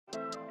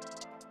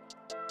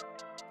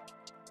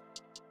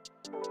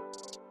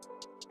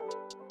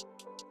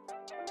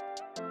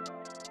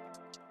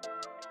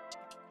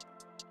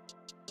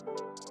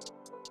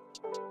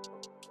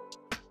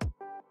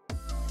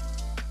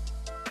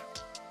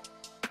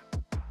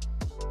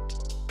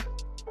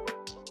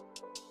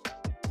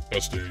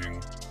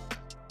Testing.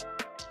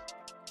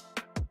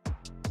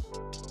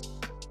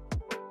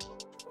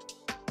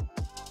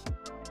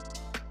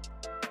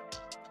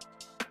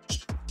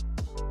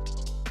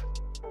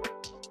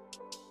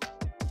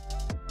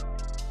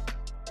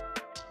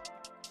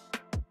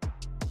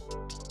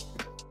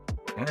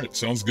 All right,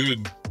 sounds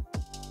good.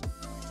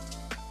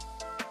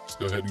 Let's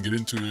go ahead and get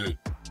into it.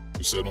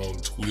 We said on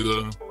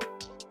Twitter.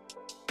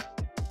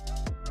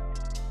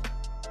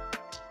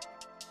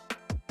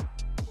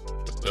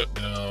 Shut that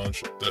down,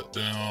 shut that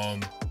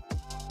down.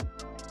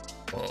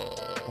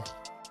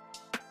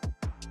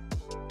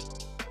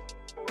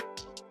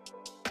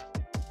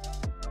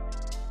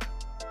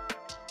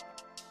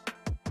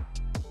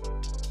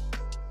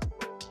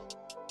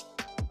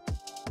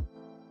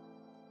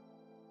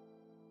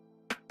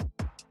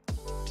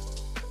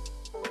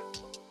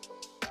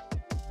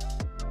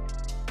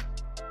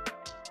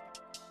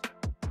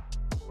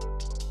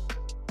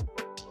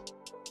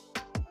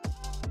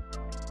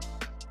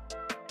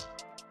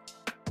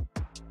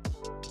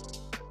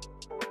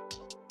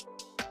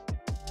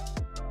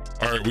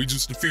 Alright, we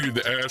just defeated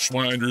the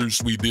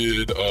Ashwinders. We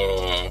did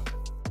the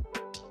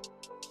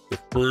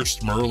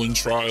first Merlin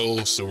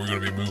trial, so we're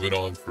going to be moving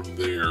on from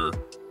there.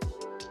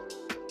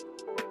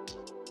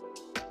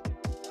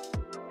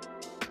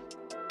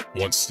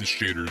 Once the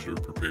shaders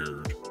are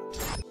prepared.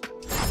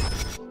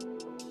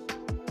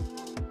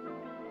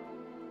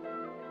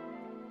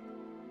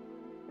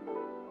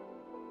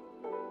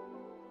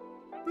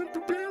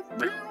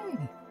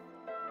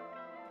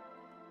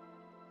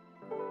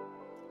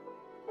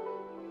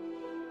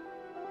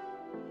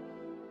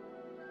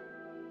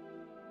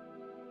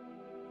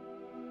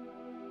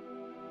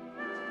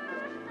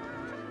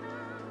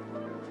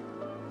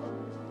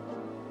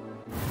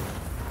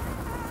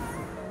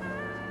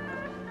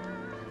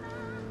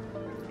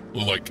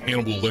 Like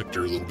Hannibal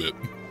Lecter a little bit.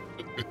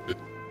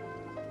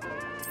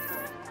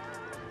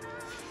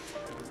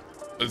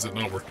 Is it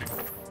not working?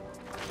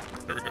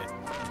 There we go.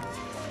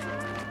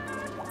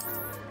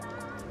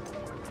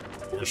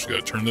 Of course, we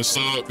gotta turn this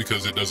up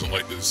because it doesn't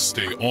like to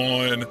stay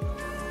on.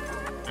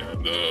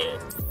 And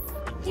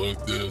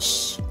load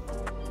this.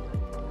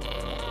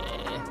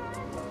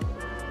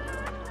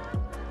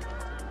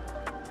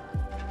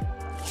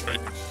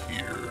 Right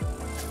here.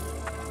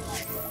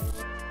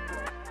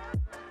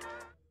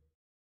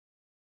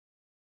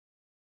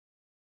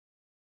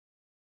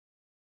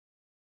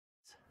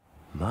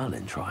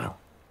 Merlin trial?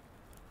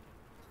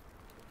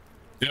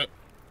 Yep.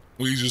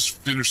 We just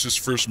finished this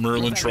first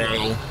Merlin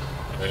trial,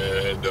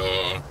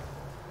 and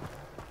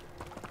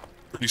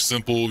pretty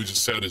simple. We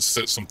just had to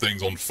set some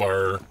things on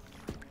fire.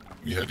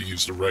 We had to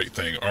use the right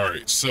thing.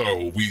 Alright,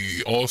 so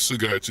we also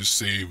got to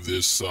save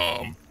this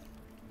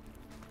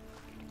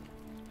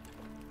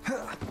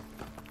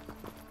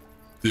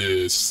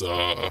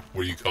what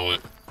do you call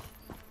it?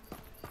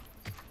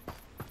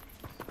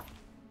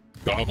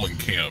 Goblin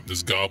camp,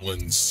 this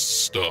goblin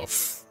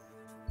stuff.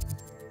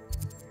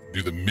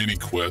 Do the mini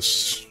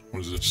quests.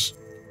 What is this?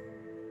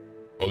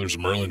 Oh, there's a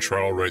Merlin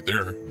trial right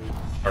there.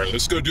 All right,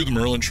 let's go do the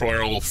Merlin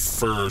trial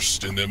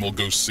first, and then we'll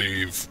go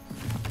save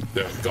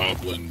that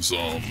goblin's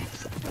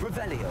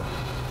Revelio.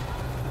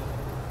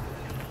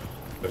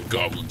 That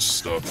goblin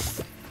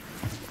stuff.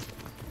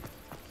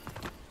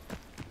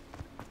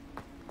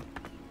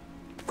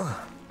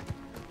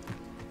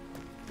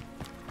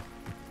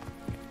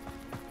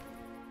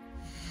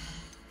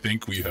 I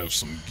think we have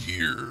some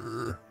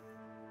gear.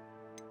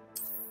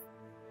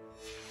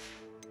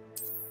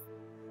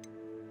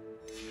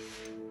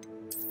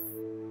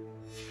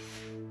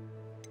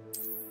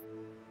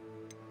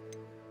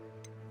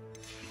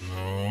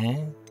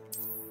 No.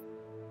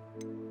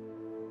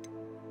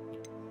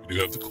 We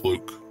do have the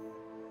cloak.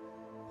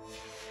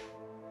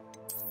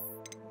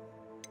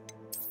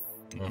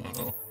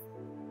 No.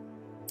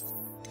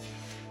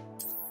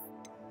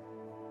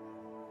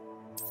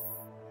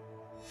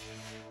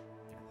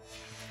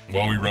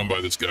 While we run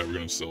by this guy, we're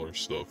gonna sell our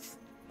stuff.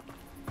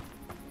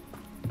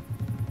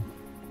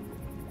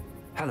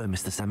 Hello,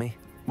 Mr. Sammy.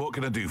 What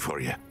can I do for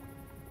you?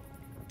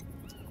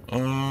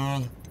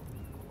 You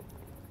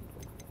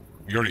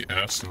already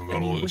asked him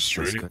about all this,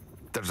 right?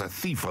 There's a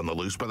thief on the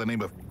loose by the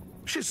name of...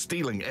 She's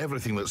stealing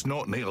everything that's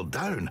not nailed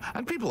down,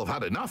 and people have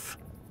had enough.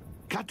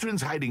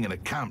 Catherine's hiding in a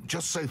camp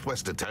just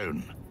southwest of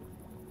town.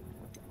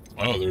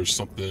 Oh, there's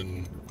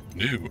something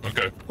new.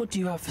 Okay. What do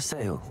you have for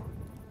sale?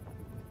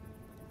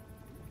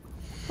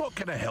 What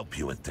can I help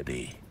you with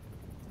today?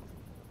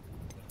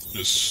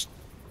 Just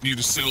need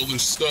to sell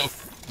this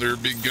stuff. They're a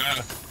big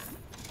guy.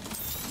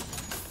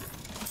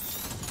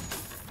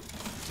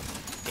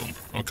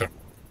 Oh, okay.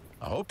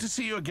 I hope to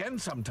see you again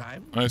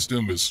sometime. Nice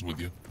doing business with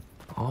you.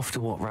 After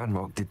what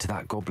Ranrock did to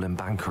that goblin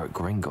banker at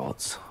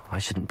Gringotts, I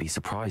shouldn't be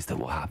surprised at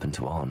what happened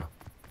to On.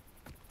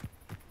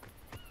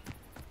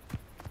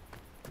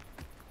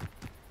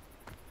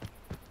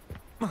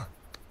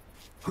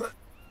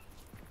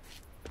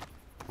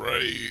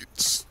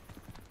 Right.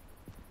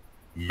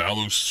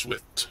 Mallow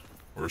Swift.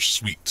 Or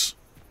Sweet.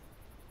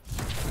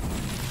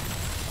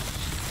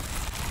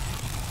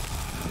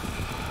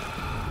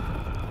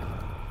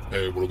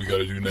 Hey, what do we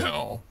gotta do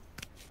now?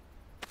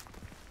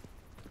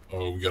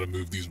 Oh, we gotta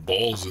move these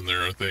balls in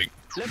there, I think.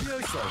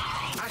 Levioso,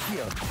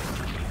 Accio.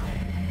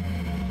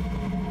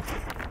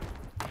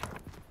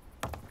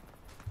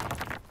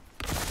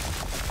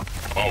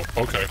 Oh,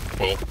 okay.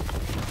 Well,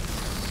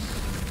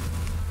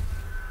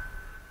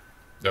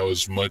 that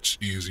was much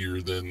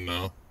easier than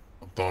I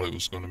thought it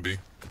was going to be.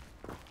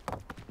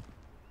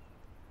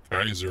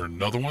 Okay, is there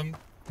another one?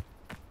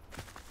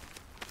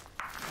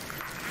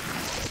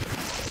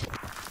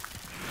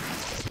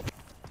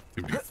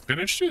 Have we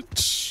finished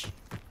it?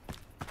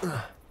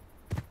 Oh,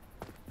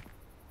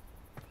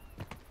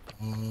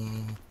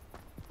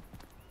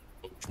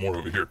 there's more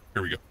over here.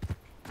 Here we go.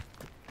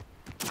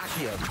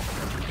 Accio.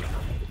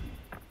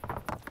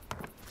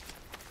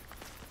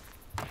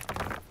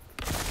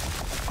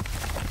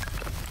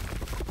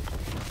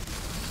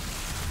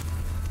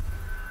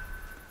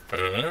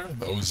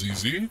 That was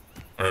easy.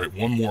 All right,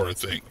 one more, I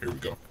think. Here we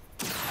go.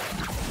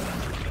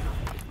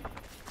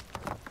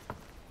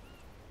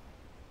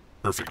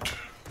 Perfect.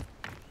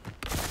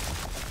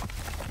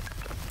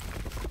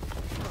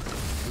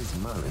 These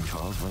Merlin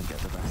trials won't get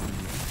the best of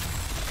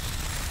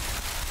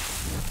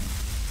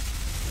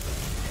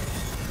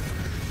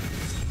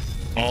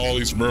you. All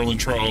these Merlin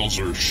trials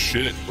are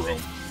shit, bro.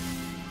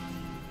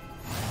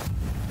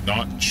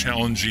 Not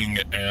challenging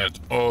at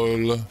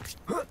all.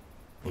 What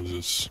is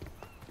this?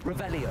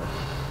 Revelio.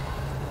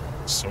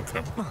 It's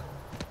okay. All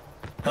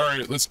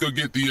right, let's go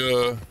get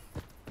the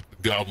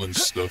goblin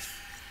stuff.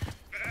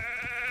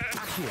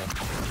 Accio.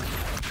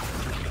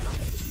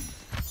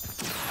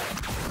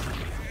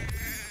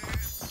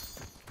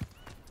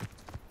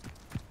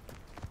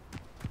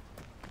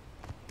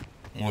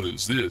 What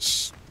is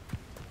this?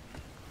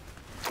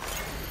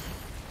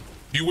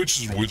 Few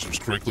witches and wizards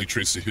correctly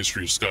trace the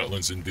history of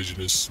Scotland's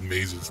indigenous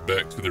mazes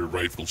back to their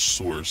rightful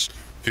source.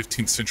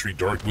 15th century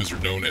dark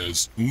wizard known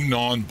as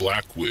Unan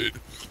Blackwood.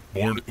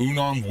 Born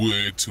Unan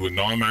Wood to a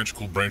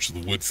non-magical branch of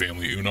the Wood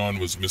family, Unan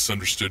was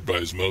misunderstood by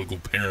his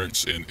muggle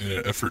parents and, in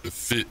an effort to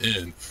fit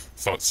in,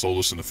 sought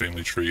solace in the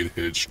family trade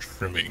hedge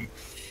trimming.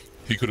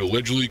 He could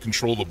allegedly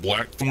control the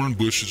blackthorn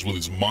bushes with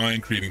his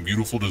mind, creating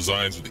beautiful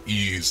designs with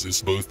ease.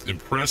 This both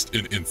impressed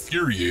and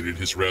infuriated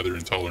his rather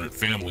intolerant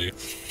family.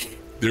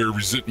 Their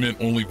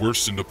resentment only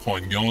worsened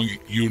upon young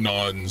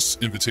Unan's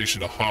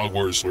invitation to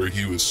Hogwarts, where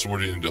he was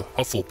sorted into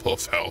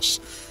Hufflepuff House.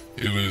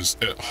 It was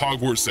at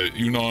Hogwarts that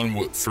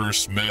Unan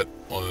first met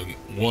on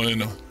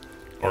one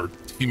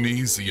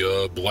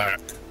Artemisia Black.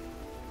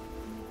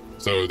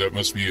 So that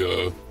must be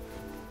a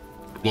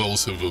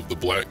relative of the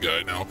black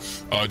guy now.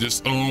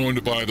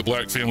 Disowned by the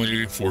Black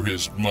family for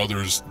his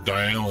mother's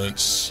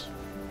dalliance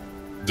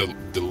with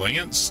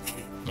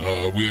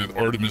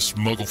Artemis'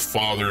 muggle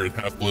father, and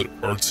half-blood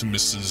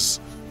Artemis's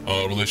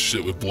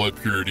relationship with blood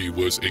purity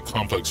was a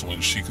complex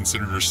one. She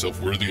considered herself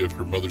worthy of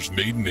her mother's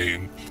maiden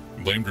name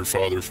and blamed her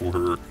father for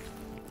her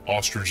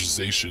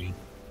ostracization.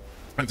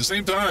 At the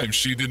same time,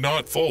 she did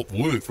not fault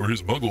Wood for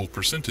his muggle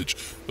percentage,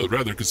 but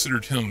rather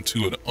considered him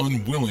to an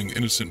unwilling,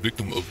 innocent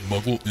victim of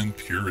muggle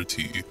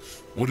impurity.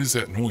 What is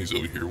that noise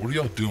over here? What are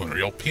y'all doing? Are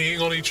y'all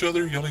peeing on each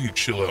other? Y'all need to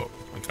chill out,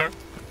 okay?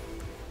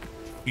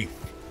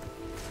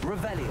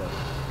 Revelio.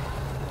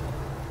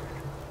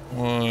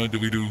 What do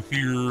we do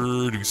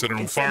here? Do we set it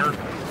on fire?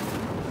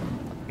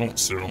 Don't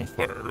set it on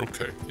fire.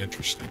 Okay,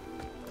 interesting.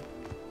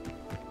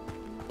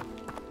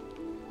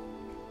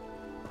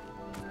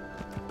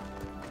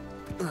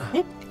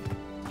 Whoop.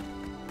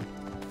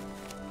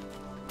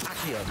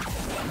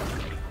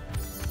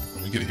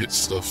 We gotta hit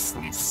stuff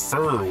from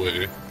far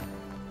away.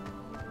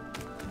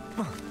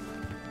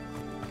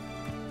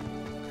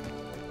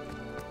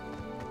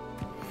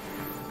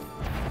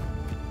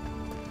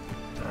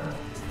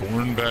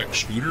 Thornback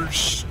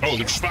shooters? Oh,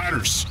 they're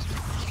spiders.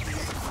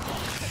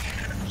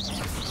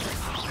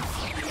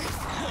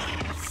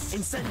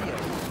 Incendio.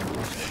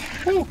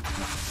 Woo.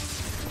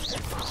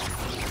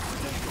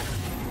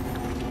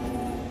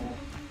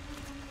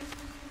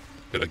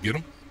 Did I get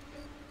them?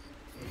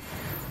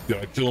 Did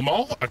I kill them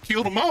all? I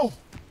killed them all.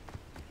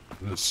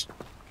 This.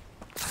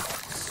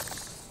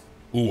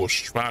 Ooh, a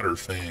spider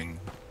fang.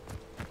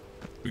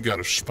 We got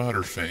a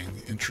spider fang.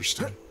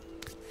 Interesting.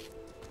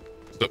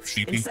 What's up,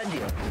 sheepy?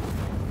 Incendio.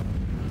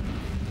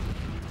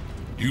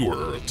 You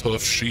are a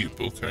tough sheep.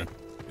 Okay.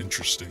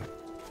 Interesting.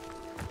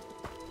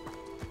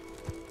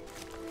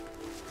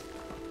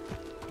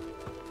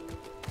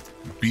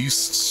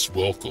 Beasts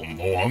welcome.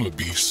 Oh, I'm a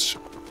beast.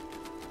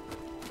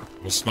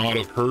 Must not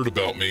have heard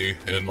about me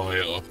and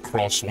my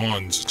cross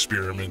wands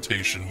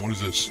experimentation. What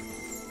is this?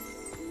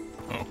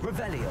 Oh.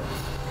 Revelio.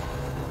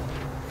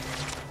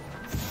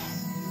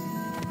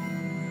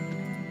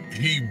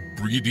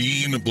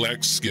 Hybridine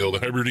Black Scale. The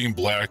Hybridine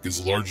Black is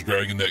a large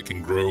dragon that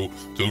can grow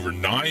to over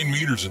 9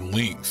 meters in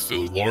length. A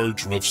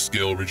large rough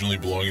scale originally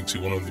belonging to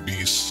one of the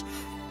beasts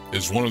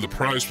is one of the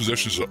prized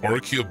possessions of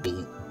Archaea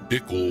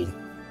Bickle.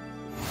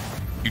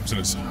 Keeps in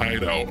his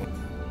hideout.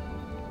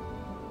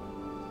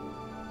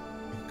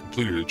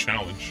 Completed a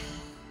challenge.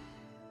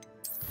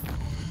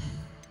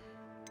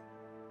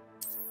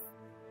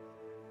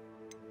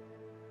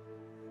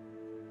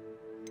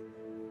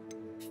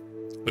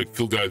 Like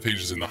field guide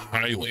pages in the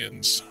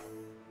Highlands.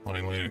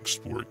 Highland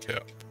Explorer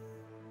cap.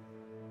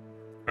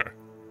 Okay.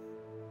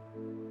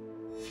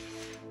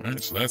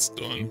 Alright, so that's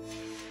done.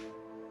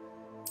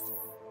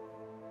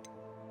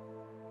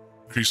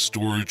 Increase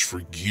storage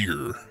for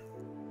gear.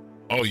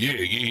 Oh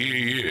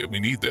yeah. We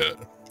need that.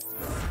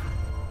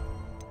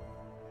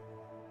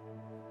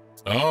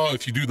 Oh,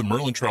 if you do the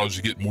Merlin trials,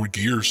 you get more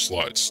gear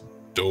slots.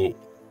 Dope.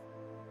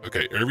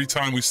 Okay, every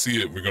time we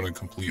see it, we're gonna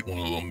complete one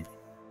of them.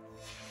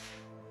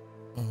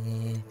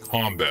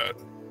 Combat.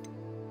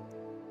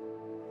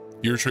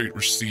 Gear trait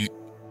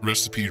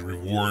recipe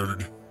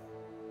reward.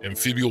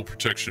 Amphibial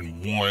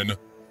protection 1.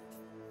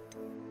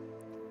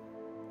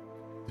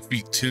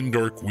 Defeat 10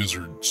 dark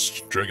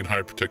wizards. Dragon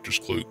High Protector's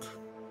Cloak.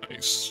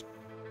 Nice.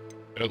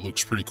 That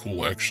looks pretty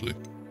cool, actually.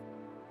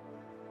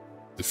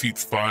 Defeat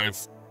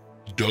 5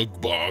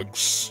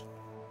 Dugbogs.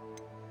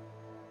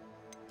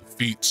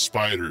 Defeat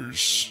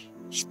spiders.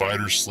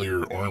 Spider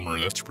Slayer armor.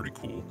 That's pretty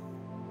cool.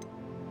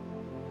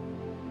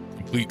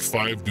 Complete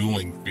 5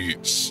 dueling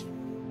feats.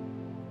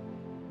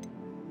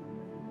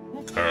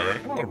 Okay,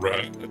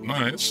 alright.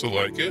 Nice, I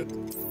like it.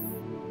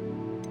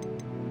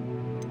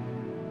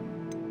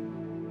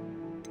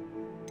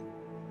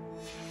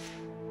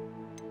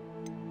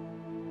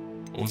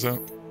 What was that?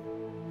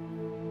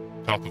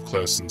 Top of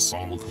class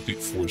ensemble,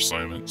 complete 4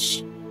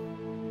 assignments.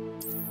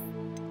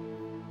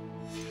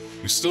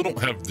 We still don't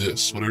have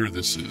this, whatever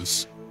this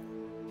is.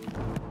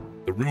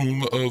 The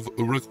room of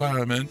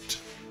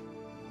requirement.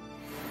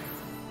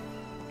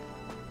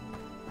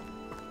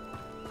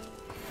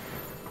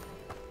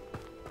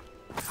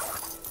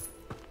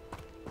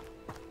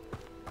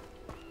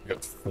 We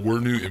got 4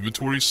 new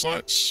inventory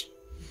slots.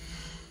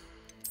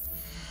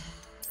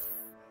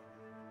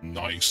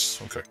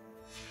 Nice, okay.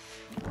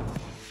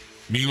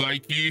 Me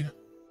likey.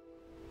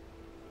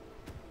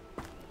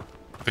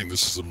 I think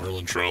this is a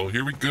Merlin trial.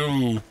 Here we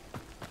go.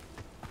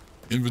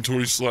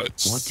 Inventory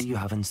slots. What do you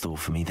have in store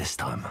for me this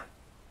time?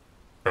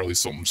 Probably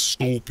something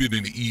stupid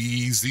and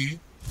easy.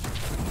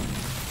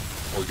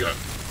 What we got?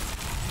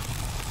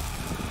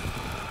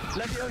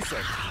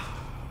 Levioso.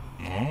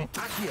 Oh.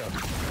 Accio.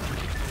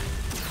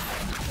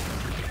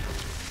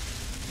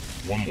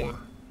 One more.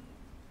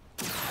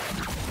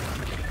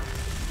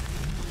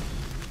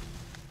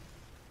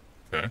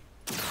 Okay.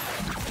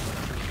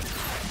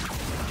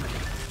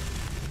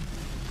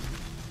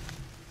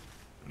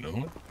 Another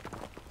one.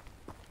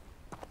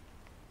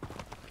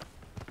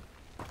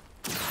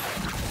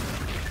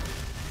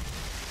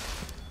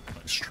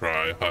 Nice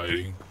try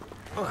hiding.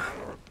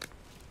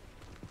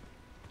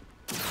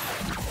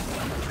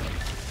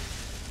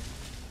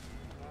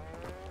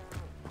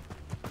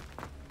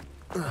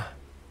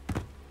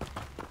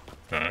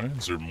 Okay,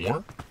 is there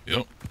more?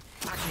 Yep.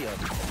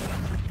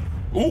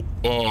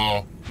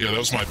 Oh, yeah, that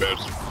was my bad.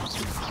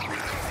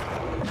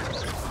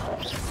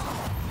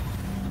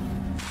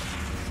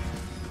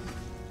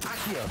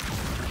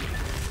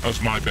 That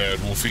was my bad,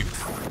 Wolfie.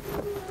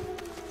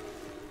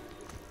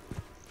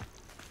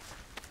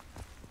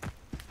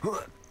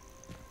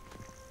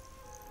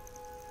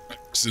 I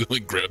accidentally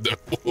grabbed that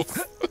wolf.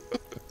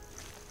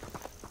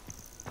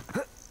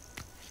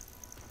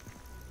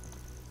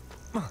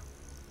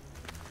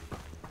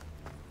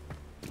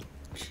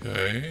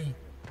 Okay.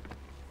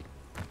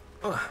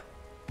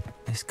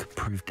 This could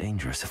prove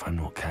dangerous if I'm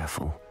not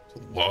careful.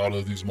 There's a lot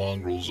of these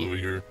mongrels over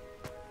here.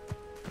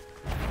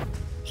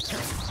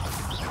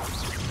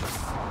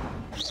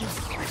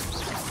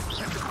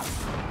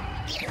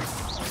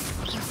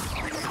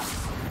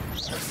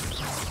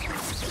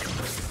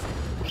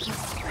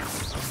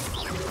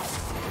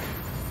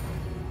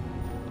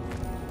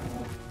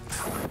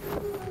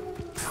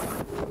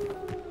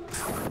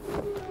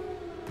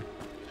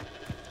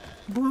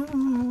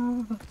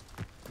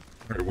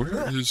 Alright,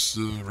 where is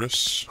the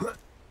rest?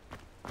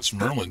 This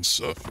Merlin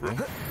stuff, bro.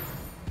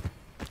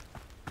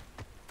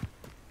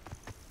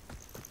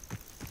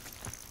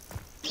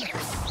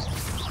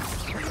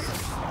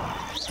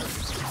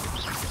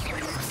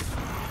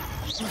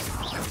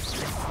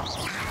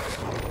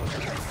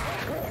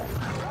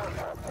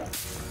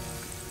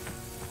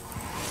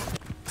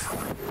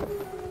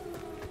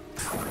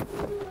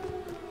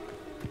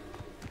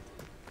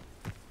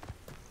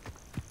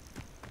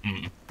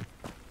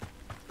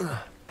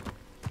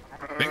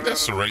 I think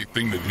that's the right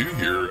thing to do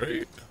here,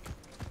 right?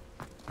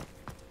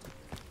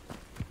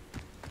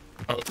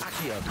 Oh.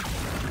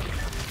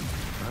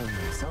 I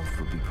myself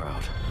would be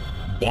proud.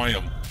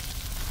 Blam.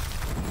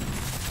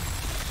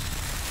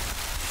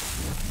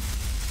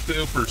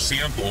 Super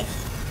sample.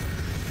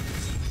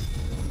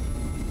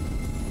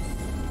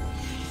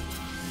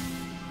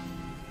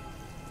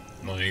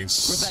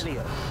 Nice.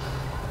 Rebellion.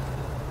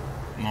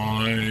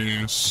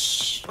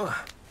 Nice.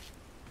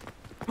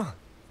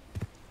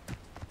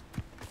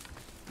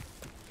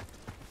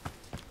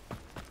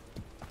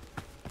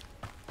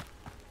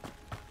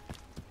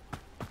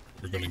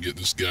 We're gonna get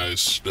this guy's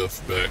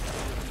stuff back.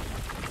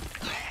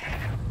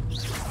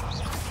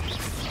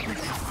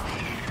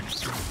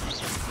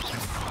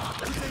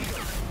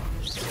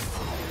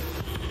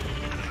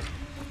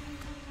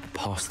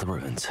 past the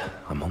ruins.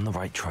 I'm on the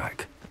right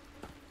track.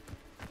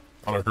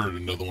 Thought I heard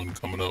another one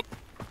coming up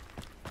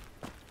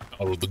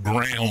out of the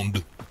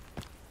ground.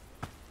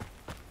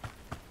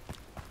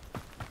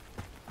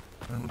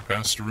 We're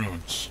past the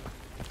ruins.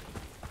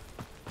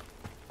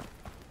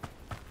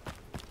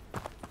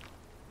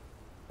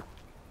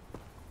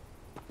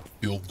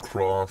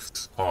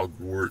 Fieldcroft,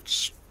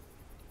 Hogwarts.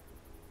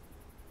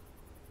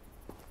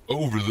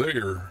 Over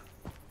there.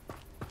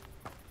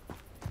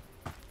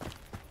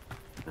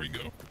 There we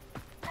go.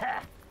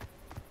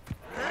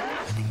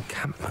 An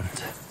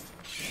encampment.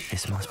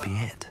 This must be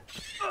it.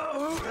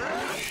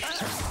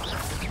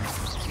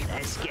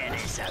 Let's get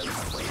this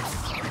over with.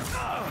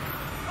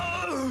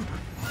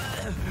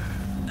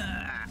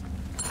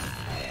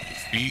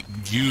 Feet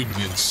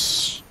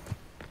goodness.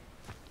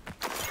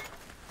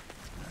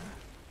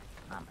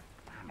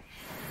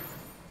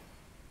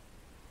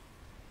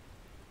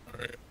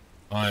 Alright.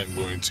 I'm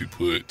going to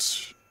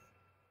put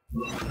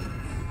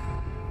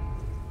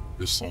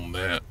this on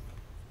that.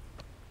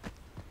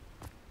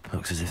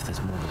 Looks as if there's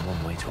more than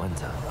one way to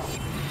enter.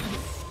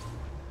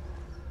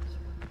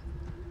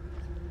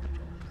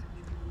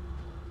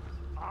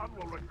 Arn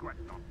will regret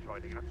not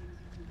joining us.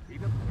 He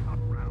doesn't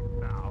come round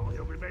now.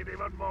 He'll be made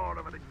even more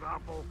of an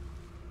example.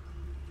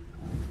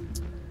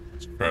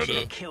 Let's try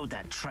to Killed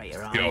that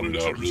traitor. scout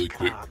it out really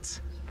quick.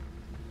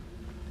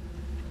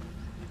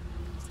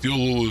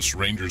 Steal this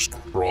ranger's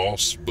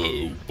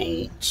crossbow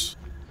bolt.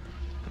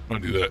 How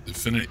do I do that?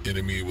 Defend an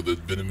enemy with a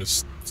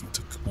venomous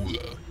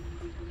tentacula.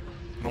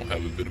 I don't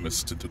have a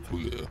venomous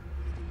tentacula.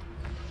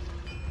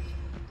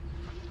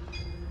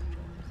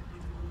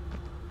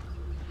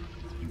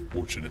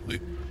 Unfortunately.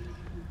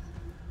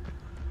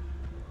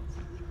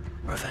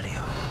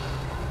 Revelio.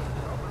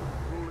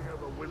 Ruling of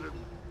the wizard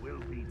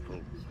will be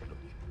fulfilled.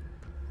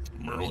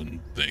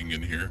 Merlin thing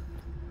in here.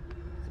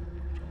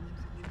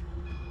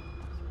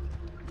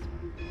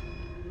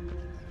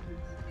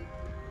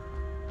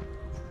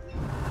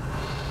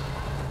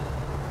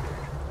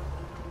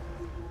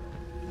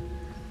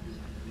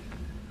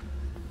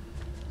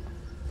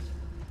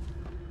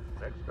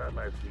 Next time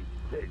I see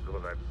Pig or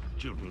that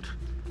student,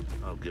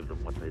 I'll give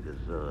them what they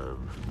deserve.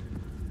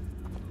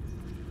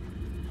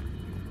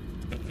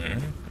 Okay.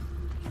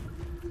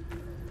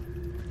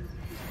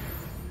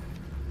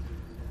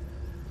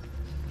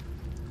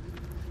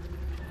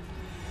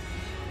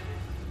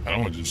 I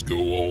don't want to just go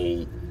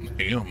all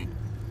ham.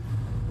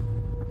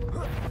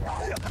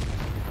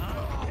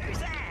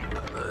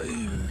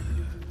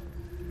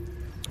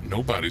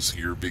 Nobody's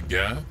here, big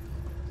guy.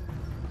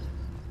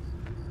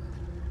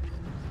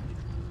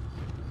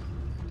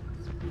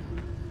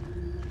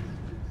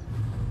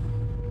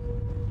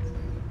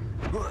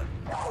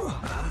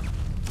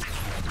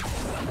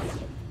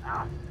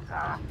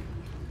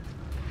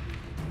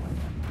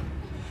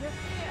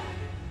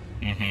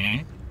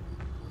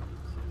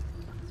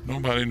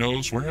 Nobody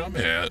knows where I'm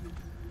at.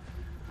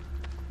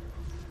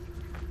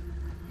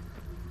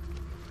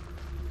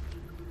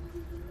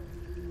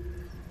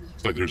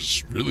 It's like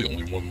there's really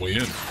only one way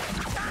in.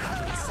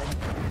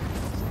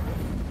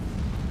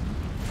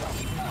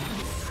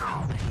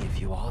 How many of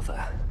you are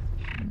there?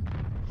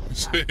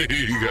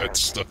 He got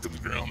stuck in the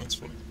ground, that's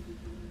funny.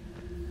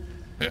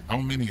 Yeah, how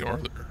many are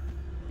there?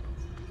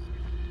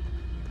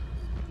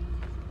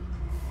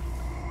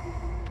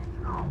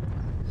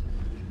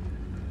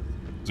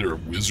 Is there a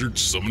wizard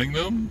summoning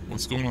them?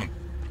 What's going on?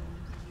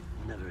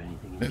 I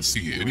can't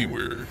see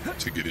anywhere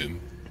to get in.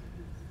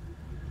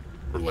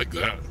 Or like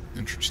that.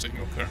 Interesting,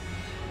 okay.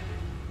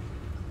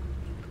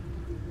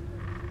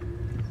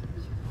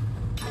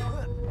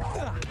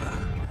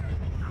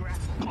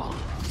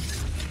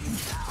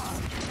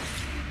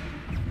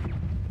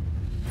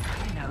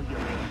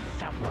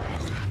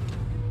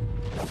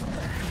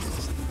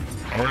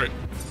 Alright,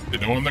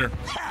 there's no one there.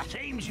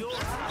 Seems your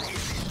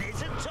eyes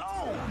isn't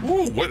all.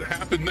 Ooh, what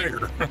happened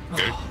there?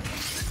 Okay.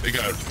 They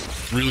got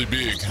really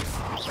big.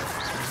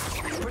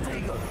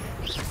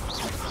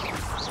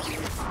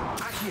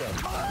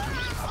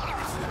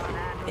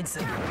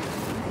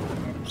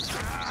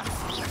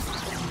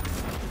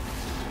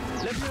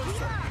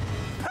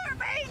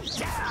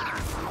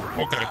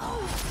 Okay.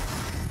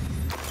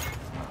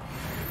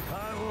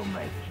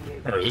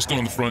 Alright, let's go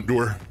in the front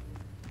door.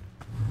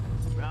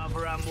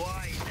 Rather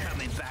unwise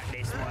coming back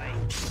this way.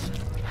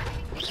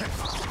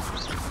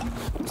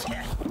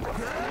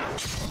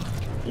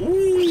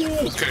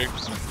 Ooh, okay.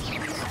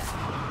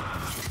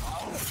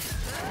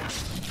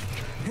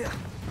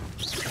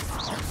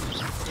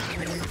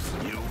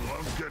 You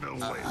won't get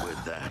away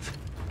with that.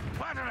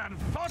 What an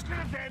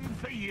unfortunate end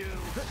for you.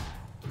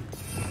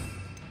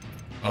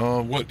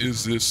 What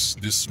is this?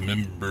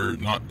 Dismember,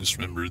 not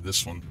dismember,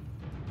 this one.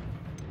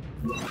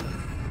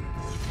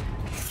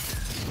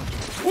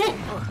 Whoa!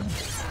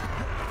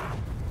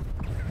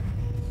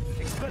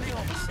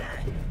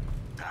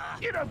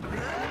 You don't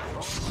believe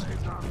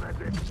it's on that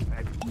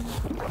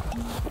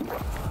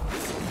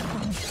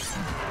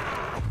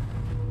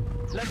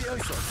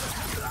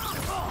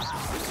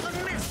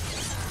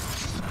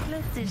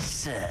Let this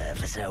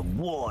serve as a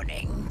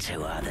warning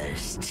to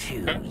others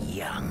too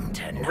young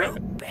to know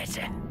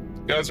better.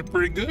 You guys are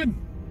pretty good.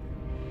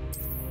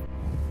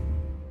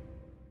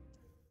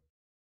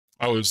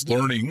 I was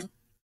learning,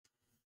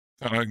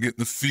 kind of getting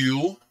the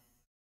feel.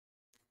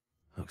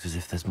 Looks as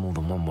if there's more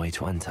than one way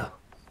to enter. All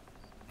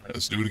right,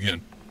 let's do it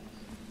again.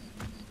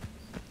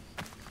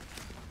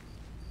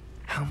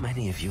 How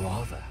many of you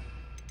are there?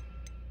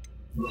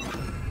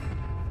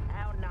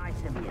 How nice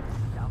of you to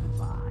stop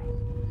by.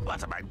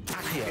 What am I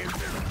talking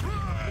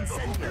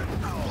Incendio!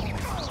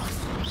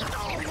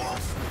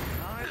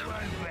 I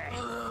won't rest.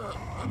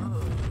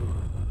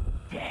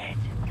 Dead.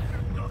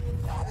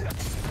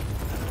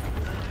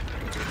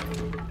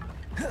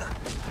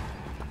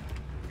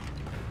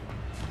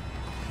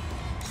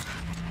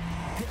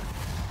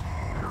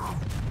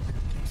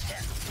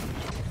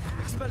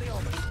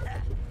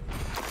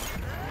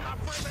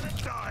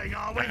 dying,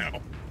 are we?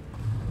 Wow.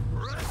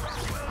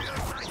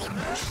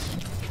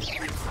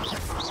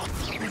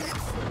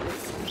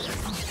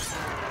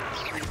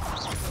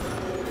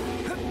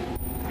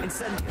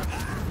 Incendio!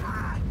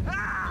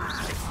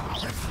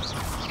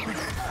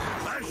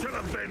 I should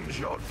avenge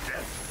your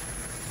death.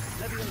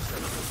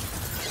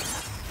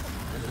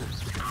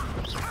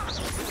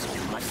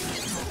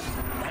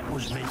 That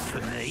was meant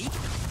for me.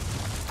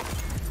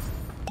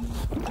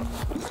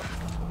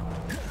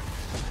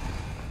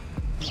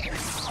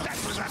 That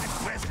was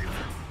unimpressive.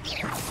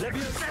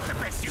 That's the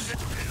best you can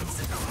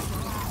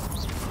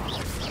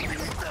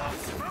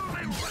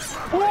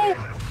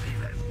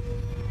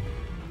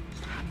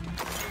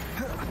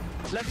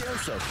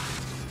Levioso!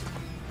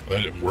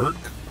 That didn't work?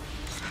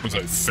 Was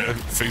I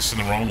facing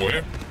the wrong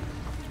way?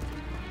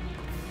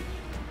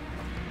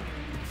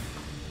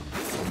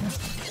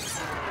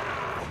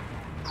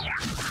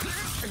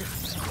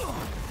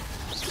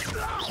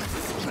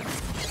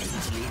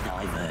 Easily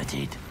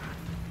diverted.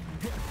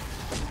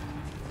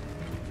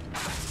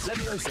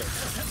 Levioso!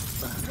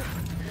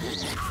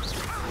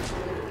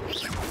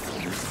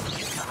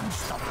 You can't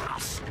stop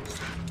us.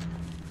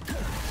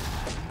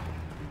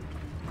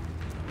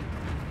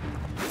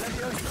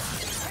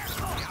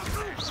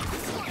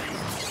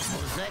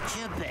 Was that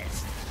your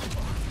best?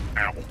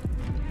 Ow.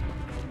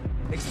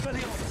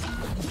 Expelliarmus!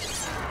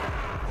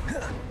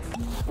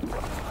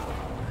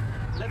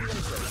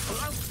 Levioso!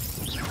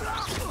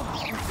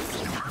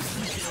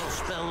 Your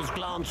spells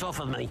glance off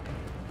of me.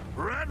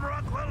 Red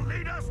Rock will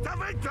lead us to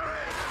victory!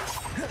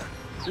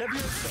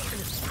 Levioso!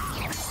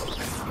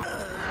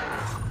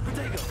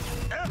 Protego!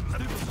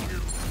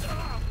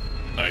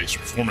 Nice.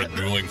 Perform a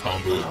dueling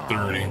combo at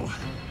 30.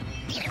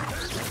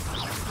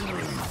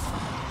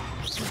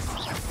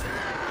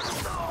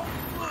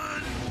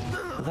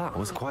 That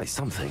was quite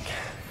something.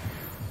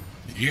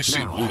 Yes,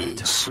 Now, it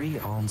to was. free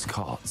Arn's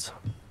cards.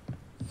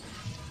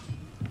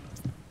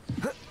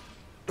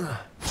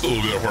 It's a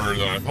little bit harder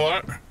than I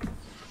thought.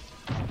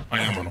 I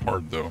am on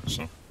hard though,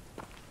 so.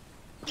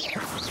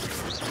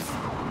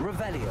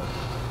 Revelio.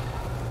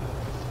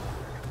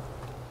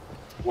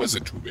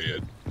 Wasn't too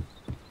bad.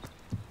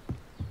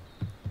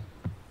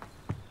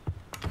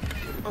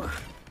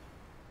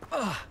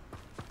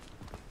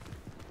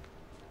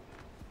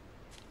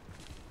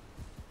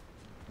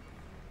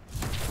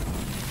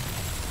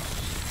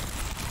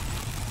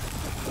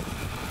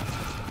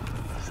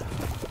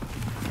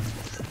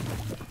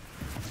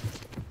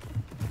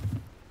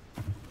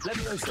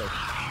 Levioso.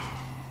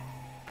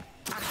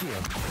 Accio.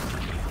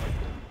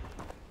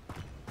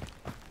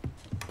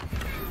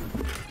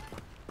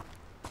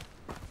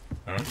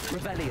 Alright.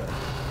 Revelio.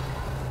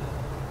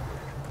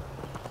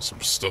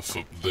 Some stuff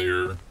up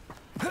there.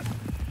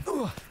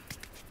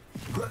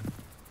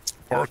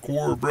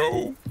 Parkour,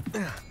 bro.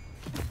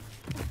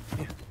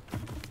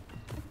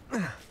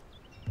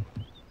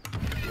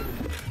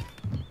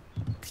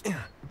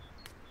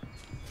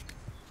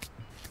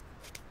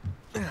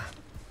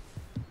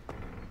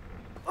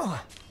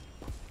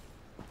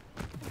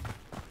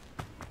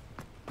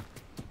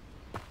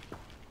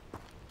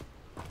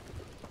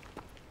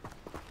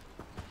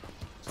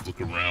 Let's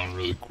look around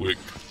really quick.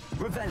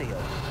 Revelio.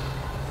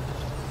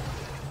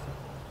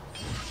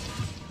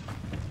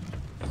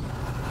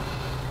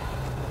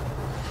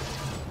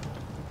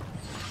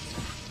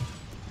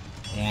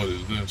 What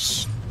is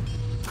this?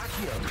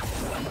 Accio.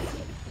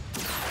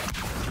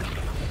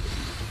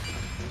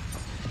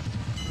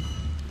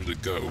 Where'd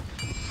it go?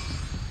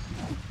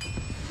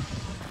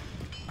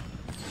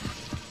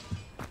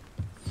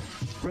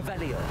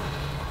 Revelio.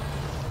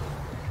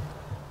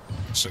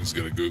 This thing's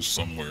gotta go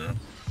somewhere.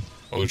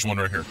 Oh, there's one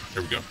right here.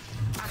 Here we go.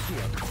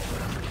 Accio.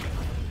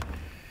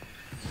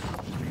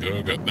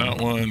 Go, got that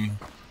one.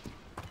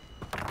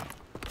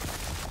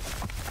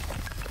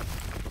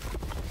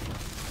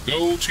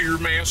 Go to your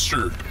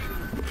master.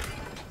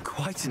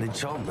 Quite an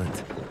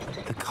enchantment.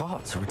 The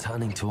carts are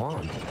returning to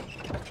Arn.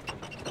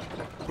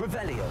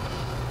 Revelio.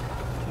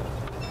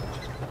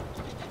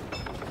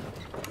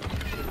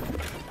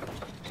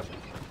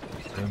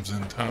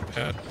 Crimson top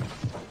hat.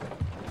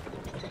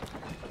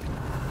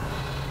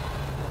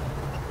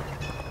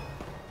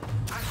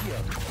 Accio.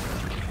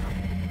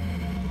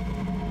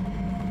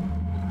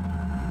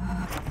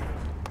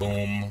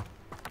 Boom.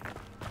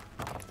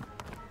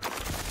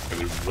 And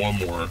there's one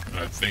more, and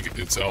I think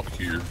it's out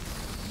here.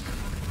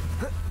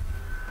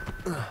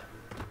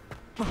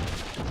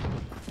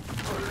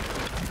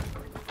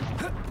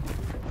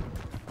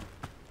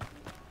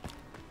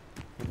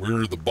 Where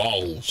are the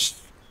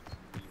balls?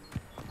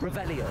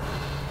 Revelio.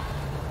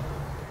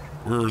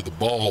 Where are the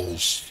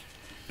balls?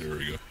 There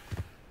we go.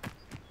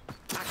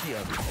 Accio.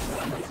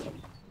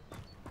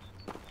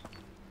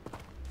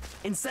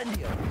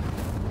 Incendio.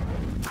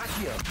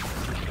 Accio.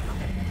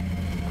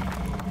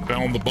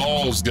 Found the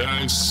balls,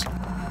 guys.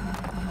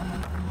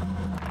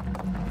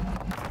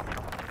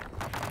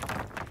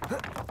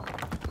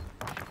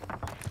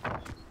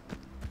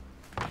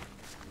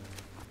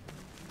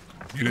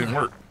 You didn't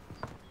work.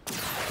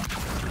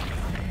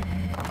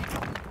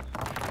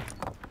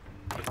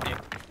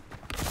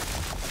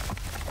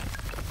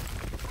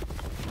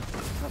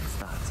 What's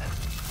that?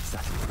 Is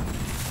that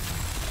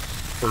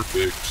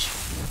Perfect.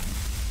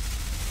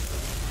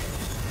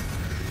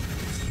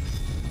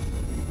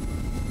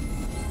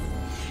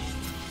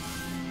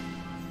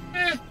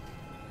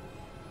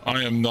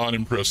 I am not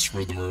impressed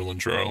with the Merlin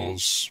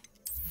trials.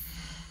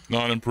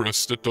 Not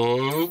impressed at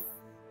all.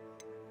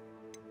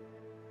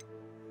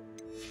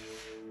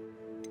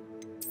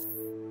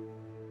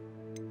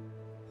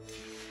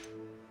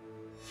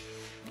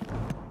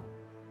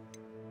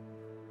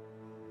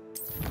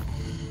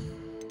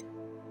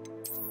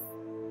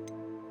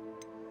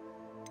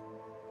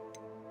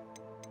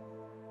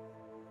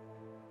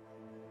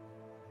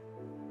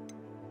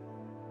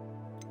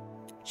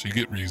 So you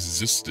get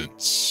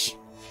resistance.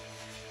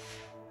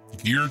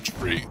 Gear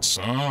traits.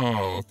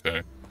 Oh,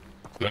 okay.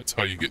 That's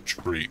how you get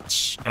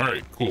traits.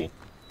 Alright, cool.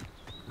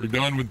 We're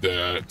done with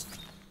that.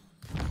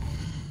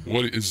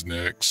 What is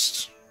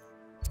next?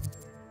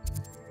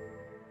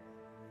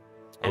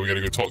 Oh, we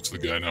gotta go talk to the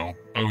guy now.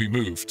 Oh, he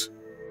moved.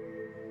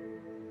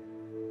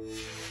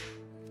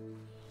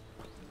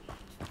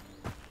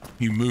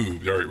 He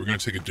moved. Alright, we're gonna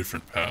take a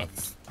different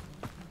path.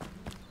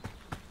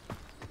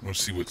 I wanna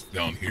see what's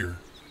down here.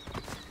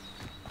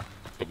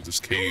 Up with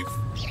this cave.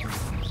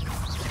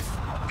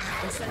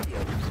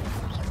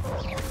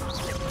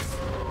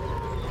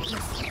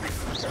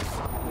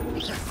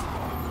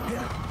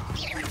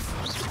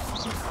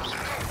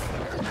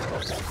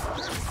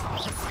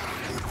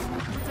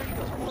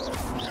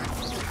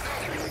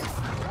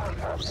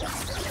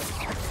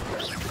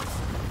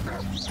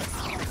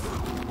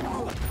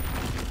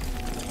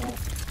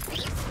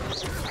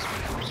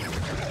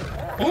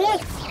 Oh!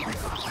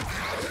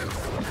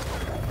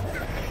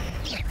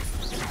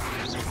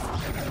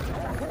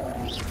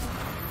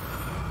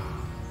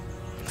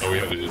 Oh, we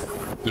had to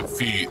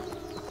defeat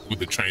with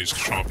the Chinese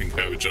chomping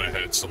cabbage, and I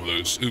had some of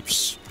those.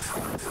 Oops.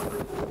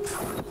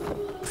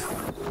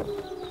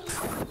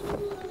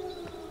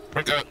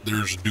 I got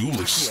there's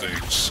duelist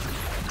things.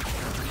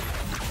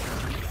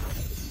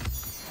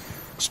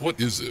 So what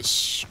is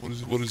this?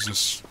 What is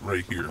this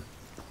right here?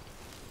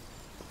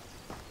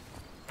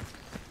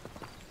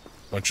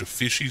 Bunch of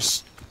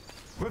fishies.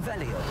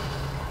 Revelio.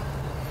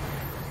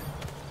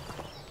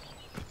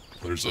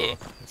 There's a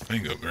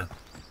thing up there.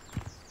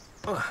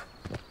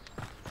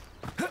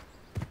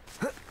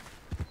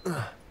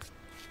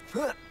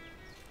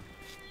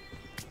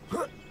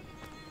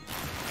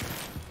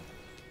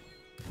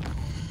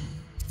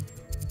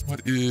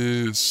 What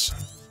is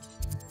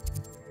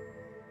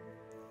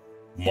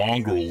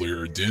mongrel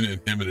lair? Den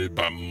inhabited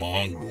by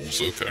mongrels.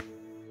 Okay.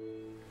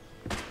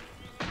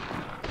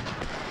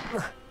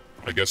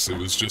 I guess it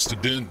was just a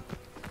den.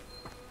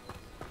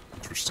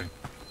 Interesting.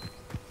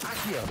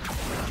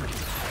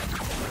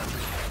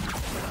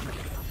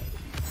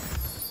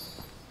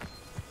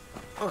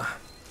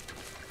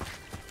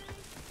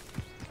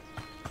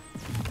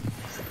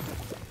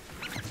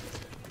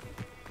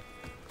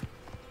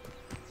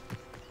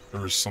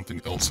 There was something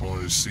else I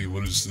wanted to see.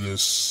 What is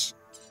this?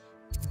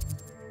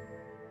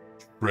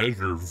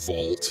 Treasure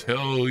vault.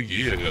 Hell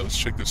yeah, let's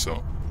check this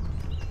out.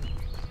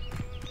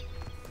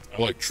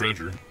 I like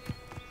treasure.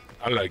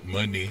 I like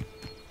money.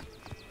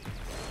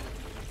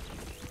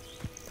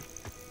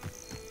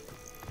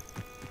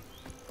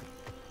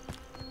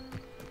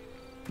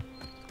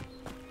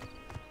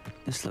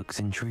 This looks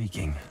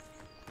intriguing.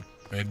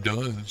 It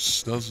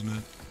does, doesn't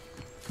it?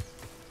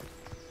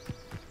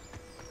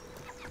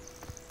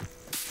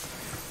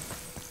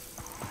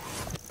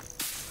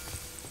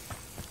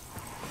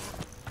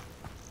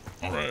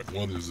 Alright,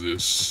 what is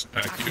this?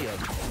 Accio.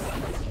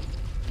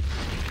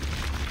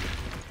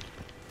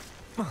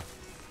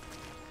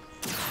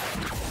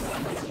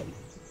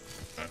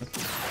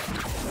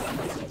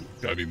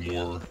 Gotta be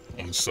more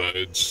on the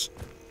sides.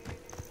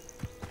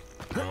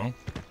 No?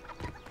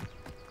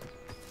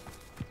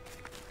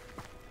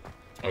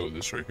 Oh,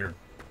 this right here.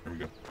 Here we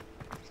go.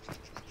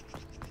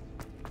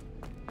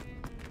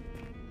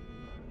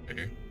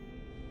 Okay.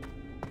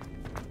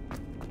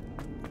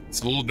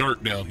 It's a little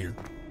dark down here.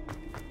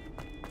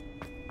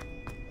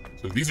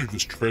 So these are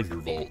just treasure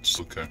vaults,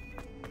 okay.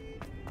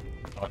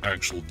 Not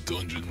actual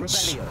dungeons.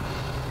 Revelio.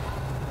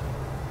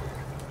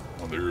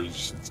 Oh,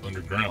 it's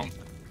underground.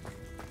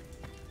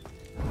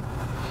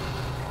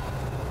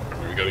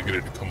 We gotta get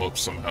it to come up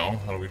somehow.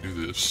 How do we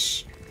do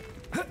this?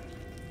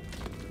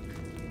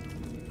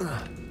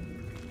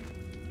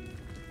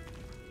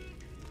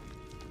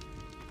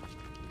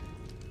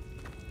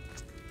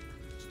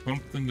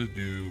 Something to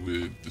do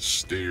with the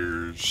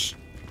stairs.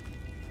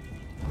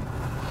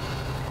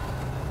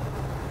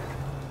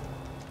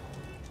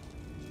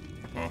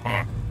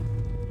 Uh-huh.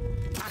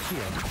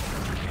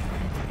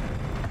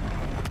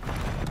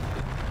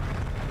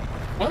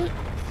 What?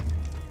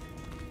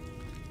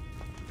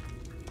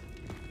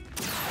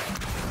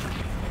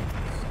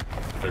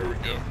 There we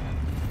go.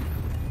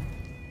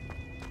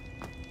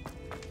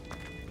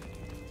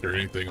 Is there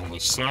anything on the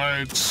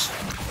sides?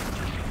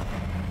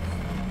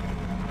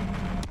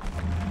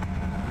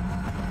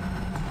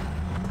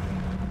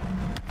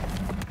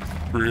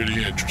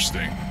 Pretty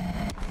interesting.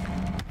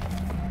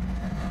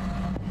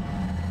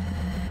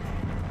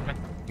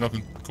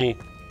 Nothing. Cool.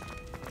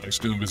 Nice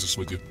doing business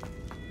with you.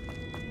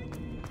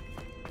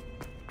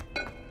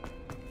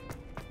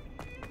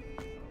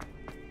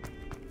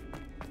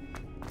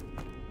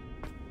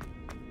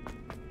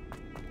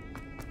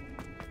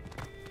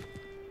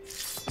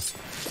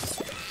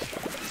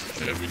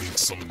 Yeah, we need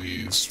some of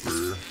these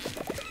for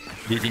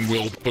Wig and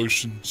Will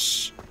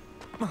potions.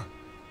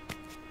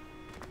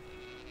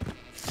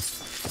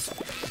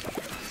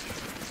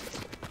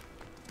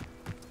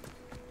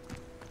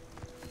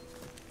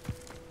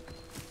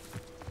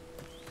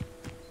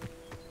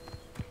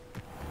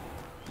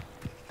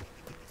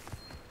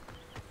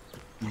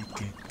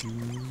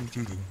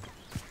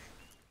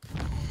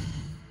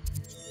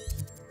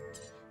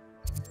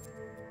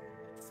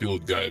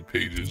 Field guide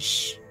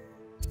pages.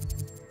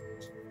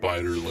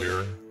 Spider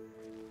lair.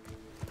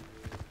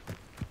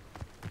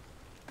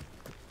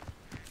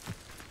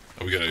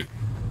 Oh, we got a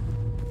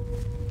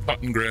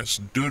cotton grass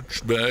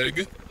douche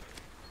bag.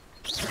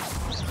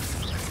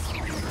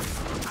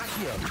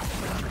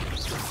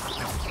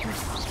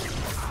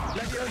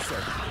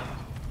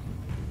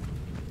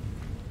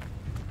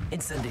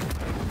 Incendio.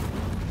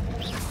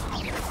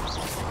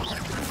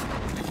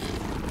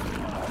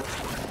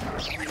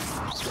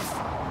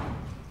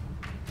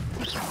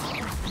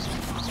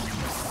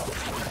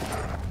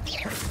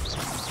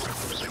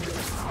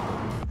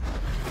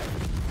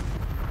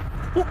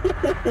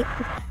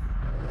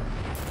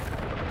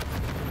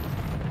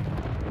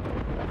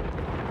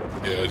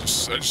 Yeah, I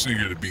just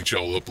needed to beat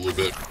y'all up a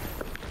little bit.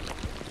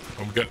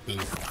 Oh, we got the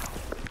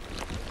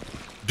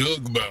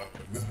Doug bag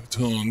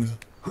tongue.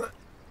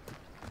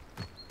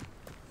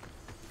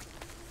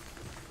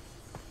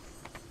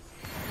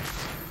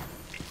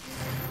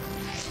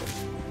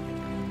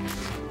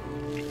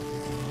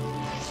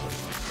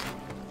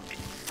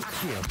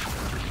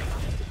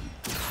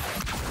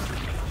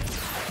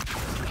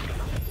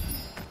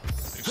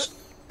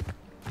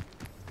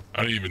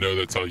 I didn't even know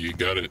that's how you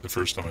got it the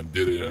first time I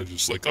did it. I was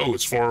just like, oh,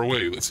 it's far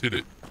away. Let's hit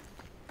it.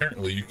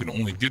 Apparently, you can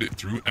only get it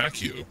through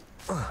Accio.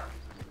 Alright,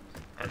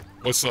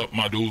 what's up,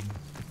 my dude?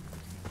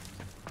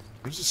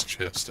 Where's this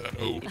chest at?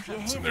 Oh,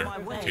 it's in there.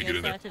 Can't get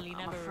in there.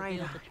 I'm afraid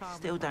I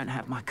still don't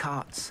have my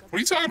carts. What are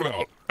you talking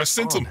about? I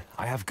sent them.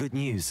 I have good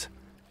news.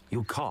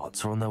 Your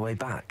carts are on their way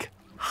back.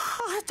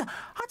 I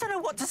don't know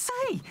what to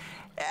say.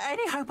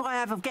 Any hope I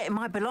have of getting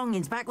my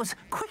belongings back was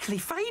quickly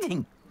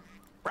fading.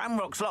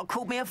 Ramrock's lot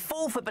called me a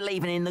fool for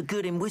believing in the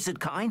good in wizard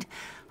kind.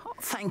 Oh,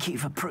 thank you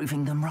for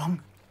proving them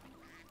wrong.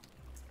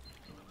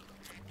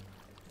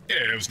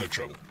 Yeah, it was no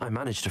trouble. I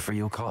managed to free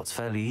your carts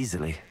fairly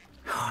easily.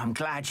 Oh, I'm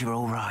glad you're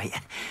all right.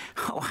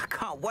 Oh, I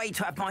can't wait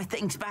to have my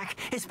things back,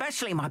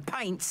 especially my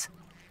paints.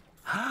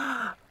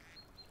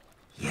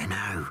 You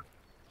know,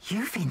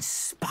 you've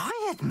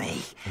inspired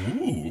me.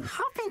 Ooh.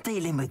 I've been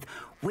dealing with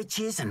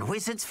witches and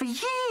wizards for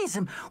years,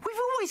 and we've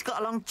always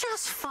got along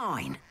just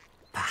fine.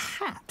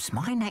 Perhaps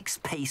my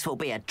next piece will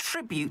be a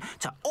tribute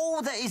to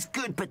all that is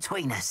good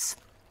between us.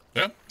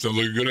 Yeah, sounds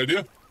like a good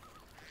idea.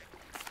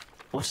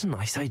 What a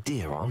nice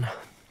idea, Ron.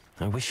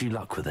 I wish you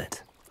luck with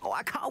it. Oh,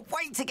 I can't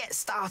wait to get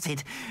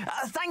started.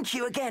 Thank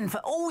you again for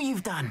all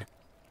you've done.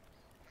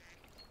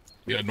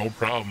 Yeah, no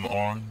problem,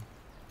 Arn.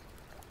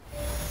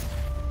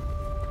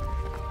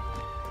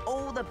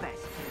 All the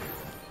best.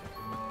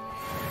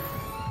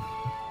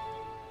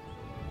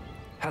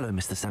 Hello,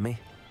 Mr. Semi.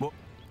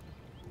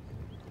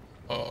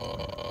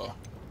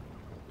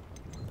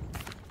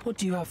 What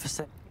do you have for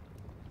sale?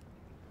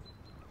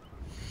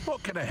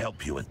 What can I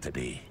help you with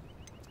today?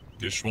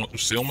 Just want to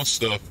sell my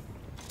stuff.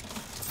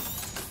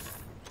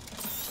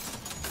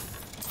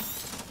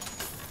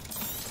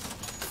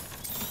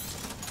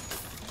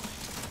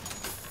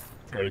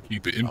 Try to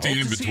keep an empty I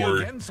hope to see you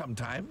inventory. again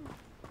sometime.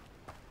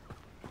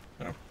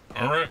 Yeah.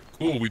 All right,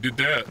 cool. We did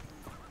that.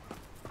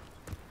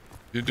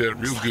 Did that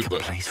real It's good, like a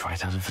but place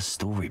right out of a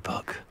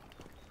storybook.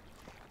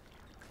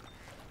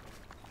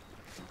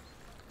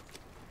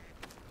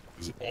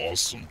 this is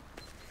awesome.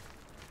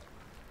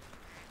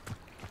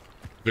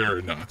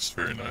 Very nice,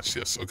 very nice.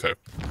 Yes, okay.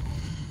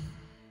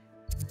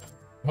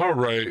 All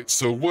right,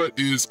 so what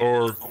is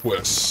our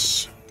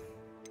quest?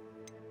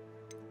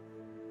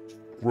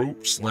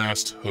 Rope's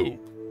Last Hope.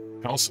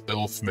 House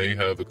Elf may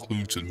have a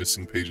clue to the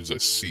missing pages I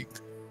seek.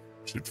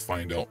 Should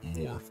find out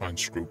more. Find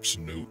Scrope's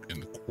note in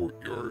the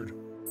courtyard.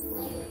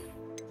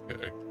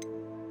 Okay.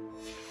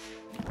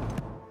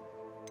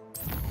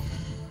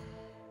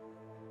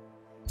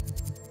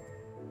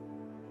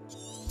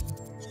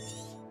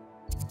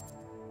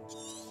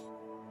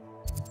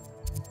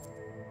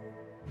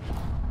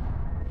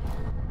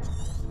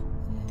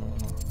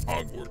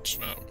 Hogwarts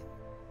map.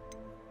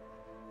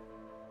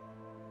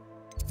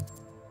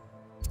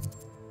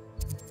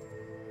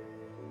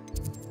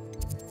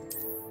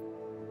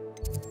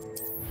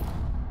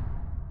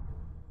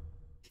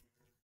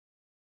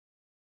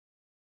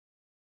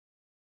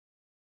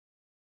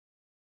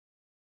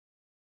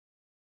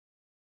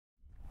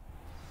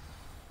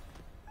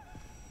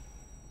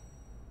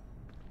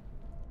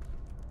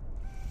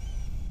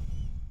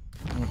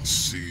 Let's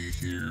see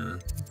here.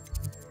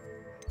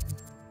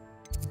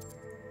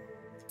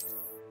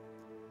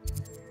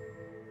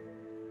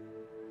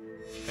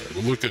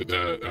 We'll look at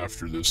that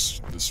after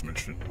this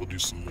mission. We'll do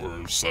some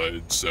more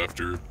sides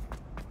after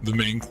the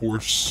main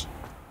course.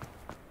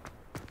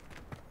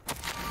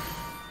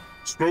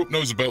 Scrope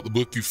knows about the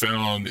book you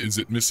found. Is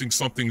it missing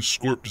something?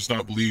 Scrope does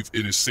not believe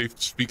it is safe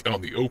to speak out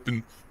in the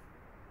open.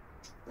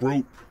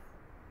 Scrope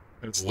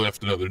has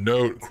left another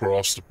note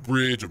across the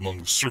bridge among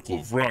the circle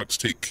of rocks.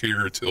 Take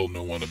care, tell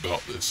no one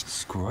about this.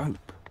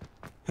 Scrope?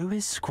 Who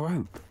is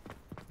Scrope?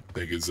 I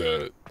think it's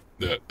that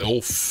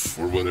elf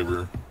or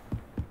whatever.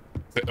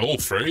 The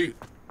elf, right?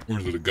 Or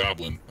is it a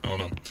goblin? I don't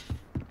know.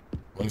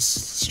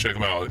 Let's check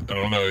him out. I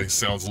don't know. He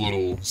sounds a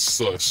little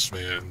sus,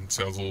 man.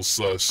 Sounds a little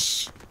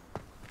sus.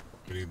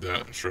 We need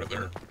that. It's right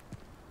there.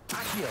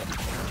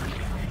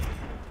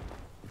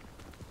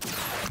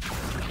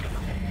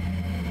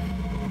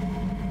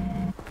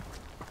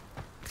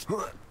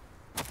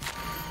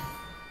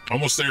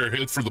 Almost there.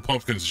 Head for the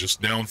pumpkins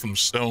just down from the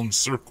stone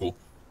circle.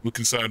 Look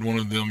inside one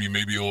of them. You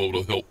may be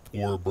able to help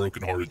poor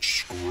broken-hearted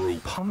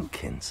Scrope.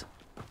 Pumpkins?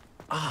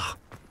 Ah,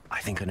 I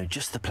think I know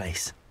just the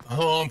place.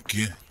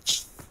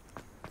 Pumpkins.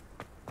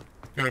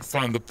 Gotta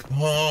find the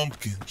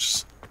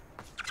pumpkins.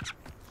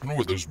 I don't know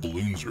what those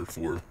balloons are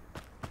for.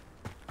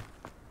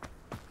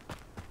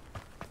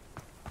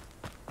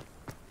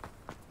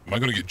 Am I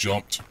gonna get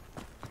jumped?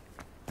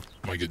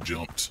 Might get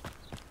jumped.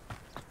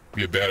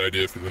 Be a bad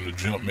idea for them to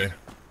jump me.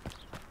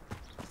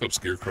 What's up,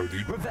 Scarecrow,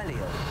 dude?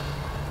 Revelio.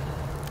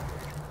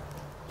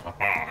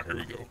 Aha, here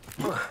we go.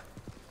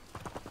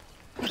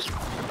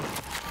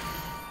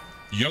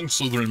 Young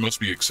Slytherin must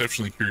be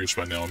exceptionally curious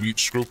by now. Meet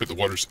Scrope at the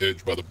water's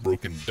edge by the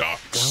broken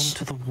docks. Down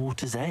to the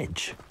water's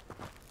edge?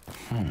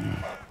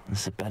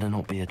 This had better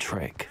not be a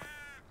trick.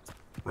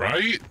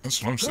 Right?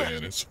 That's what I'm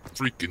saying. It's a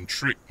freaking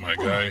trick, my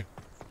guy.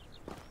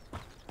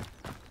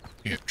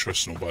 Can't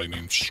trust nobody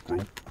named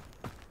Scrope.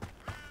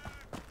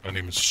 My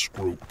name is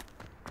Scrope.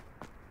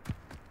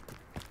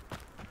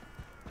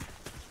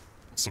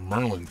 It's a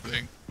Merlin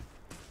thing.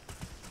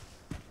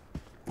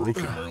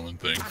 Broken Merlin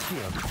thing.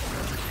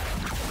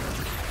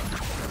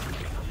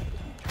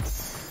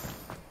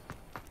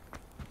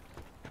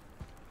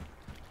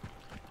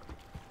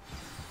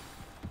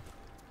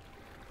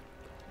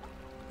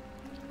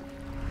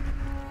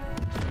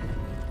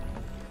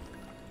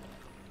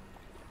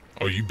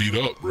 Oh, you beat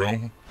up, bro.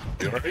 You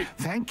all right?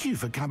 Thank you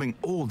for coming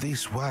all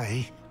this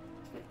way.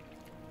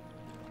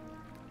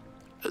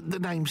 The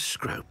name's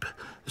Scrope.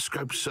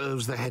 Scrope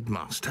serves the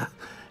headmaster.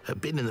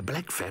 Been in the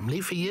Black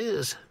family for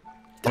years.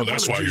 Oh,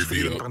 that's why you're Apologies for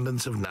beat the up.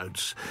 abundance of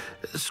notes.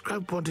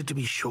 Scrope wanted to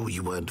be sure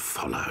you weren't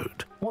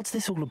followed. What's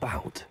this all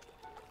about?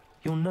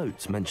 Your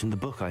notes mentioned the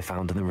book I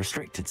found in the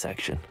restricted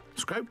section.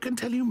 Scrope can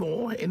tell you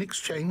more in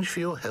exchange for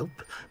your help,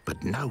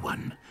 but no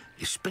one,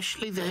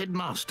 especially the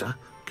headmaster,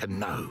 can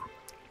know.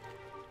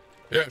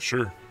 Yeah,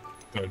 sure.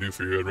 What can I do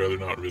for you? I'd rather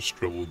not risk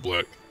trouble with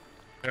Black.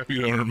 Happy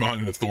to undermine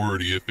an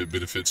authority if it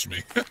benefits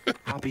me.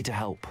 Happy to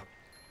help,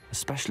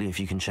 especially if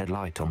you can shed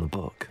light on the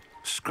book.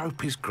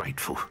 Scrope is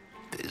grateful.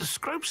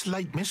 Scrope's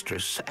late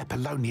mistress,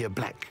 Apollonia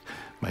Black,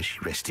 may she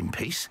rest in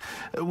peace,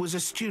 was a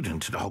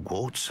student at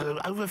Hogwarts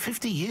over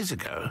 50 years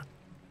ago.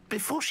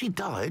 Before she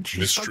died,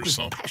 she spoke Mistress,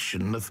 with huh?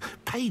 passion of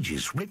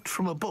pages ripped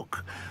from a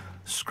book.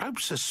 Scrope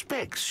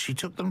suspects she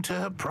took them to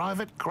her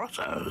private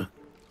grotto.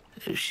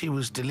 She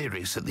was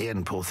delirious at the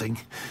end, poor thing.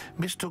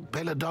 Mistook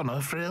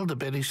belladonna for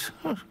elderberries.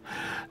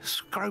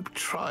 Scrope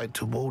tried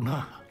to warn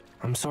her.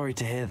 I'm sorry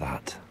to hear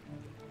that.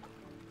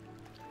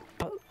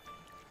 But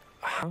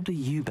how do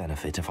you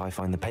benefit if I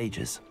find the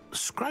pages?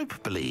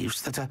 Scrope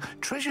believes that a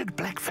treasured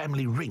Black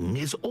family ring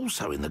is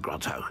also in the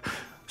grotto.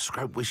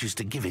 Scrope wishes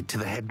to give it to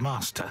the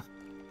headmaster.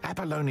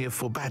 Apollonia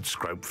forbade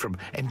Scrope from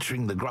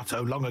entering the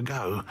grotto long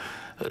ago.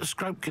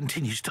 Scrope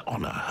continues to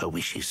honour her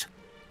wishes.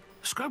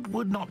 Scrope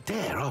would not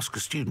dare ask a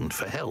student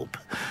for help,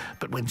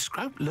 but when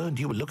Scrope learned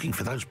you were looking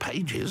for those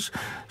pages,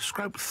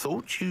 Scrope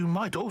thought you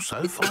might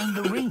also find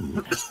the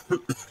ring.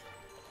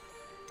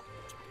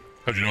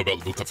 How'd you know about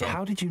the book I found?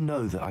 How did you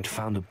know that I'd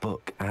found a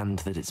book and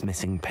that it's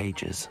missing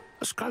pages?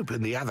 Scrope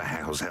and the other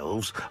house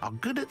elves are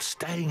good at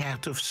staying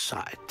out of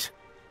sight.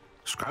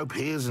 Scrope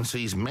hears and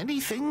sees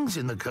many things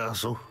in the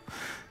castle.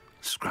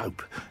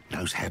 Scrope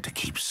knows how to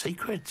keep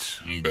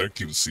secrets. Better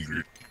keep it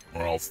secret.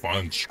 Or I'll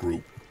find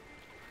Scrope.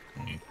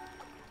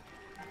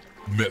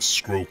 Mess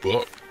Scrope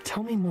up.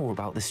 Tell me more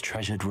about this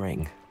treasured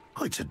ring.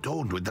 Oh, it's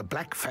adorned with the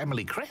Black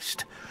family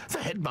crest. The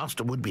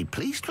headmaster would be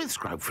pleased with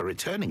Scrope for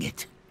returning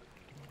it.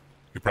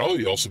 You'd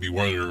probably also be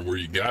wondering where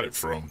you got it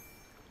from.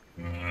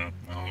 I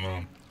don't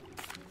know.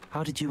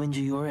 How did you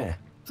injure your ear?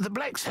 The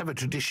Blacks have a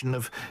tradition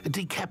of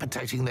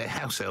decapitating their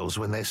house elves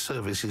when their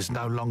service is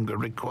no longer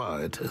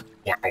required.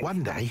 Wow.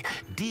 One day,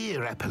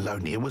 dear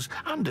Apollonia was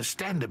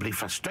understandably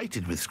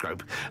frustrated with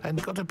Scrope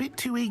and got a bit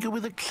too eager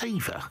with a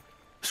cleaver.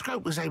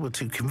 Scrope was able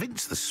to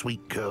convince the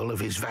sweet girl of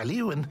his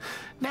value and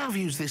now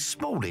views this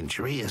small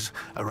injury as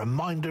a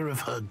reminder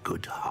of her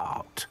good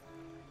heart.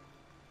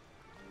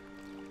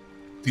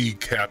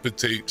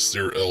 Decapitates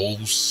their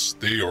elves.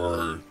 They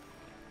are...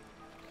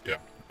 Yeah,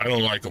 I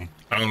don't like them.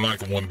 I don't like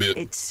them one bit.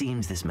 It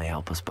seems this may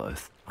help us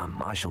both.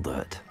 I shall do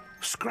it.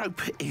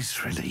 Scrope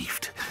is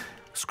relieved.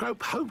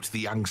 Scrope hoped the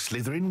young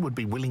Slytherin would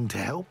be willing to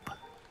help.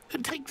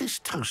 Take this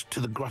toast to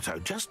the grotto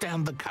just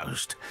down the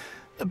coast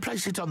and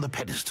place it on the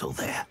pedestal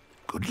there.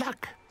 Good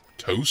luck.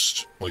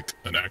 Toast? Like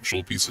an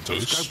actual piece of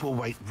toast? Scrope will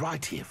wait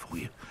right here for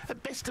you.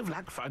 Best of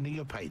luck finding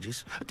your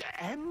pages.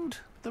 And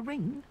the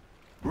ring.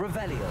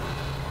 Revelio.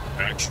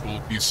 Actual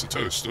piece of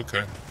toast,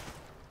 okay.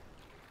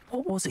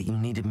 What was it you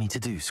needed me to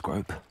do,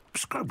 Scrope?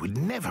 Scrope would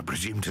never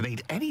presume to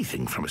need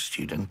anything from a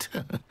student.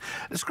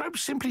 Scrope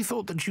simply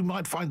thought that you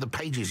might find the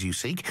pages you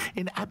seek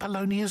in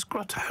Apollonia's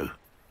grotto.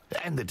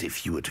 And that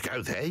if you were to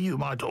go there, you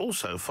might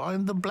also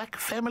find the Black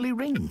family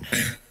ring.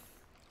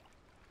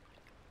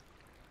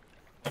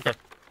 Okay.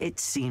 It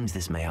seems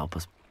this may help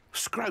us.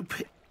 Scrope,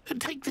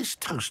 take this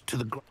toast to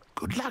the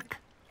good luck.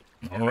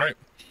 All right.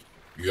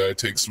 You gotta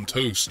take some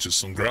toast to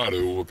some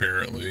grotto,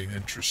 apparently.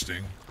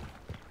 Interesting.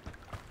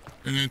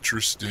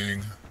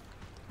 Interesting.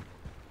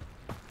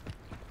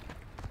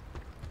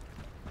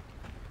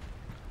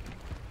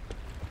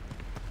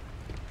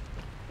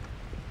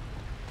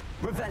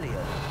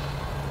 Revelio.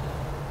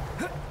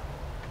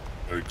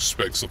 I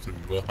expect something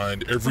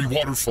behind every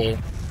waterfall.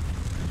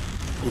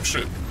 Oh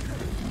shit.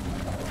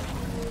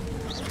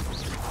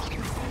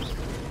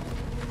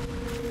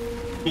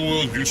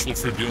 Tool is useful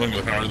for dealing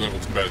with higher level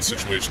combat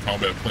situations.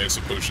 Combat plants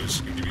and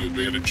potions can give you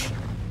advantage.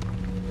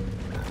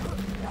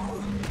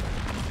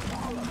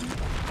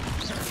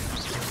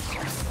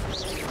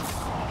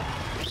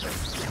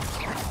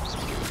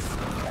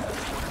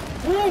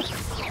 Woo!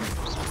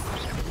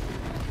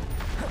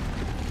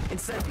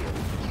 Incendio.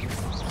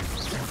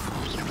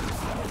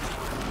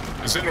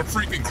 Is that a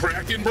freaking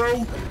Kraken,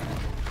 bro?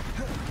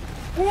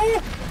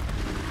 Woo!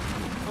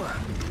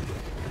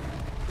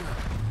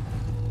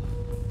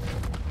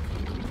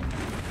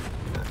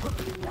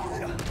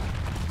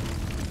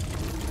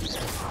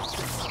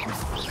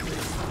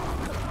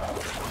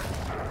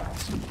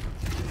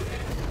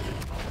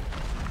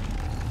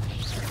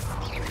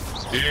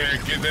 Yeah,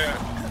 get that.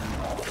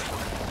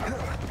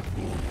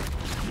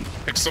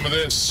 Take some of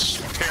this.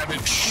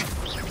 Cabbage.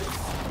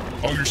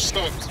 Oh, you're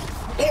stuck.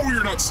 Oh,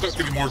 you're not stuck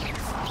anymore.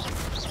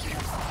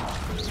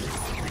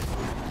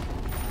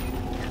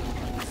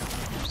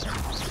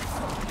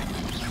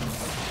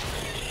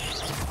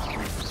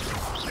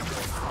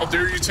 How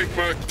dare you take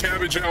my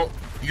cabbage out,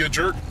 you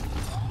jerk.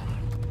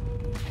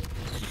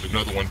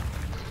 Another one.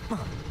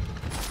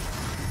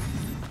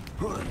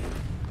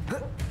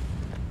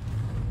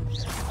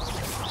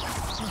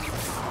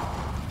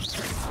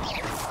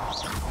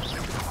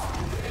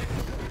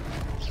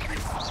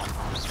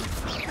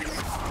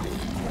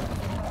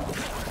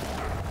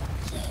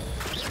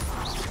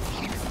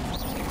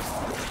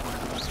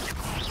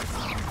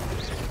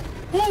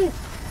 Woo!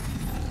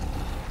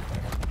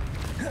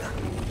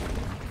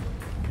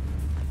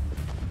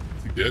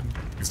 Is he dead?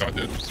 He's not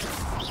dead.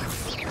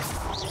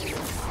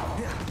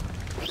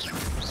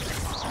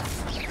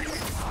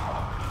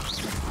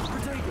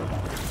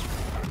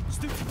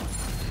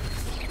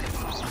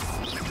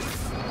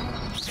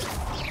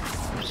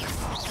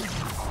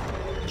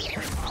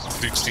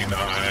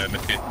 $69.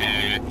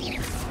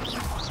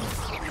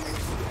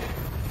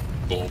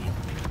 Boom.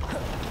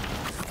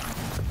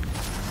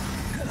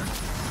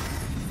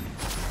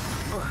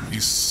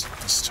 These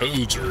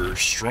toads are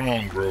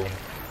strong, bro.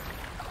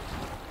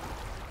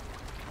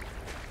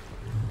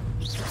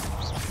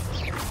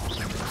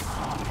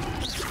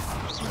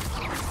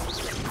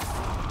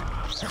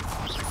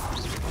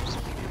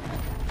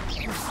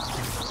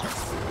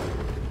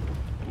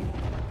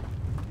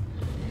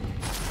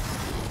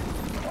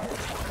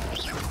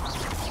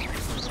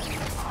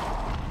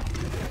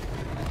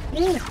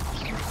 Woo!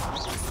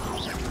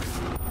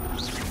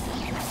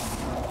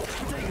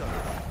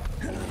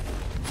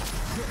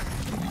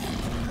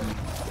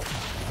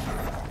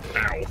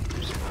 Ow.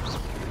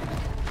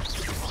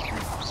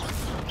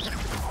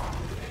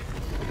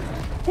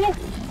 Woo!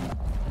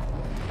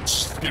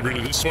 Let's get rid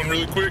of this one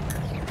really quick.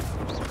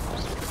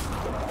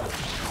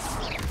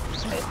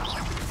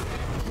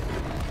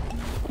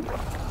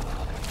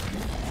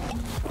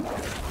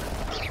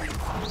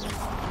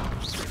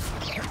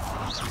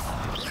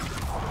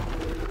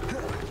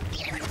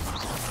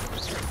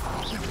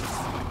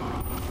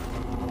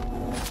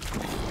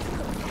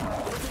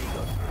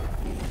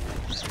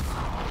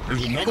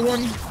 There's another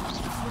one.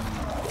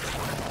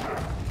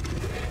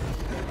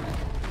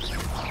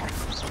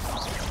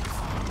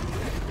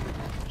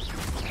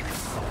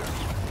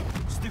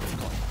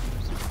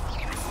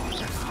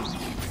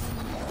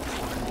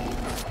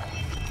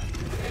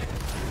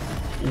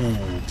 Ooh,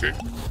 okay.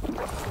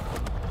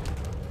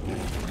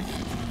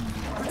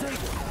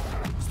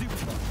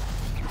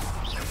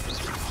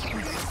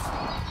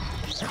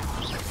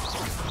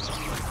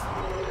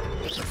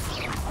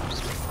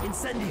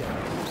 Incendio.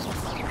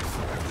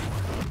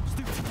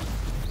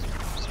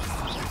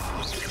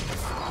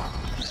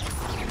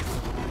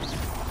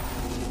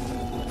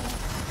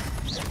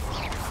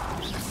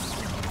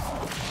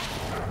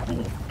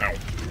 Ow.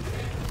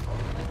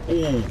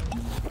 Ooh.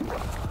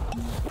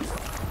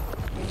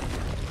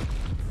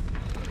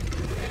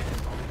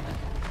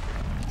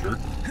 Sure.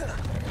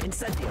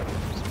 Incendio.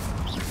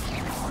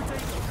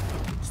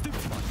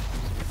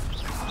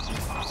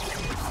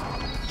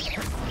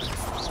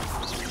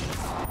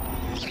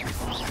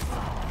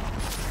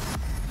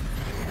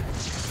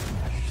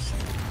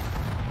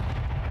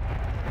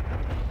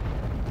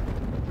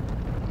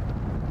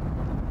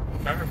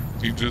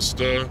 He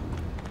just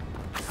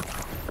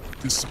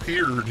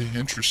disappeared.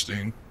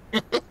 Interesting.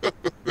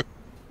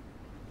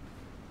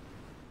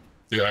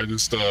 Yeah, I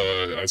just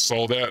I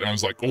saw that and I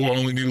was like, oh, I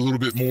only need a little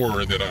bit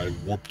more, and then I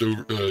warped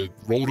over,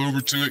 rolled over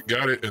to it,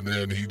 got it, and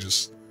then he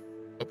just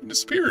up and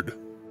disappeared.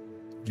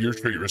 Gear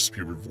trait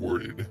recipe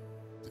rewarded.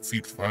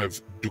 Defeat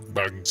 5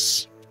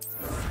 Dukbags.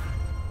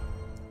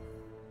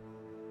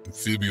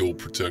 Amphibial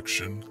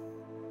protection.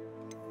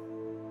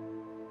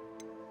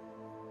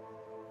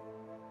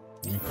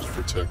 Weakness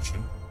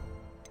protection.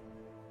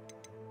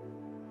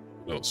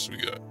 What else we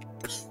got?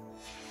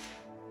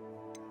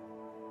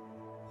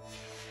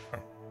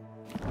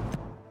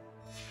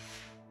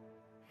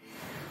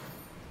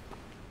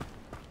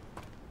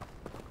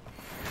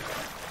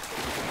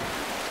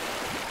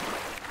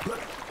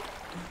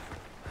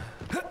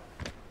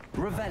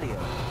 Revelio.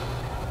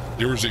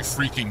 There was a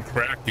freaking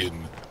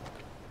kraken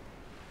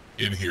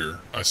in here.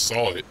 I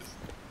saw it.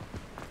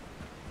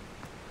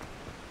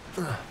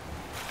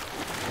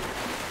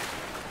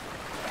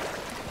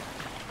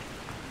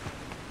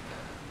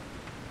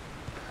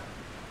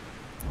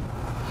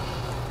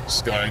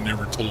 This guy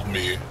never told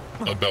me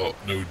about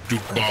no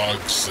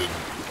dukebugs and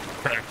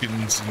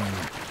krakens and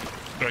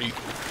right.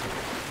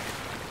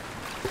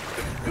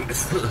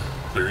 Is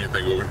there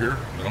anything over here?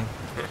 No?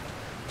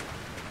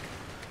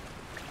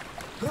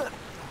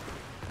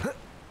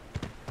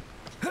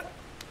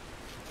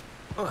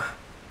 Okay.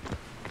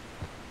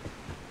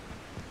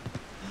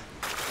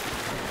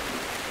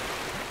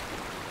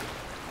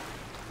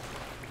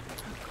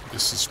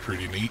 This is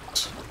pretty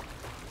neat.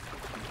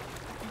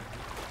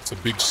 It's a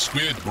big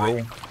squid,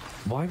 bro.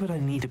 Why would I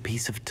need a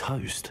piece of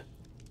toast?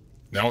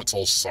 Now it's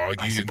all soggy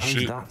I and suppose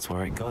shit. that's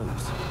where it goes.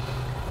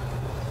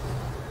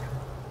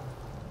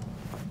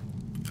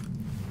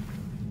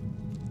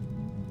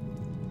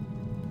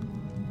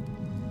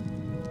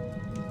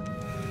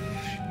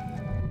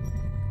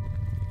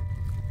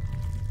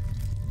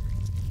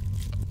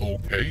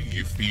 Okay,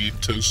 you feed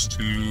toast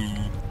to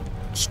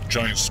this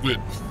giant squid.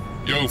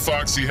 Yo,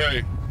 Foxy,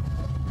 hey.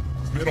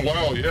 It's been a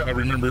while, yeah, I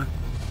remember.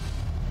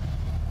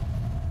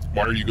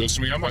 Why are you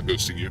ghosting me? I'm not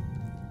ghosting you.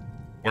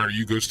 Why are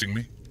you ghosting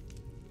me?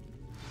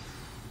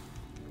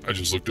 I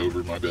just looked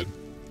over my bed.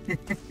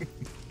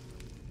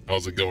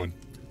 How's it going?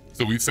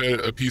 So we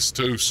fed a piece of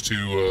toast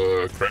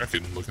to a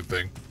kraken looking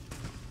thing.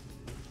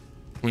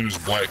 Cleaner's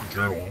black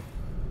journal.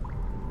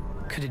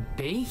 Could it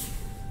be?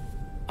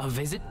 A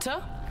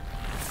visitor?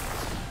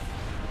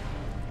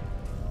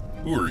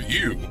 Who are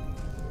you?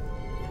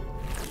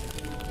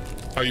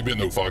 How you been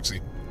though,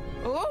 Foxy?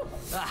 Oh!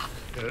 Ah!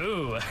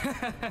 Ooh!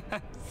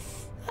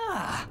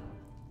 Ah!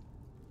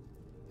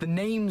 The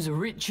name's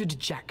Richard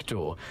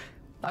Jackdaw.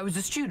 I was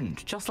a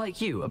student, just like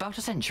you, about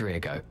a century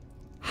ago.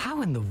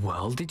 How in the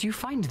world did you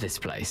find this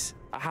place?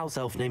 A house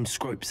elf named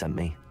Scrope sent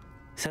me.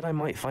 Said I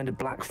might find a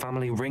black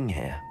family ring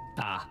here.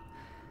 Ah.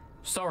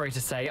 Sorry to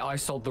say, I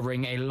sold the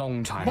ring a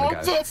long time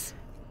What ago. the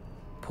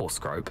Poor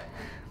Scrope.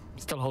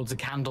 Still holds a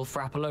candle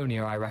for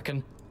Apollonia, I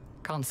reckon.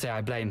 Can't say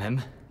I blame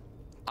him.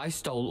 I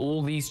stole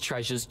all these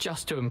treasures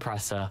just to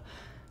impress her.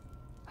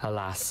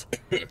 Alas,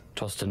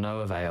 'twas to no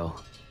avail.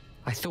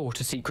 I thought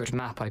a secret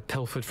map I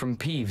pilfered from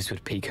Peeves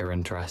would pique her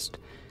interest.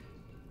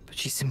 But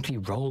she simply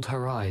rolled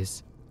her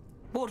eyes.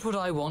 What would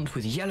I want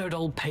with yellowed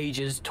old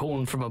pages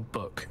torn from a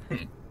book?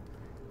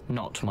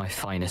 Not my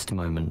finest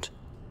moment.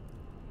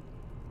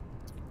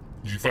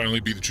 Did you finally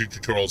beat the Choo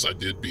Choo Charles? I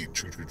did beat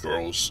Choo Choo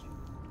Charles.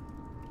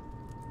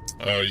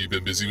 You've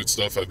been busy with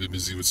stuff? I've been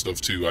busy with stuff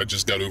too. I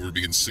just got over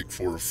being sick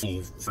for a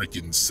full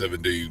freaking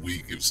 7-day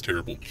week. It was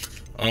terrible.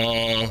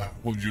 What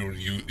would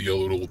you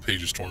yellowed old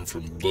pages torn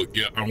from a book?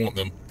 Yeah, I want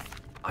them.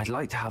 I'd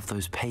like to have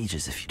those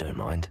pages if you don't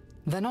mind.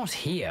 They're not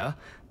here.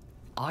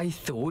 I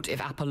thought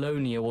if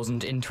Apollonia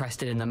wasn't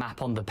interested in the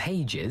map on the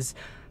pages,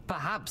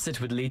 perhaps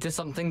it would lead to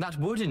something that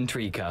would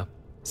intrigue her.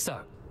 So,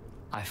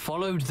 I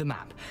followed the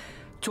map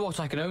to what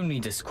I can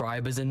only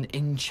describe as an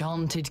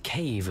enchanted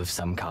cave of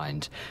some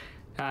kind.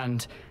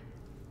 And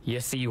You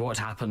see what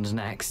happened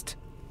next?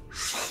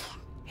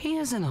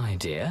 Here's an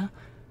idea.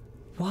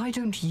 Why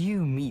don't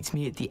you meet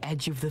me at the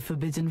edge of the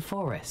Forbidden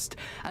Forest,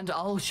 and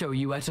I'll show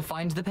you where to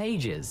find the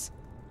pages?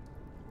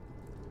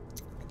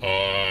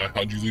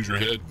 How'd you lose your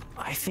head?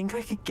 I think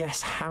I could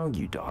guess how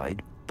you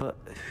died, but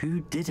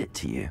who did it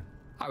to you?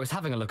 I was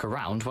having a look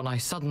around when I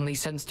suddenly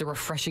sensed a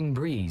refreshing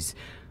breeze.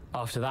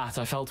 After that,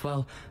 I felt,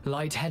 well,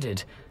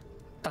 lightheaded.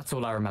 That's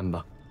all I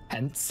remember.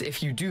 Hence,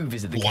 if you do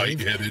visit the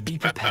cave, be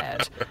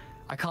prepared.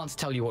 I can't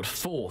tell you what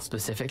for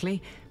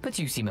specifically, but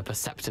you seem a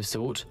perceptive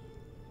sort.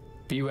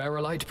 Beware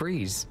a light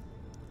breeze.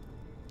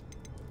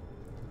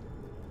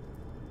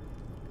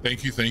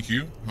 Thank you, thank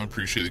you. I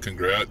appreciate the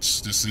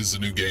congrats. This is a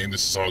new game.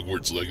 This is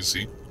Hogwarts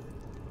Legacy.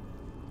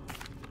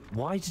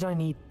 Why did I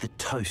need the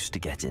toast to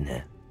get in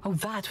here? Oh,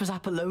 that was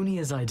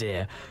Apollonia's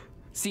idea.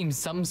 Seems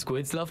some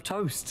squids love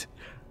toast.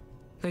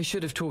 They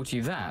should have taught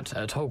you that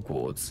at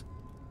Hogwarts.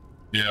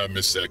 Yeah, I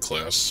missed that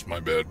class. My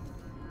bad.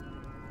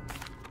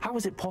 How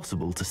is it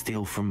possible to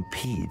steal from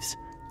Peeves,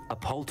 a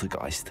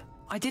poltergeist?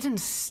 I didn't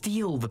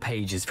steal the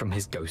pages from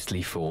his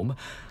ghostly form.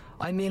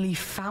 I merely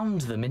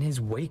found them in his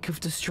wake of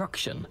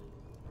destruction.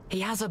 He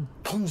has a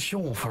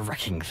penchant for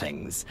wrecking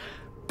things.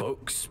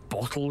 Books,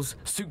 bottles,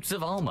 suits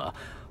of armor,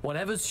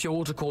 whatever's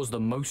sure to cause the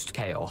most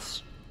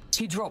chaos.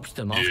 He dropped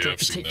them after a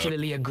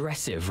particularly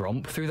aggressive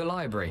romp through the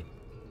library.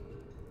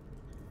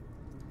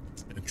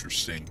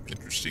 Interesting,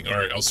 interesting. All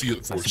right, I'll see you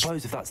at the forest. I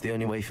suppose if that's the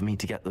only way for me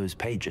to get those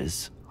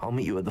pages, I'll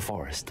meet you at the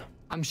forest.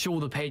 I'm sure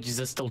the pages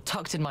are still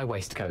tucked in my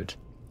waistcoat.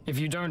 If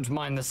you don't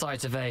mind the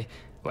sight of a,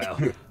 well,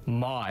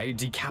 my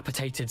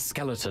decapitated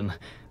skeleton,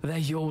 they're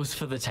yours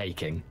for the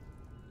taking.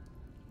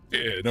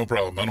 Yeah, no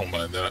problem. I don't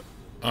mind that.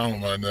 I don't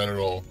mind that at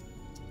all.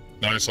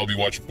 Nice, I'll be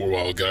watching for a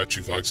while. Got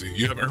you, Foxy.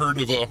 You haven't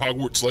heard of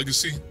Hogwarts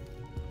Legacy?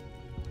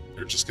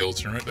 There's a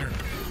skeleton right there.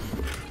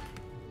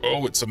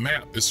 Oh, it's a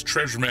map. It's a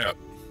treasure map.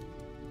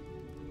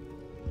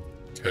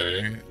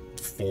 Okay,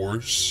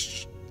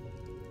 force.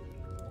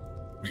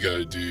 We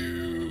gotta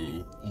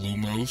do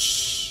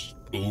Lumos,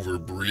 over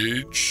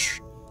bridge,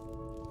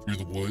 through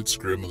the woods,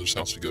 grandmother's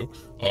house we go.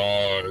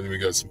 Then we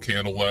got some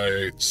candle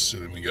lights,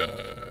 and then we got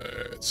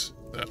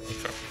that.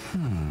 Okay.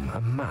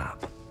 A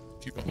map.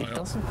 Keep an eye It out.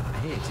 doesn't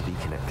appear to be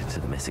connected to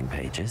the missing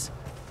pages.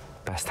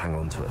 Best hang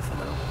on to it for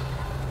now.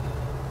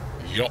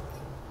 Yup.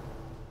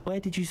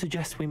 Where did you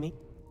suggest we meet?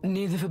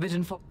 Near the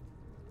Forbidden Forest.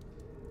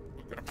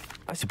 Okay.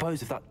 I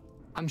suppose if that...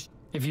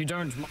 If you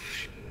don't...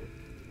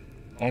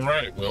 All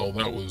right. Well,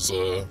 that was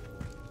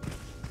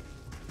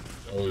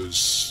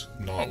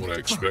not what I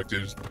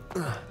expected.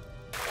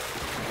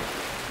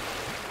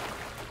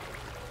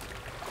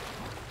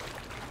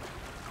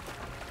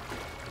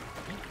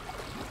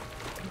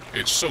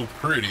 It's so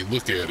pretty.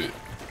 Look at it.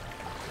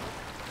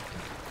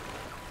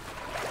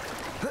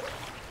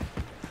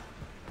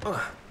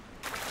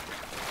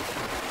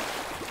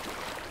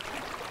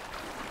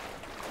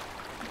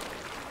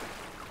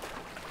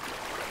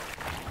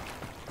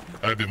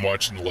 I've been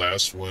watching the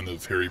last one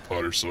of Harry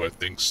Potter, so I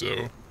think so.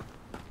 Are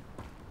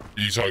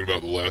you talking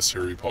about the last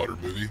Harry Potter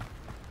movie?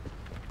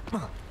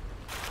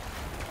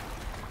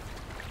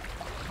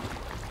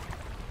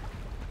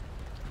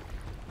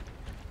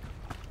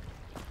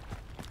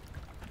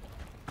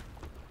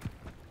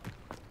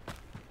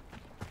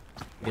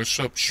 What's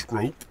up,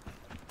 Scrope?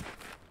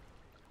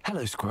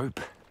 Hello, Scrope.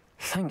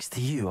 Thanks to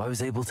you, I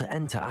was able to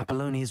enter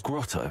Apollonia's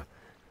grotto.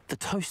 The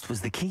toast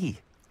was the key.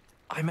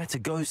 I met a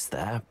ghost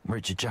there,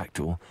 Richard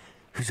Jackdaw,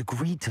 who's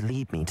agreed to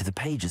lead me to the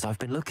pages I've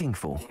been looking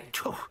for.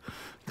 Oh,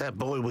 that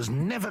boy was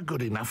never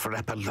good enough for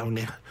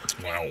Apollonia.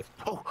 Wow.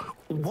 Oh,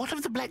 what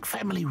of the Black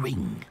family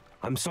ring?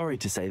 I'm sorry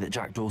to say that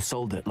Jackdaw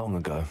sold it long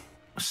ago.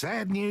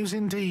 Sad news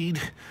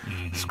indeed.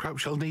 Scrope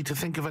shall need to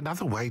think of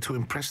another way to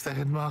impress the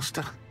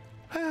headmaster.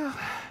 Well,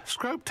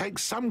 Scrope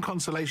takes some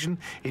consolation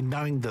in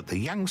knowing that the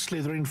young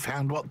Slytherin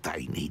found what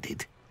they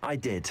needed. I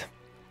did.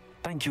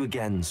 Thank you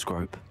again,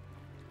 Scrope.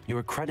 You're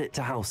a credit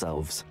to House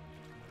Elves.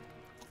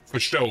 For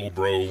sure,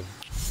 bro.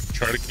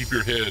 Try to keep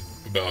your head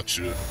about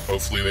you.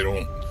 Hopefully they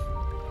don't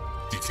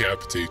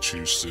decapitate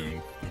you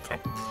soon. Okay.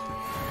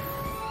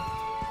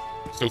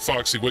 So,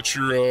 Foxy, what's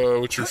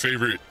your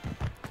favorite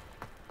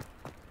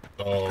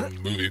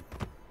movie?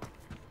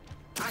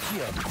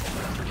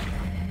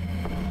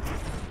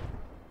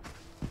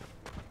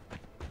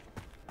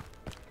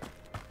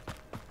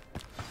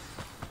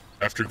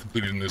 After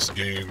completing this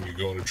game, you're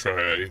going to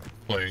try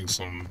playing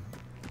some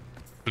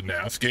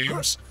FNAF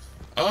games?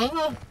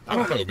 I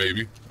don't know,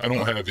 maybe. I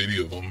don't have any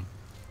of them.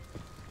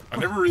 I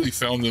never really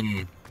found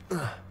them,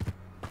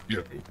 you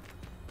know,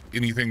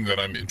 anything that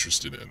I'm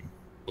interested in,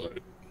 but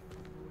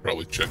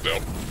probably checked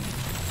out.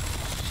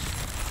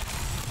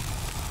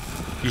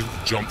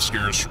 Just jump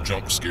scares for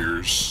jump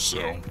scares,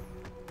 so.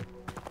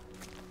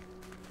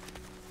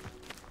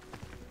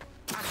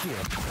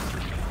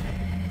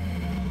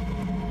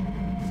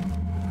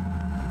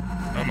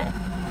 Come on.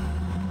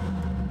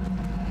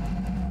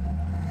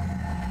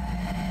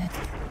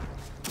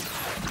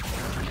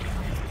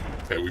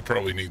 Okay, we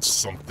probably need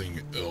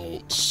something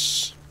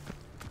else.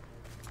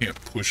 Can't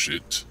push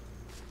it.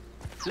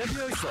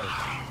 Levioso.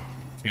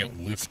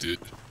 Can't lift it.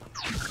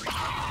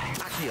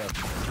 Accio.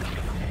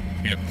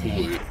 Can't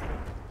pull it.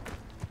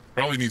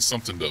 Probably need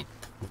something to,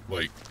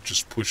 like,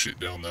 just push it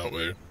down that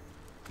way.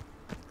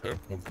 Okay,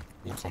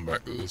 we'll come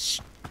back to this.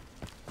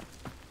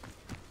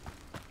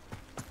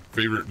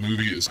 Favorite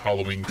movie is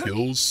Halloween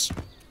Kills.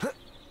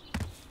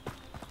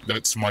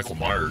 That's Michael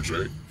Myers,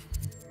 right?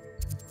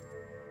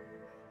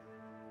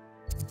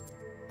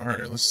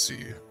 Alright, let's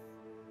see.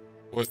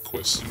 What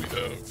quests do we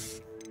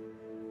have?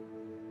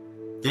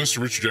 Ghost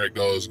of Richard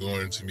Jackdaw is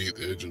going to me at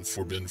the edge of the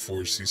Forbidden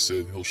Forest. He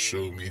said he'll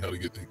show me how to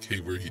get to the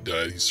cave where he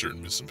died. He's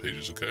certain missing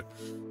pages. Okay.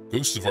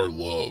 Ghost of Our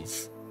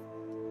Love.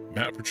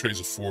 Map portrays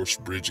a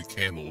forest bridge of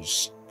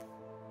candles.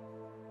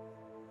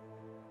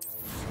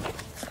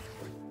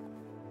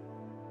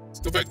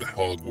 Let's go back to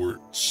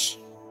Hogwarts.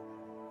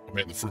 Oh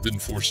man, the Forbidden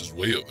Forest is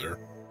way up there.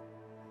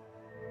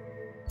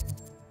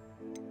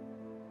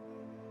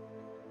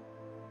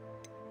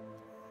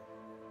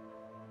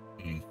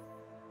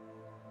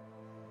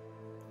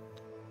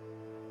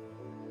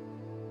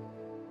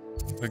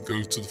 I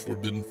go to the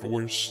Forbidden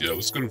Forest? Yeah,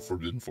 let's go to the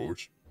Forbidden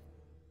Forest.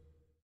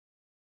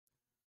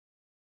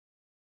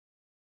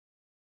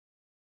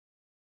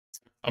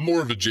 I'm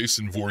more of a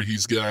Jason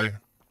Voorhees guy.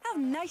 How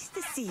nice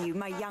to see you,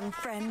 my young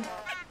friend.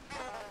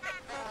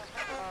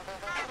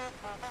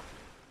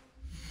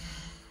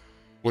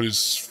 What is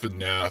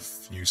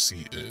FNAF you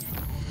see in?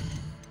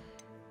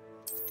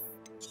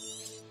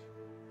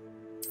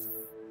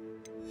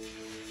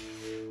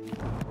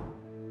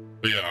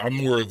 But yeah, I'm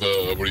more of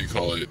a, what do you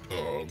call it?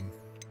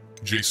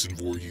 Jason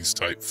Voorhees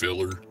type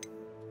filler.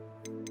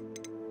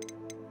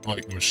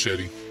 Like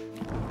Machete.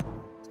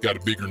 Got a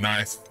bigger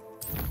knife.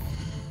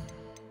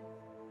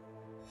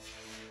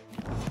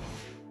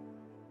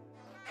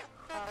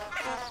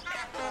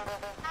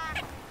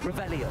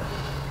 Revelio.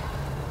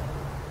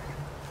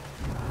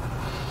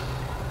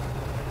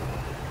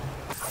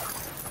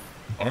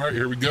 Alright,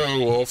 here we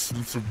go. Off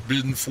the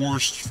Forbidden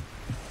Forest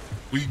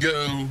we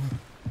go.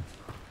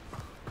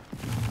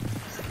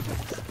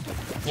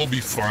 We'll be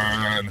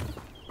fine.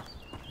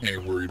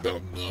 Ain't worried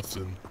about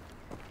nothing.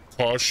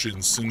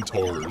 Caution,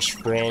 centaurs,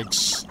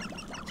 frogs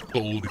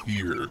told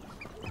here.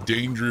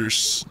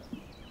 Dangerous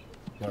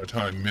by the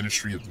time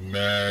Ministry of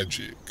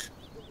Magic.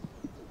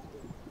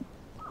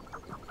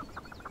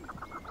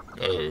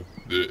 Oh,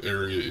 the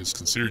area is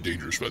considered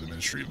dangerous by the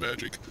Ministry of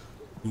Magic.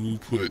 Who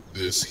put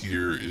this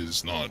here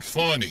is not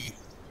funny.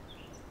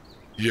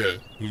 Yeah,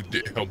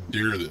 how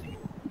dare them?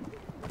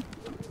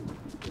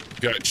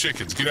 Got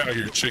chickens, get out of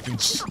here,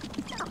 chickens.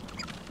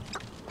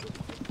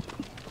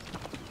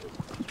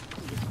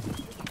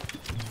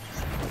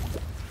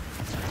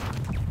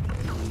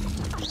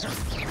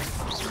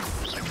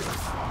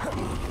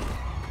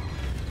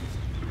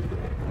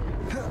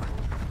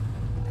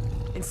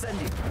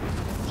 Incendio.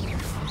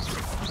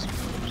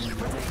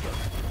 Protego.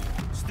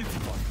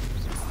 Stupefy.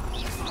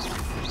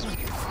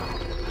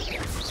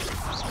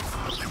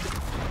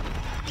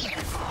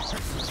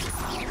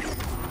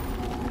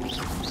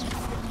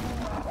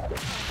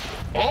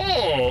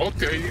 Oh,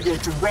 okay, you go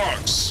through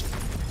rocks.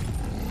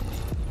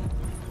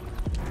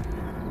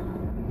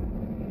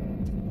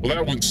 Well,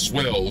 that went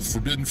swell.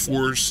 Forbidden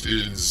Forest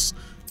is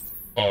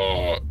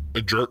a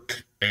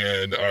jerk,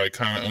 and I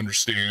kind of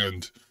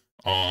understand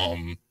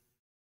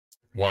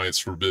why it's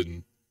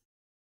forbidden.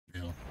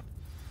 You know,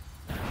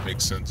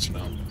 makes sense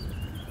now.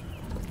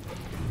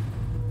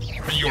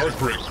 And you are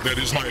correct. That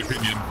is my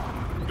opinion.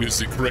 It is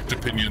the correct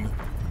opinion.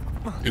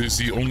 It is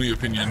the only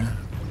opinion.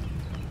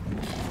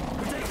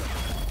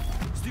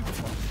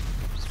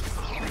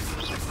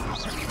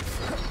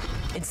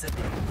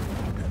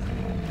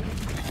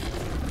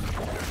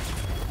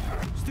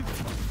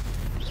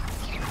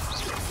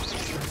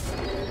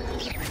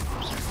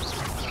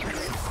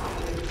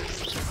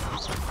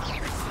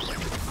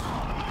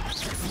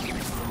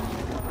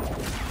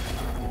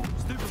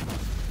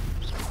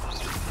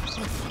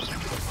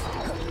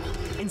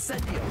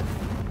 Incendio.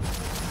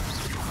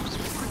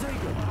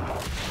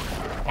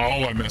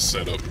 Oh, I messed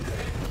that up.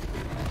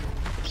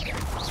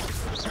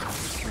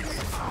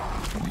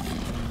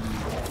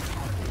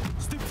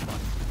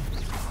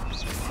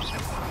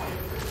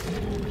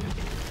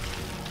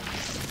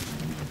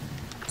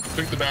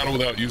 Took the battle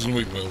without using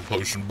weak will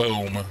potion.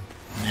 Boom.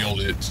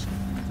 Nailed it.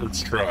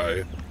 First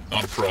try.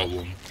 Not a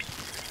problem.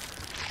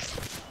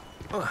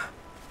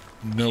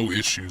 No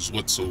issues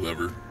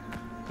whatsoever.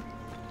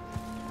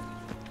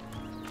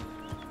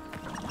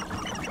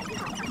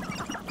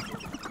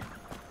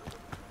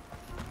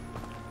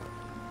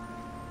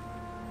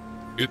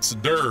 It's a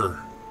Durr.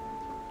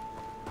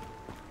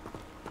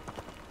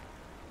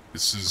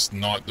 This is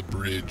not the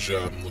bridge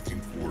I'm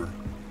looking for.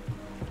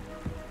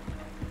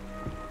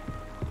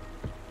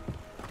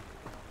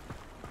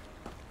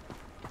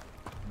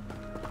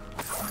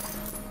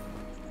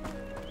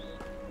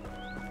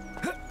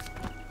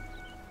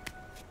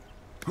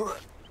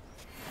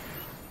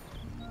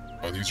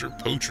 Oh, these are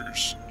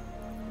poachers.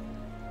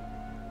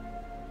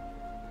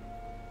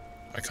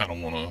 I kind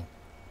of want to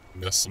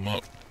mess them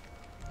up.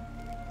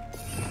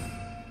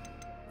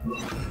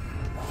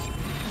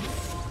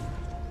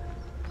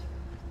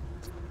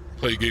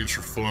 play games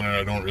for fun, and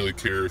I don't really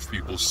care if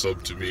people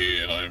sub to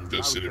me. I'm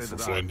just in it for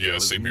fun. Yeah,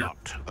 same here.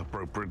 Not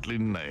appropriately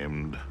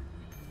named.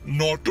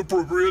 Not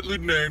appropriately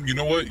named. You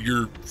know what?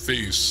 Your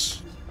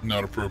face,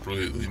 not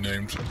appropriately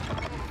named.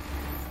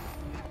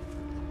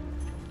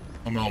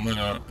 I'm out,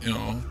 man. You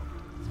know.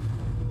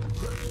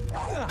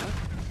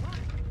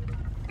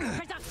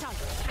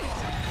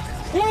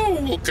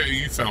 Whoa! Okay,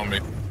 you found me.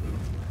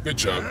 Good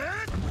job.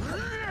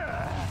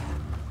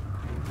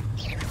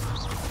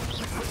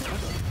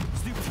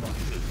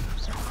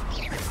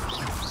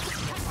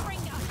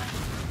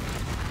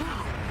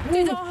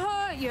 Did I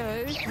hurt you?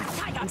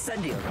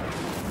 Incendio.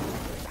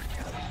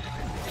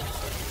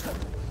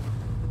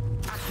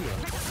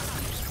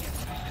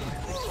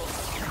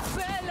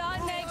 Better luck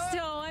next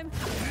time.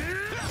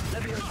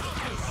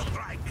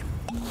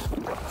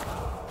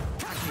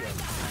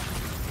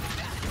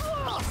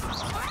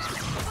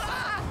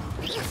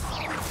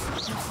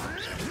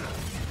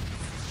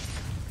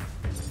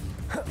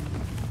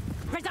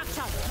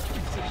 Reduction.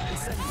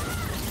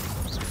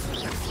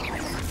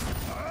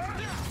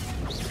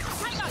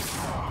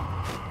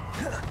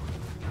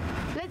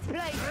 Let's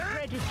play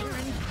Predator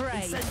and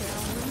Prey.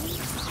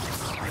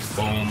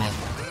 Boom.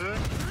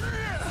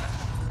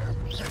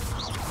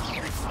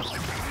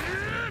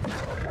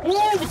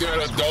 Woo! We got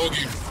a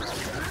doggy.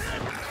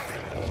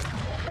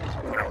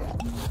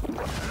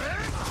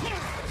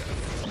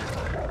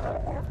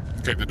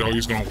 Okay, the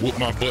doggy's gonna whoop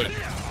my butt.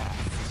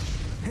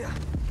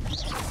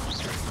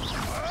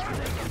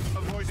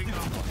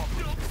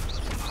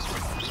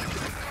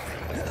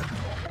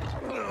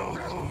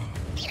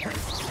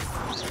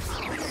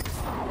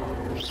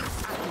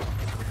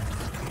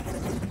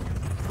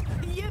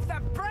 You've the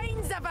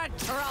brains of a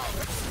troll.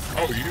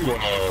 Oh, you,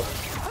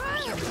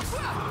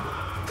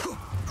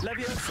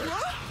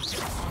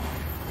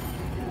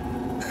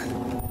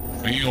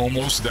 he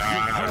almost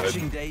died.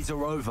 Coaching days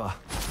are over.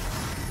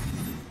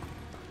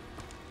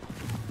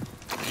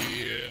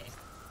 Yeah.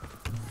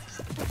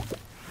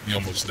 He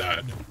almost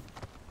died.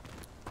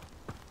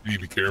 You need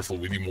to be careful.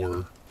 We need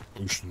more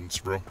potions,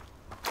 bro.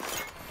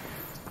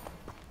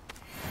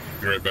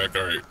 Be right back.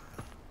 All right.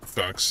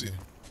 Foxy.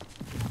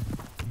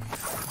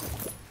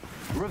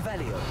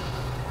 Revelio.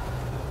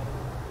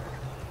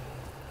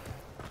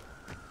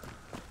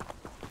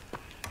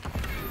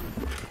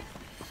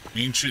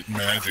 Ancient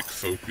magic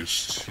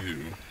focus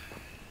too.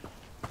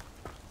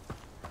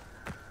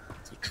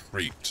 It's a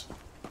trait.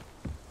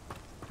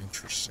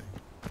 Interesting.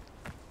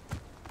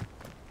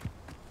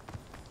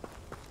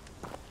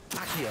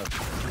 Accio.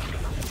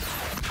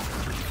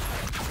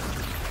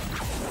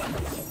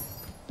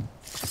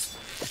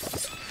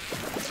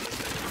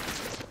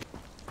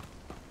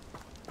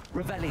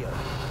 Revelio.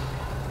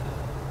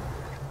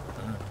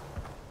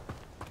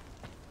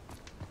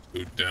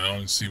 Go down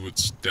and see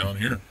what's down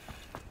here.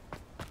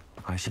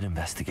 I should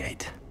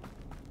investigate.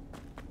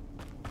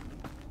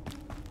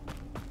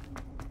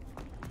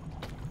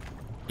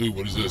 Ooh,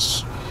 what is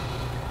this?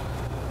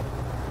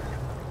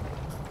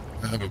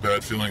 I have a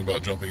bad feeling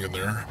about jumping in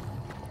there.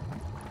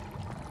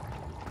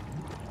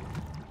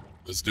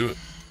 Let's do it.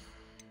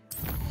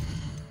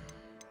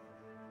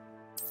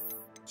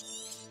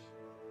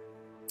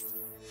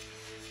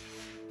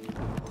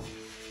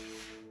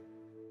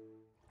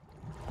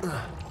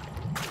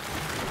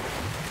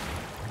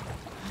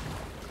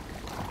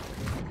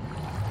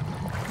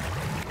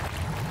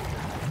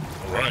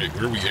 Alright,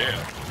 where we at?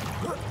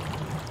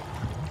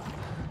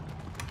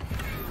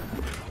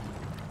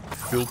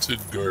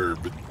 Filtered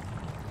garb.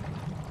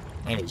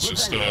 Oh, it's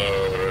just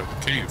a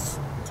cave.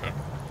 Okay.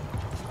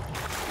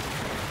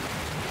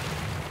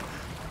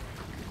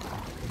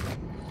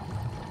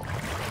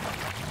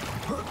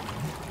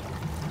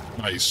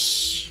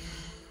 Nice.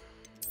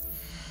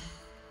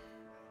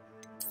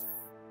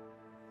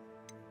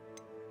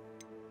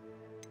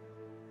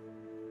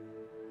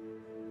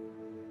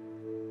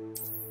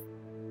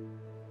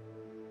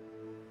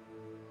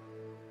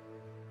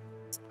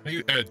 How do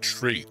you add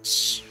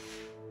traits?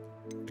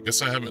 I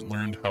guess I haven't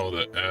learned how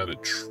to add a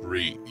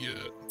trait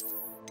yet.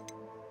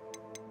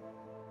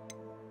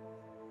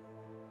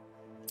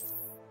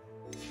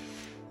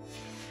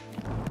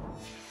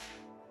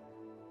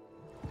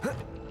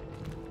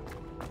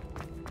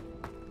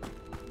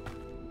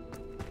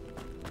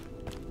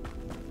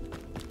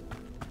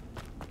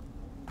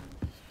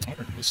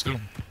 Alright, let's do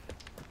them.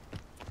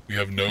 We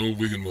have no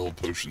Wigan Will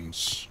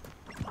potions.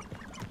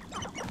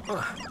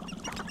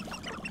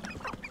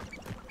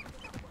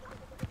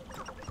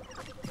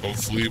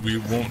 Hopefully we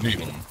won't need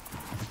them.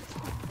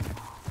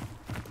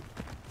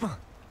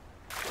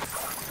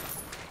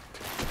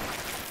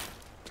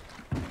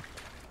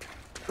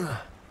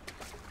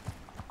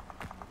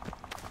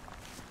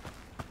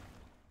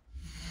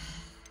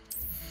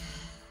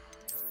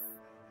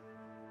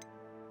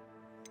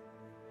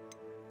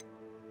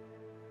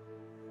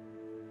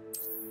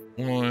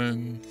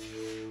 One.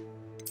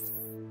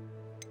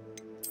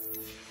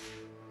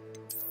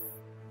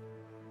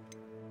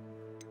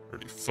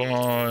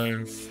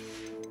 $35.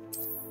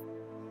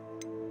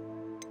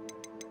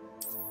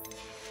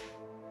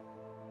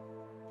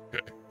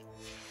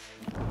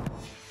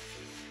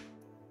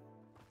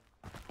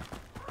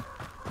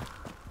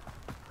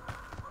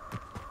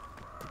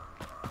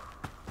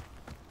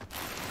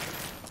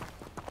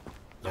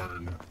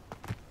 darn.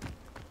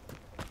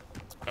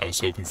 I was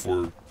hoping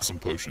for some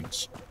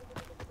potions.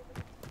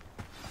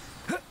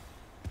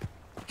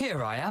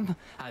 Here I am,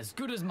 as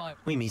good as my...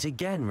 We meet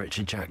again,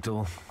 Richard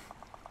Jackdaw.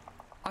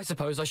 I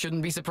suppose I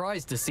shouldn't be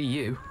surprised to see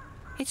you.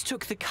 It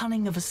took the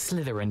cunning of a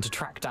Slytherin to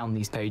track down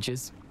these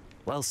pages.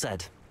 Well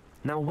said.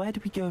 Now where do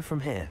we go from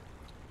here?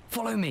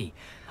 Follow me.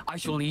 I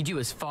shall lead you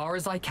as far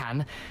as I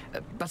can,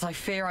 but I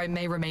fear I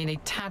may remain a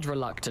tad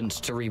reluctant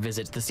to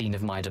revisit the scene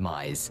of my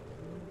demise.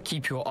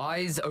 Keep your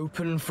eyes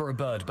open for a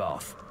bird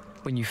bath.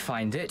 When you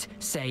find it,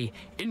 say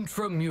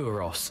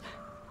intramuros.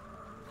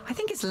 I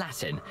think it's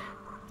Latin.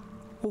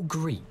 Or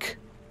Greek.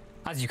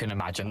 As you can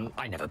imagine,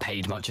 I never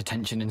paid much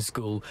attention in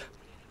school.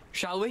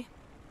 Shall we?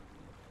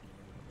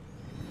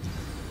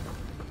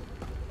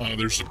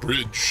 There's a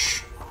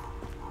bridge.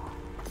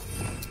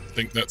 I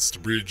think that's the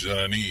bridge that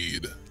I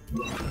need.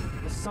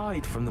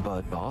 Aside from the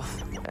bird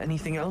bath,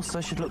 anything else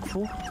I should look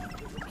for?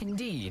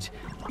 Indeed.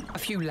 A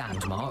few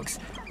landmarks.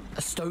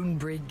 A stone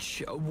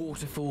bridge, a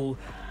waterfall,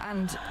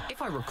 and,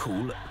 if I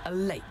recall, a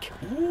lake.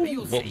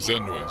 You'll What was see.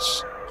 that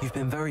noise? You've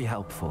been very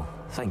helpful.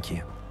 Thank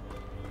you.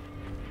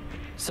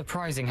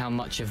 Surprising how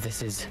much of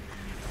this is,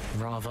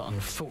 rather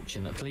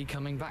unfortunately,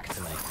 coming back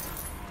to me.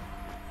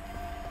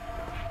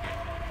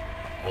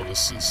 Well,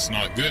 this is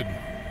not good.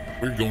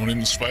 We're going in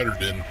the spider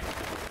den.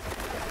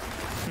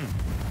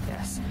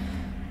 Yes.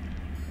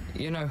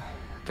 You know,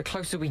 the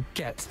closer we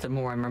get, the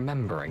more I'm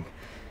remembering.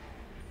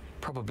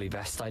 Probably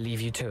best I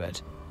leave you to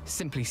it.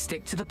 Simply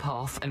stick to the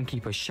path and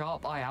keep a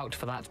sharp eye out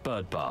for that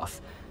bird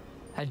bath.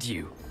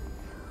 Adieu.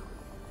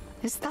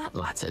 Is that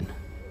Latin?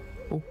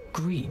 Or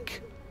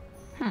Greek?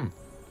 I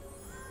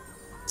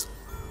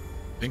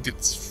think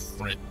it's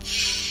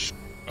French.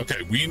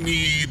 Okay, we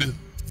need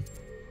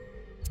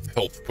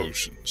health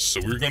potions. So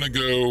we're going to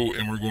go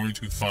and we're going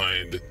to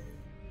find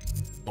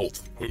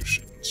health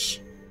potions.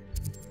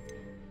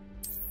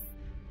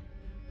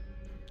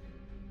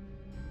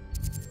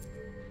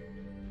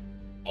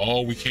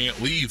 Oh, we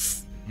can't leave.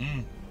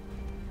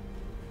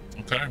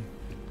 Okay.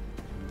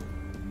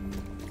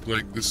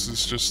 Like, this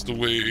is just the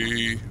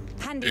way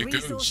Handy it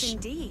resource goes.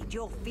 indeed,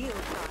 your field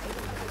guide.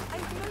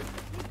 I've noticed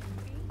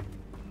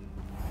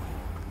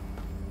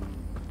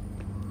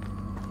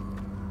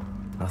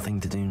Nothing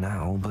to do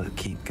now but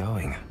keep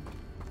going.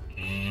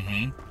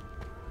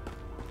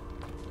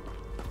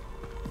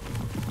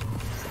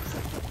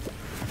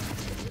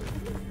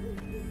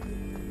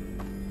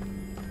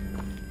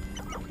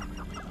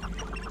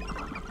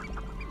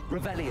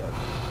 Revelio.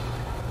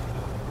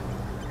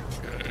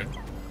 Okay.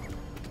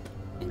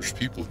 There's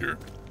people here.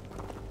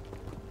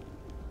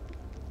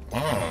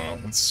 Ah,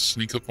 let's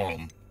sneak up on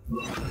them.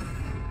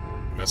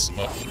 Mess them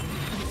up.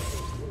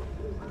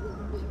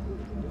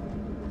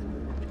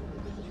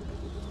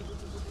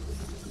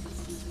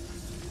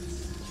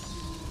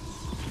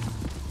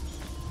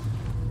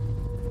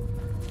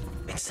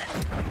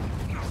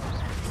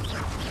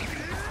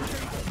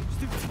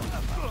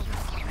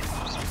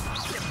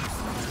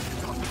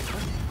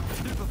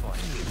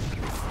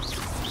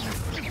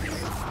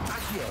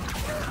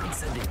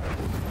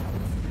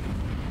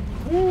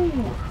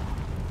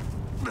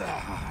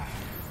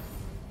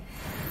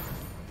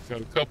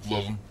 Got a couple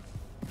of them.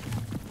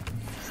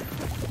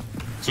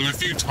 So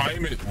if you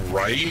time it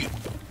right,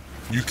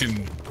 you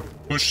can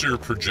push their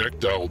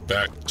projectile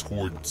back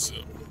towards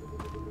them.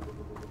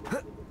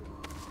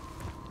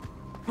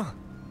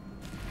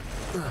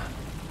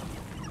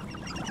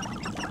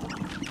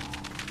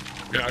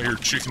 Get out here,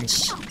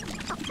 chickens.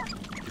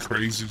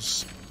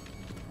 Crazies.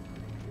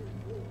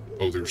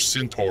 Oh, there's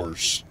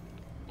centaurs.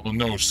 Oh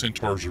no,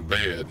 centaurs are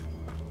bad.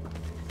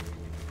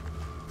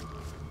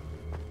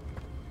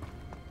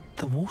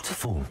 The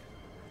waterfall.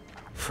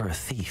 For a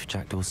thief,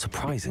 Jackdaw's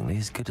surprisingly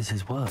as good as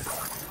his word.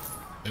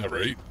 Yeah,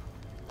 right?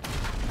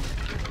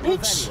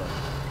 Oops.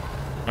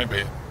 My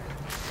bad.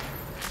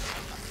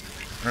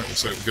 Alright,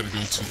 looks like we gotta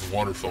go to the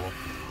waterfall.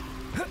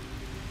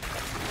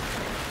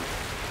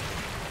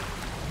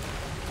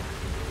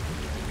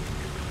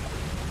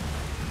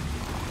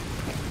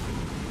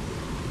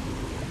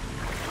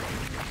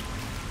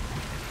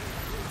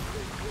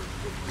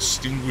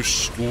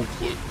 Distinguished school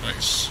cloak,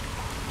 nice.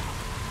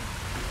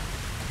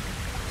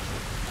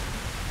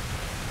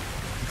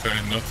 Okay,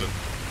 nothing.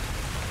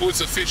 Oh, it's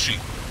a fishy.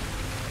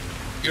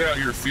 Get out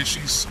here,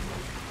 fishies.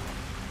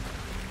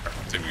 I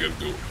think we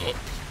gotta go up.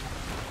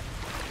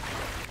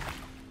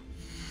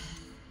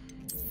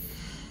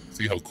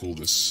 See how cool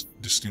this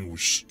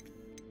distinguished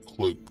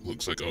cloak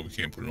looks like. Oh, we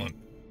can't put it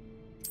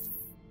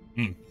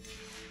on.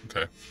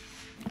 Okay.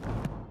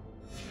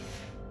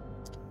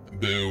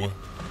 Boo.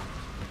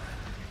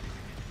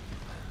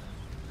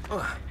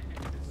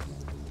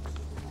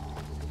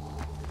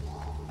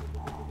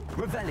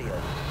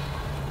 Revelio.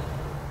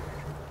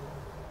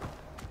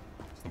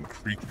 Some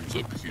creatures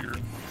up here.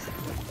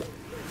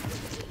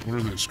 What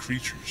are those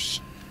creatures?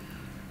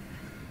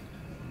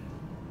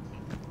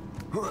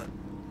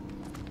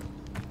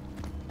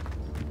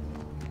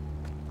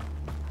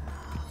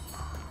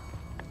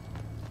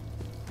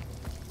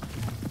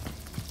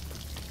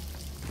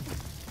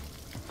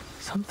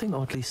 something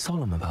oddly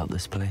solemn about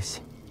this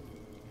place.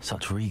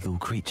 Such regal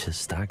creatures,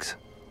 stags.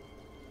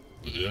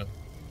 Yeah,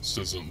 this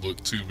doesn't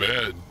look too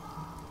bad.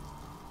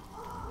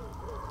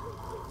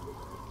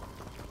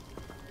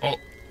 Oh,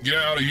 get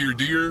out of here,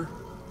 dear.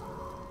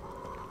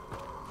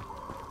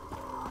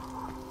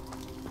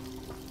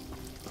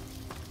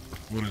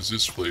 What is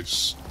this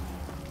place?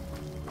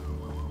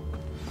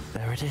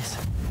 There it is,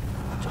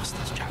 just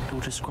as Jackdaw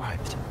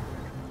described.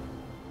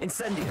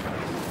 Incendio!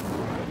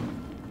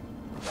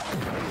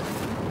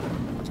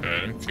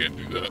 Okay, can't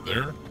do that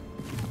there.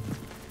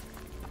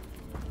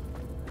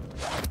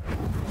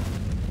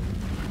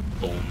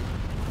 Boom.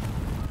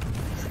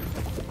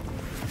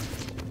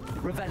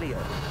 Revelio.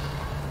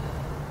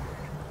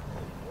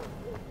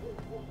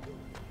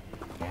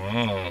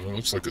 Ah, that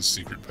looks like a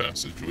secret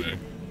passageway.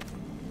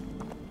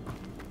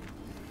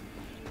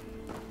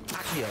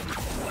 Accio.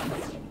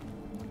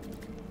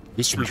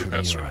 Whisper the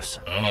password. Intramuros.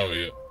 Oh,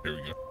 yeah. Here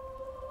we go.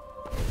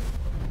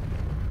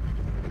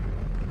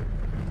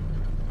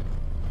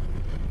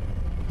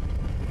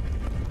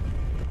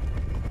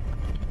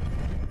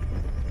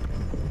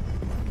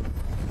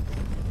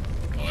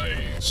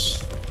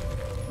 Nice.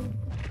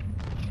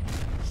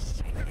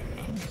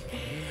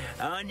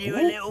 Aren't you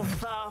a little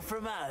far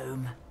from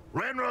home?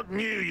 Ranrock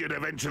knew you'd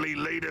eventually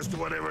lead us to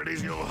whatever it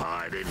is you're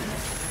hiding.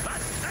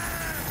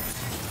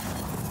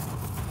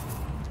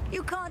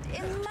 You can't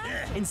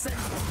imagine.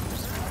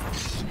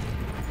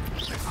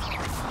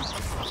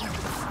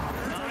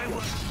 I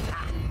was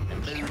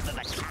the move of a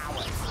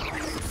coward.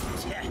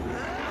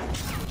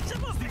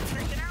 Someone's been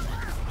taken out.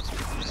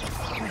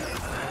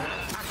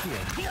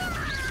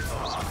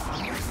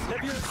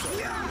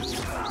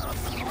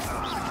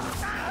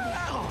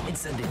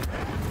 Incendio.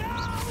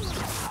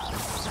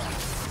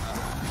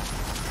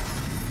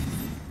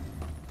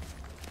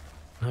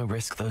 No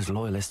risk those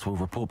loyalists will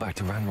report back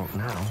to Ranrock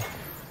now.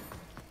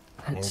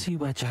 Let's see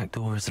where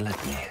Jackdaw has led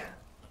me.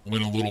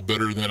 Went a little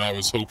better than I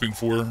was hoping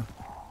for.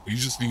 You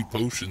just need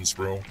potions,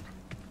 bro.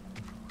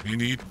 You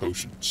need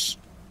potions.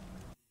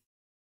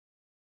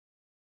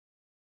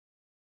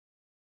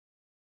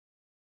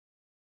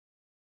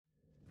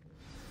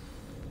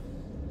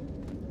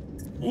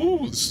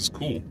 Ooh, this is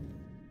cool.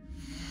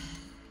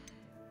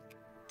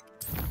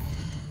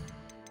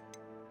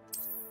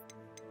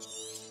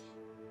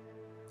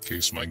 In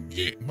case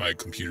my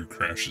computer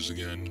crashes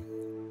again,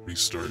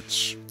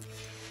 restarts.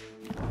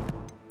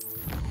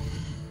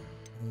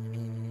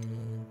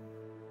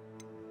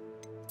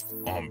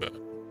 Combat.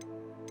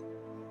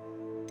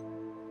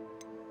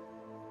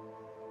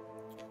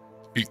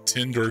 Defeat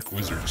 10 Dark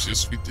Wizards.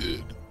 Yes, we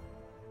did.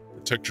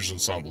 Protector's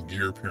Ensemble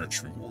gear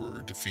appearance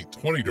reward. Defeat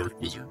 20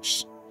 Dark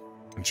Wizards.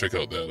 And check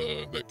out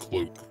that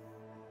cloak.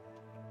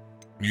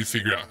 You need to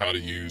figure out how to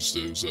use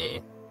those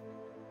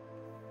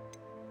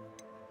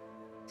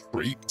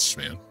traits,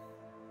 man.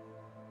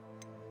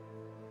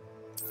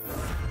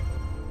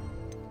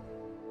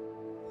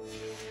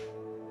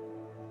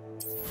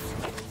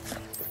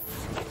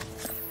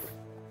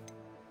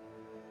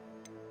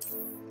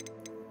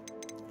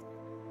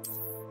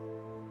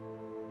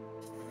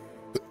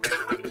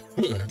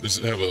 Does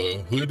it have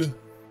a hood? It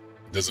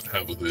doesn't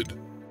have a hood.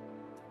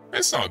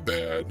 That's not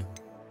bad.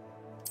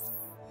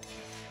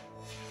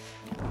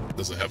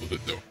 Doesn't have a hood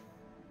though.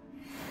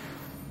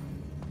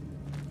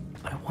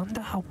 I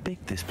wonder how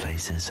big this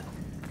place is.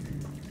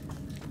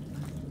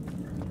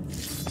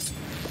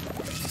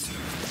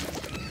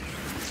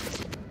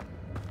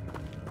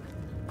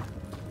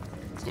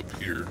 It's up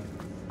here.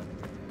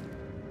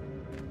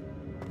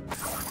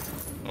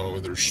 Oh,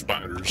 there's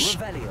spiders.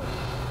 Revelio.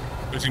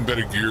 Getting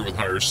better gear with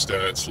higher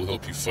stats will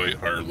help you fight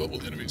higher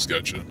level enemies.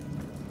 Gotcha.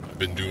 I've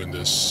been doing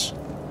this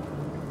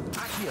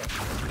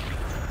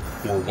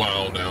for a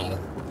while now.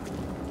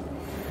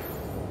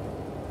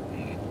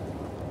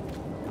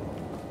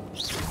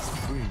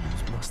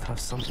 Brooms must have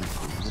something to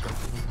do with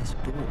opening this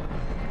door.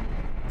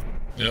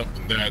 Yep,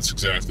 and that's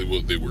exactly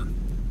what they were.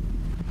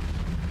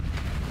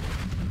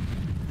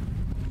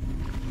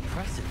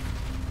 Impressive.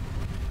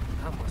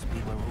 That must be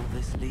where all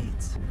this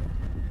leads.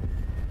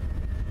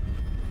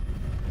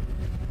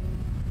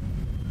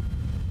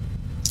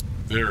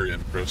 Very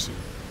impressive.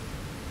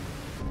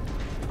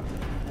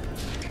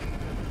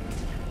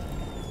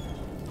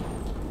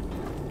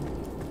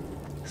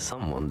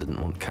 Someone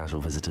didn't want casual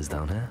visitors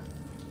down here.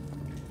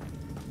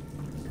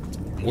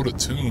 What a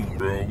tomb,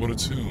 bro. What a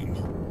tomb.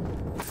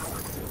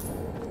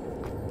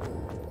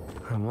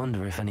 I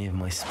wonder if any of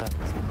my spells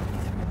can be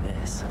through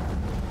this.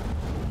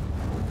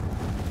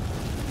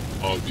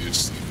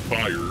 Obviously,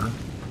 fire.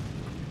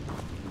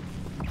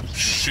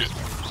 Shit.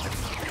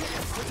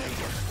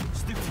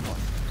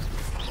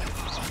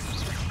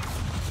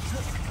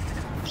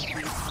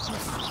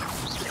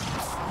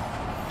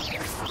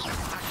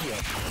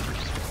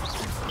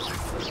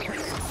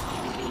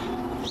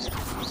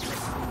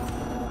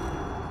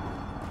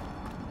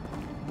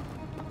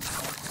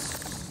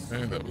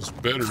 Okay, that was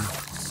better.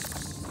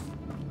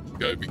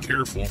 Gotta be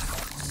careful.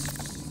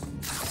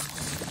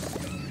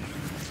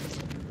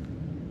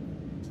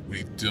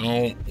 We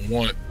don't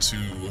want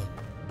to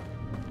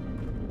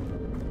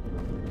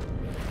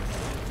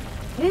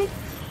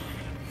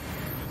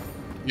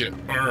Yeah,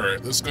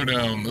 alright, let's go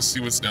down. Let's see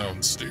what's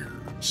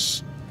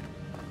downstairs.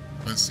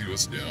 Let's see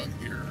what's down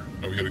here.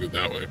 Oh, we gotta go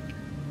that way.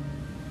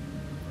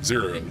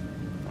 Zero.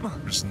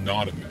 There's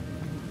not a map.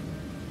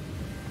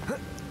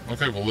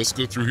 Okay, well, let's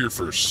go through here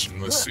first.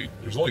 And let's see.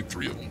 There's only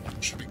 3 of them.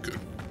 Should be good.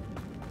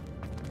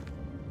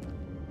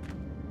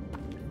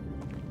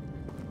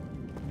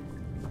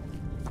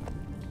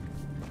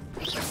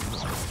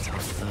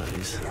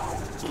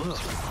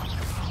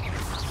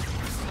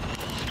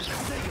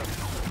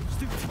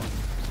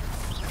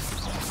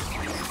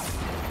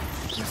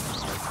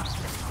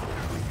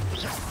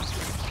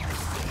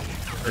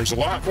 There's a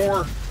lot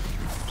more.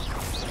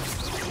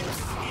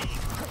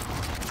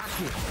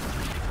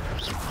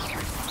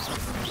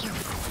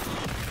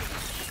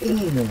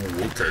 Ooh,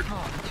 okay.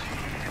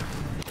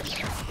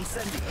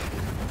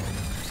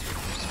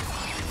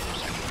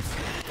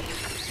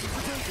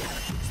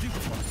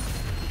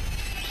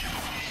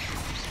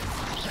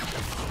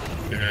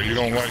 Yeah, you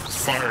don't like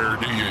fire,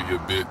 do you, you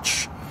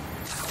bitch?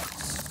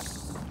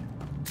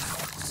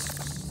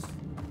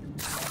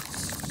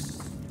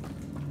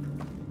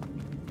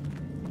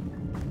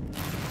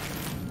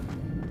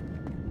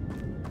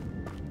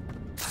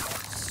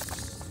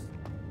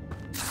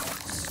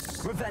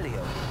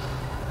 Revelio.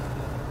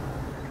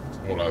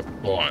 What I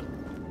thought.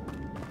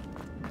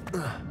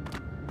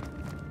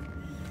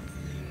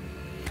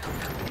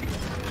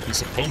 Need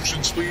some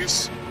potions,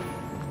 please.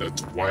 The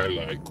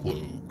Twilight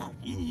Cloak.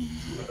 Ooh.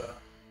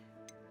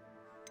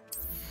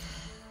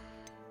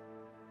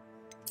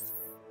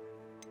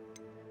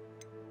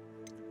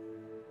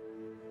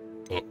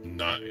 Oh,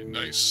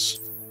 nice.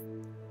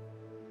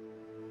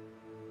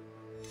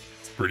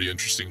 Pretty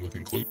interesting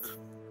looking cloak.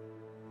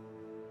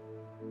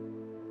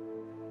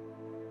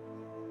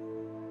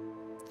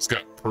 It's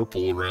got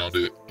purple around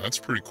it. That's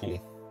pretty cool.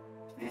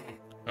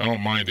 I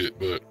don't mind it,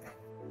 but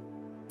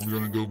we're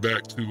gonna go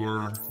back to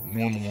our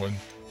normal one.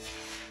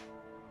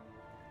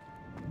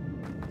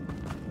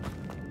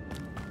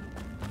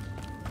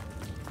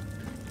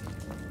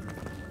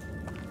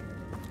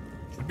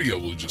 Should be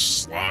able to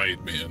just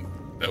slide, man.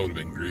 That would have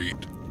been great.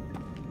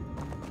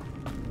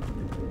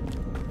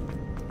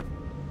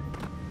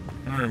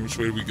 Alright, which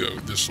way do we go?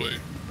 This way.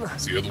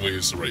 The other way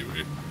is the right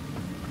way.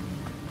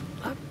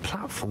 That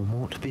platform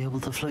ought to be able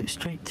to float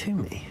straight to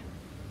me.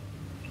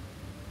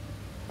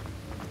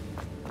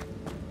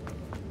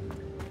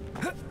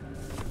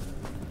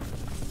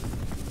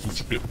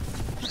 Shit.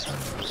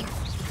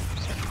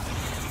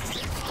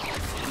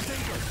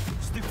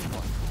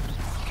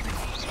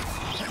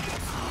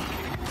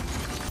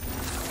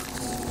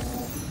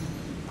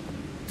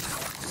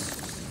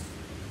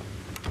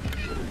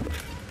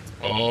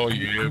 Oh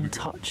yeah.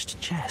 Untouched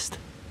chest.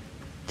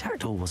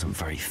 Jackdaw wasn't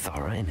very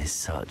thorough in his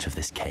search of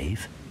this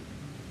cave.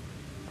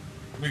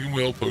 Making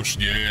well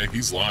potion. Yeah,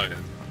 he's lying.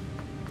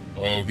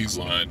 Oh, he's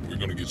lying. We're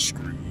gonna get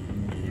screwed.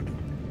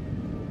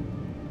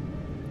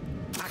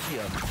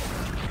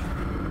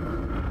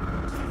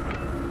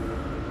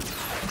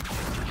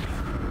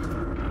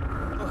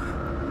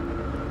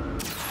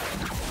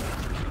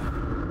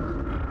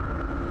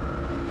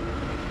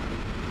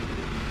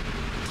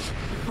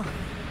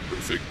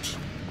 Perfect.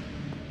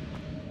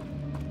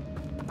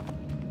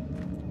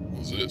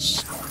 What's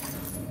this?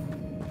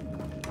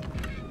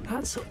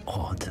 That's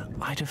odd.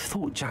 I'd have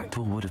thought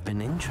Jackdaw would have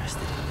been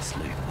interested in this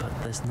loot, but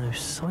there's no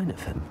sign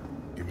of him.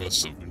 He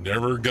must have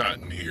never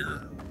gotten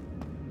here.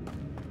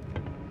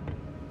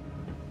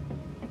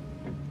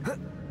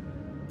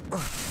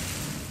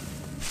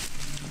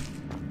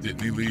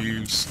 Didn't he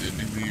leaves?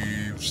 Didn't he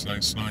leaves?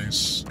 Nice,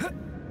 nice.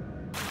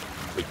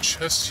 The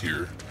chest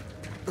here.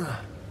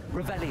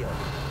 Revelio.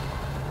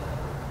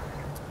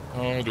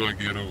 How do I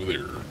get over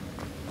there?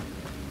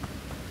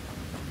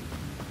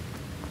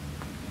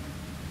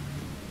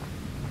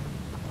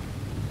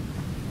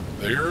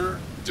 There?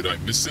 Did I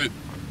miss it?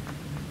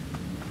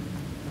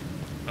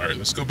 Alright,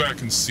 let's go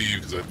back and see,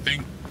 because I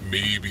think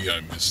maybe I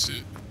missed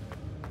it.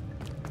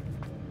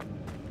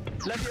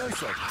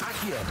 Levioso,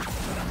 Accio.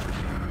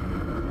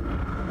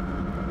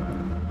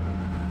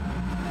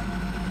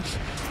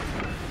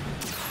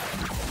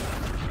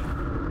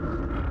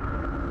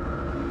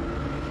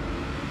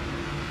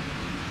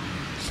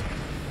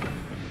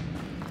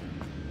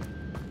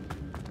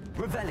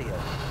 Revelio.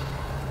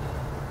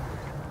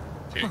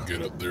 Can't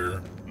get up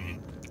there.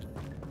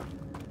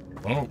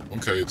 Oh,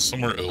 okay, it's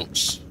somewhere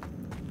else.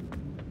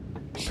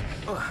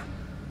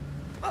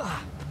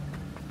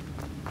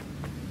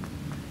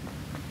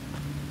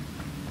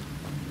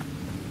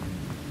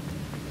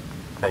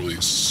 Probably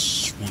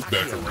swoop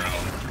back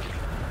around.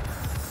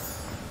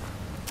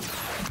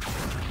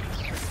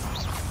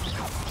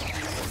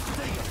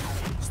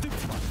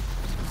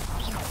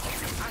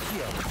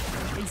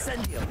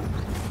 Incendio.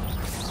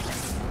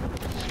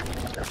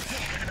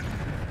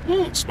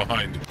 Ooh, it's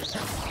behind.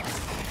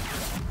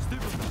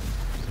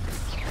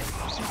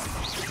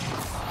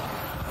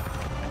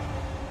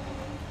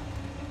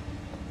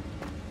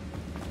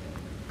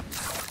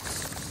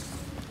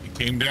 He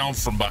came down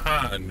from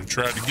behind and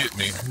tried to get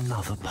me.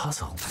 Another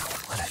puzzle.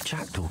 I'd have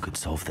Jackdaw could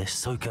solve this,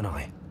 so can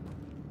I.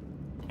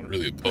 Not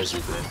really a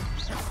puzzle, bro.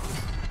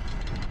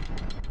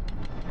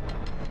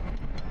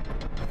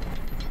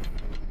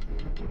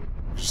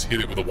 Just hit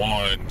it with a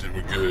wand and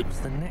we're good.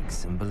 The next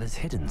symbol is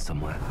hidden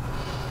somewhere.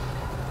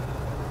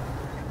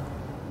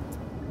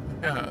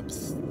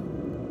 Yes.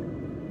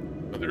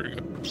 Oh, there we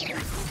go.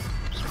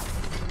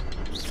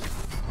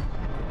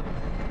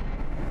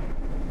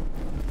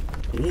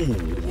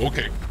 Ooh,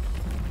 okay.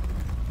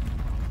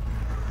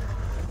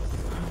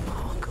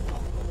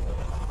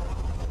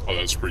 Oh,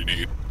 that's pretty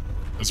neat.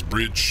 That's a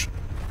bridge.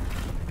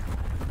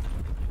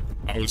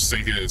 I was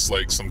thinking it's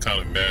like some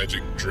kind of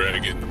magic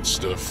dragon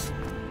stuff.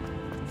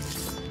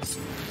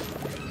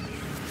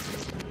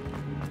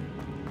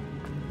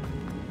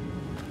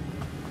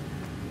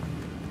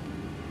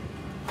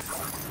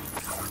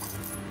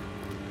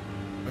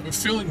 I have a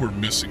feeling we're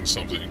missing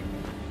something.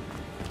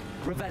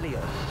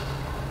 Revelio.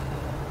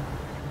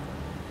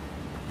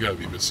 You gotta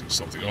be missing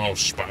something. Oh,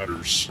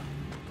 spiders.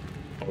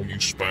 Oh, you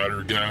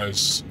spider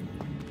guys.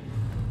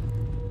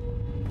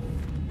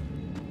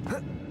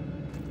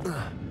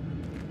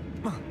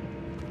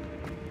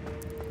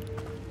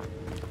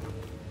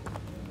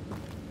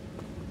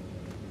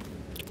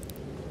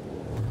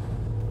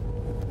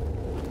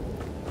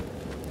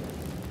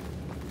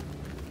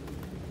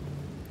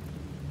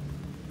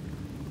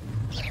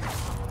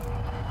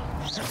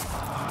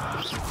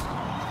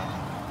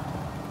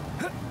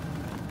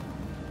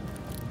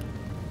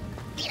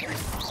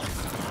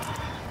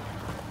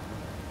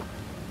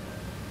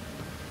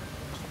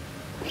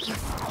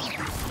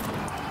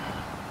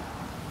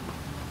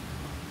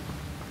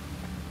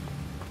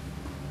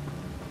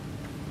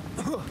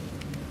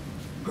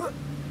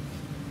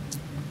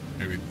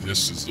 Maybe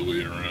this is the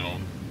way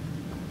around.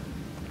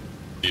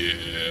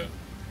 Yeah,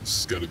 this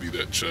has got to be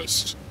that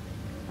chest.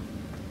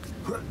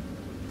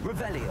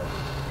 Revelio.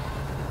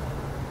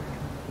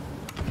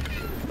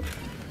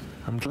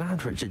 I'm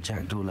glad Richard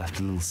Jackdaw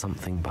left a little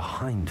something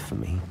behind for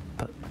me,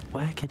 but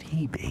where could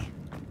he be?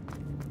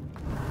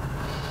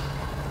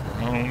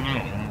 I don't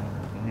know.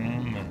 I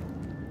don't know.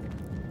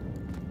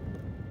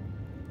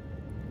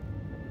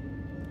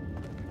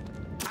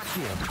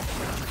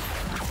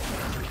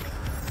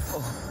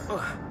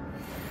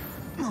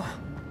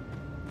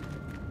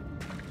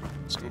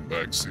 Let's go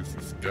back, see if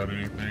we've got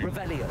anything.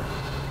 Revelio.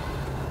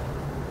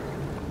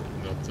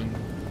 Nothing.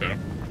 Okay.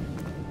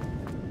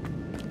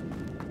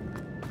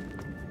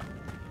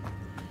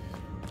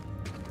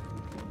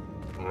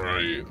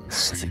 Right, let's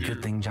see It's a here.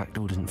 good thing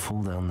Jackdaw didn't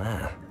fall down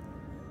there.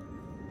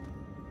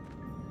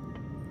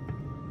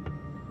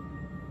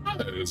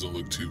 That doesn't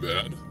look too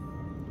bad.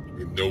 I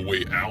mean, no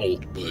way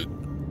out, but...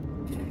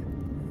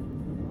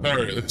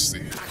 Alright, let's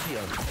see.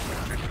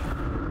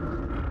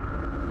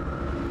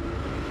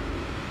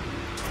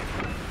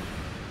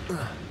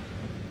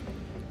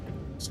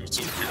 See what's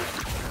over here.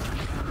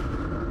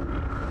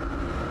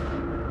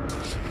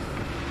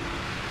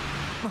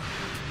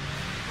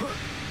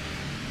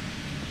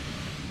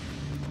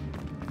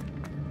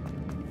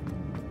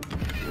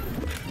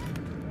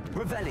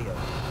 Revelio.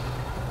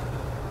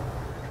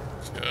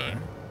 Okay.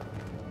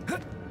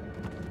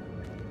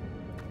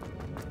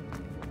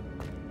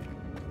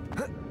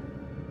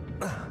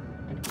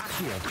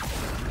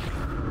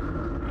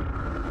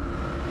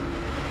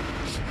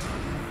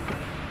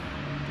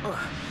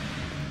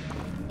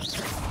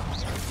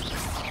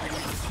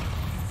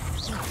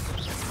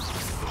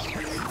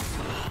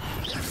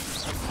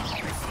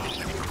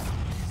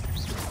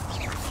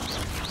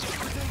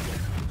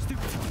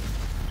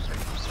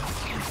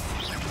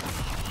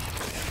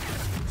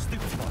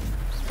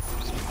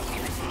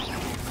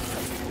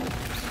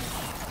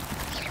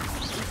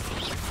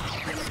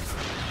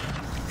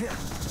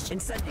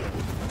 Incendio.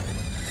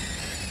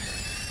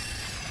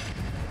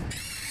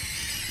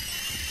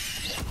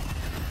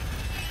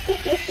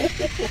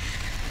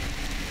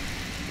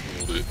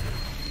 Hold it.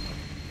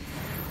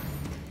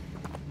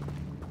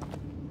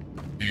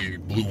 He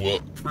blew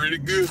up pretty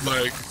good,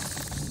 like.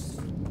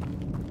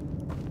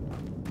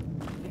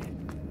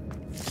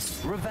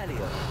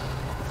 Revelio.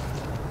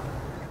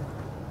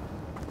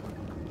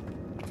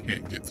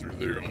 Can't get through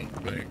there, I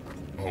don't think.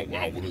 Oh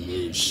wow, what are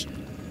those?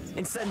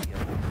 Incendio.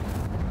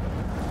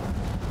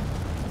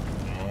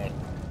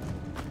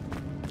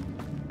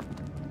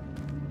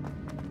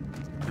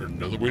 Is there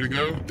another way to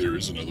go? There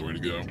is another way to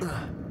go.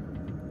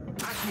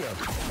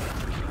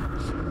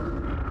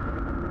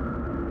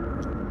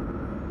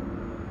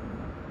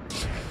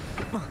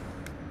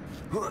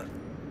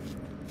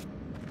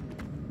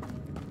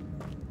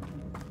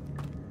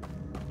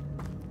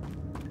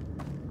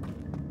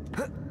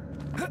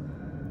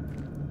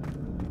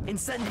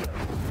 Incendio.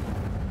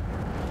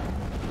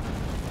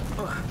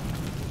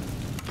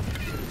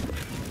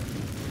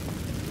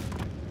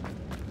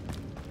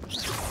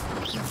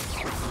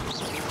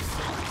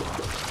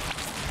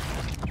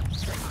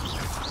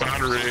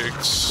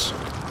 Batterix.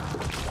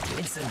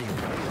 Incendio.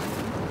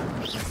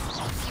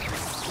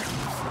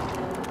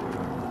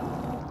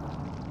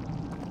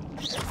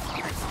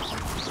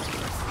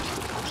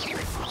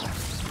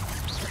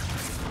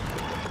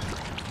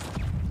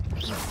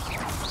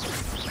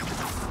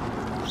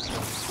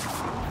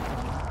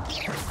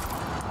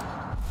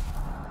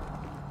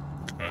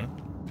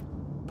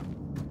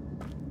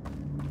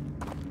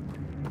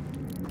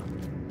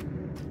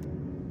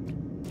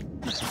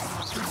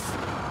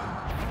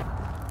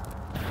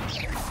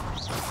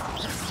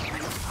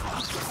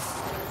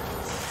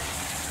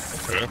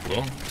 Okay,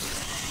 well.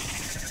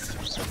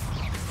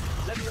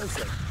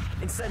 Levioso,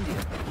 incendio.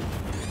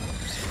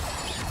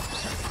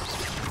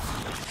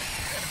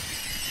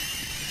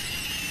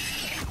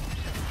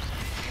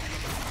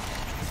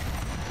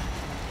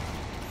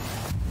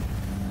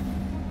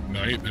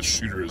 Knight the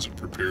shooter as it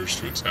prepares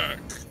to attack.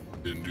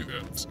 Didn't do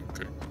that. So,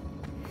 okay.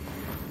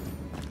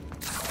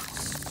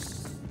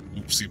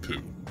 Oopsie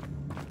poo.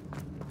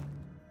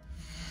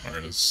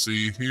 Alright, let's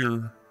see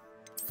here.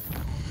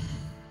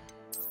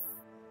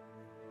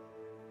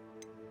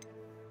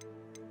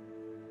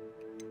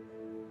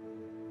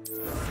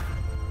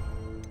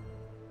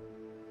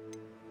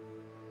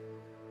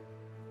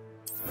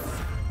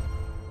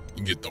 You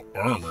can get the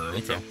armor,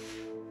 okay.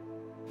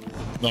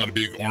 Not a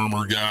big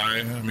armor guy.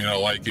 I mean, I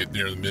like it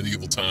during the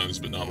medieval times,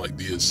 but not like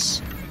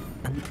this.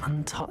 An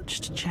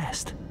untouched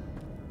chest.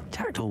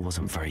 Jackdaw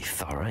wasn't very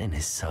thorough in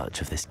his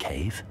search of this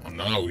cave. Oh,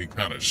 no, he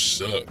kind of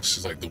sucks.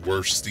 He's like the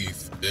worst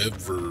thief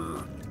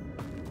ever.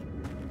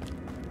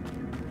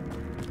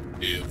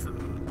 Ever.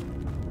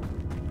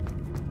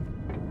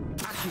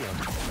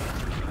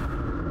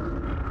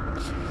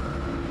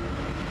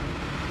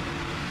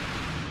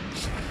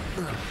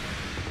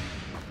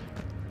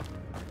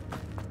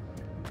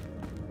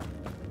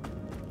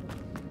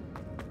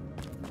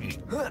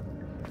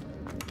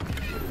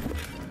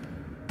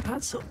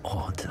 That's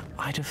odd.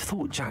 I'd have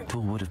thought Jackdaw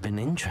would have been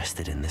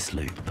interested in this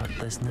loot, but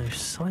there's no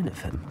sign of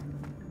him.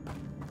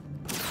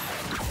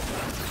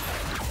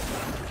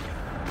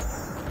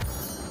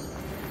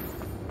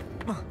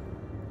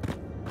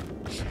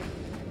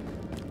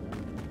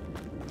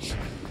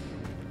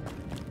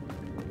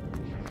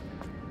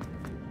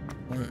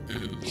 What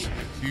is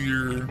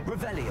here?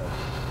 Revelio.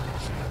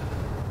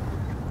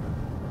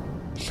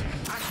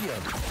 Accio.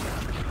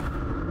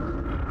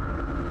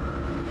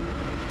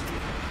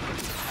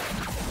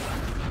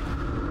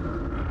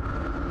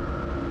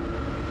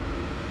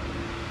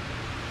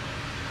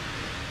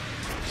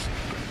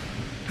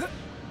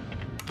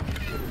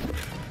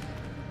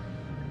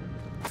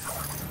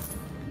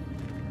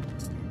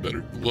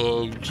 Better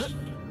gloves.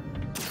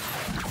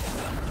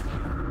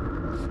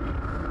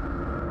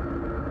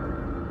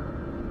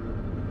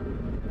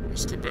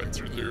 Let's go back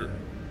through there.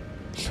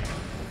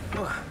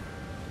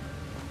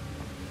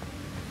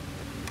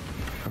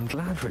 I'm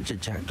glad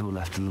Richard Jackdaw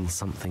left a little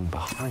something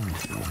behind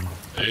him.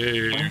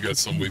 Hey, you got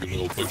some weak and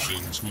middle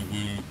potions. Woo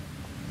woo.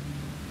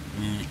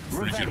 Woo,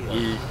 freaking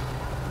woo.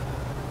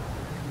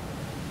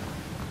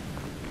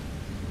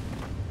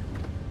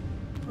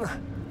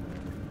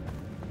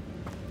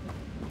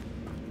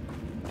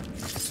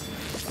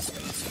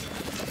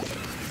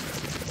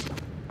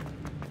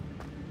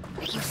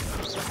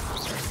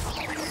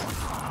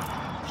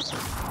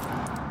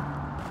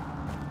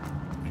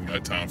 Ain't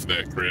got time for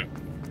that crap.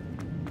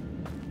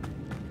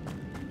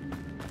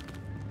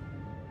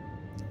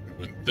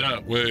 Went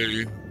that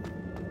way.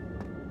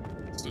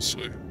 It's this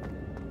way.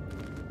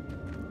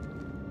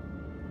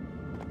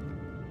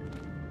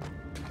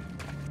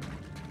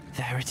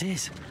 There it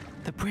is.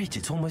 The bridge,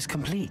 it's almost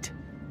complete.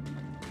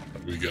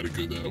 We gotta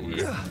go that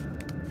way.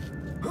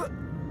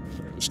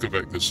 Let's go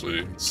back this way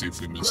and see if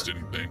we missed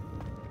anything.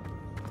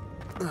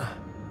 Oh,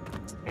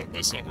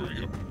 that's not where we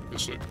go.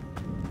 This way.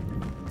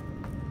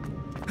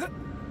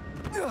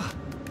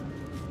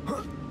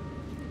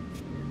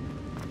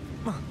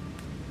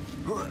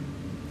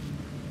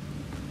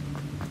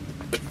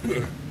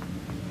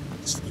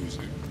 It's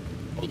losing.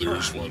 Oh, there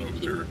is one over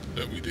there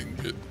that we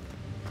didn't get.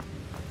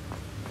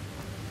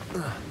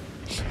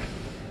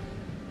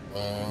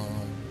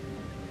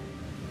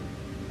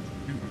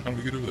 How do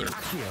we get over there?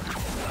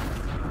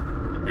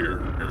 Here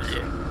we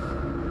go.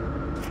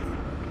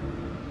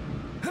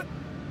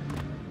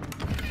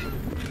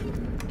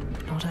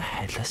 Not a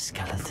headless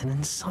skeleton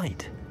in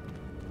sight.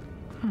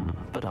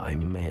 But I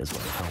may as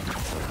well help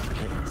myself with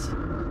this.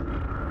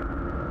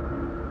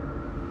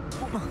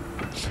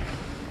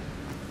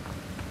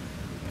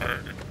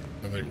 Alright,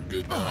 I think we're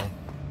good now.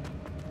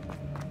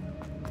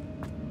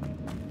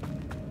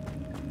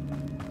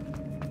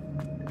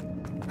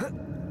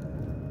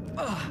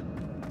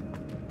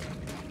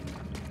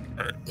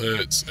 Alright,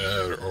 let's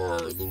add our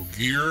little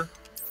gear.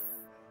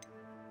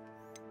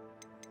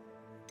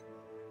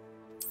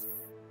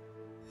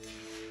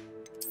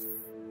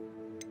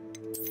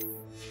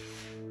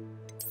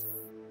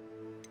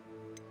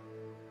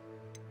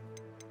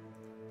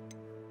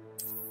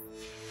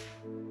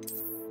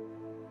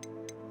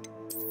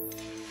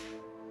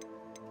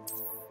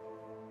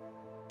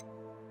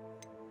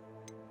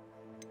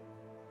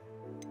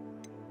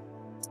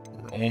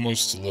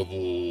 Almost to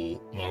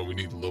level... No, we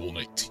need level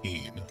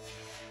 19.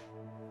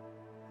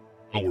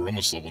 Oh, we're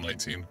almost level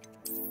 19.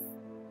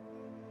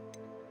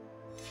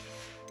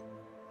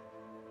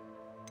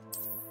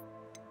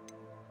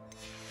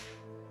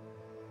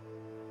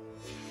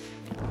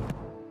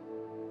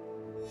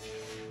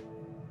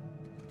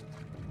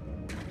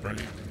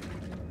 Right.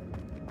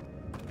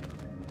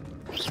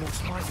 More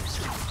spiders.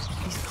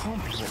 These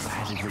can't be what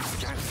beheaded Richard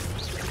Jackson.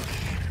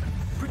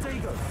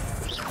 Protego!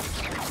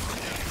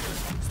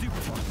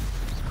 Stupefy!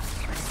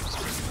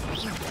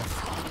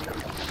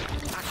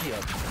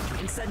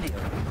 Incendio.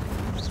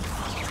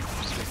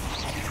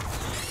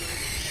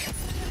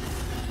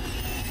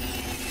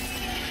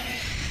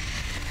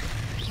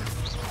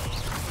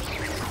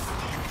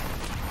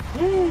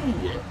 Woo!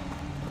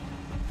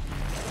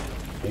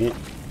 Oh.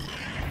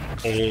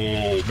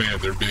 Oh man,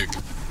 they're big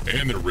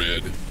and they're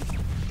red,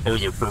 or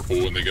they're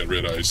purple and they got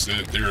red eyes.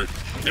 They're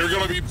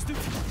gonna be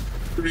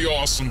pretty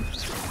awesome.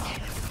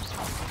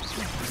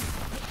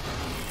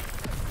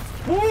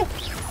 Woo!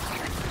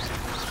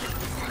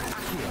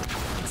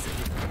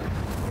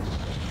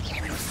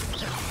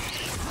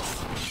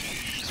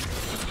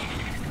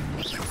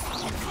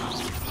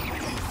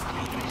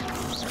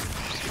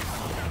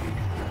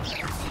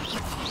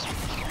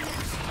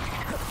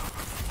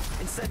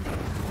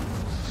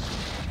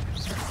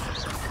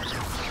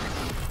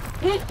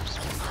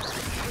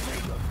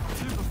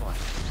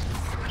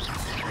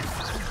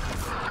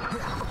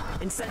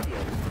 Incendio.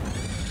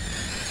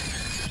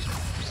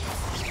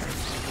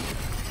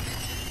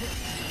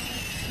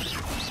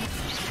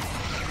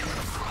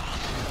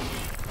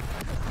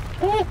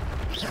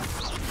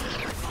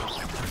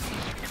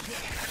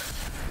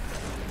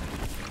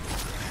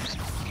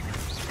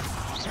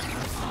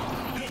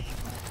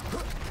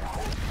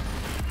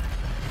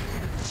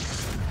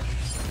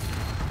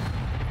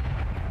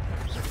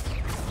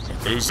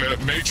 Who's that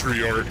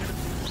matriarch?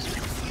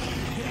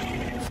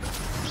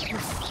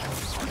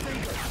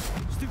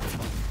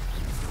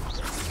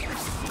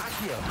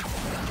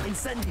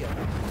 Incendio.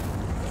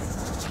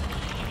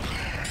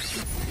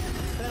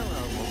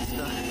 Farewell,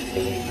 monster.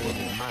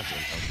 Imagine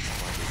how these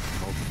spiders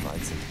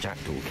multiplied since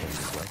Jackdaw came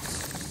this way.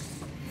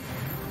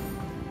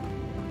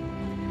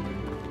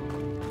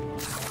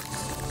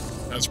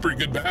 That's a pretty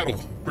good battle.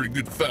 Pretty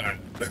good fight.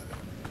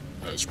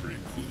 That's pretty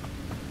cool.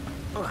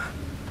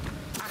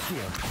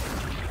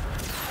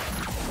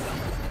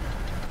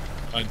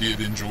 I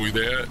did enjoy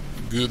that.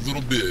 Good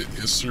little bit.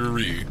 Yes,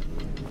 sirree.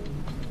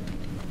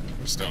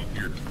 What's down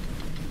here?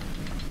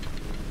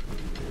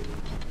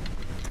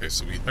 Okay,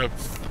 so we have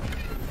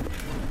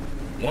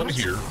one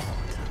here.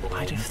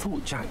 I'd have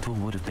thought Jackdaw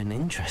would have been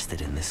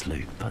interested in this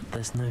loot, but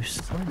there's no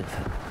sign of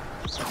him.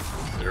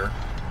 There.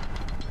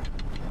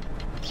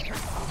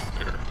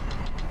 There.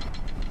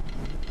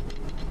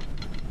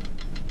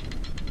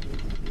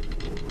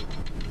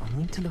 I'll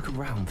need to look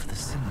around for the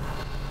symbol.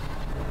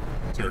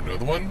 Is there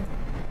another one?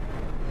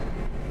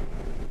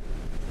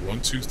 1,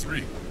 2,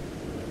 3.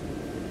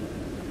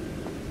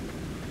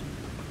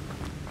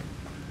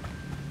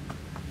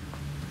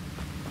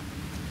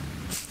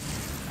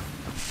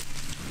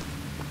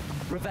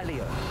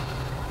 Revelio.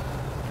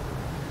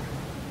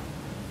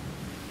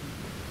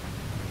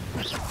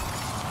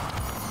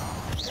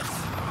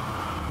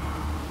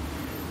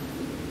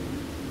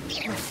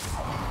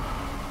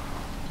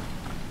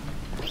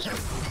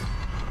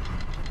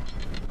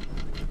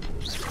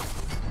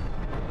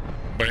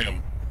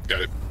 Bam.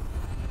 Got it.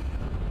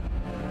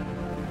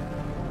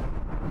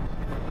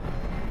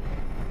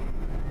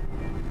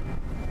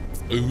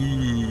 Ooh.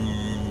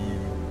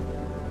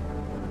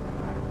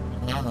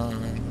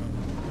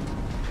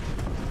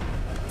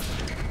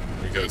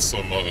 We got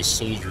some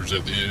soldiers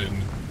at the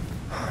end.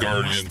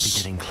 Guardians. Must be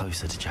getting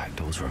closer to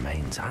Jackdaw's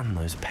remains and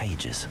those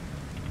pages.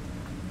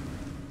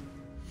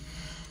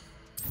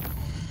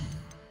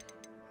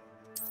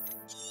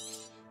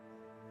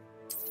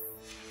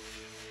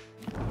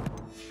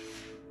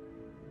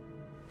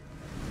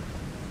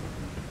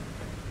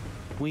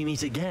 We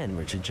meet again,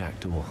 Richard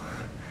Jackdaw.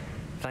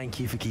 Thank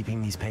you for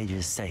keeping these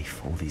pages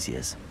safe all these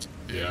years.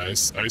 Yeah, I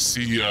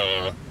see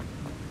how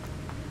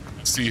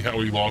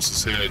he lost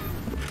his head.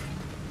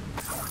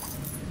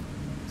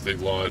 There's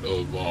a lot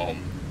of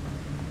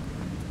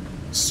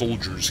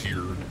soldiers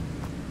here.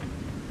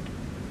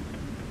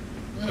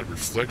 That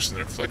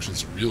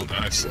reflection's real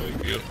nice,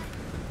 like, yep.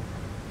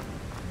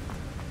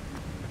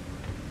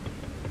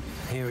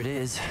 Here it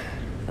is,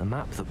 the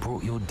map that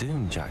brought your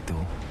doom,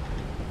 Jackdaw.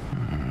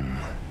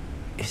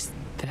 Is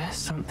there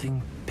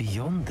something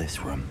beyond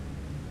this room?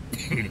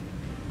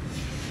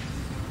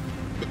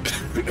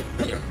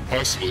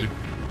 Possibly.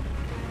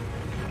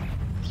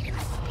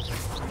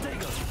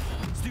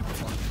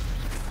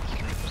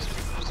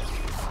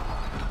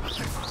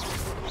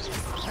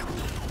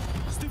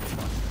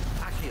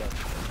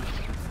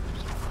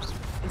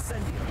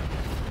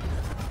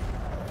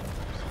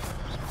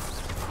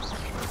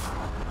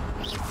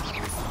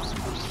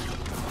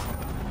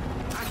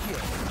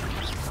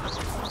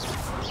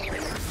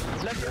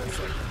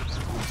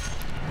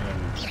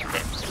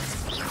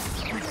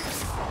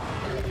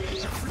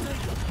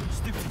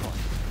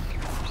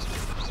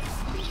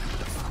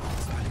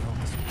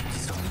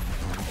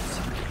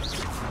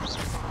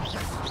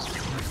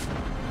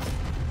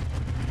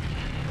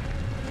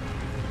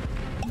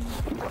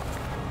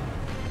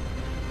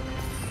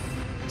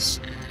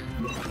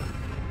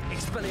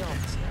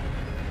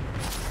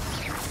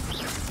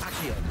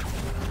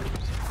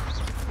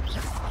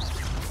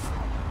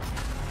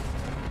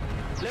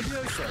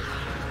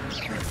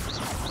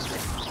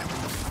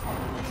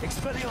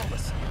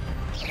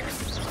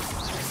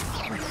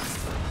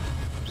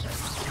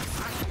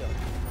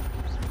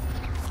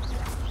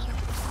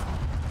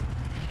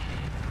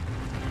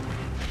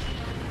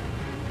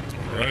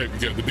 Alright,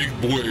 we got the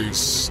big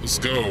boys. Let's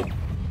go.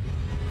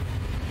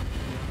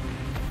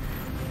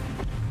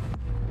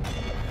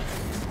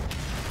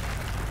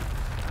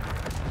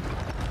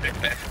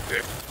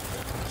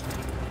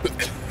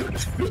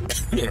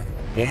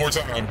 One more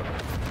time.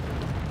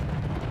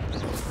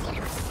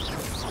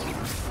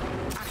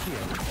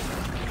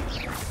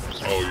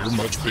 Oh, you're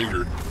much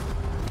bigger.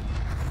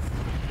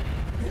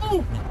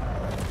 Woo!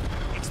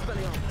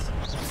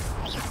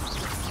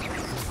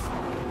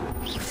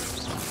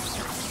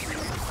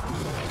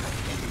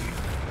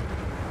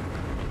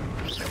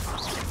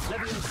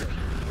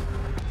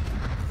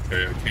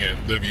 Okay, I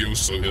can't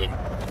Leviosa him.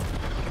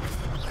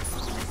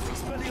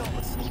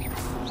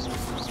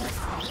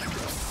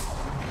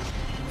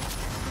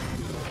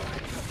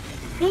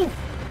 Woo!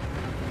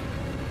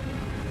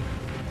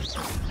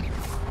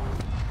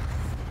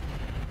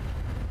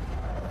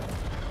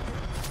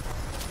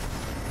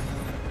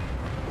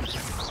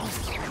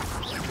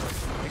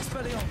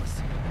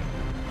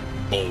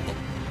 Boom.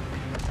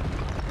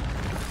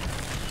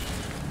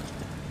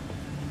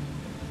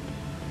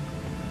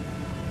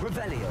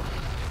 Revelio.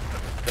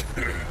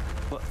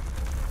 What?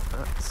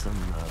 That's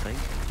unnerving.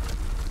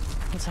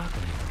 What's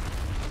happening?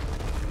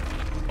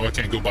 Oh, I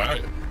can't go by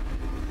it.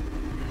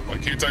 Why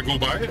can't I go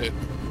by it?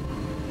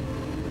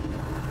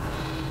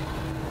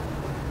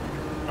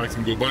 I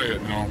can go by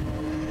it now.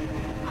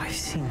 I've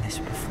seen this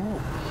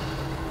before.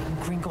 In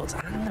Gringotts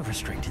and the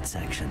restricted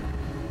section.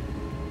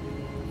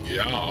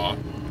 Yeah.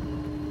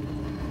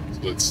 So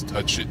let's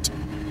touch it.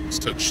 Let's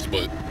touch the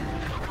butt.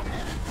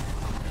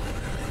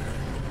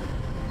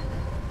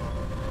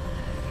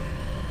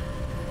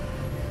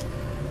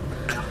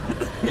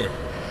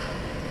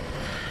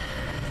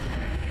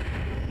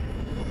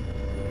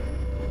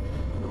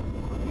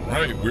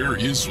 Alright, where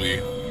is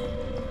we?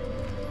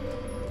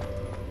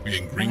 We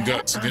in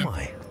Gringotts again? Where am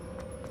I?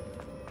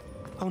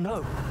 Oh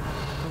no,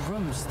 the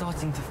room's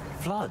starting to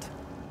flood.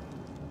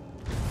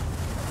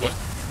 What?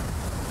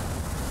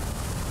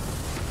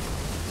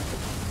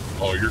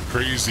 Oh, you're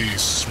crazy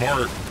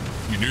smart.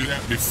 You knew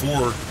that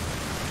before.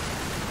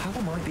 How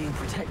am I being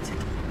protected?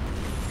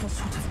 What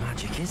sort of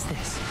magic is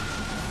this?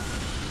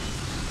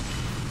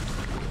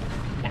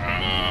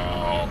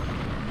 Wow.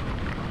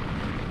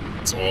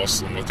 That's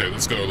awesome. Okay,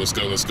 let's go, let's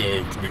go, let's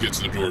go. Can we get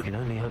to the door? I can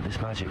only hope this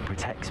magic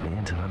protects me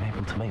until I'm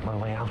able to make my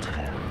way out of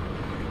here.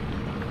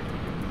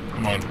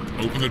 Come on,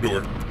 open the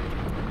door.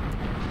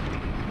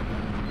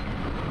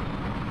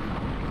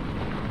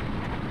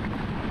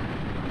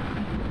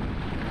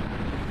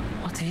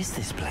 What is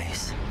this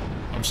place?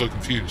 I'm so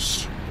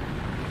confused.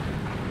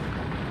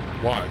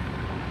 Why?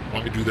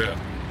 Why do that?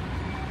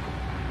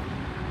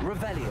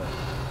 Revelio.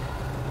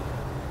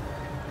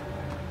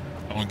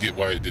 I don't get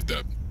why it did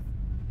that.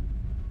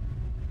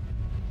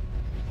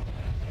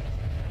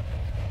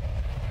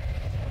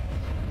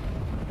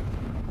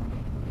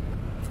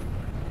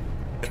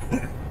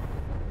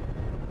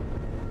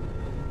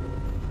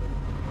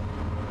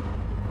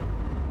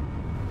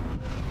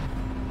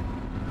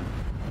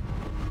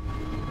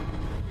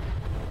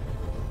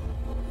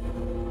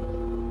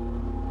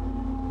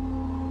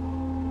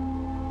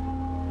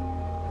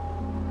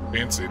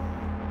 Fancy.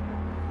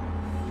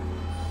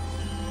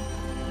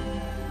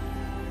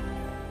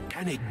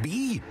 Can it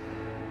be?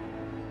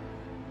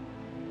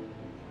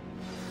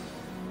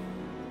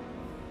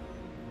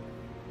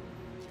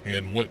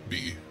 Can what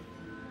be?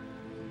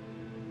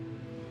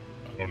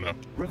 I don't know.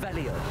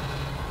 Revelio.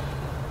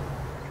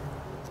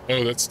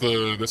 Oh, that's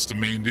the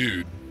main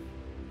dude.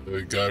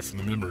 The guy from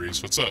the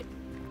memories. What's up?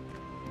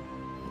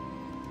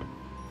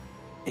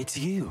 It's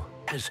you.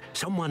 Has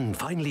someone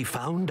finally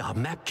found our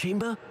map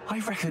chamber? I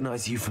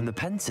recognize you from the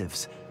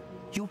Pensives.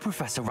 You're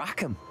Professor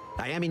Rackham.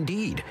 I am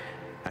indeed.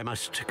 I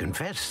must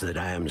confess that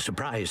I am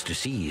surprised to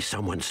see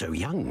someone so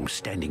young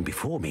standing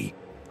before me.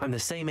 I'm the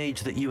same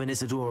age that you and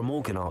Isadora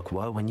Morganark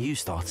were when you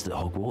started at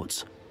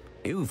Hogwarts.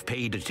 You've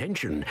paid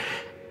attention,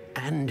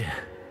 and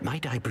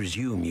might I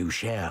presume you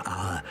share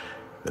our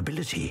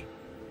ability?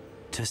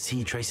 To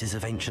see traces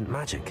of ancient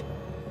magic?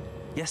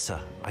 Yes,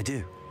 sir, I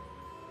do.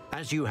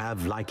 As you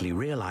have likely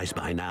realized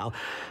by now,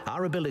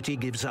 our ability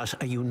gives us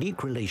a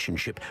unique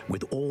relationship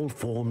with all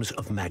forms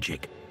of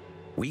magic.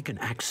 We can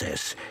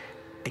access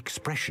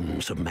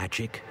expressions of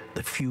magic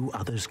that few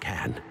others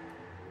can.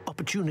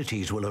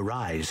 Opportunities will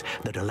arise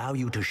that allow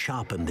you to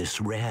sharpen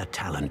this rare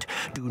talent.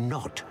 Do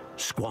not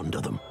squander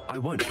them. I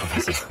won't,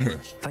 Professor.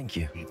 Thank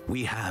you.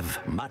 We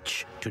have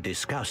much to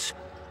discuss.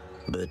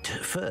 But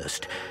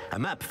first, a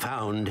map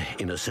found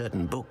in a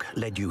certain book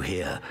led you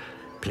here.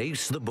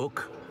 Place the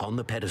book on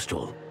the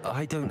pedestal.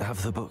 I don't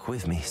have the book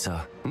with me,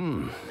 sir.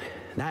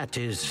 That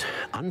is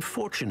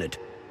unfortunate.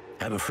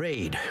 I'm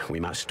afraid we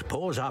must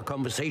pause our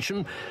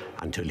conversation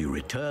until you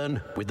return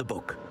with the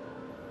book.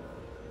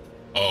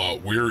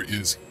 Where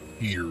is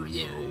here,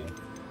 though?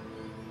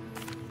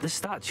 The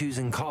statues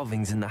and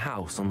carvings in the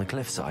house on the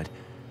cliffside,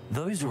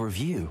 those are of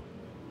you.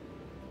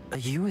 Are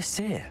you a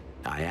seer?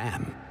 I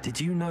am. Did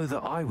you know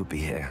that I would be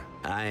here?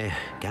 I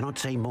cannot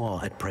say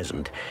more at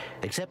present,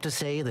 except to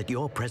say that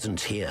your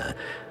presence here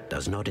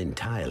does not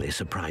entirely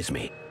surprise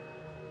me.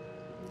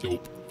 Yo,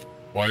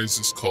 Why is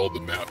this called the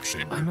map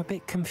chamber? I'm a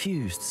bit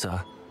confused,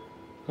 sir.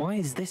 Why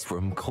is this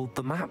room called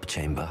the map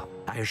chamber?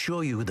 I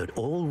assure you that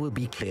all will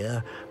be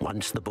clear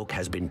once the book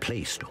has been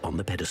placed on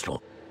the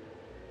pedestal.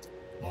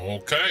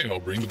 Okay, I'll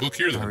bring the book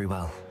here then. Very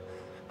well.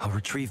 I'll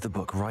retrieve the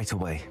book right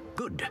away.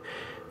 Good.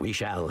 We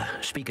shall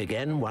speak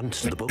again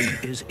once the book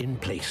is in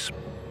place.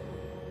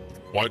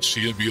 Watch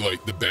Tia be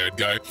like the bad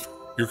guy.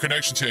 Your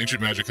connection to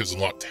ancient magic has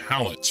unlocked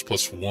talents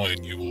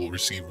 +1. You will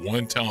receive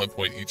 1 talent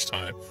point each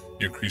time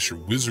you increase your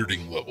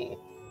wizarding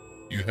level.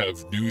 You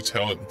have new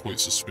talent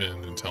points to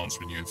spend and talents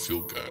when you have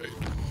field guide.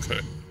 Okay.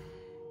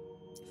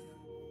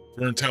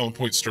 Earn talent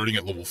points starting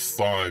at level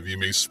 5. You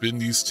may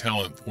spend these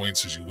talent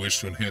points as you wish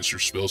to enhance your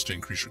spells to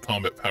increase your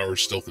combat power,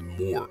 stealth, and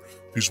more.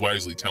 Choose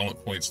wisely.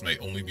 Talent points may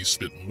only be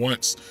spent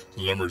once,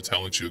 so the number of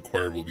talents you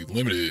acquire will be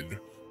limited.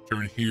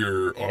 Turn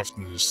here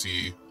often to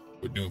see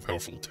what new and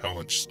powerful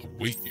talents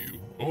await you.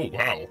 Oh,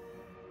 wow.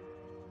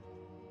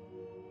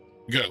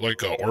 You got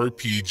like a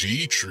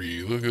RPG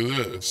tree. Look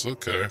at this.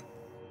 Okay.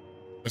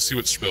 Let's see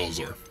what spells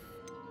are.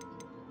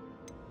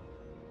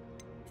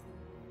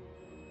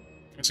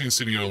 Casting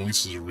Incendio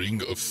releases a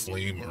ring of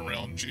flame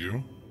around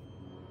you.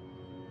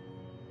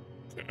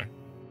 Okay.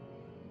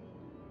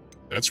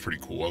 That's pretty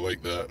cool. I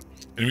like that.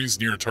 Enemies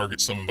near a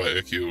target summoned by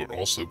Echo are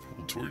also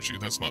pulled towards you.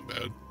 That's not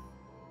bad.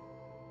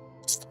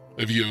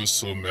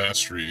 Levioso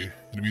Mastery.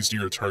 Enemies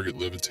near a target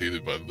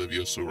levitated by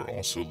Levioso are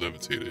also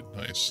levitated.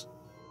 Nice.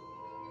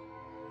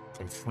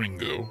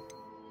 Confringo.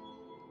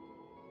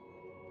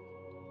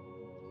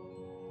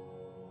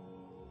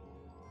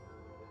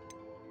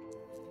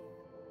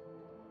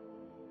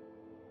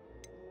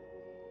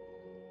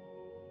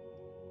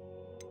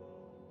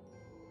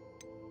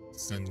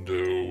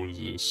 Zendo, what is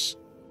this?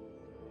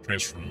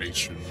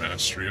 Transformation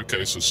Mastery.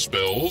 Okay, so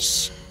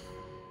spells.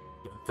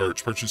 Dark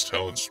Arts, purchase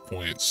talents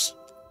points.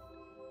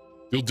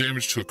 Deal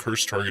damage to a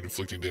cursed target,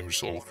 inflicting damage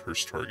to all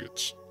cursed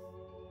targets.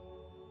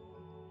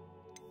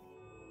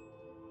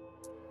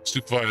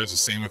 Stupefy has the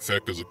same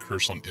effect as a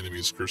curse on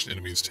enemies. Cursed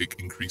enemies take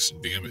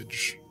increased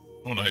damage.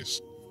 Oh,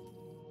 nice.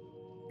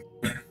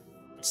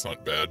 That's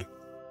not bad.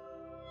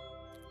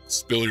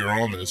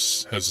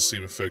 Spelliaramus has the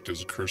same effect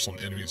as a curse on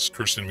enemies.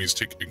 Cursed enemies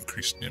take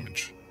increased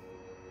damage.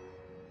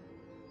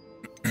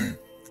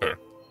 Okay.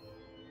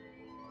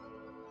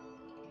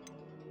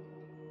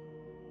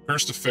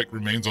 Cursed effect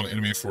remains on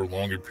enemy for a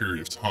longer period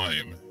of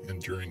time.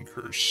 Enduring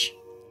curse.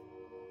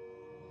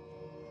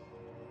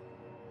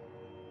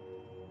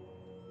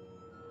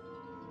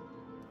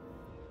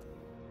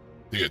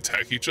 They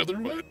attack each other?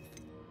 What?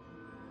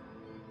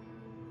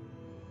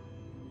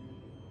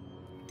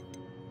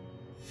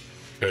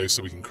 Okay,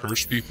 so we can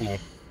curse people.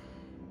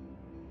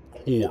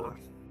 Core.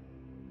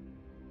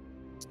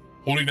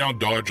 Holding down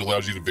dodge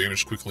allows you to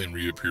vanish quickly and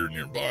reappear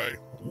nearby.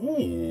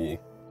 Ooh.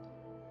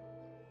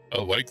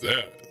 I like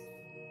that.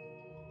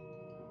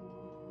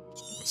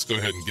 Let's go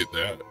ahead and get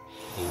that.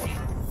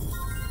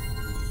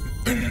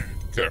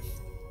 Okay.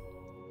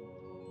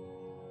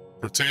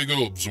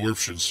 Protego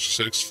Absorption.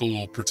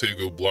 Successful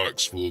Protego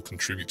blocks will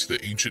contribute to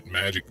the ancient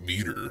magic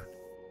meter.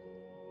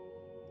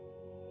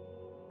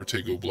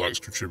 Protego blocks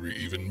contribute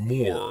even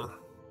more.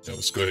 Now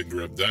let's go ahead and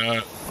grab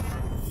that.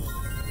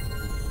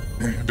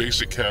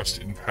 Basic cast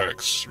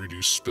impacts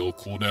reduce spell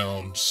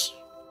cooldowns.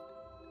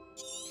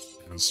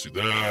 Let's do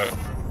that.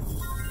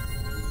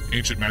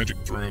 Ancient magic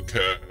throw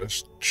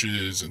casts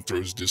and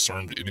throws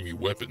disarmed enemy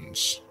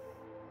weapons.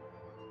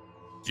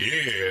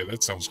 Yeah,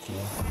 that sounds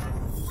cool.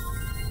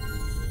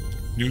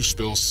 New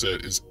spell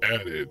set is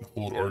added.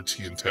 Hold RT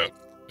and tap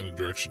in a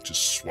direction to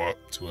swap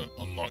to an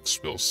unlocked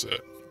spell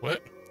set.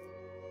 What?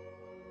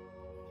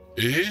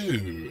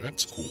 Ew,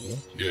 that's cool.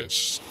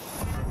 Yes.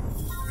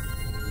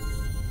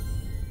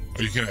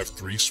 Oh, you can have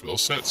 3 spell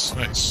sets?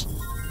 Nice.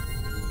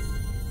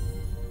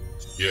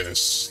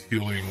 Yes,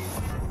 healing.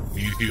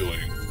 Need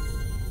healing.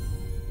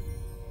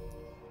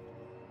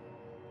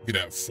 You can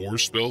have 4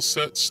 spell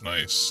sets?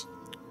 Nice.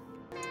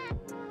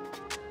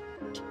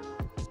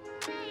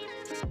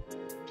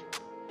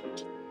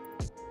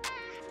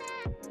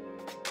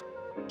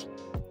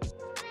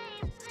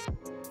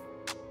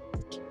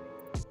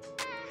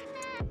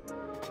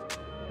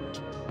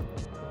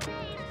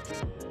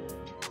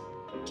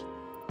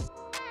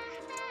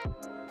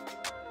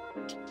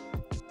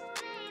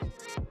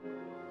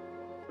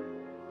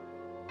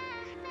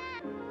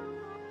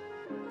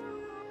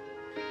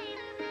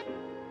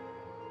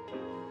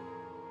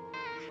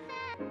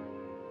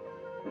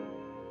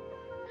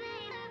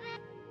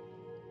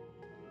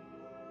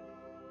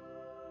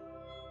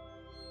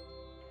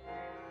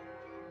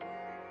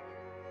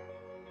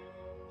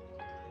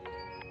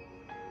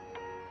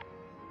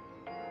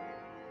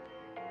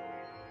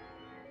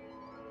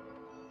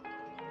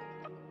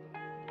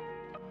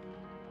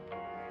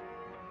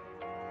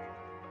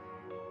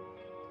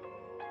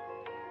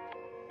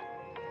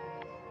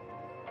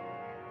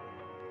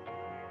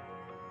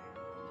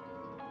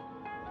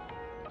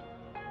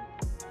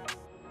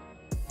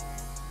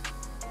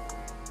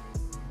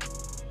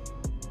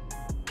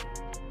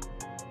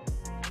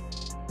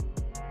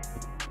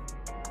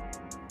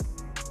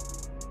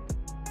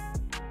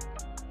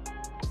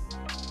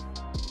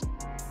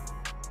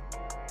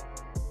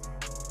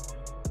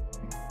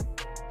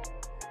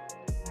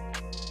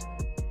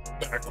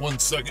 Back 1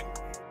 second.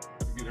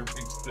 Get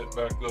everything set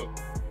back up.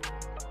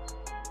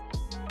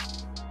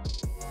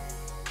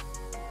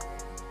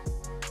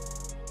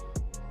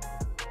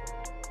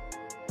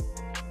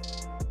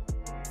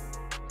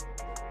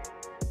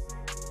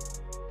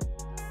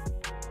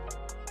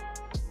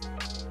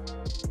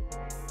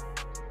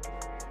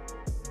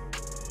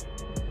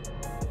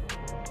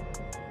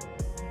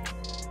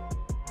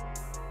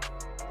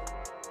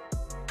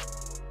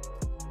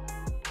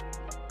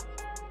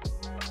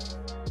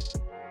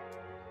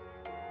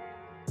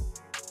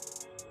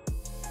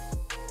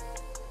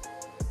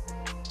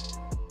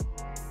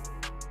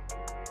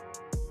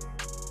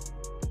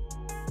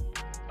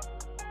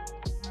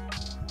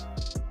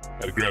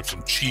 Gotta grab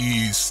some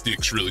cheese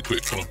sticks really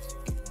quick. Come on.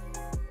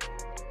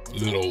 A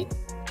little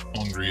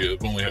hungry.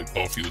 I've only had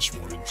coffee this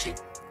morning, so.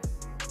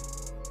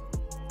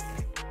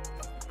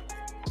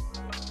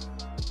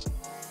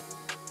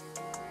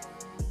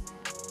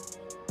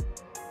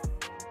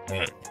 All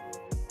right.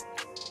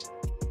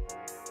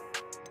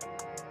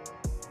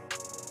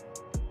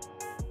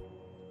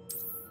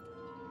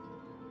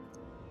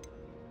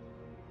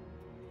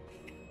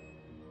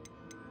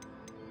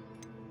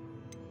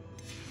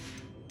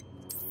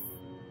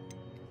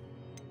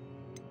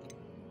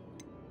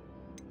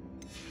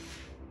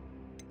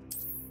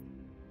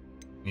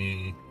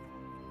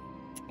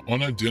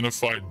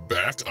 Unidentified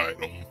back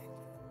item.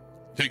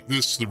 Take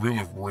this to the room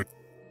of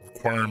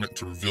requirement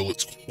to reveal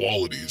its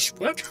qualities.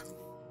 What?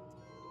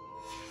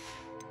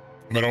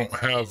 I don't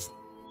have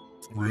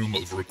room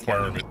of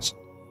requirements.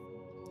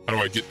 How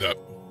do I get that?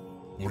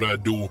 What do I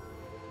do?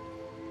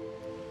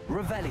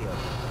 Revelio.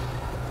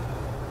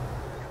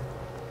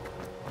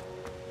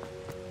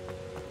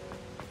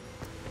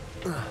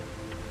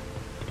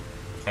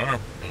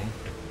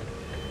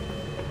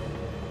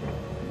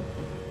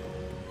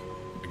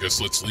 I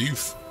guess let's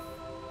leave.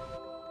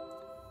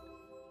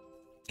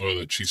 Oh,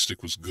 that cheese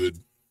stick was good.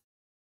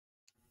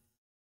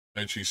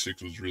 That cheese stick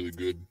was really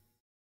good.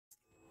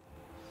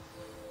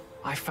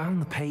 I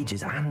found the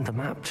pages and the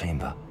map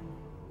chamber.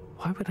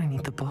 Why would I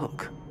need the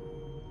book?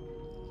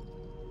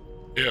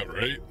 Yeah,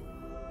 right?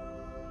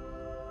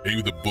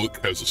 Maybe the book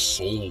has a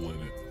soul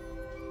in it.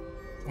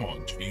 Come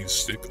on, cheese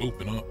stick,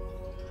 open up.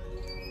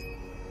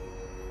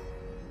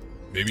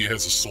 Maybe it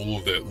has the soul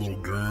of that little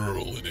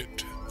girl in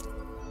it.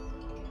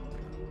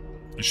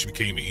 And she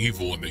became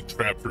evil and they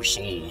trapped her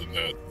soul in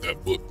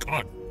that book.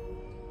 God,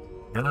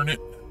 darn it.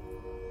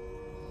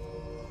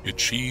 You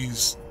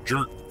cheese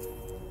jerk.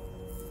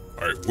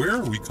 Alright, where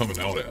are we coming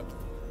out at?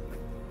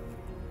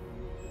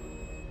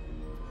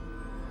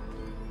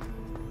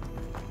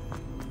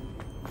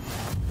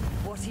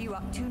 What are you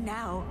up to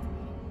now?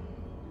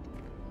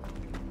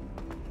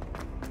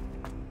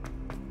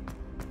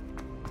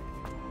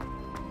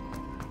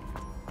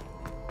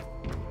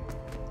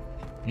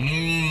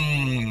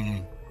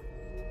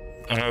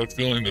 I had a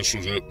feeling this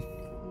was it.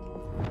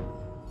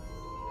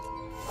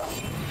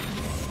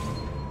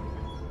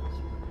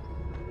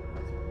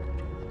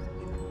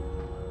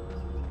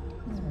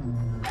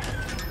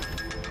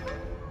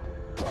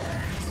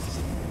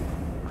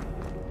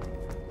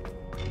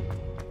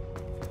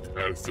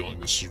 I had a feeling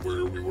this is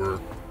where we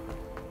were.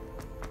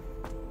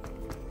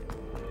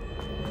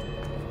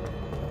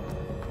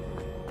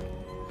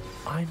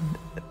 I'm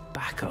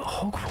back at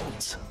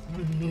Hogwarts.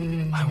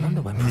 I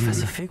wonder when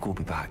Professor Fig will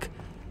be back.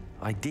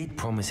 I did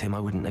promise him I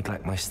wouldn't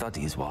neglect my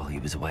studies while he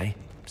was away.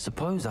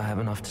 Suppose I have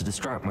enough to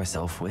distract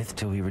myself with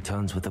till he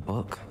returns with the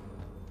book.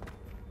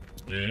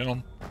 Yeah,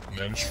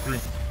 that is true.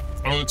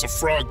 Oh, it's a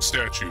frog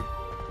statue.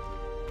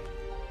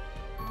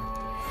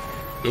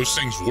 Those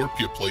things warp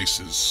you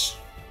places.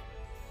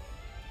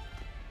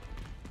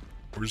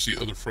 Where's the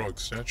other frog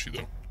statue,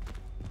 though?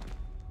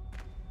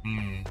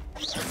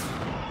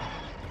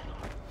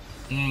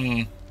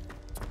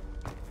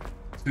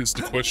 Here's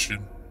the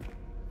question.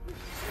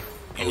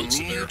 You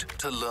need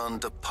to learn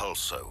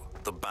Depulso,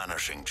 the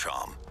banishing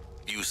charm.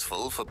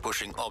 Useful for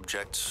pushing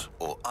objects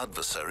or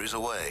adversaries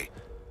away.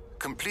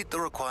 Complete the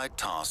required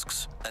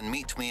tasks and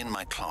meet me in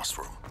my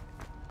classroom.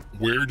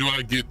 Where do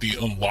I get the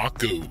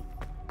Unlocko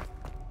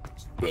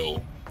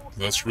spell?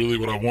 That's really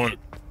what I want.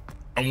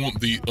 I want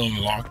the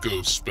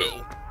Unlocko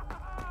spell.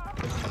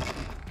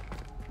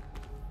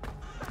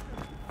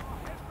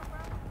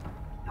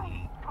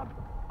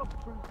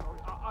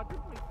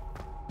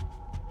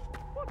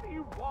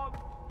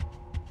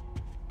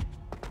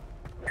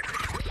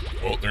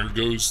 Oh, there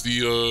goes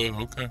the,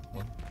 okay.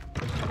 Well.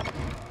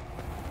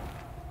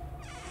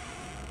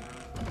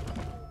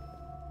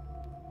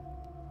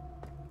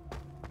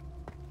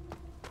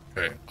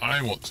 Okay,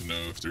 I want to know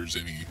if there's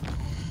any...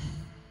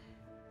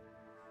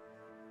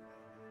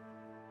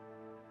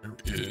 There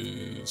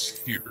is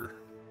here.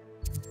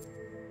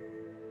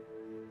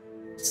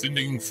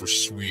 Sending for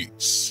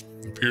sweets.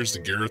 It appears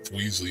that Gareth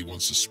Weasley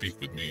wants to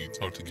speak with me.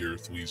 Talk to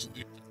Gareth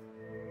Weasley.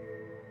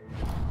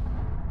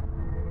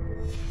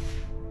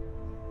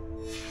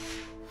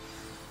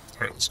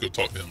 Alright, let's go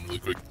talk to him really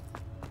quick.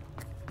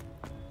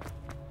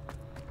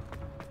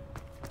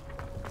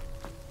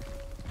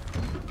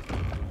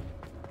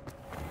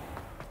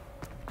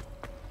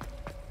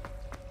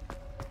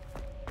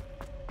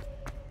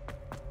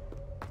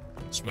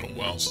 It's been a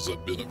while since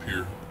I've been up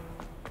here.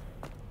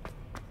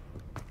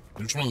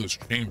 There's one of those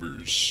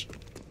chambers.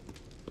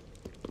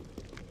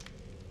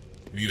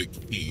 You need a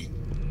key.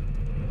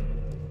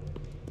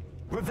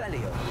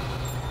 Revelio.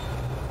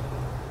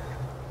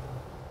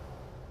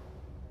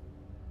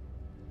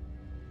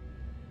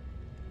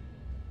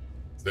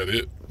 Is that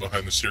it?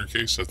 Behind the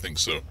staircase? I think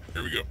so.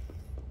 Here we go.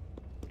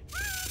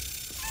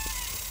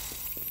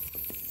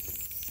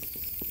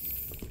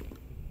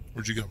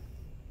 Where'd you go?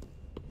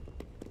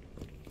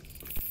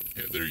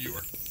 Yeah, there you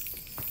are.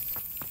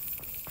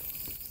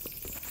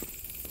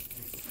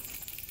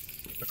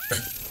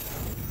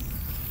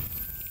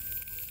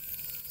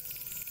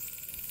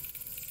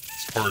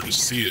 It's hard to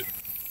see it.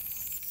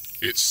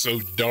 It's so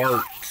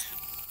dark.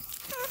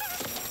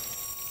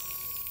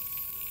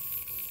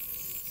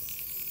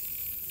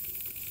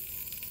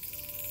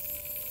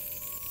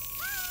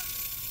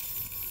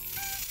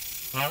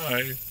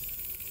 Hi.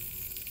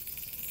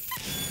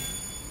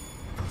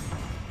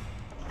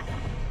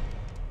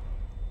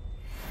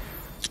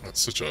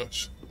 That's such a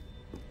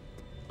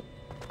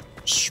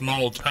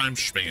small time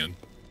span.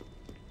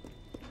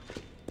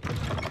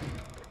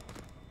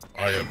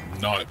 I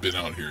have not been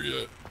out here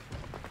yet.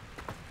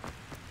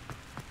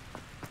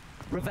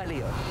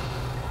 Revelio.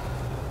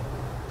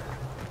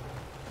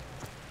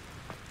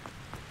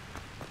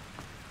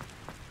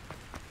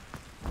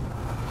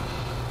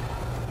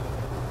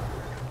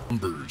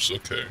 Numbers,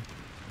 okay.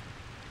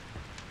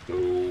 So,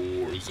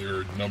 is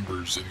there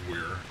numbers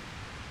anywhere?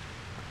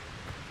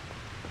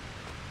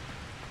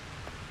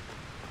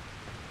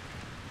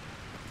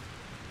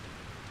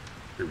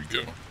 Here we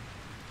go.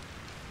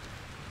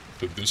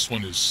 So this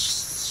one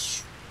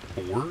is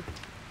 4.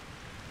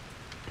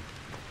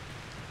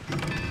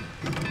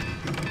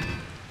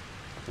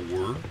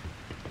 4.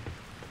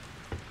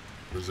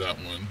 Where's that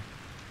one?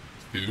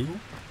 2.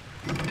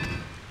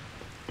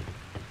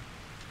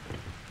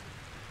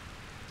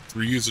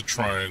 3 is a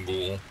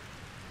triangle, a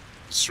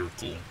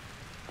circle.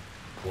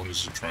 1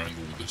 is a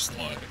triangle with this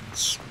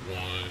lines.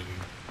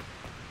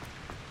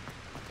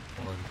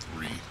 1,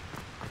 3.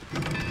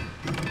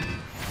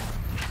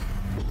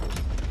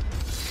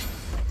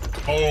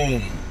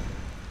 Home.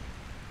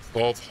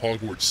 Solve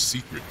Hogwarts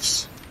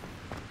secrets.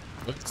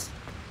 What?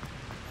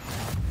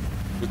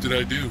 What did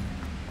I do?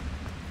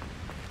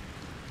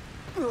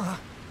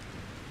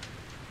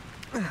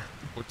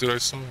 What did I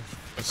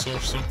solve? I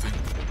solved something.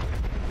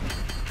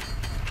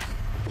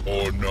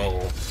 Oh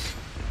no.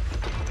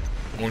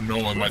 Oh no,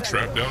 am I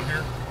trapped down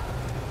here?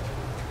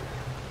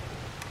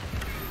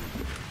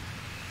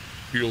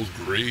 Field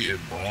gray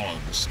and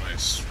bronze.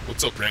 Nice.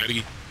 What's up,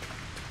 Ratty?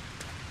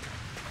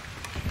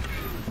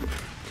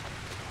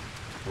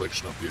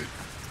 Collection update.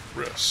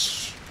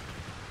 Rest.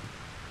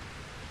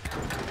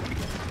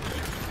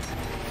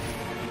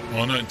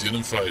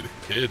 Unidentified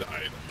head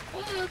item.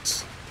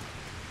 What?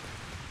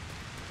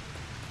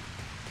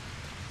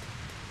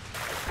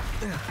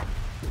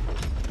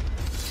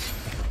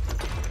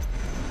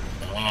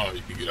 Ah,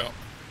 you can get out.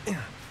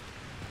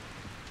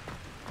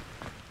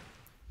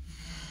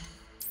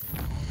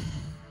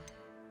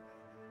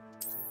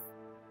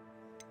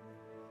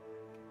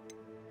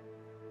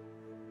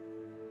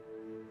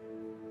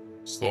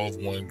 Solve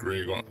 1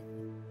 gray on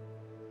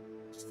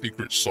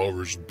Secret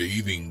Solver's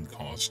bathing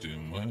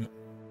costume. What?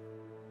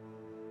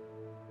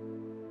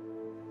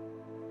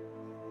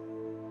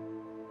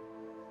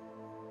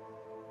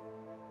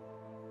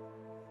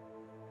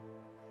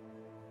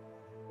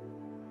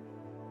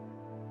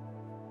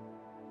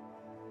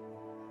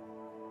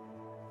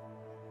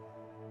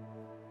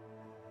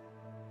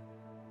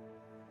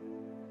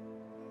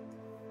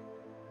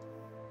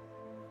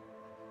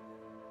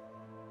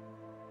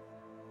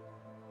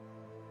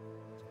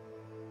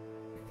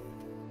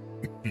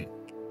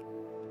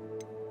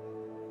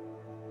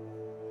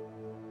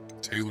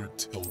 Tailored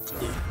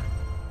tailcoat.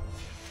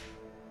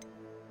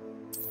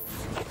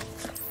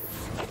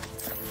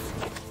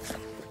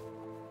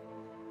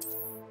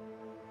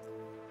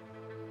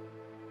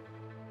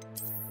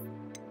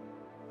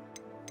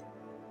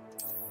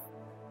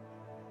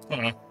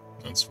 Huh,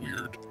 that's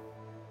weird.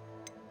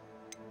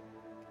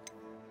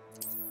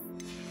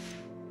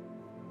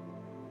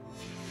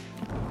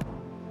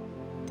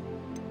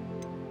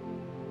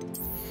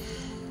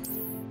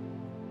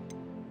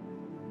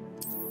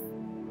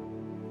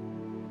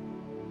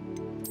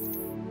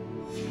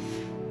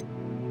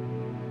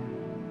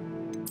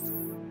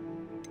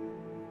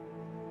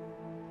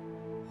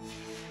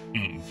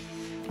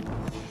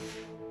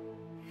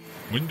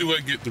 When do I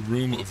get the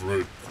room of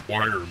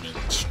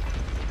requirement?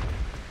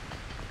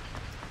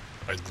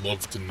 I'd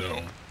love to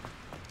know.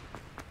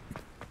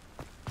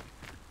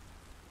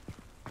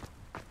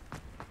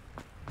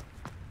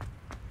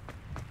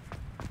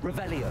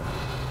 Revelio.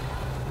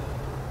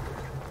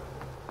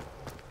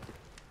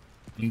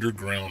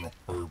 Underground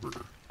harbor.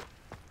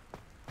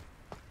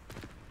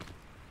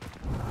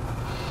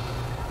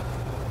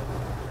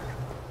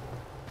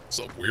 What's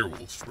up,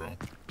 werewolves, bro?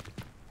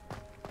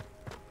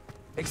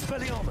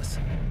 Expelliarmus.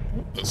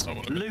 That's not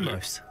what I meant.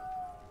 Lumos.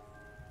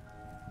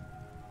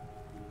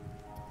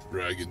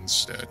 Dragon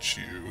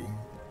statue.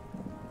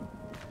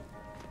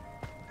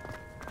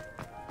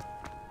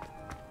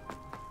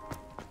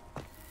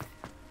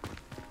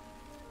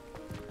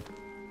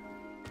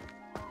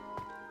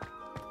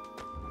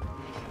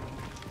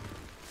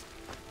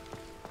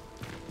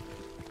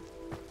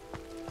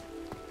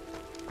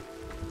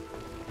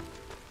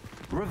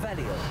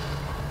 Revelio.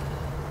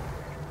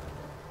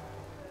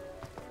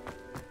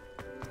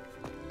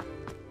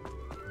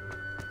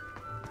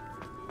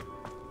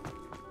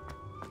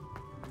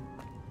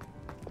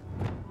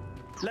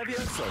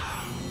 Levioso.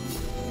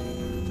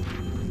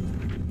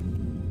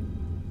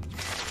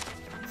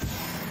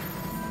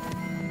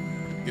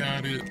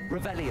 Got it.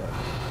 Revelio.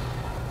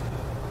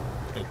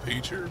 No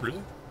page here,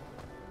 really?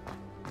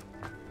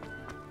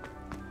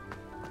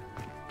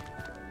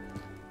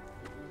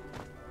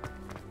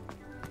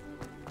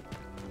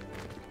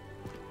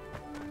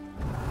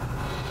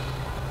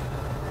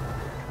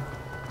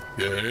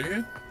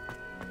 Okay.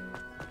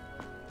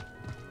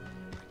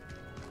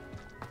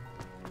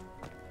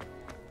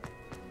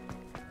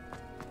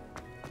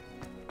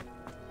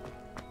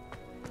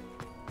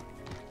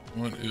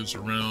 What is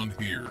around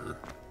here?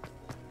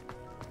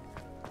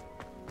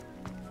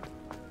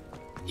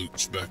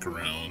 Loops back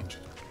around.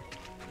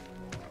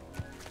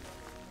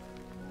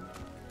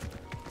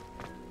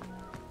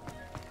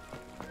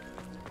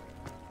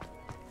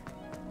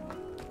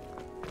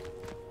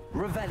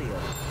 Revelio.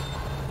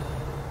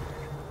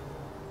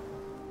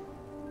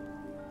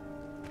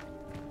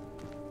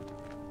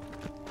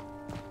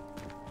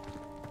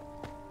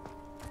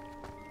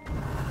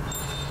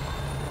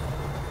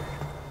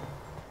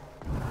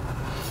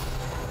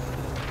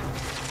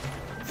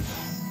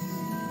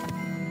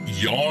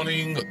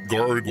 Yawning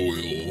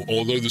gargoyle.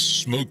 Although the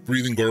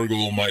smoke-breathing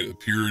gargoyle might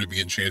appear to be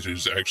enchanted,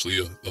 is actually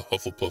a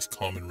Hufflepuff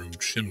common room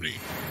chimney.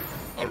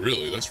 Oh,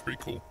 really? That's pretty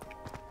cool.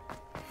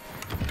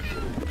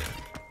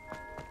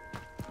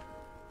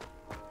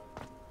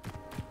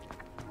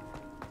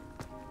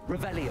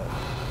 Revelio.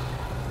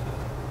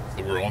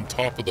 So we're on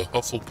top of the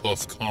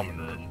Hufflepuff common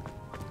room.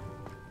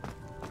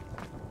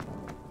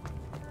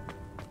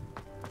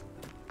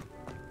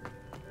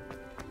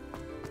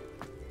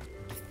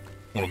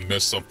 I want to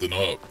mess something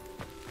up.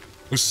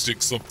 Let's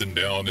stick something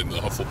down in the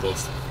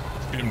Hufflepuff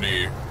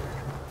chimney.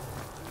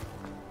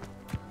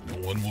 No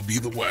one will be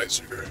the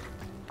wiser.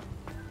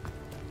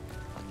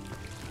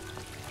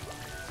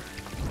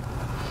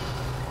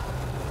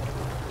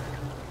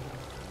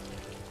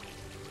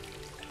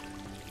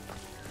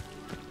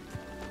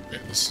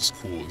 Man, this is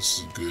cool. This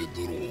is a good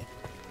little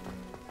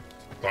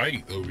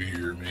fight over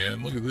here,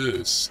 man. Look at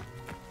this.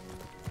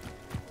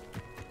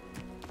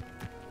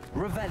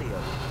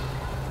 Revelio.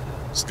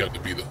 It's got to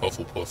be the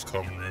Hufflepuff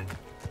common room.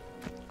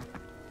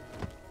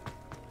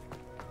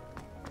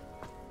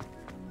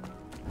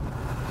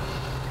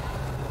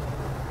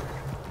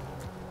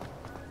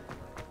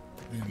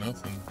 Ain't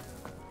nothing.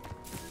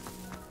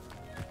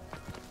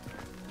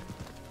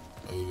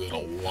 Other than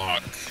a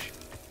lock.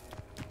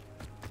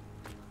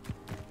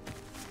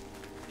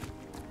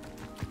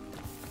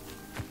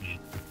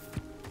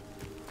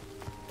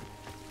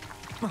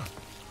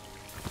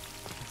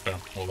 Okay,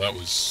 well that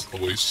was a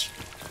waste.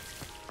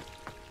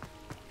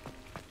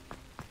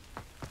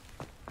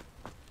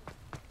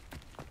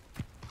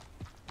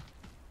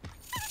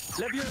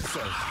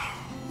 Levioso.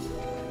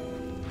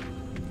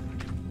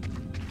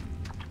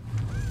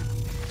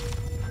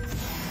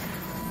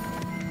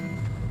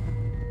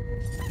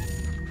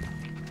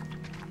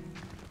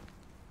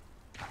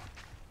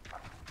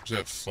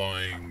 There's that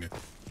flying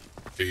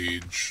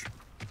page.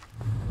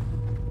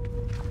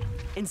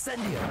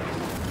 Incendio.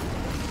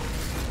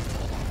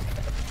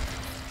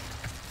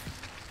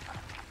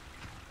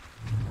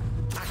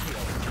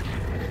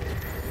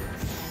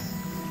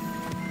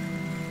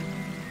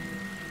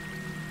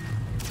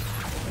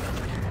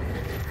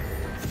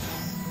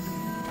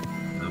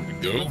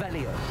 Go.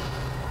 Revelio.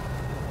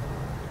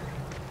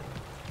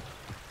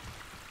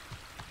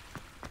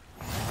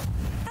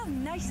 How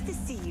nice to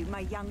see you,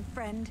 my young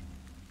friend.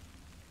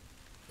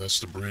 That's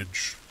the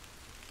bridge.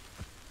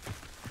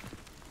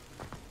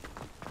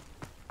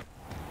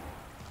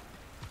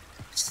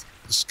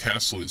 This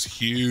castle is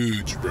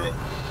huge, bro.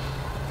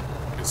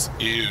 It's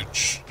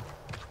huge.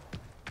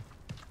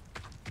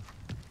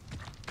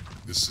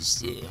 This is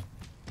the...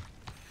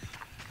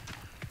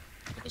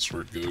 That's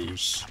where it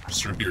goes.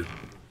 It's through here.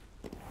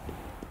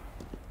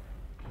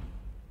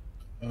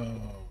 Oh, okay.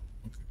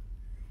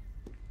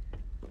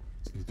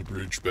 The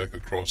bridge back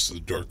across to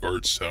the Dark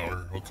Arts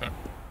Tower. Okay.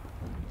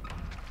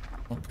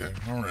 Okay,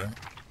 alright.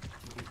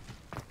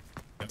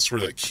 That's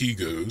where that key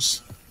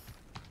goes.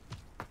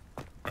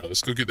 Alright,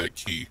 let's go get that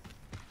key.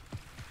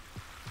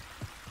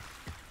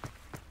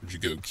 Where'd you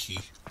go, key?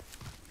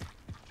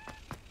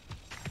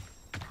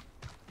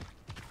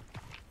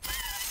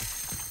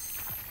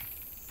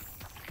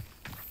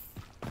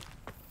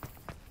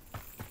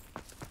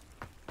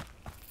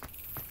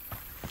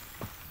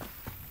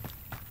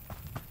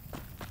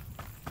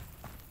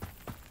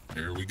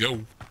 There we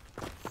go.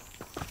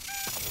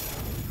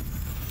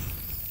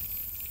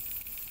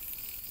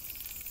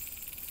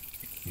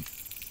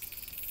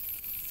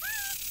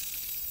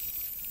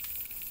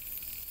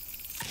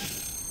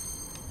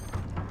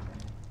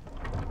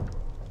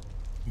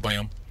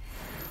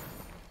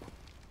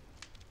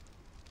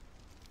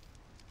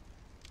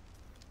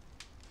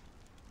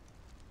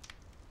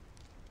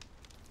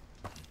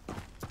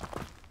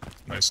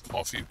 iced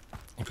coffee.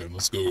 Okay,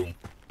 let's go.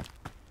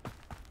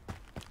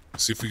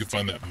 See if we can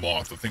find that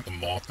moth. I think the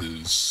moth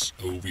is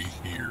over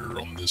here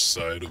on this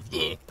side of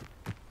the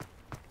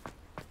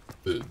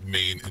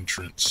main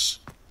entrance.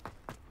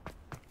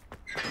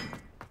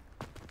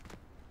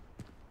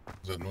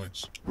 What's that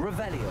noise?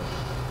 Revelio.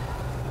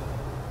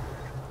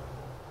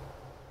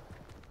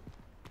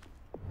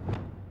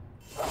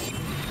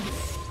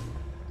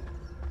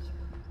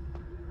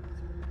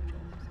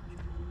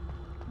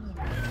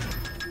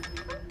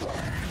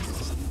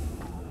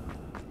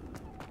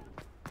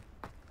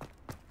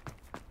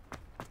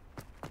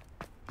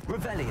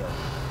 Revelio.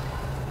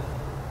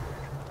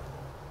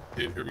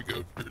 Yeah, here we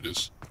go. Here it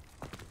is.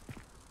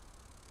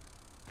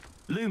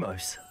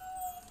 Lumos.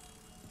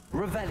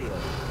 Revelio.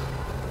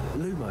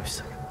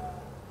 Lumos.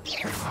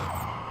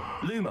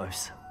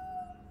 Lumos.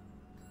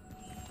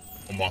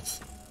 A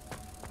moth.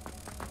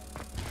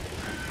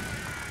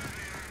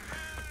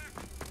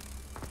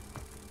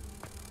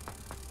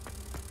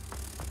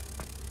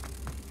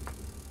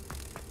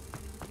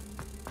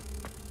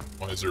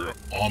 Why is there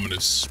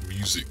ominous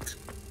music?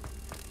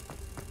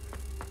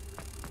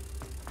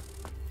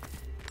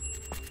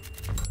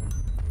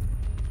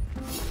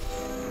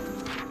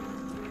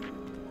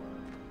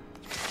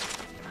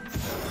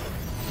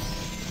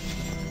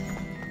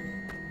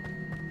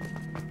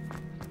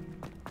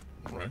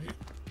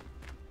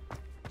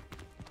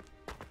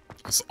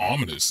 It's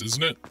ominous,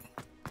 isn't it?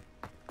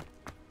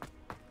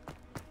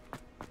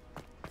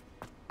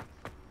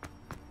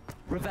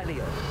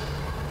 Revelio.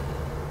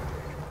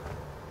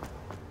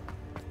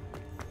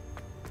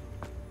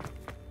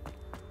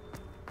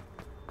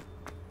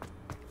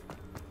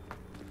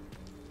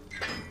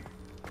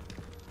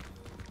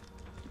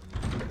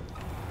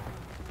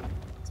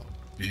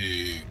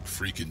 Big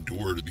freaking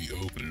door to be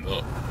opening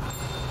up.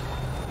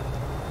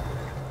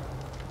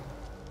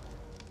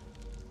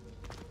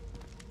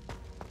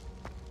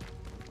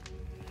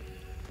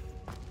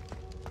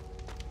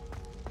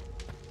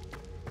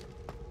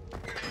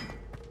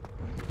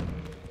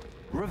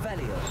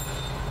 Revelio.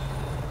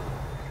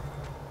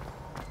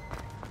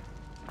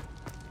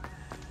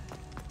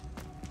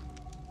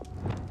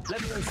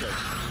 Levioso.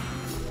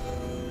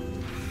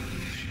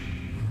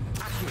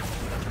 Accio.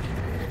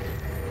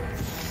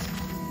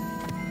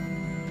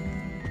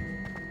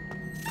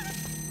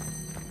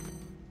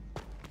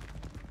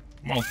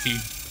 Monkey.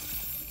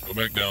 Go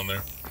back down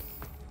there.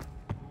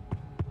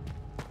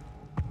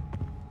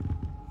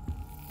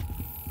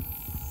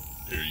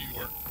 There you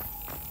are.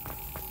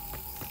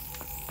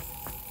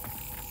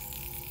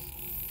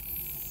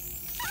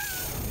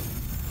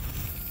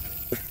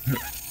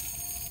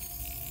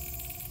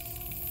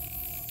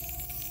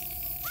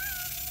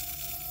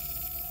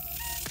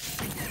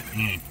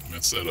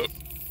 Mess that up.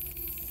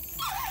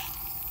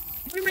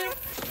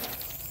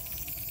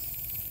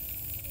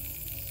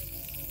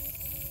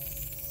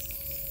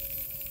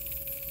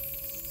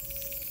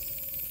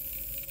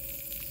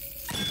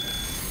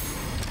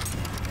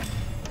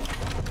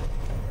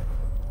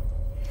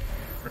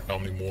 How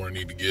many more I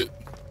need to get?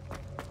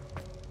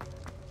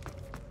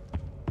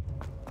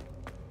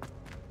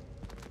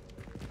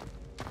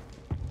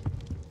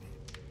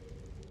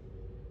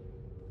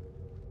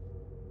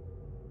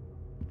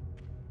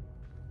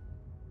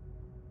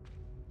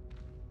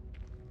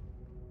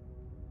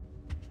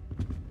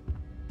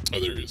 Oh,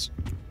 there he is.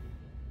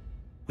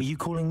 Were you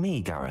calling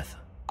me, Gareth?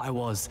 I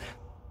was.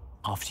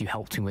 After you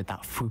helped me with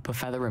that Fupa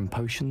feather and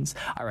potions,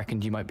 I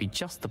reckoned you might be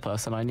just the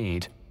person I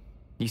need.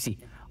 You see,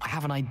 I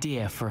have an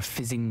idea for a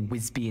fizzing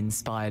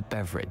Wisby-inspired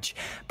beverage,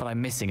 but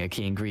I'm missing a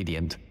key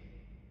ingredient.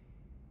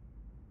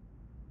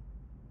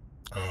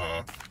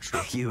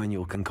 Sure. You and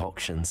your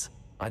concoctions.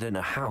 I don't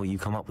know how you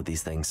come up with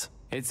these things.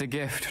 It's a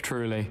gift,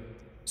 truly.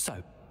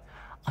 So,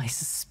 I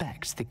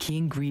suspect the key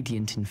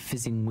ingredient in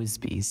fizzing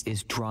Wisbies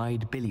is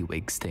dried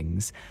billywig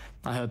stings.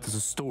 I heard there's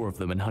a store of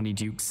them in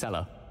Honeyduke's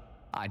cellar.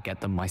 I'd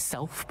get them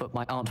myself, but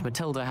my Aunt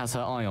Matilda has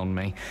her eye on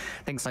me.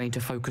 Thinks I need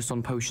to focus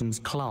on potions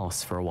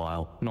class for a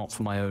while, not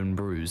for my own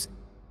brews.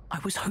 I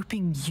was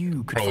hoping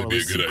you could follow a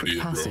secret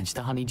passage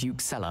to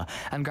Honeyduke's cellar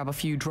and grab a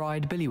few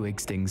dried billywig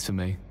stings for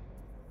me.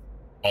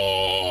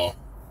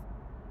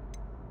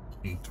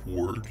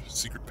 Toward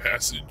secret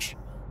passage.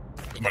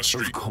 My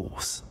street. Of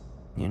course.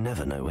 You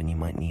never know when you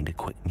might need a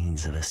quick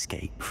means of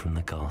escape from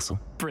the castle.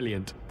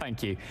 Brilliant,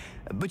 thank you.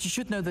 But you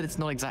should know that it's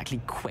not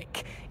exactly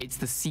quick. It's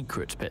the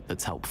secret bit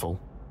that's helpful.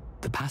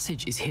 The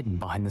passage is hidden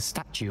behind the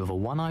statue of a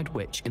one-eyed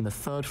witch in the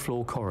third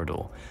floor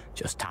corridor.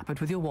 Just tap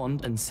it with your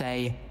wand and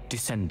say,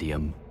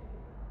 Descendium.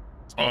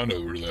 Oh, I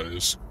know where that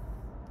is.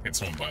 Can't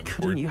someone buy them?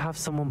 Couldn't you have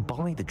someone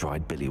buy the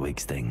dried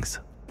billywig stings?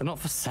 They're not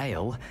for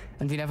sale,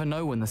 and you never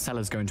know when the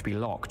cellar's going to be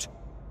locked.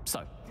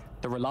 So,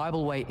 the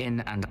reliable way in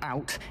and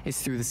out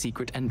is through the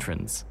secret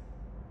entrance.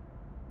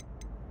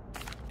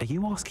 Are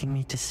you asking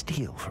me to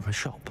steal from a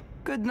shop?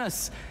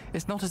 Goodness,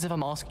 it's not as if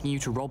I'm asking you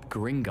to rob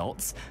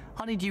Gringotts.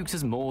 Honeyduke's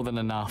is more than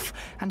enough,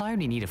 and I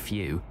only need a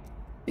few.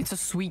 It's a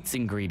sweets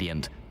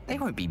ingredient. They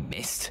won't be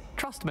missed,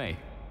 trust me.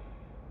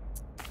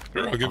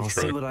 Sure, I'll give it a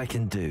try. See what I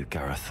can do,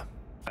 Gareth.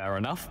 Fair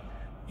enough.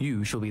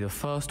 You shall be the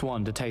first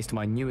one to taste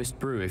my newest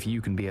brew if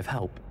you can be of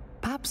help.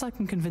 Perhaps I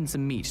can convince a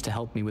meat to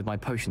help me with my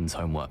potions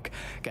homework.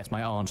 Get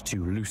my aunt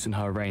to loosen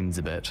her reins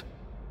a bit.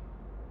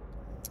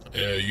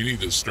 Yeah, you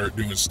need to start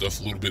doing stuff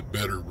a little bit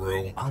better,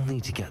 bro. I'll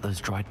need to get those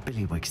dried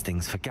billywigs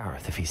things for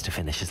Gareth if he's to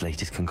finish his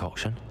latest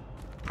concoction.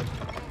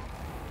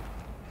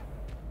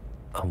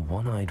 A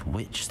one-eyed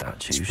witch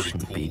statue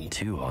shouldn't be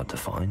too hard to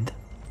find.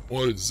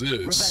 What is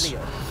this?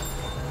 Rebellion.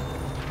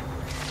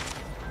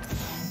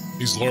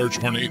 These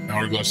large, ornate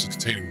hourglasses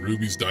containing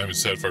rubies,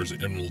 diamonds, sapphires,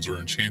 and emeralds are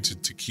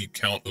enchanted to keep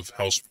count of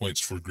house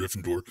points for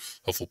Gryffindor,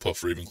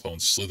 Hufflepuff, Ravenclaw,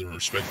 and Slytherin,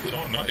 respectively.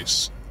 Oh,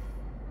 nice.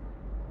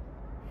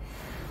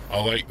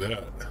 I like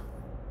that.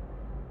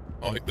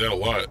 I like that a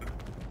lot.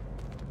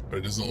 But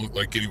it doesn't look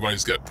like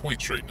anybody's got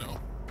points right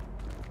now.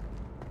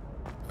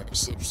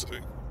 That's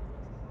upsetting.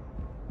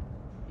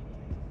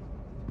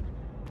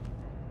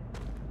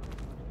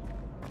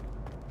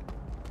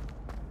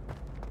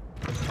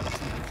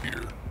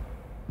 Here.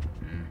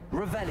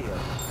 Revelio.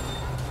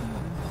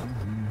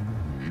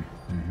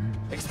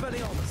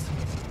 Expelliarmus.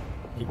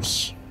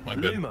 Oops, my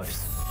bad.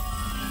 Lumos.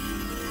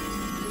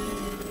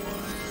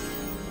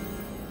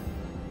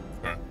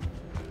 Alright.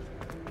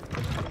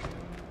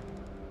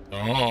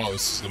 Oh,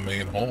 this is the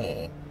main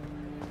hall.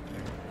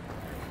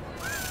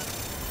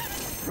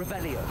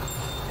 Revelio.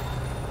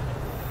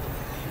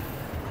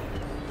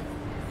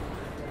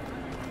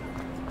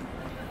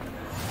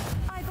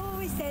 I've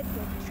always said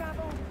that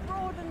travel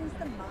broadens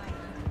the mind.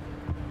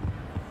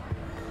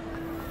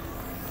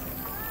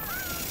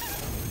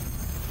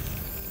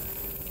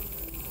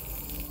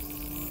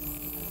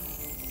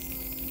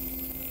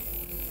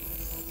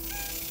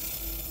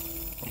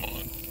 Come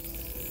on.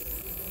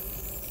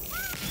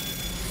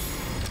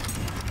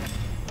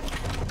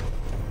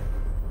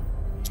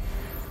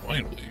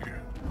 Finally.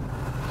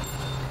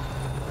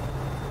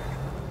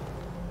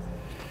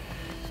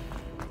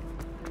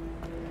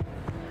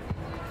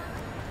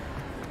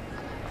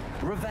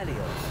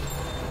 Revelio.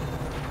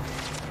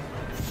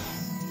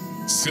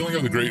 The ceiling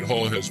of the Great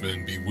Hall has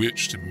been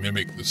bewitched to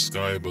mimic the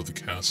sky above the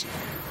castle.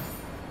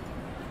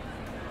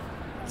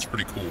 It's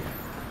pretty cool.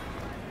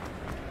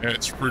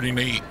 It's pretty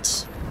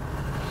neat.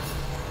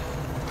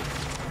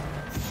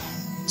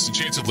 This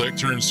enchanted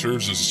lectern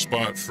serves as a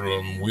spot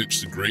from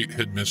which the great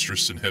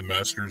headmistress and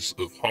headmasters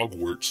of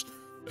Hogwarts,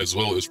 as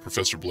well as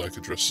Professor Black,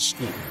 address the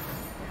school.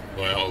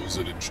 Wow, is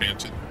it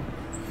enchanted?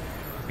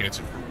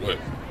 Enchanted for what?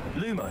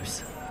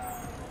 Lumos.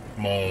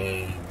 Come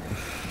on,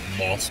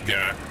 moss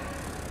guy.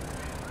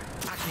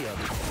 Accio.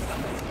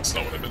 That's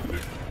not what I meant to do.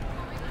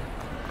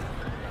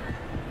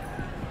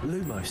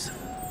 Lumos.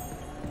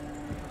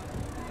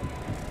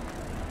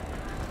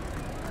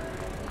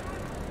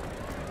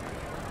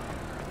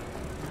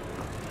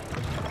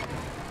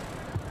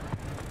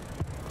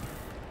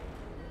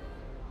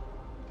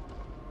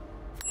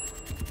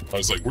 I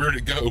was like, where'd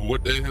it go?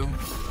 What the hell?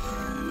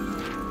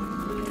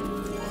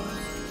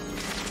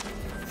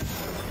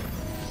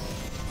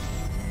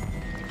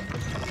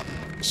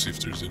 Let's see if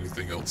there's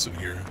anything else in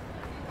here.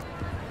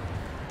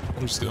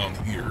 What's down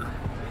here?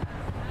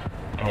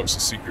 Oh, it's a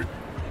secret.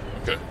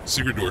 Okay,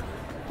 secret door.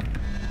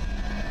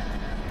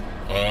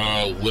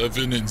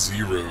 11 and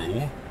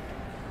 0.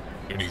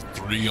 We need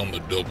 3 on the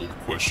double,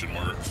 question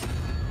mark.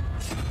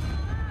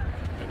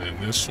 And then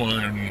this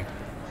one,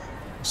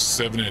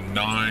 7 and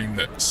 9,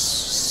 that's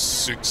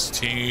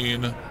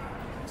 16.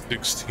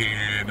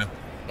 16.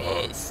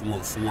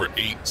 4,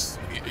 8.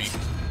 We need 8.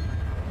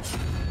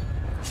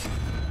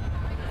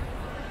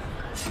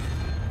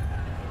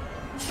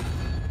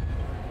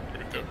 There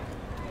we go.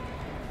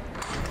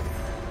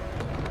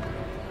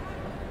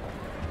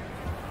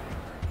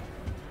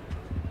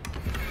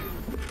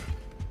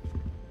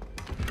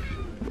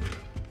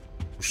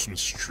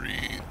 Christmas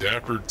tree,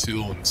 Dapper,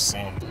 Till,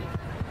 Ensemble.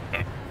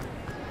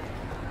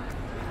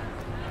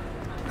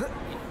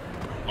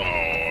 Oh,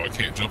 I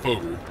can't jump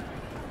over.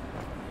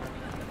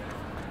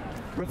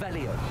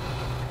 Revelio.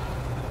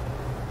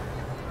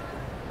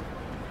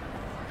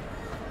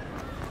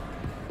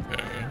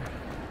 Okay.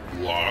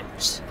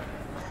 Locked.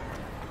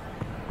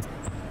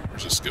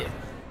 Where's this go?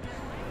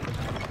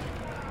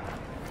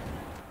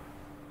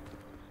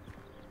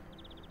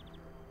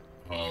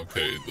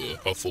 Okay, the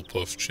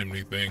Hufflepuff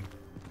chimney thing.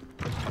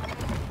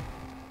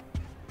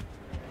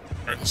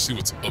 Alright, let's see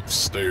what's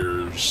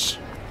upstairs.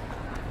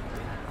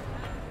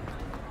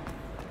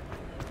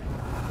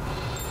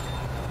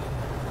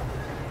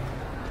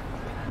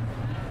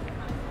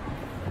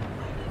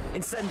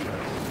 Incendio.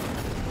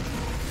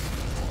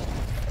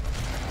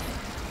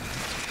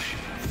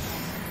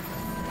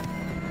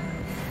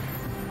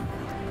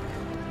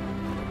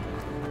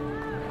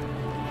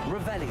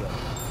 Revelio.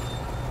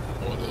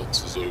 What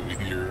else is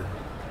over here?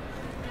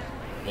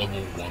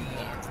 Level 1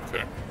 lock,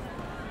 okay.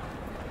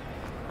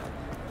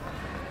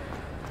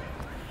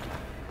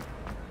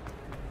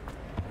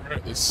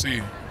 Alright, let's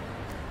see.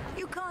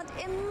 You can't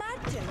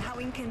imagine how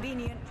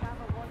inconvenient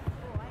travel was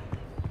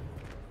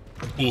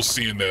before. Cool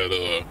seeing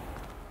that,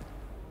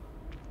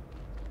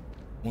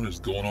 what is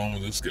going on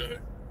with this guy?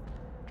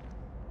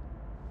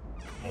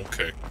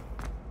 Okay.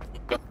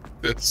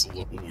 That's a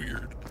little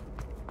weird.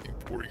 You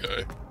poor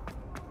guy.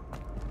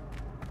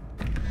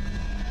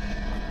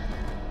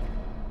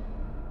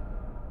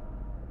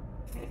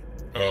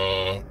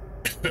 Uh,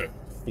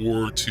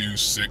 4, 2,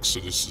 6. So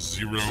this is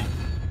 0.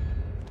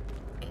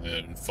 And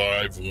then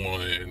 5,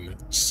 1,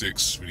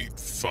 6. We need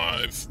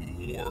 5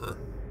 more.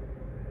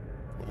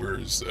 Where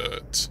is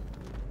that?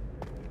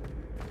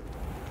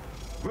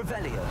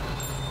 Revelio.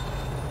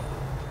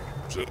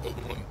 Where's that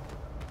other one?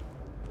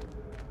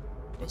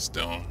 That's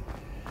down.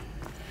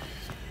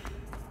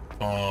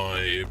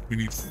 5. We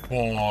need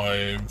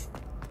 5.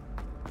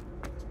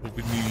 What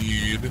we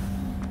need.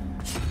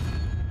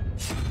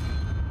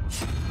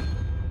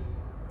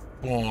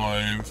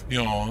 5.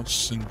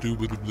 Yes,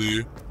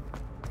 indubitably.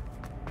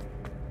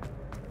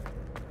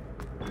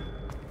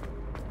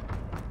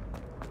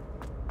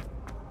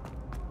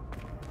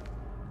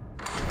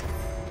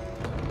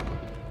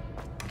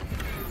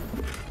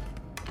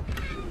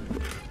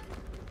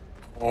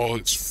 Oh,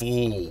 it's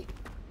full. You're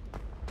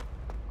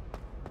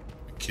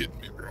kidding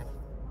me, bro.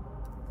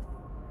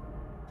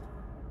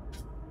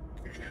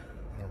 Okay,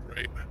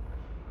 alright.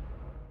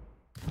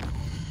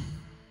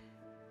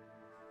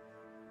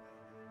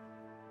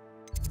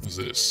 What's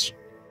this?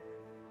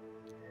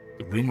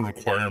 The room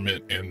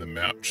requirement and the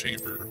map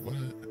chamber.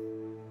 What?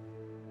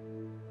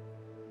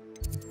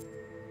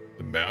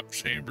 The map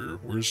chamber?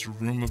 Where's the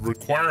room of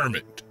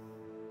requirement?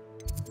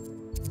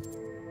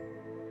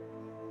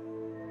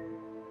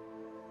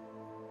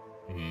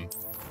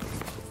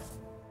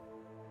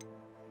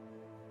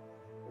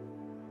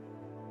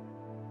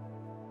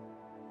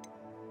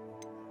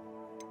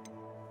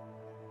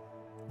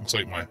 Looks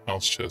like my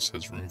house chest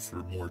has room for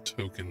more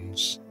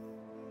tokens.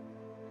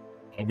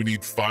 Oh, we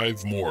need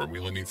 5 more. We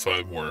only need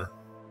 5 more.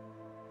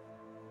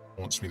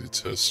 Wants me to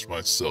test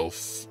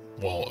myself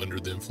while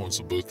under the influence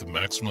of both the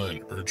Maxima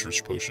and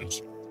Erdrich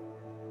potions.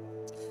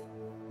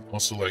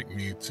 Also like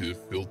me to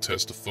field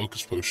test a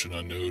focus potion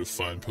I know to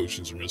find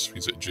potions and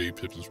recipes at J.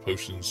 Pippin's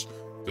Potions.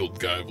 Field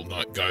guide will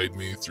not guide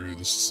me through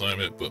this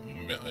assignment, but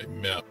my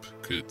map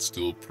could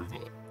still prove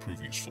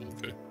useful.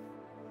 Okay.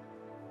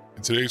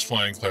 In today's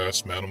flying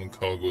class, Madame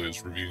Nkagwa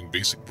is reviewing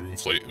basic broom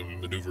flight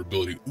and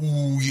maneuverability.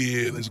 Ooh,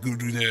 yeah, let's go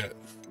do that.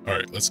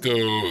 Alright, let's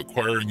go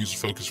acquire and use a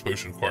focus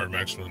potion, acquire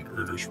maximum and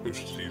Erdrich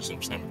potions to use them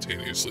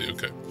simultaneously.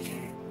 Okay.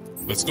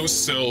 Let's go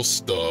sell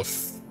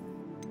stuff.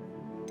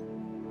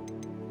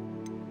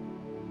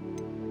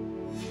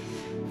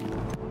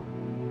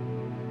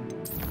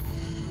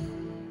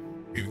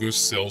 Need to go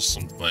sell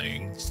some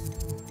things.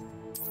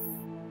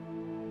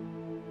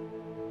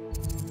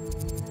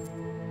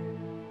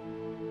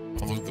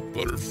 I love the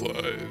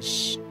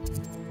butterflies.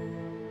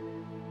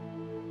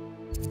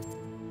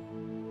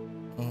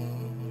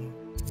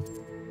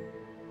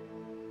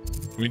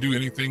 Can we do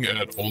anything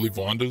at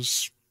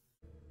Olivanda's?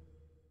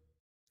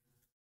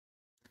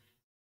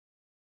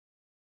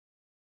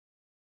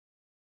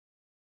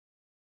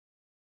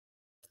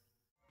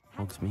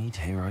 Hogsmeade,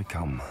 here I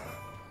come.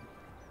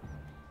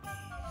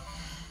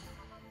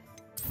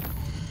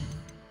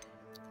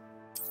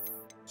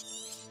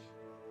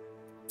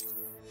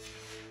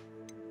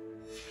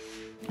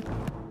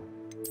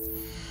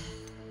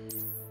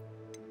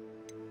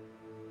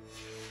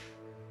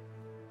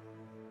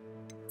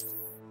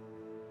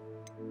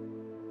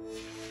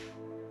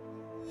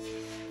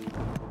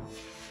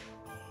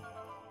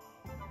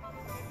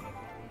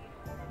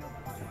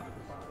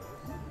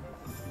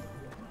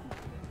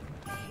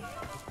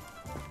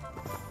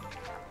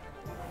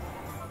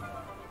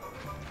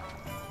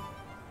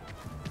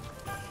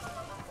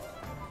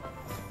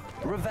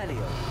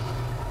 Revelio.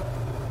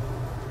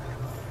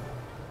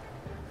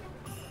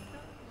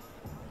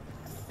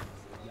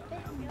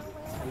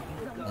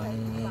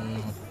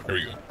 There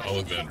we go.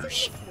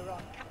 Ollivanders.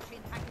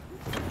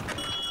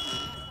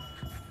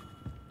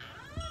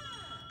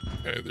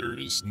 Okay, there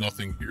is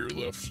nothing here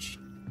left.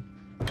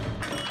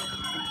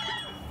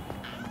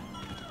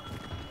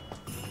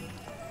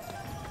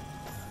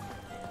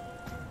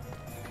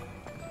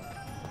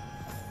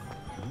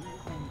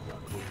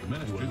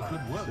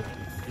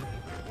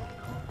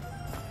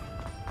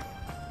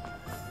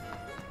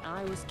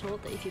 I was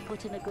taught that if you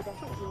put in a good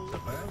effort, you'll...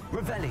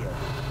 Revelio.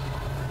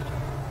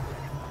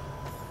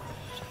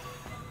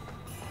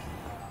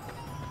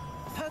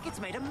 Turget's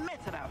made a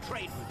mess of our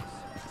trade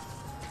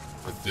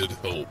routes. That did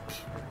help.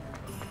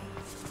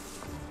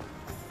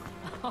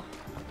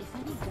 If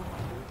any doubt...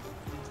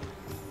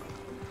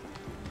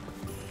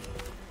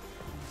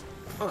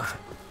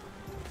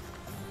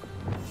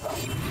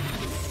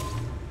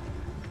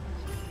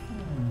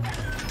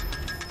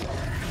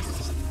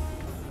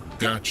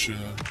 Gotcha.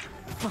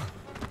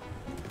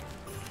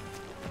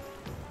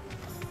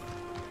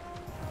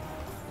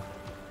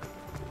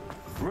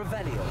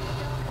 Revelio.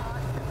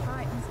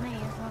 Frightens me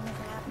as long as I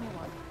have me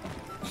one.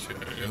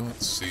 Okay,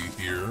 let's see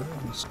here.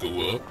 Let's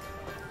go up.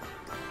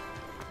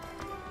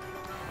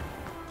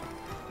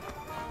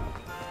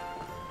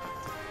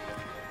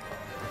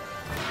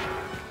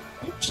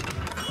 Oops.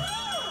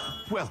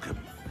 Welcome.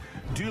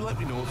 Do let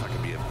me know if I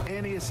can be of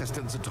any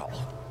assistance at all.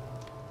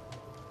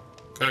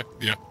 Okay,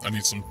 yeah, I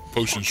need some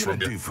potions from you. What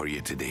can I do for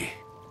you today?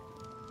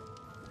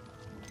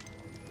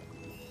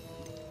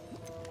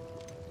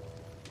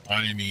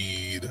 I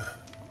need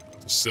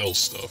to sell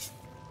stuff.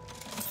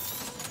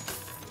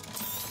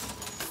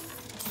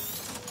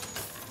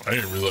 I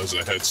didn't realize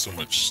I had so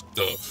much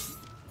stuff.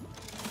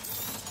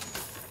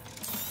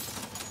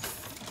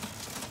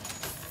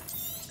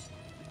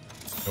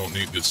 Don't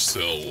need to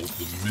sell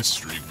the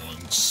mystery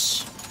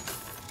ones.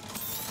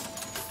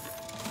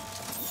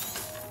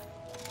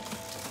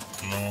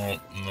 No,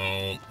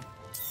 no.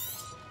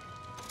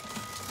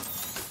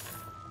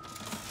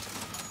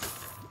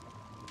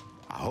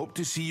 I hope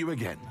to see you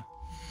again.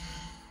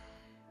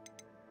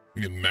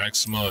 We get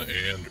Maxima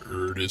and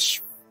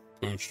Erdis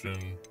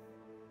potion.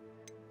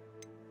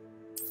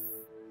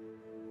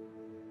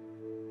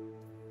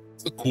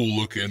 It's a cool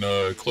looking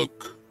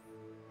cloak.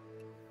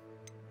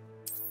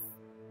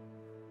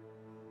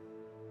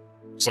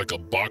 It's like a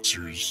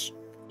boxer's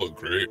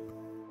cloak, right?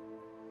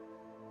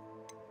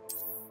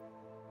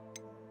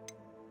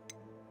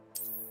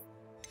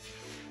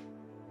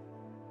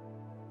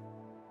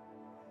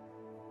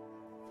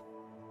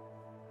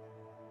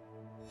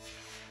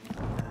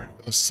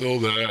 Let's sell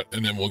that,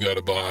 and then we'll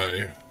gotta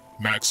buy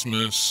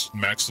Maxima,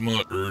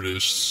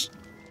 Erdis,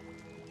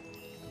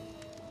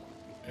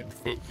 and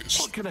Focus.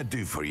 What can I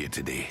do for you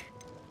today?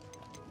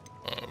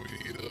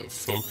 We need a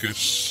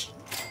Focus.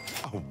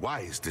 A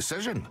wise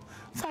decision.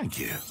 Thank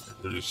you.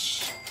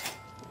 Erdis.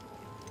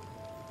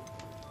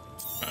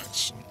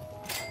 Maxima.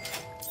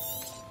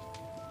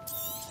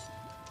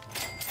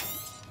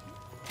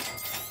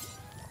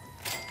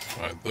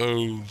 Buy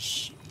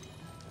those.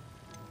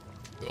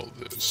 Sell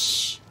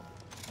this.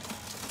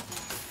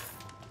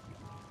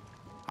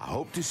 I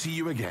hope to see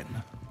you again.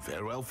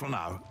 Farewell for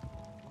now.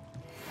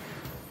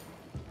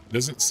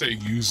 Doesn't say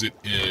use it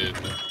in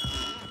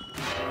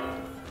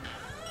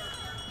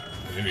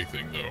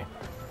anything though.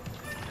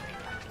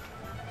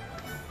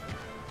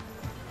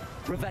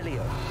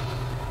 Revelio.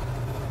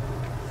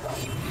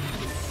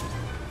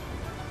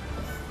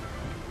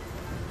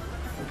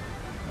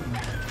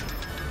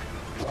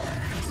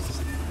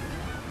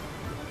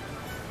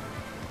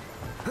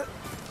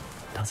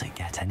 Does it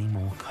get any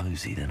more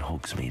cozy than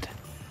Hogsmeade?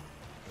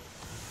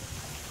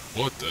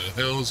 What the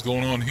hell is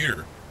going on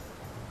here?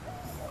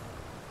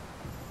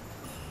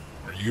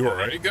 Are you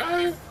alright,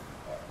 guy?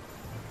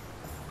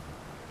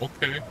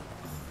 Okay.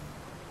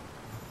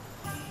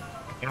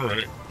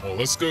 Alright. Well,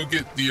 let's go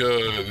get the,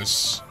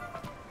 this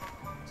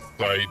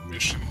side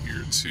mission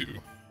here, too.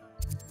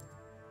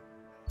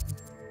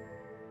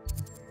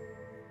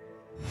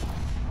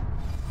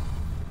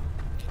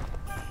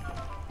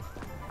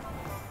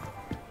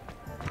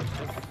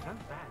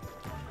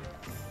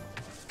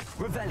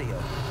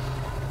 Revelio.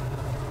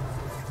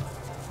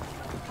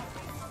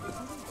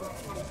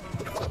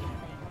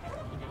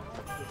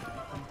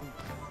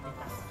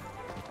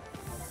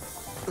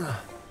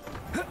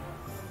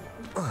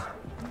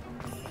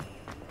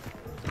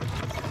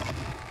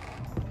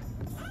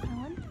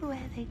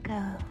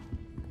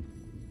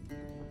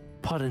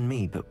 Pardon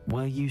me, but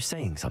were you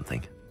saying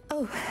something?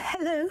 Oh,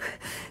 hello.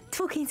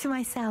 Talking to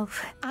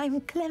myself.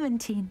 I'm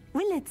Clementine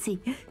Willardsey.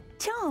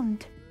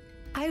 Charmed.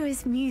 I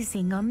was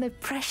musing on the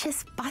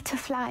precious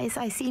butterflies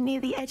I see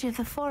near the edge of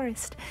the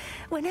forest.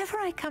 Whenever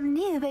I come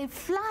near, they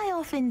fly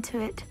off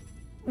into it.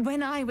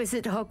 When I was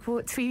at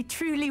Hogwarts, we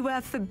truly were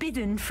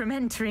forbidden from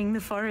entering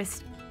the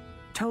forest.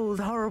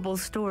 Told horrible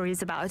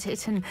stories about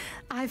it, and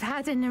I've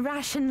had an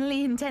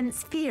irrationally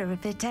intense fear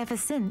of it ever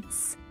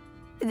since.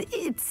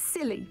 It's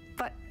silly,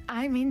 but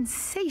I'm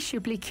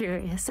insatiably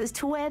curious as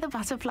to where the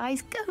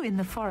butterflies go in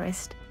the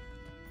forest.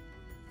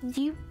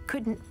 You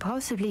couldn't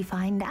possibly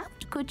find out,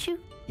 could you?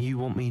 You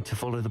want me to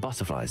follow the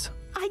butterflies?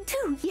 I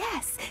do,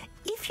 yes,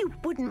 if you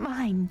wouldn't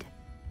mind.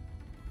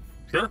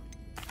 Sure.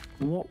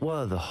 What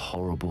were the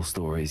horrible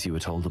stories you were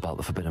told about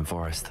the Forbidden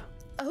Forest?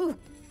 Oh,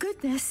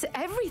 goodness,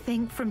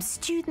 everything from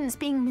students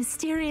being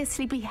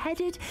mysteriously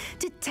beheaded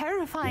to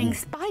terrifying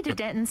spider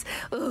dens.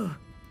 Ugh.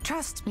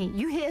 Trust me,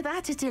 you hear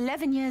that at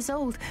 11 years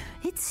old,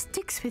 it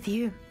sticks with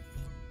you.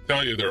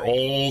 Tell you, they're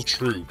all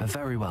true.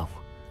 Very well.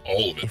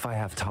 All of it. If I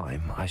have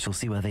time, I shall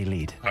see where they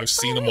lead. I've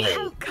seen them all.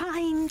 How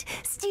kind.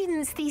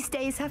 Students these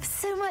days have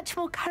so much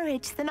more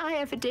courage than I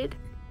ever did.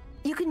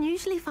 You can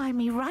usually find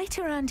me right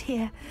around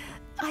here.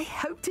 I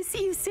hope to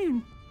see you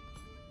soon.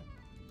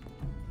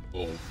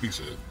 Oh, piece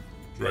of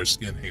dry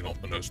skin hanging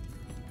off my nose.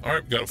 All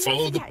right, gotta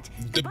follow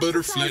the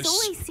butterflies.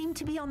 Always seem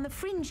to be on the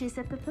fringes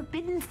of the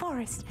Forbidden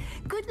Forest.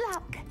 Good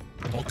luck.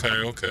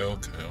 Okay. All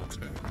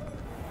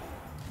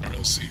right,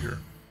 let's see here.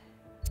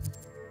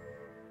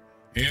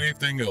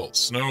 Anything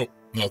else? Nope,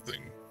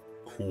 nothing.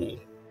 Cool.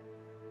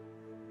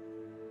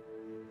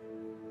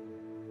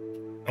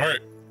 All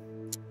right,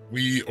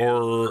 we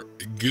are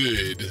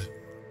good.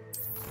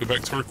 Go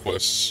back to our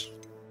quests.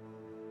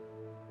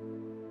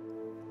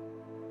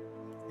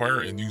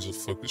 Acquire and use a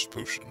focus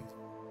potion.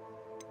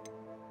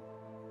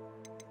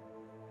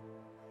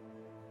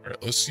 All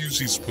right, let's use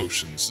these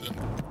potions then.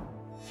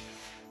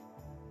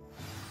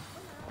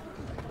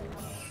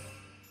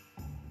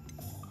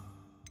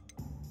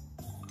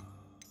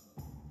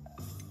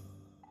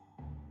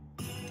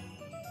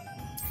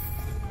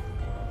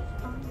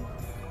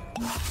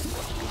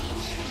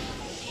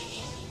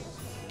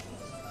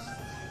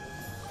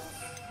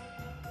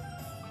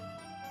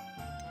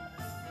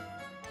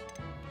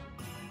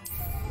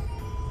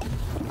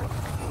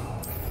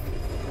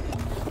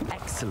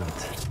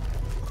 Excellent.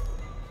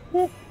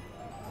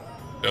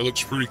 That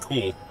looks pretty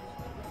cool.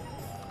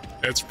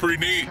 That's pretty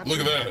neat. Look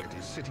at that.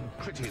 He's sitting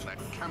pretty in that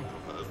camp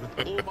of hers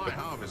with all my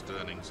harvest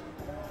earnings.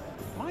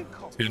 My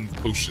 10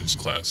 potions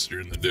class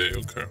during the day.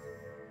 Okay.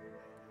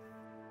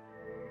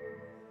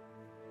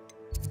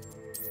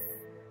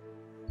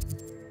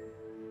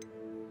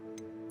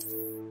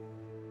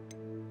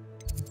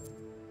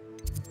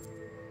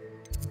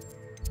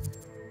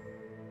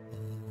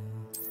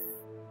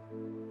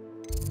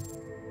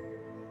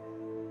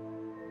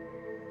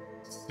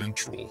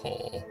 Central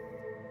Hall.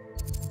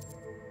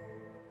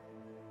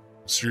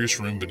 Serious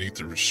room beneath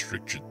the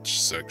restricted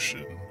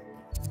section.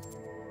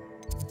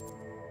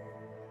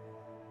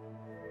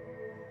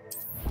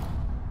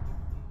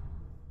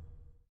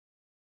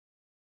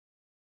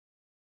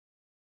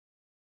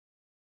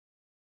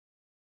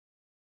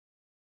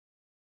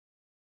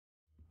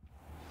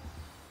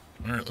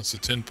 Alright, let's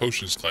attend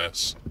potions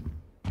class.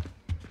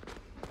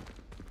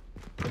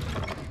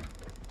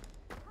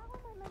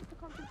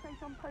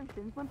 On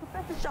potions when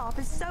Professor Sharp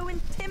is so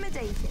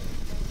intimidating.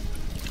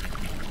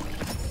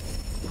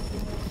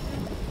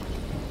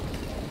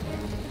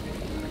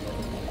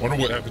 Wonder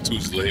what happened to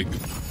his leg.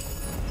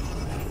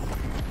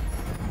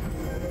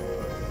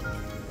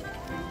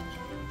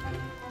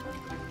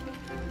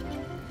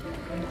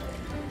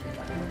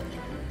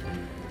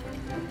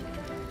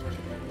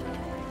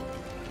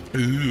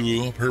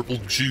 Ooh, purple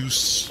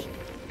juice.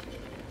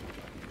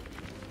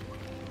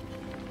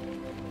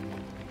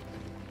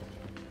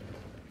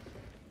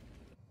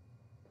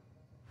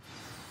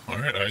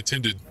 Alright, I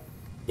attended.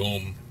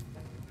 Boom.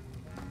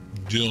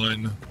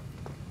 Done.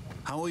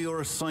 How are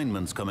your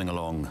assignments coming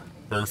along?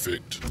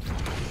 Perfect.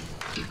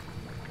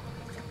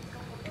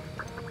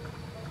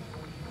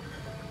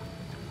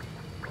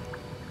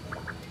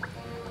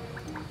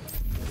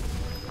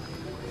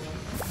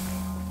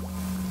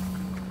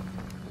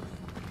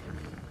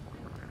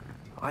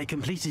 I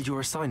completed your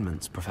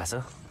assignments,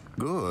 Professor.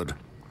 Good.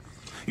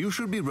 You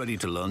should be ready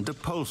to learn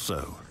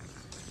Depulso.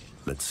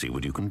 Let's see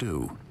what you can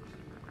do.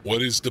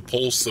 What is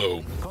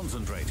Depulso?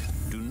 Concentrate.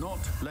 Do not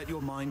let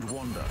your mind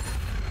wander.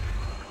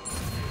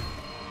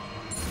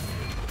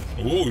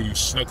 Oh, you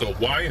snuck a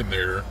Y in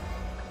there.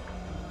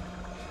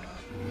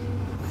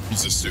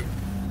 What's this do?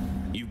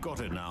 You've got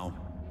it now.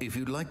 If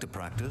you'd like to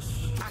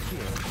practice,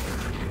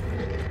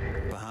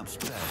 perhaps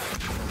best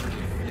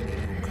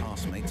flinging your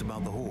classmates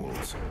about the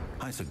halls.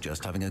 I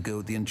suggest having a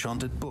go at the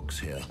enchanted books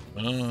here.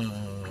 A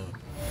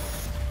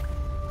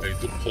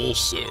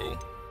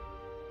Depulso.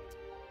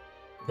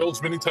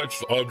 Repels many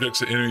types of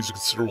objects and enemies of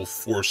considerable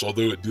force.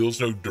 Although it deals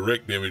no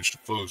direct damage to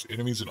foes,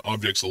 enemies and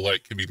objects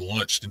alike can be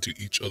launched into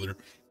each other,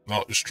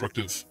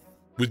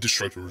 with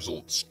destructive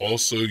results.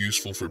 Also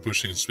useful for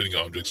pushing and spinning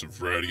objects of a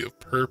variety of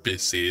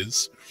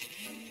purposes.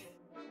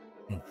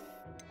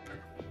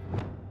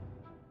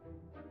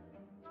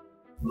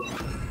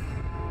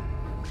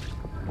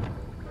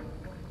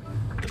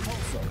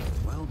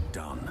 Well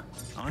done.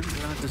 I'm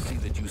glad to see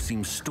that you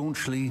seem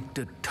staunchly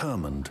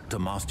determined to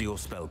master your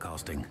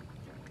spellcasting.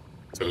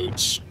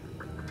 Toads.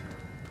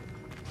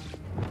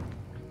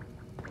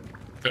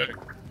 Okay.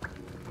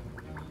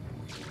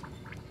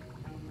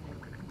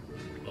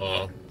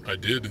 I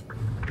did.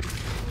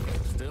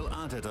 Still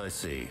at it, I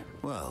see.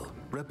 Well,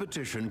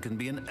 repetition can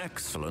be an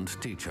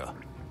excellent teacher.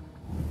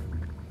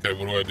 Okay,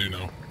 what do I do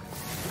now?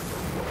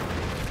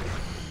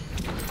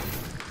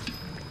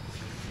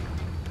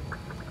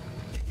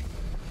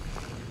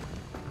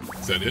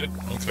 Is that it?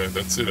 Okay,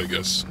 that's it, I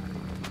guess.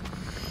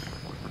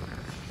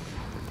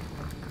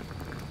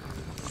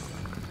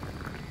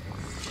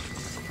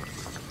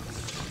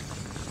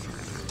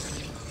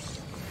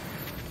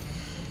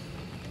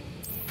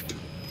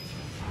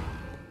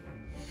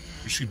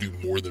 We should do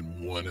more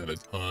than one at a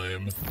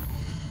time.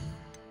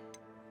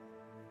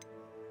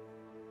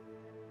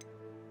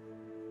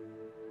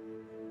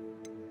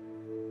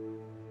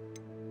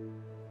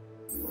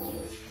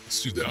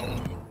 Let's do that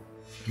one.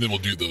 And then we'll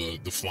do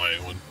the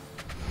flying one.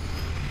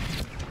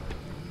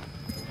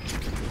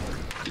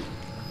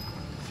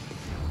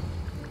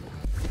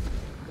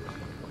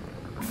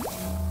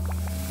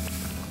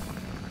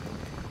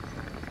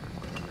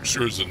 I'm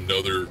sure there's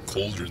another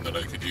cauldron that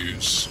I could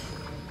use.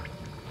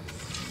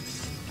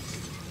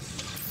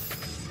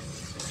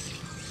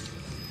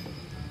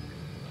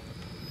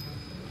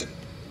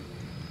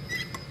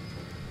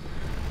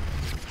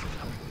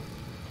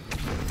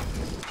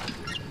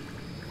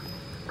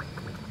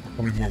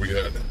 How many more we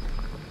got?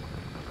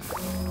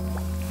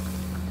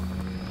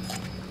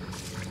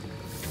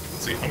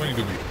 Let's see, how many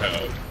do we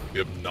have? We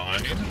have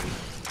 9.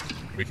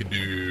 We can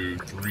do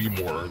 3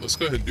 more. Let's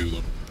go ahead and do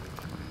them.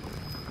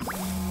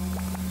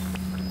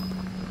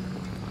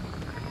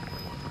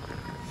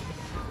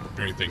 Is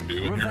there anything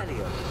new in here?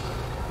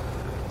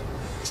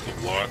 Just a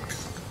lock.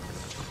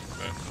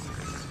 Okay.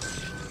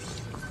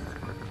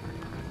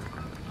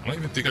 I don't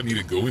even think I need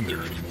to go in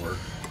there anymore.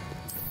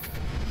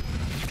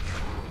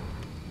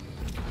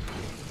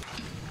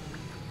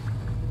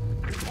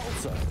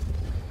 Also.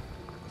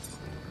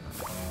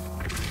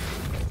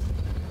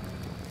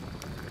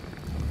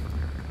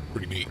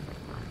 Pretty neat.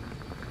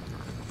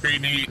 Pretty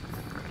neat.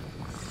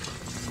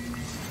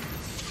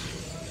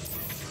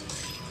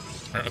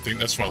 Alright, I think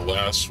that's my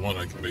last one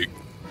I can make.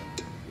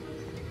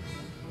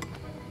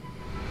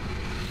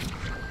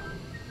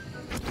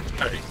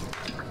 Hey,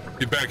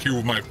 get back here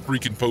with my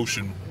freaking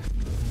potion,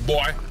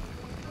 boy.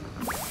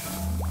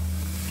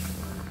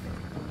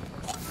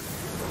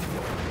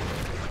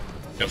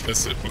 Yep,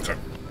 that's it. Okay.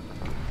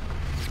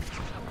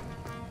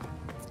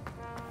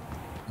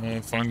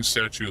 Find the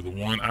statue of the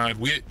one-eyed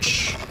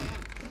witch.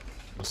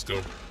 Let's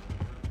go.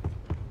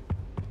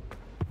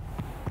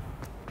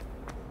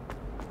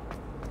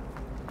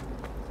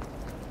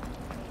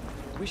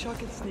 Wish I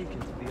could sneak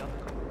into the other.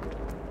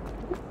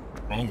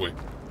 Wrong way.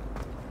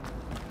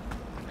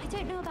 I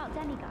don't know about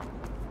Demigun.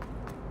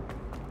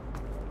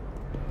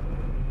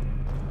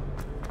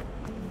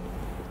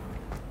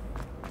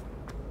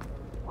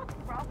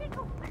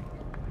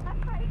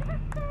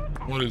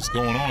 What is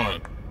going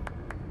on?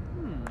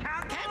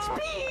 Can't catch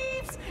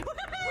thieves!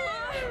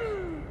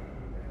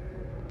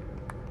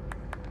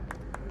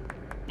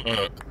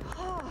 Oh,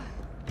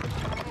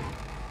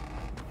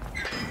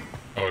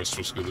 I was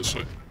supposed to go this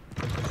way.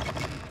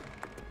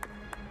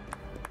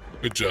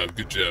 Good job,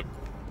 good job.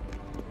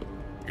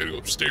 Gotta go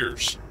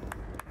upstairs.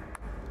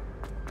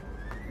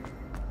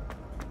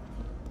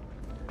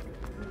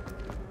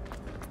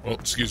 Oh,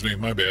 excuse me,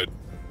 my bad.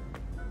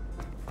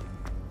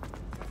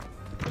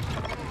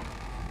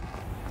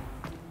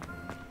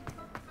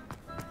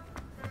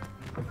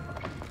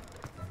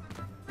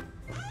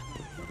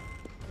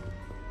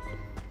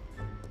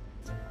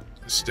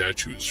 The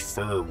statue is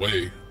far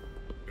away.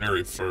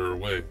 Very far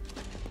away.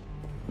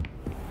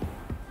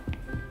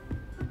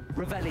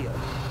 Revelio.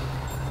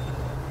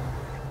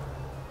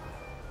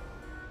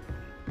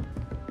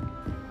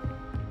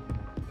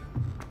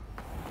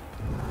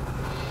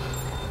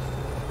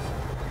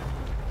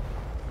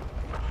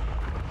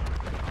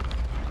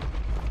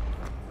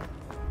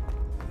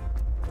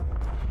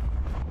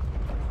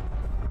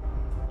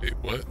 Wait,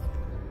 what?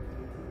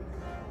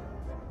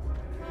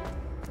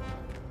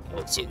 Oh,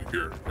 it's over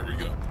here. There we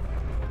go.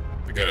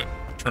 I got it.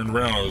 Turned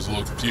around, I was a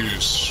little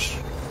confused.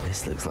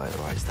 This looks like the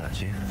right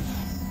statue.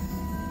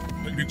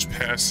 A huge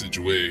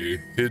passageway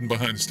hidden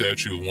behind the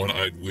statue of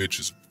one-eyed witch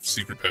is a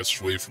secret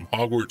passageway from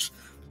Hogwarts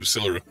to the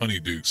cellar of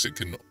Honeydukes. It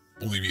can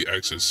only be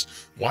accessed.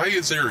 Why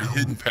is there a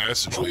hidden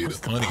passageway to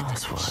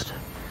Honeydukes?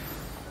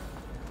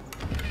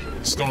 I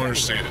just don't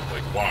understand it.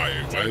 Like,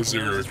 why? Why is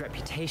there? His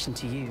reputation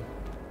to you.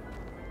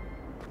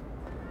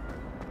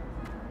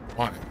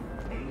 Why?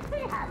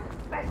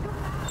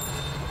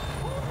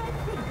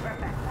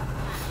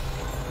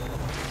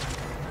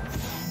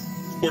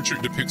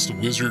 Portrait depicts the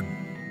wizard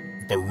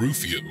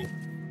Barufio,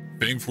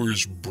 famed for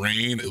his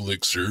brain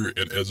elixir,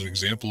 and as an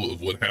example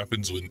of what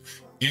happens when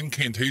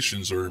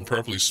incantations are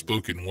improperly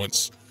spoken.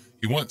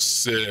 He once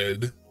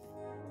said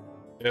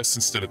S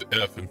instead of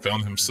F and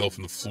found himself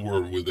on the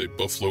floor with a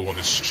buffalo on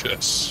his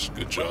chest.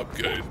 Good job,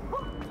 guide.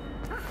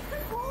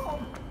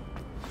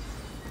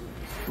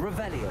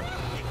 Revelio.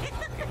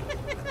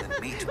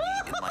 Meet me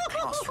in my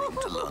classroom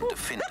to learn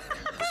Definitive,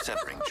 the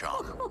severing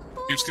charm.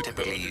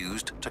 Typically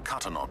used to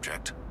cut an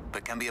object,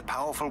 but can be a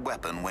powerful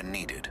weapon when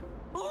needed.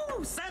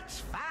 Ooh,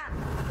 such fun!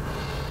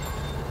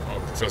 Oh,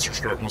 Professor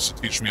Stark wants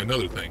to teach me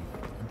another thing.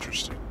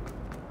 Interesting.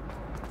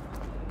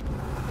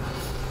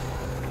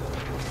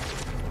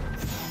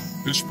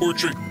 This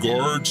portrait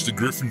guards the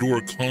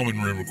Gryffindor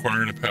common room,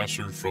 requiring a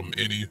password from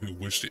any who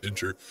wish to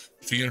enter.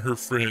 She and her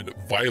friend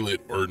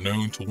Violet are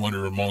known to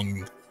wander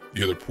among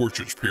the other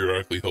portraits,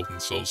 periodically helping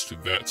themselves to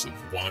vats of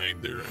wine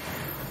there.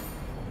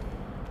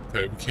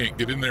 Okay, we can't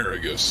get in there, I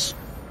guess.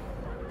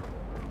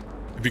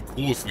 It'd be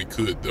cool if we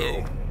could,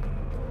 though.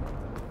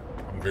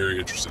 I'm very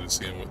interested in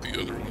seeing what the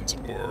other ones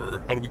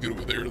are. How do we get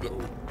over there,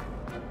 though?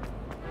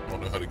 I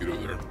don't know how to get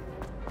over there.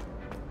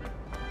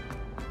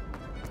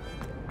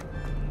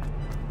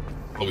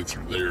 Probably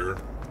through there.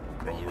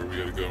 Probably where we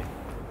gotta go.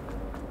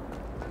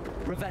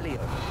 Revelio.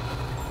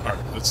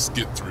 Alright, let's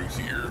get through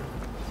here.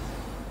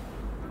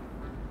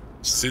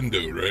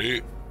 Cindo,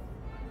 right?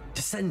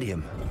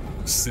 Descendium.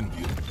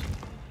 Descendium.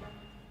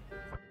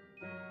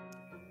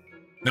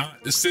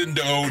 Not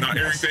Descendo, not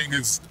everything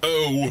is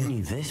O. I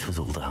knew this was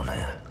all down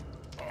here.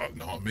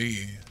 Not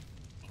me.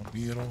 Not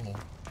me at all.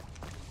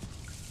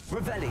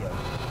 Revelio.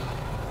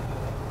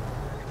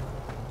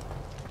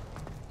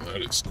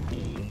 That is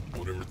cool.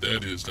 Whatever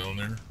that is down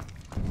there.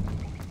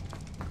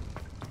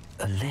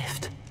 A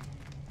lift.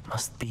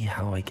 Must be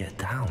how I get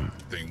down.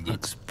 Thing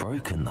looks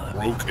broken though.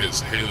 Broke as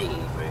hell,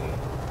 bro.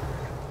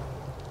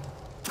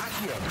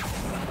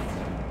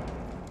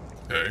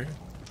 Okay.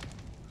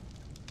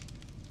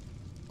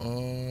 I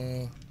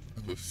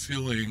have a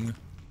feeling.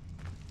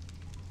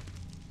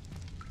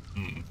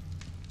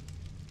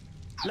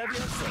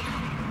 Leviosa.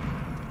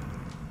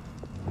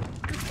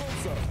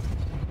 Expulso.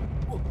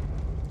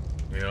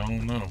 Yeah, I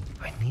don't know.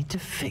 I need to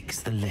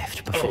fix the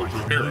lift before I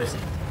can repair use it.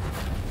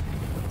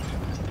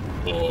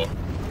 it.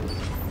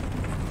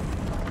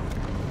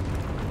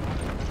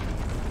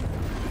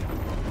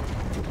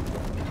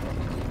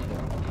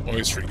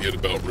 Always forget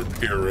about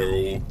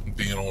Reparo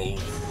being all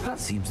that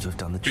seems to have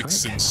done the trick.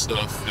 Fixing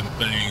stuff and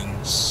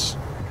things.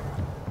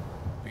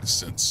 Makes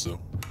sense though.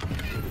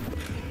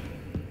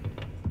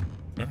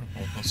 Alright,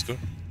 well, let's go.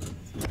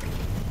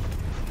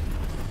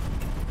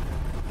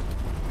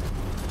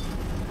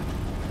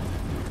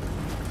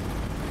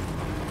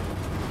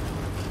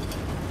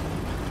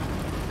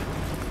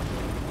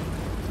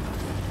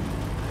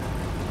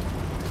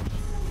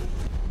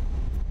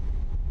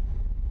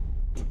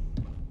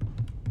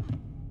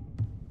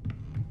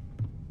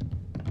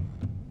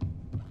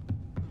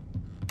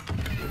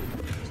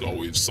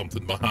 Always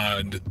something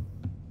behind.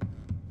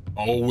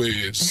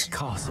 Always. This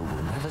castle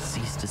will never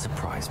cease to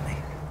surprise me.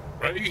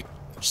 Right?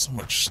 There's so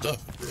much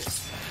stuff, bro.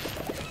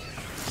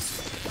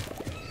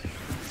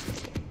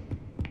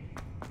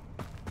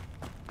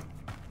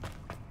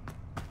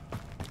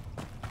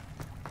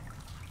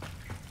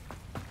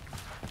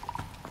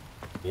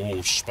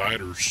 Oh,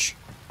 spiders.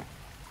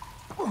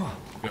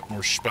 Got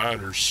more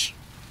spiders.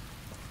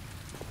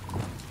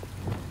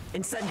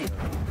 Incendio.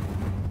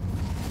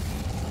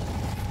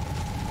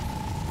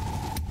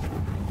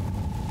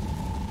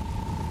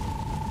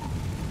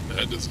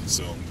 That doesn't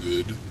sound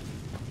good.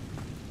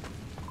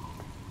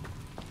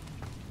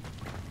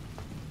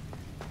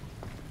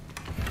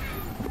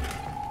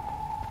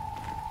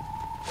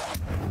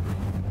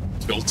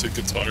 Celtic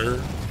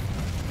attire.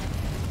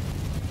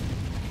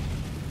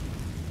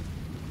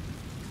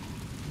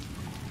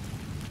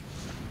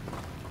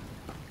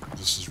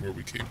 This is where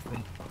we came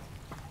from.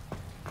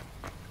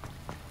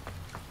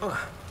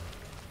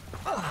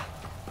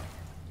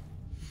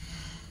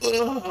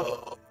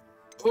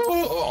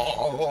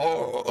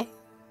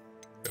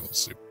 Okay,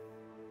 let's see.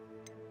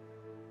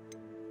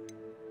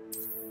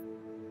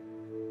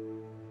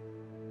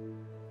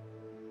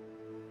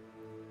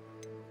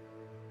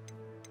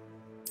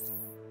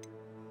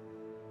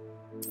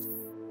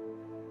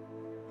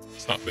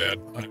 It's not bad.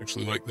 I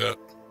actually like that.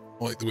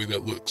 I like the way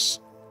that looks.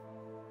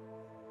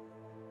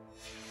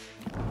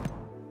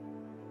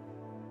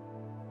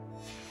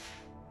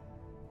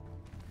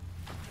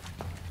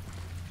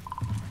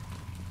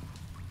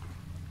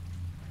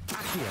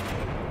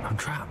 I'm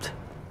trapped.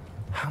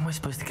 How am I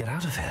supposed to get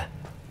out of here?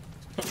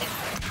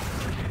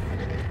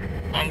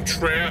 I'm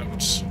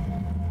trapped.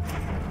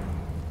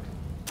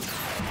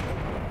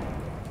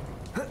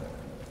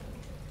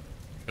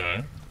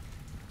 Okay.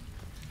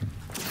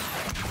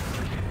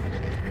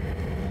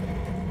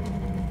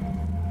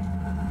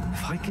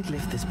 If I could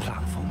lift this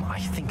platform, I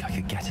think I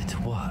could get it to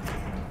work.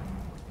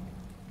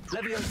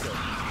 Levioso.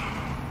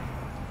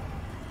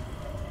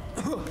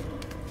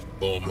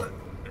 Boom.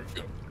 There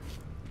we go.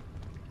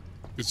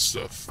 Good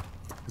stuff.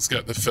 It's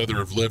got the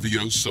feather of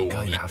Levioso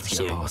on it. Have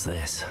to get past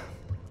this.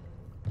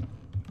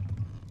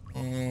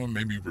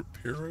 Maybe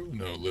Reparo?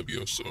 No,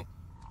 Levioso. Alright,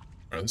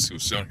 let's see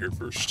what's down here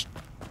first.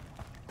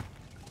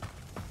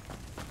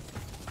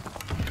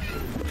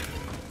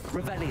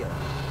 Revelio.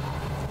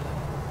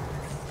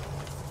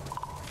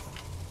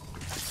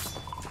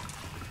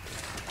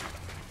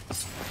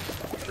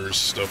 There's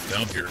stuff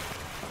down here.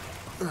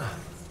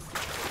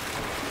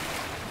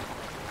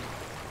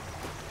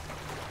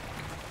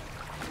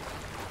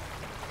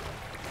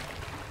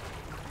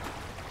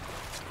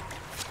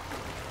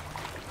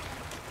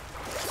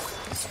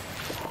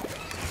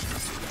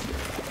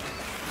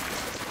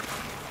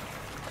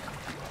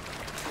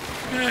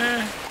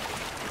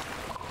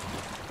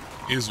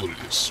 Is what it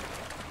is.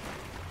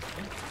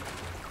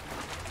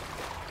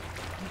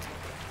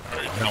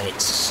 Alright, now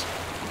let's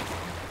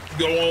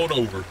go on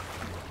over.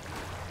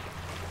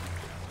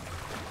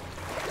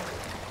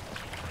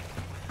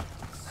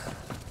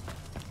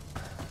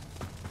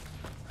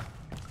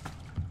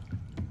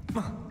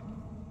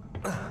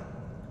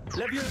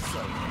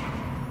 Levioso.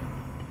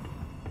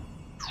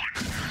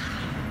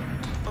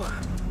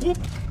 Whoop.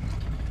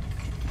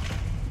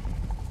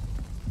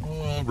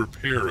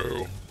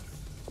 Reparo.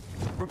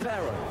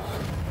 Reparo.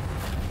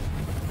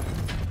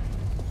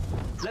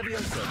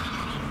 Levioso.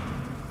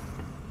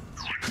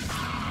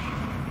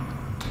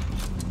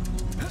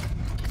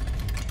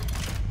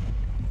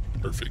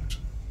 Perfect.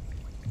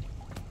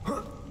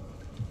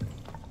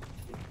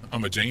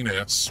 I'm a Jane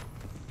ass.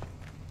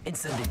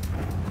 Incendio.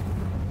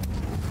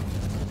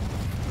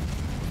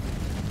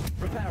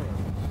 Reparo.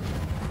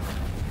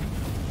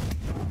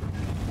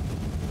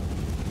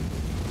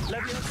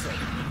 Levioso.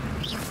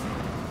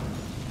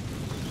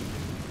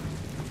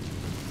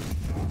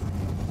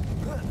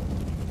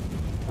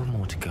 One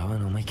more to go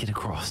and I'll make it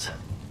across.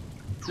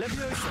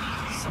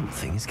 Leviosa.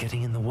 Something is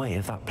getting in the way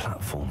of that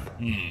platform.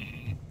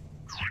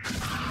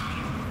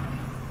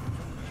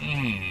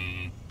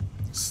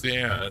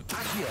 Sad.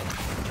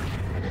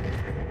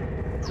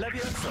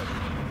 Leviosa.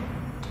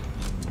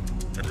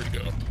 There we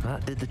go.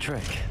 That did the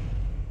trick.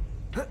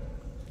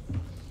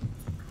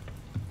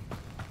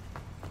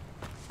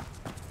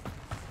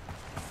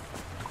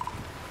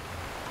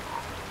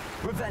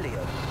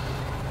 Revelio.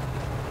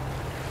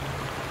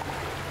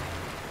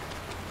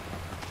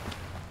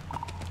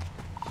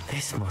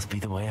 This must be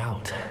the way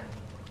out.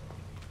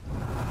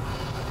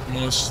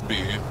 Must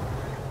be.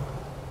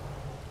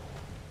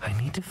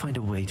 I need to find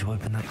a way to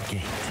open that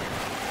gate.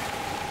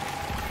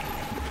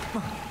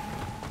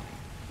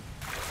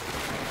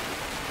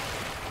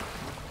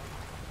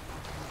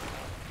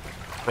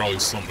 Probably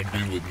something to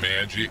do with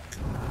magic.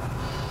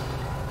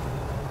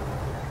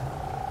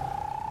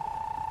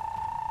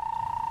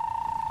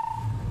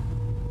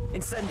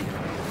 Incendio.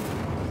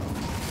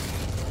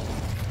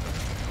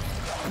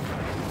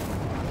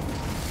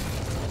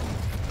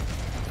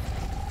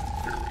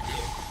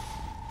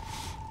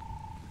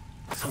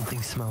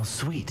 Something smells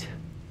sweet.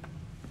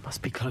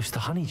 Must be close to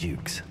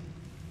Honeydukes.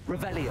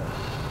 Revelio.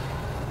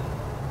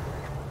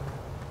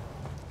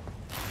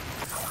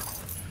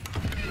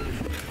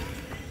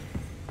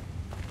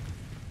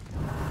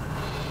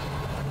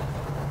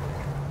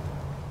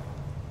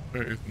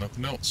 Alright,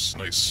 nothing else.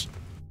 Nice.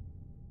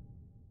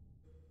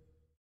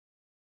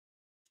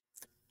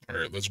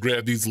 Alright, let's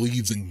grab these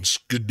leaves and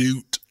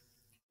skadoot.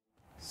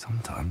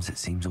 Sometimes it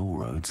seems all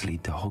roads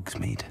lead to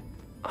Hogsmeade.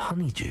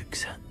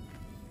 Honeydukes.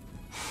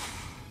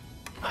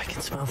 I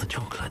can smell the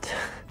chocolate.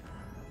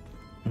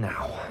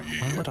 Now,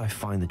 where would I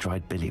find the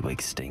dried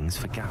billywig stings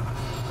for Gareth?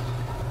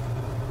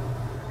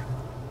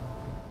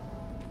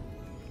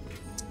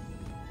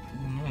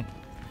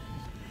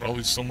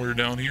 Probably somewhere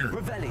down here.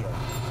 Revelio.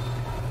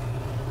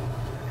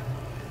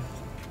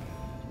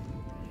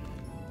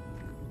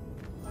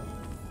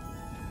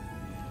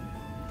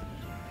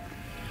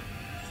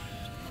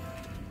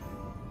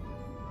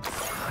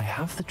 I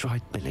have the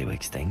dried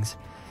billywig stings.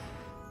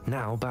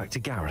 Now back to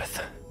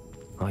Gareth.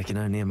 I can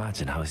only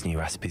imagine how his new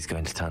recipe's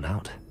going to turn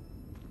out.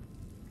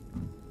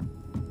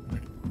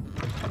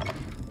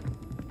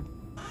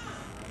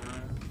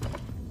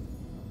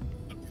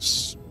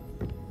 Nice.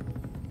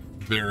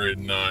 Very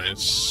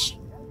nice.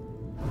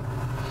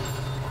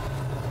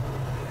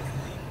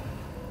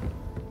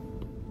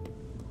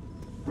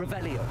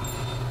 Revelio.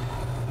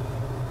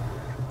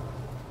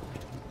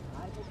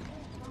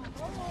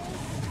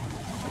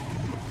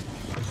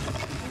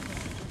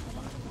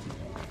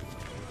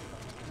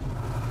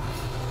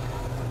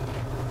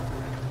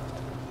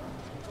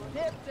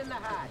 Dipped in the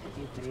hat, if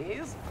you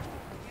please.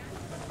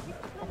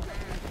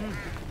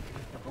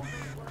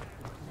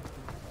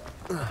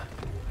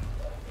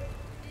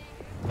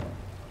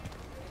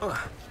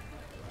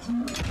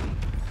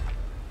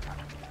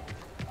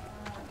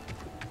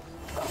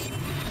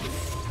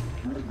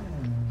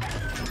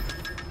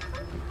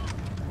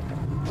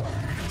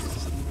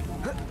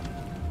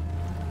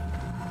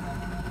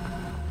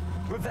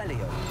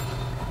 Revelio.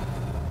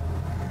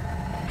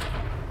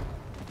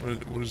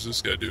 What is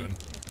this guy doing?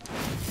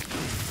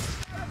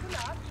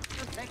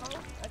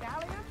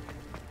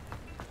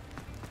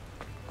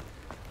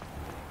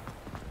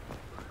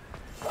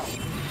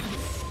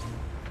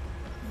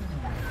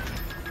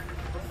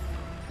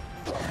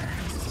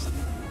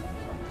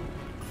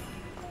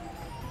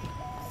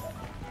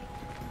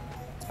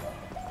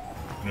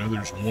 I know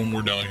there's one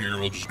more down here.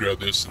 We'll just grab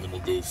this and then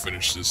we'll go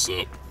finish this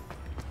up.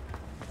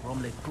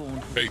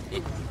 Hey,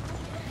 look.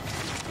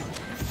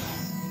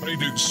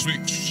 Honeyduke's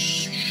Sweet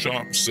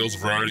Shop sells a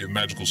variety of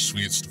magical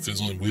sweets to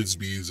fizzling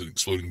whizbees and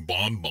exploding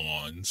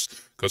bonbons.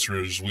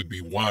 Customers would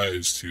be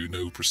wise to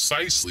know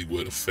precisely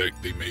what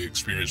effect they may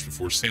experience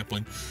before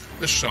sampling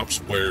the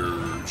shop's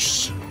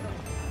wares.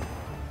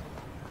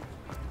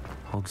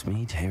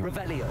 Hogsmeade here.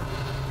 Revelio.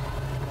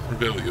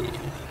 Revelio,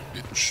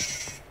 bitch.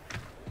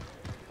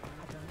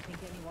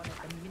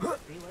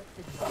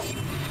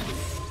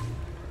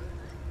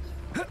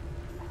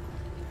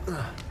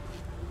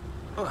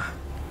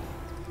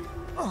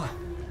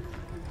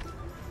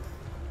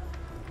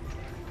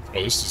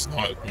 Oh, this is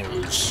not one of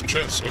those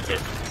chests. Okay.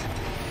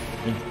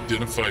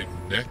 Identified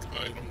neck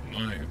item.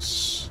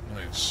 Nice.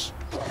 Nice.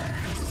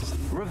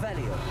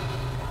 Revelio.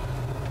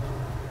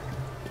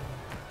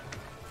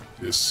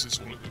 This is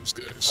one of those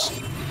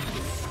guys.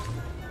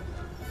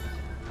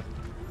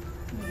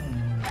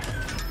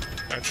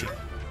 Action.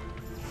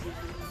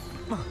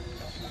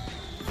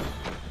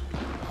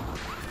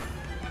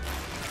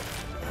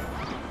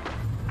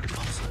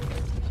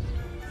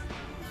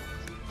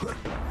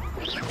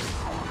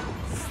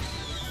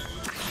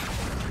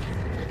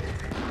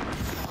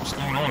 What's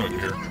going on over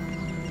here?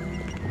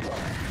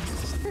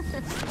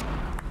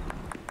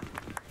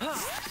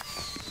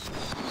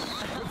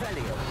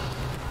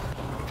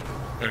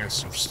 Okay,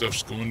 some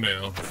stuff's going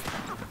down.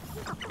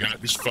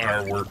 Got these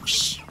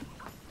fireworks.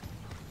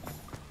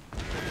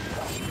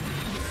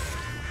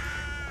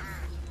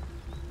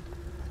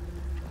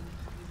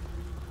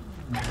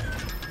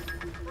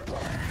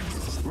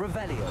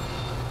 Revelio.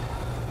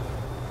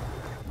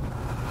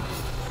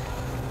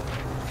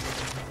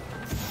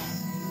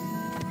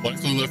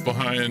 Likely left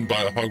behind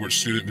by a Hogwarts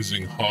student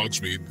visiting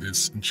Hogsmeade,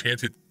 this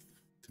enchanted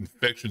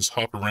confections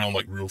hop around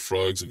like real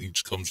frogs, and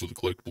each comes with a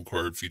collectible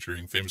card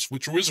featuring famous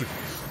witch or wizard.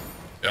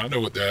 Yeah, I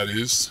know what that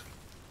is.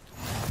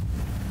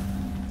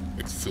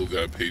 Like the Field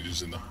Guide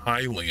pages in the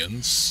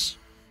Highlands.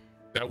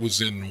 That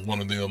was in one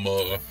of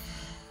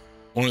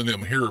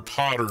them Harry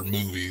Potter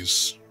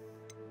movies.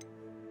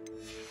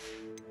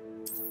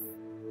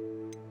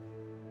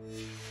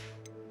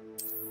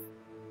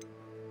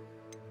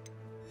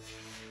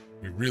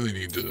 We really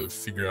need to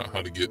figure out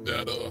how to get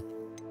that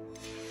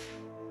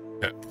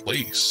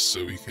place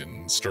so we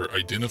can start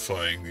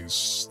identifying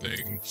these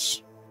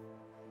things.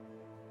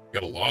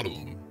 Got a lot of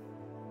them.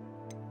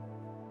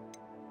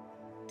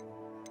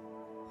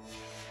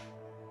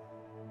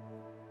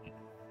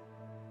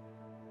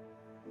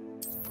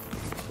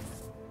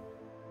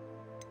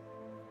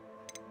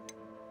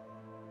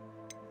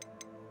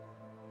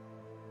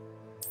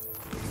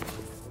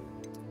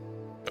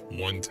 Got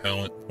 1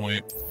 talent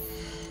point.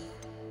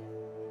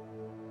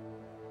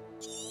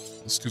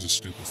 Let's do the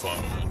stupefy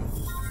one.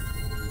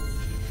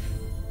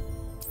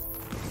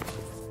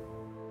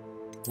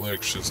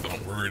 Collections,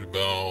 not worried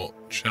about.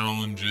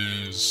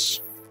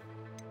 Challenges.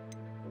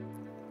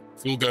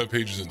 Field guide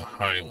pages in the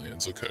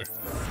Highlands, okay.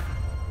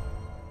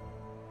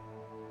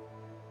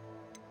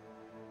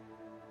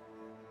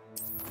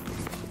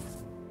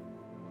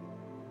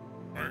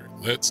 Alright,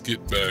 let's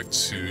get back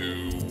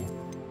to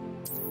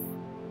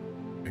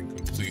and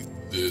complete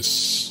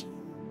this.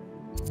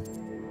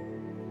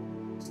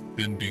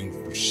 Ending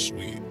for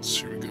sweets.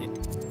 Here we go.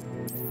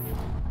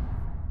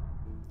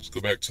 Let's go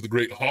back to the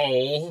Great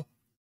Hall.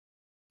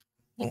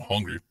 A little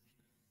hungry.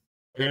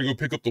 I gotta go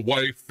pick up the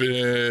wife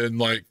in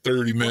like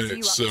 30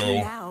 minutes,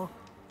 so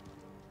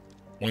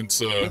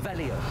once I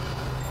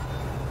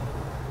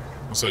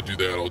do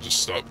that, I'll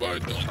just stop by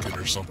Dunkin'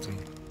 or something.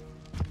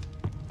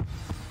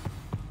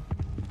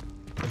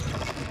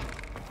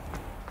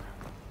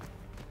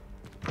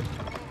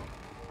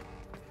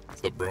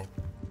 What's up, bro?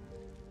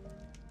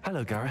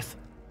 Hello, Gareth.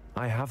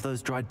 I have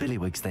those dried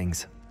billywigs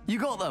things. You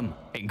got them?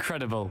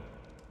 Incredible.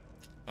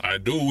 I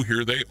do.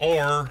 Here they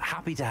are.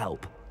 Happy to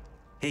help.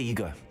 Here you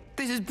go.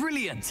 This is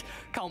brilliant.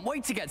 Can't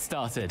wait to get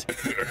started.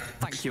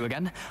 Thank you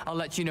again. I'll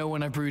let you know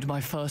when I brewed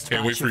my first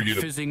batch of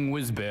fizzing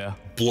whiz beer.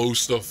 Blow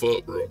stuff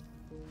up, bro.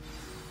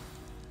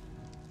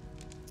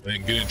 I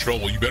didn't get in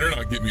trouble. You better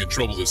not get me in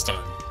trouble this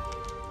time.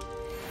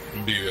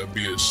 I'll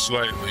be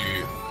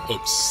slightly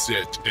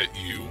upset at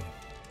you. All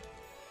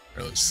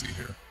right, let's see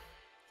here.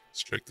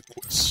 Let's check the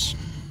quests.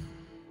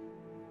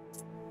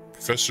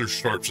 Professor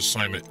Sharp's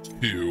assignment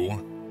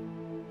 2.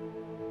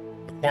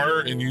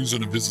 Acquire and use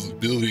an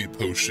invisibility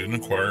potion.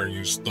 Acquire and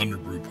use Thunder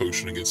Brew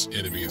potion against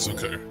enemies.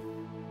 Okay.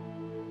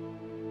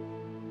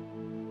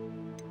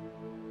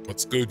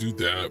 Let's go do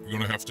that. We're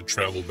gonna have to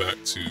travel back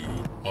to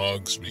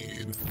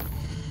Hogsmeade.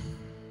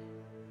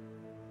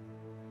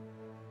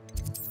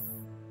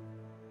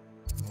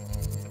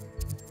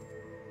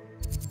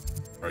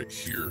 Right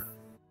here.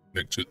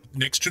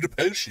 Next to the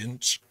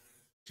potions.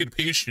 To the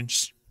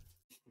patients.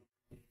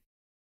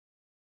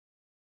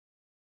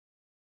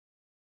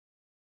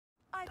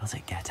 Does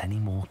it get any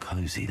more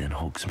cozy than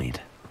Hogsmeade?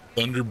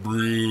 Thunder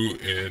Brew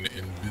and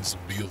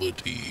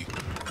invisibility.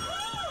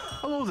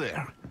 Hello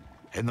there.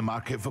 In the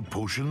market for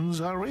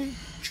potions, are we?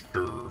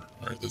 Sure.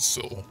 All right, let's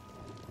sell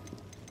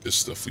this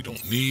stuff we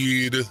don't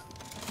need.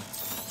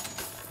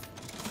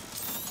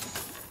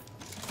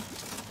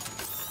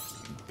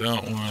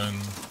 That one.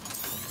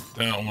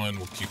 That one.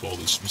 We'll keep all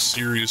this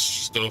mysterious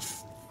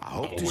stuff. I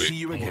hope to see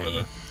you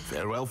again.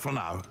 Farewell for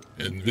now.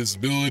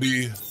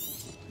 Invisibility.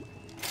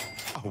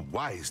 A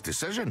wise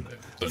decision.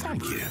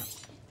 Thank you.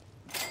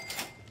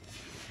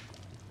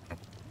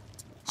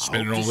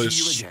 Spending all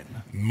this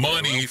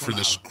money for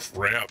this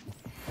crap.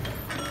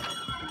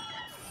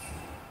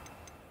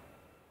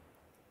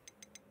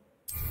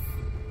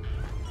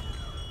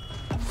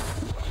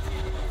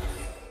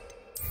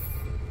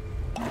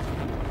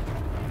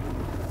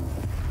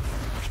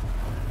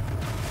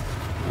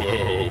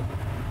 Whoa.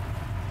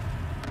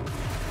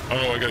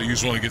 Oh, I gotta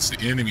use one against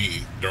the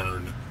enemy.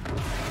 Darn.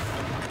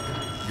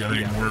 Got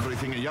any more?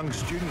 Everything a young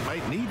student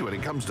might need when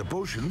it comes to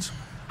potions.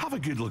 Have a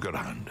good look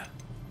around.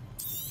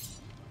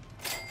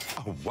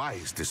 A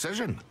wise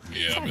decision.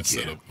 Yeah, I messed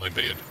that up. My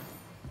bad.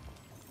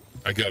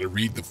 I gotta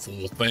read the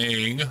full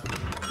thing.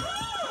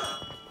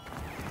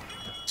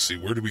 Let's see,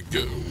 where do we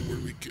go? Where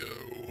do we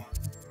go?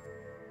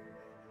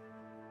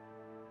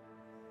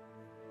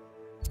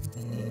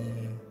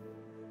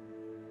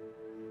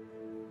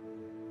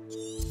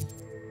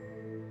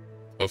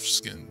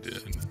 Tough-Skin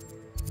Den.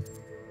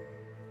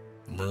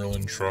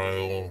 Merlin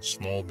Trial,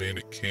 Small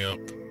Bandit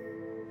Camp.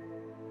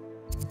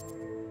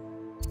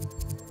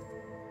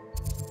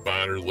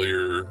 Spider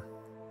Lair,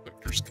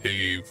 Vector's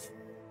Cave.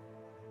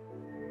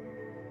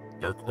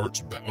 Dark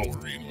Arts Battle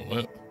Arena,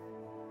 what?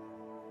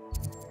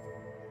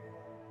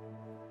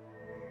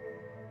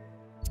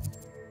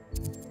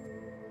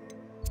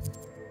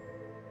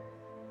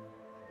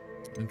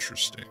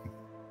 Interesting.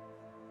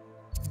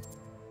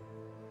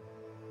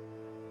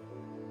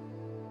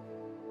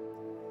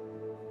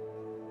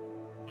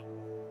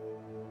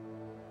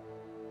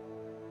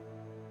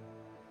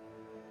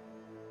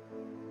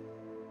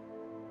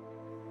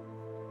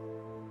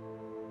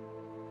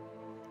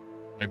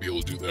 Might be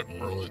able to do that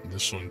Merlin in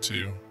this one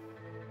too.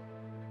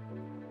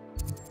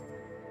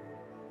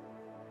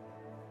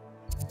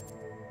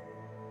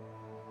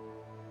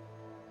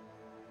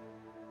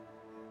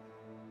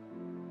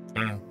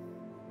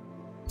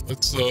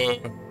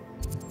 let's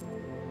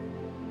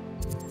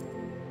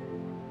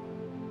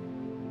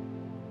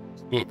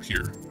go up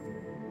here.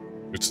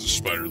 It's the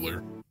spider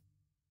lair.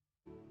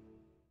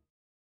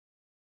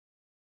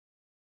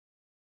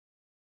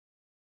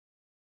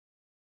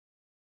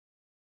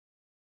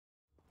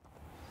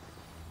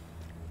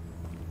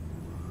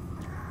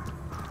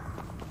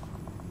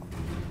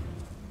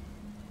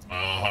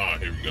 Aha,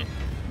 here we go.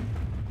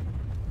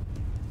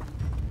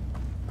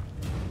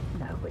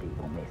 Nobody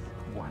will miss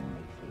one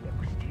measly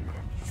little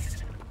student.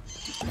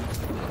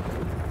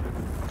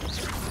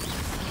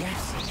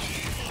 Yes.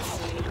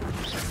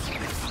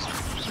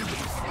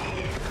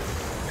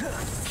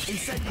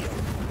 Incendio.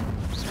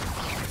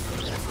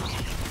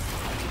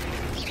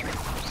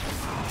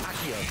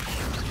 Accio.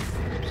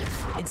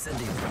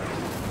 Incendio.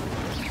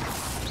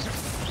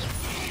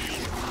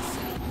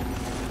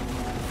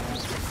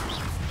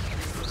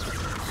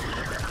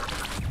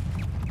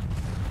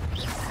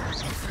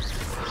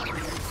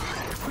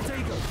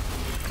 Protego.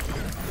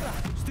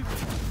 Stupid.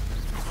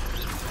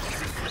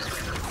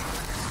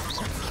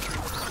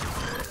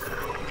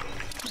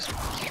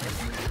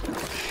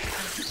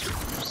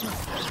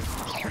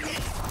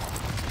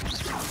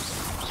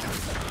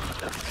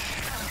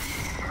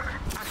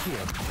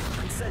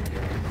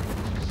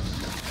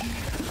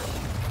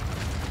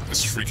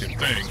 This freaking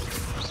thing.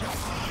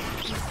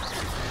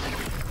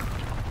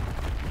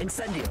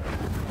 Incendio.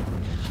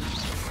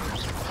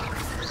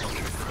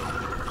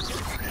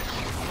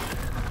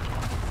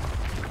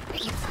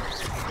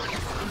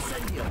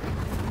 Incendio.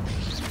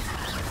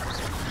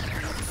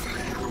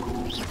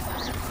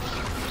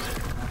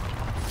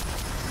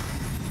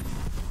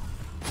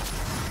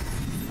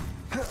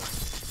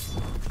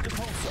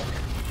 Depulso.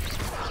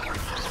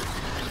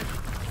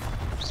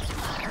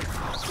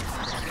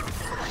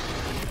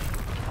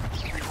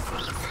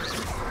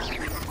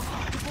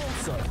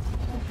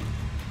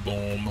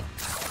 Boom.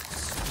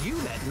 You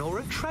let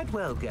Nora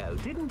Treadwell go,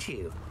 didn't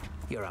you?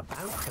 You're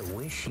about to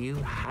wish you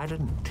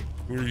hadn't.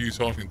 Who are you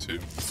talking to?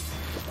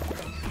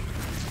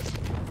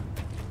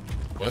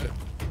 What?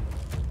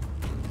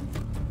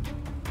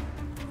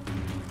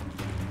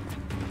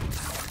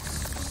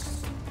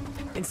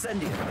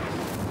 Incendio.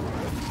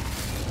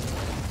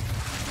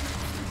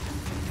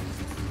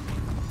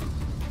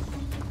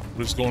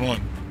 What is going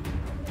on?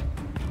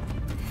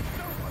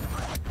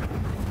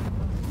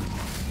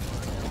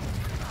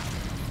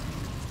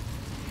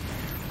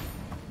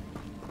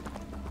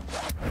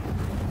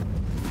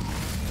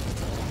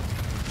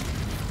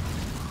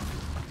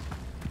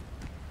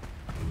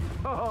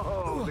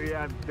 Oh, the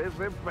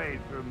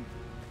anticipation.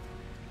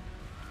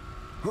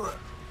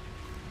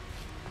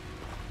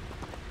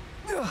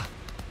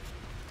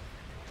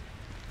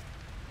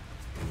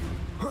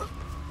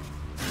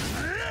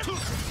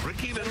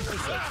 Ricky little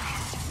wizard.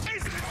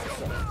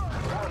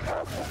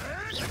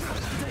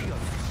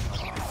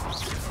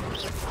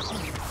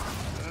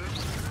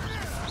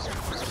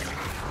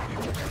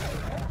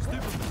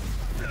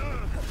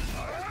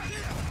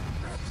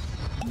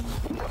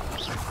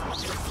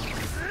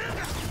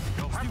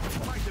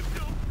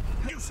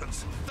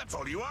 Nuisance. That's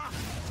all you are.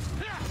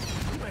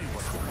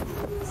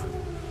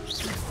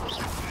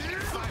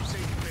 I've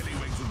seen Billy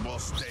Wings with more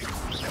sting.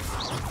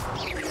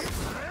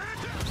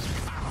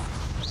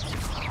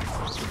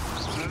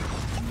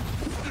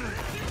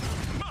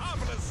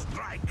 Marvelous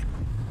strike.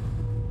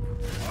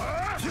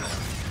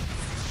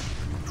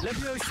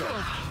 Levioso.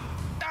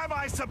 Am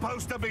I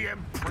supposed to be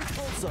impressed?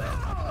 Also.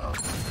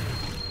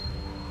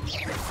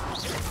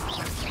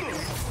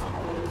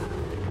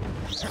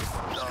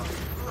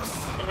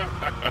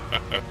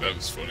 That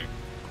was funny.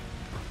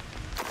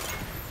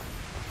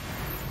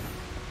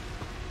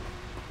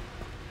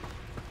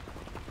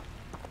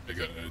 I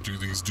gotta do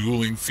these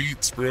dueling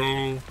feats,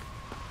 bro.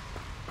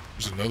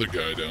 There's another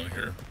guy down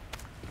here.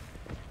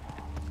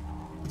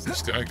 Where's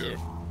this guy go?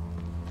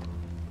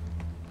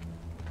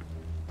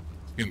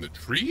 In the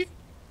tree?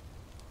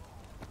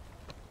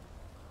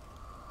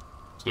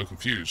 So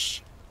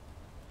confused.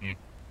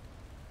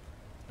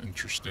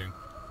 Interesting.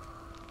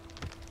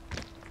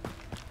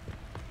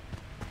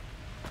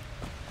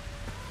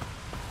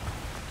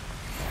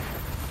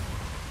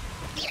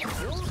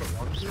 You're the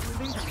one who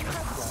released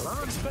Treadwell,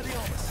 aren't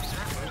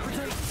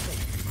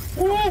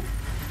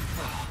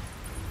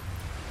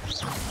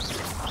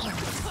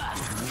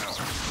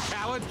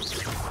Coward!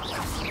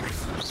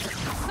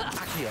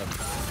 Accio.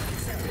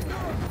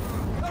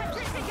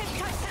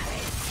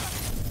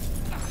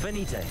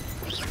 Venite.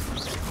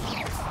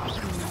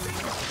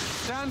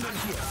 Stand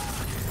here.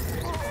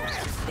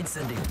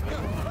 Incendio.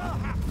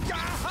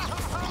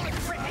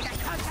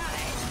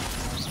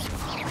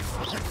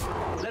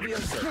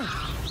 Levioso.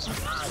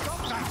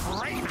 Stop that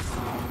brain!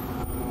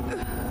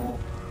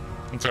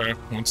 Okay,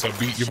 once I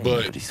beat your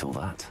butt. Nobody saw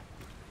that.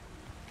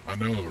 I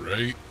know,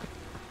 right?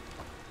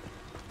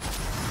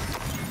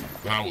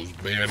 That was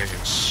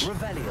badass.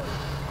 Revelio.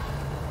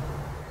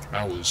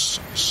 That was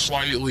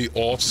slightly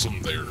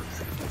awesome there.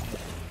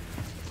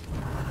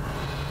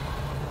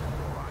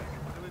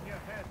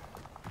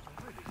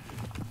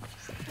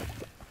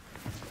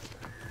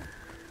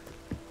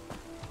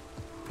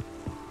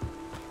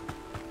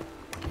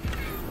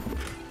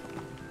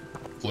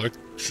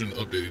 Collection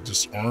updated.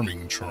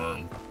 Disarming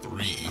charm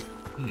 3.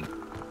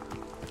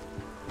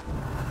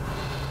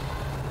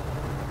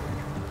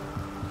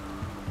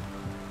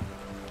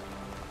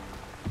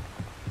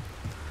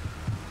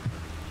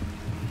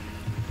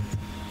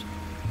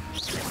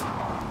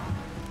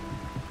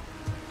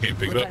 Can't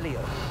pick it up.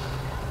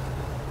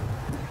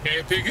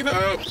 Can't pick it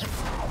up.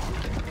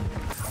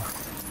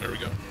 There we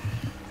go.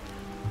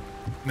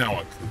 Now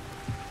I could.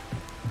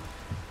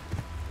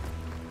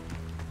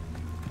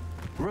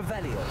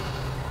 Revelio.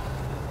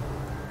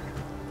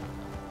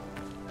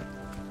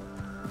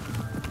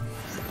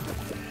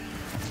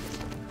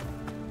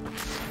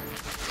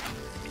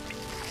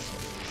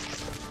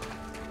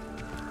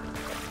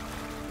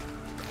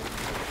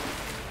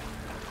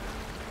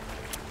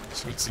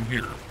 So it's in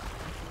here.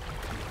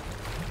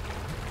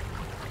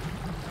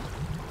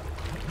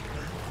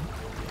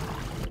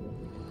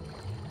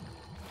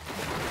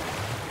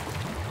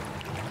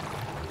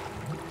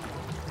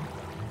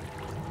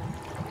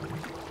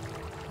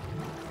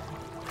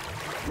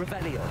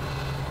 Revelio.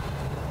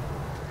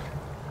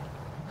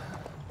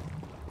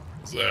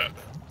 What's that?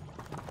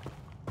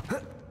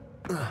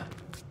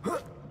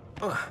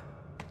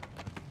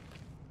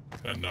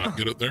 Can I not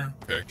get up there?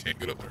 Okay, I can't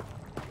get up there.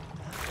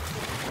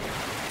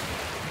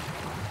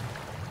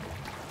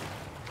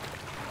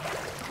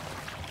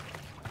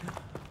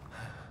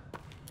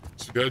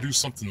 So we gotta do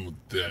something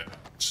with that.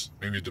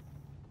 Maybe to...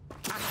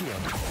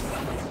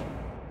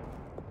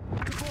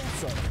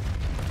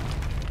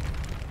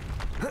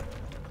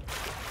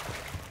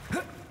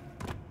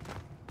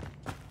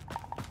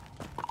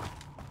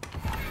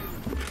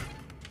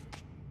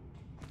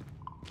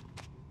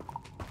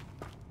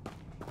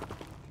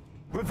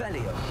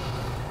 Revelio.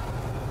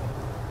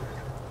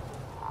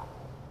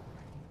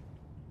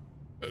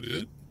 That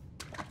it?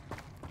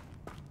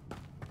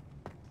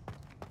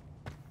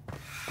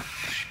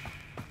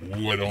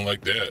 Ooh, I don't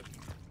like that.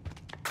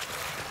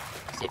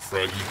 What's up,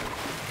 Froggy?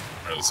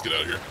 Alright, let's get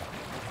out of here.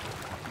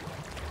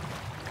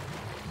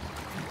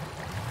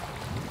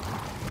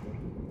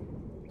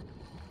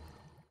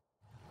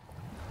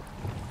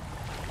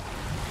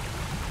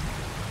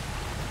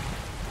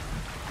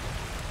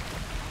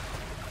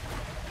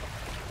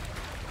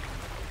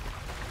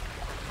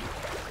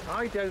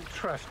 I don't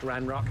trust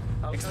Ranrock.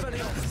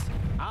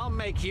 I'll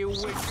make you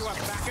wish you were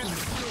back at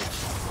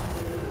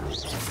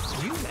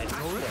You let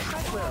Nora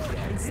Treadwell get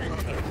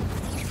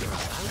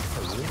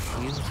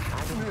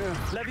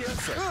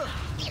Leviosa.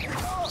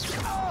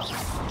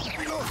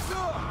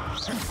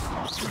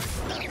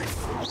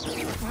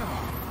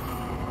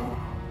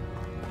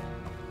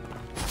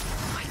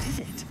 I did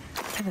it.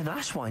 And an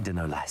Ashwinder,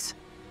 no less.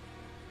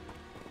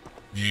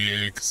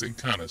 Yeah, because they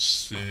kind of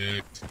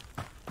sick.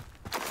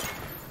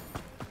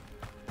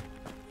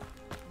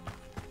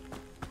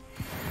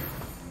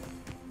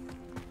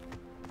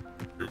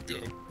 Here we go.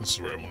 This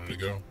is where I wanted to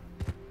go.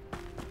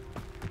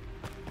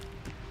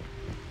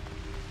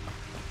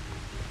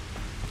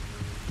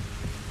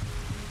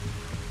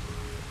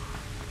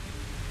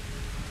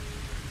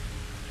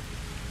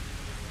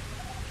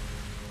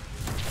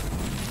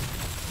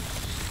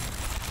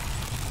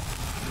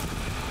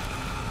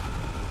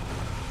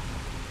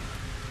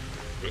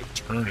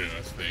 Turn it,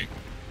 I think.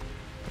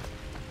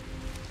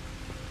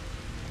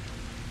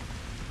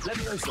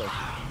 Leviosa.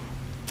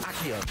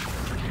 Accio.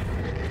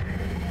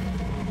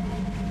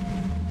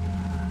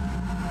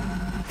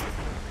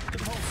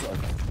 Depulso.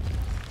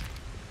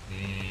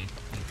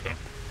 Okay.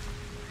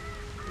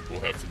 We'll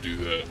have to do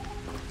that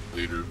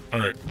later.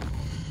 Alright. I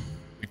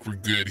think we're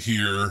good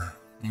here.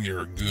 We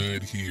are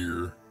good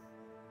here.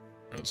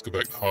 Alright, let's go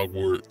back to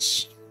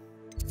Hogwarts.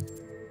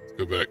 Let's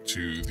go back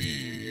to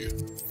the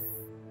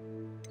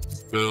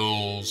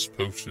spells,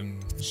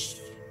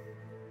 potions.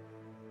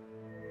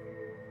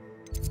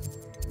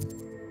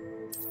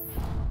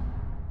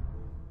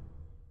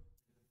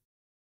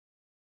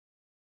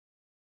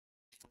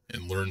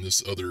 And learn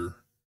this other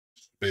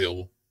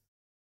spell.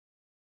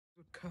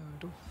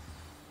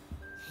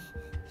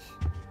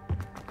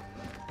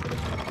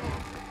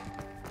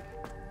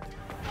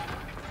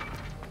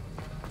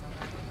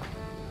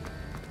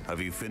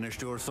 Have you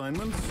finished your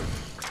assignments?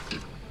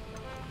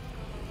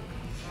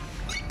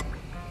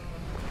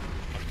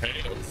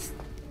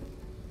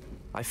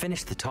 I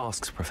finished the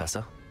tasks,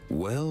 Professor.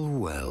 Well,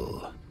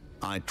 well.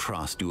 I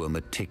trust you are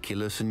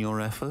meticulous in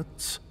your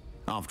efforts.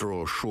 After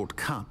all,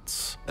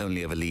 shortcuts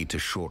only ever lead to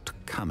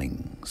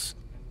shortcomings.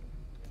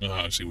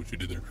 I see what you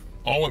did there.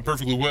 All went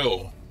perfectly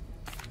well.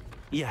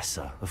 Yes,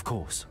 sir, of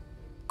course.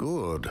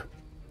 Good.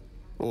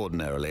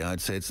 Ordinarily,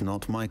 I'd say it's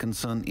not my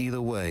concern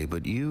either way,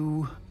 but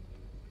you...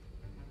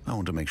 I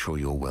want to make sure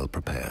you're well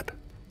prepared.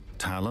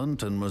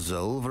 Talent and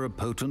resolve are a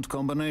potent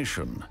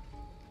combination.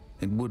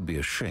 It would be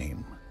a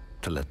shame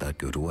to let that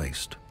go to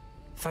waste.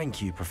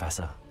 Thank you,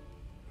 Professor.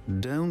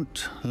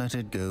 Don't let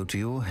it go to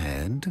your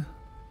head.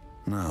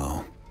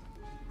 Now,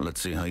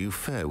 let's see how you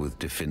fare with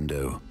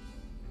Diffindo.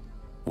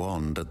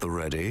 Wand at the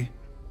ready.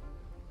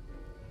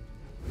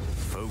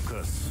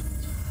 Focus.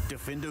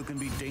 Diffindo can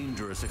be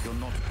dangerous if you're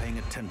not paying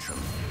attention.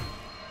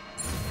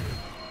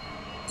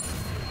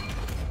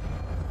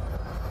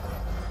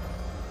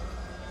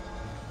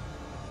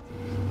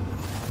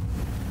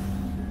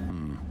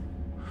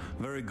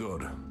 Very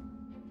good.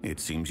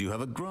 It seems you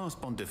have a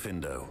grasp on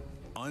Defendo.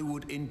 I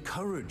would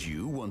encourage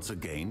you once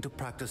again to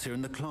practice here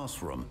in the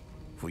classroom,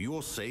 for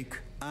your sake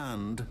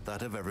and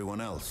that of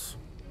everyone else.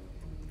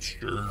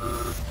 Sure.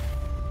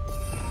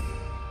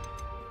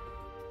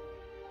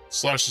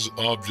 Slashes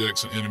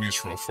objects and enemies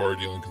from afar,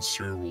 dealing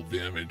considerable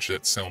damage.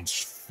 That sounds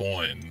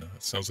fun.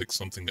 That sounds like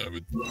something I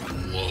would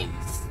love.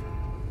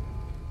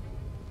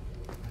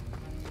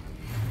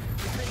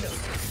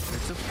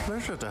 It's a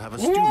pleasure to have a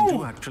student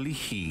who actually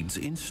heeds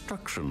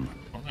instruction.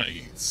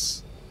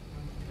 Nice.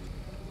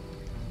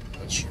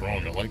 That's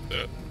strong. I like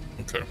that.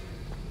 Okay.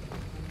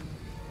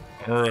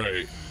 All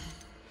right.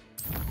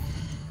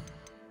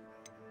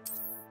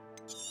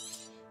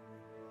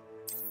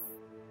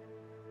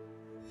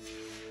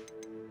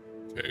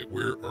 Okay,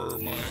 where are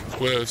my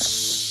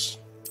quests?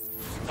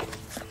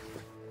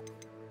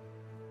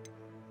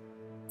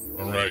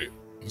 All right,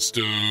 let's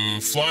do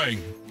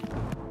flying.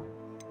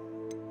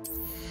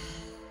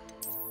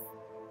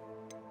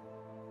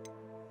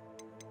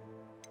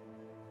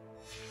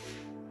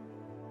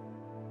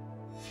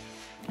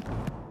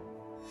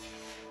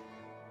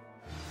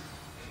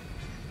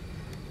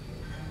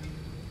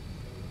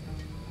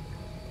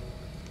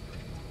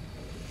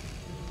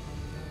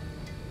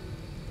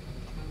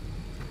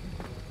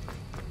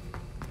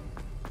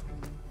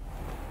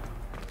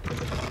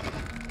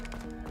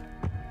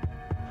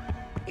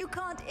 You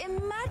can't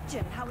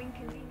imagine how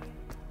inconvenient.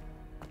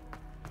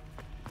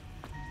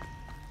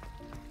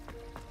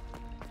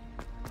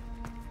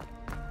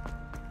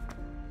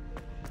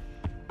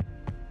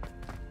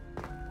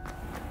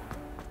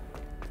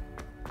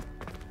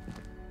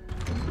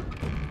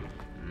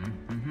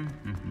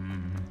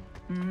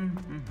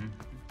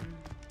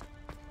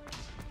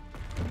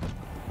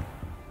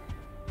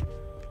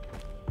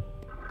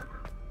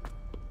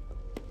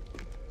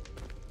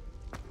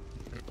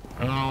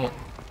 Oh.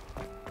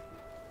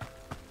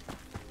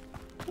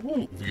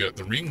 Ooh, we got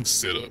the rings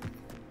set up.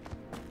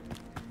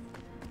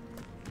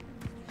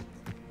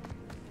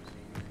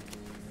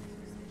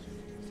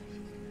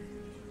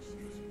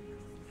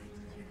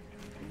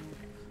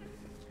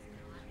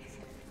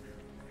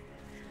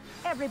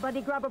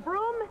 Everybody grab a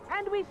broom,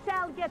 and we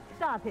shall get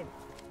started.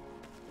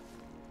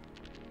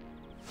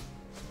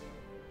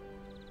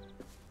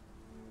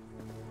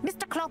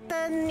 Mr.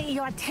 Clopton,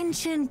 your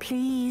attention,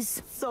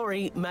 please.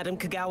 Sorry, Madam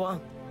Kagawa.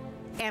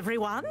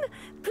 Everyone,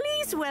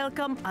 please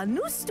welcome a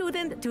new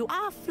student to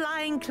our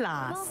flying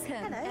class.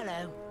 Welcome.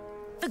 Hello.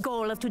 The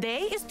goal of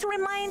today is to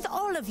remind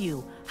all of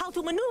you how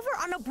to maneuver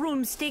on a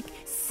broomstick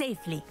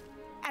safely,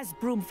 as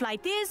broom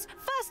flight is,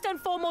 first and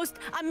foremost,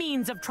 a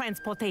means of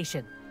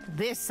transportation.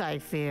 This, I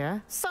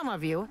fear, some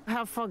of you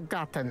have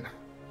forgotten.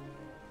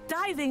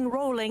 Diving,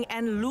 rolling,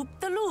 and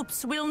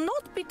loop-the-loops will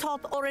not be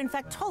taught or in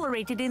fact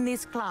tolerated in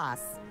this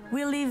class.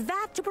 We'll leave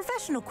that to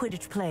professional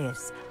Quidditch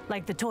players,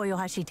 like the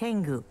Toyohashi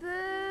Tengu.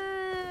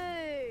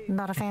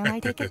 Not a fan, I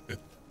take it?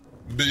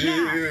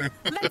 Now,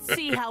 let's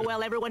see how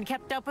well everyone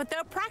kept up with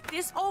their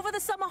practice over the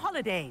summer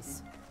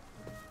holidays.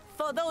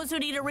 For those who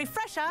need a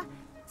refresher,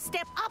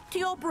 step up to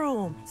your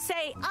broom,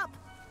 say up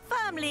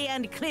firmly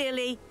and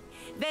clearly,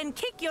 then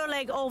kick your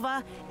leg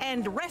over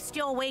and rest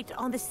your weight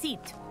on the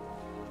seat.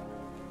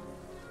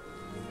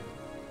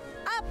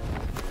 Up!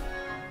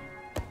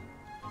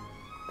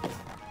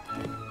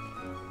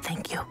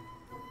 Thank you.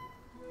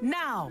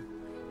 Now,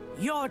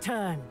 your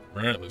turn.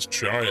 All right, let's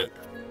try it.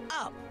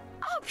 Up.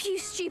 Up, you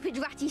stupid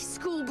ratty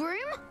school broom.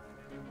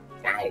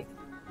 Wow.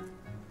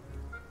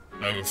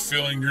 I have a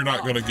feeling you're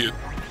not going to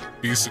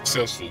be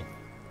successful.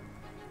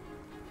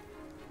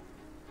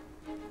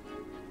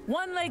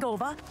 One leg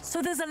over,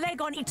 so there's a leg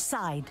on each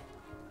side.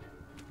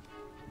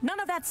 None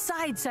of that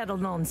side saddle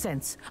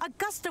nonsense. A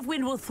gust of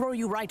wind will throw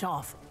you right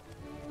off.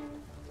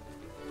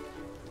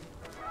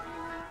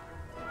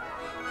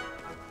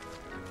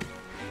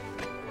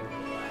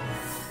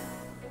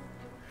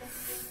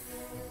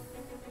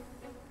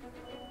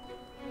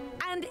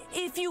 And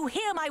if you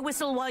hear my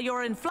whistle while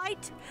you're in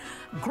flight,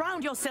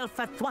 ground yourself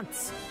at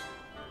once.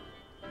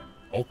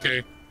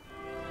 Okay.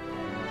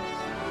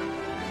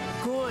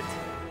 Good.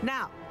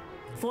 Now,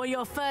 for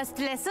your first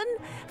lesson,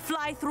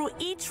 fly through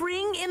each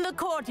ring in the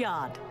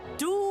courtyard.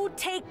 Do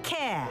take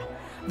care.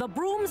 The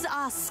brooms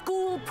are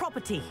school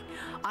property.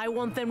 I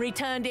want them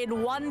returned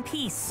in one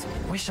piece.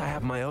 Wish I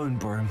had my own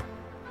broom.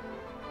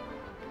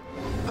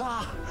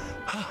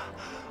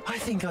 I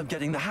think I'm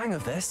getting the hang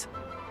of this.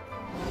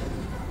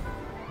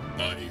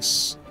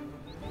 Nice.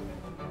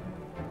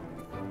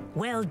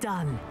 Well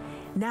done.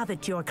 Now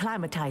that you're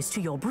acclimatized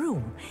to your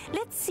broom,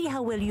 let's see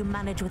how well you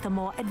manage with a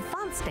more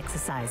advanced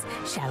exercise,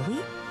 shall we?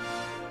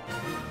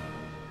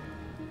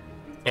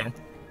 Yeah.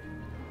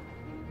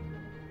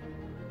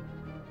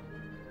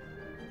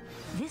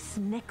 This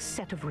next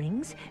set of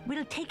rings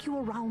will take you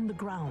around the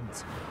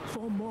grounds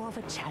for more of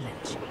a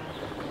challenge.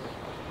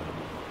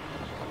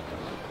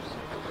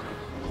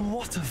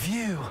 What a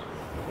view!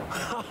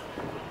 Hello!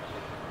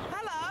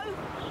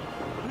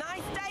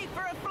 Nice day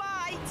for a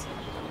flight!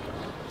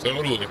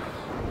 Totally.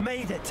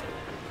 Made it!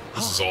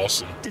 This is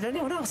awesome. Did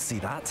anyone else see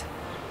that?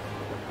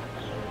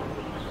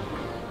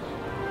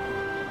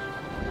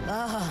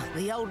 Ah,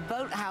 the old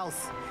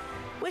boathouse.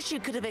 Wish you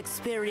could have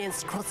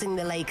experienced crossing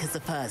the lake as a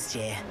first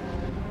year.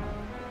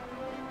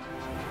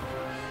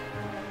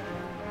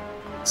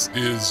 This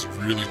is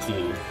really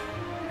cool,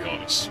 to be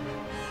honest.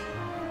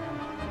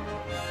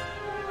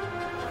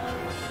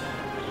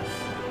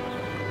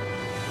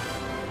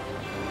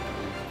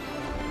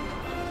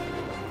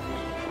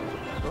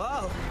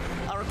 Whoa,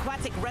 our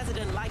aquatic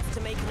resident likes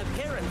to make an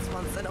appearance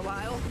once in a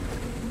while.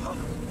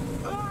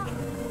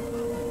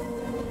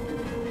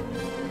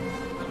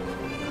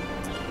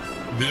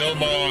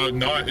 Them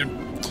not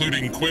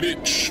including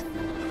Quidditch.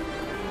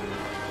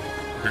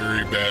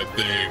 Very bad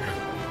thing.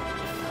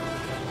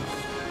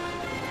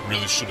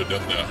 Really should have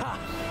done that. Ha!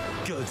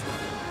 Good.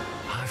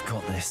 I've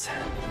got this.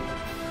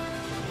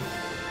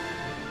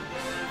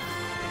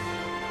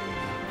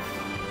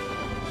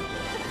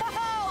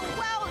 Oh,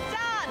 well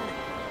done!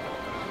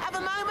 Have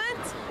a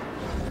moment?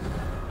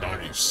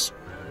 Nice.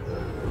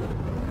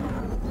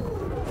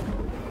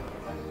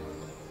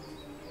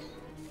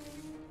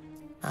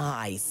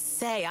 I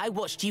say, I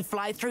watched you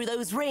fly through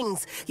those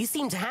rings. You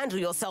seem to handle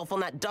yourself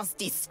on that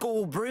dusty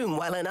school broom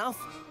well enough.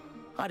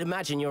 I'd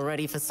imagine you're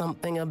ready for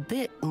something a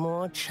bit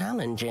more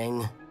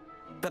challenging.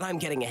 But I'm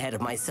getting ahead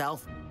of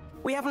myself.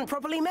 We haven't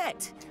properly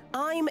met.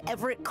 I'm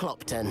Everett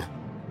Clopton.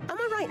 Am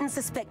I right in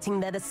suspecting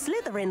that a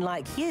Slytherin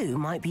like you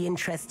might be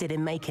interested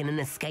in making an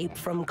escape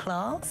from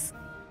class?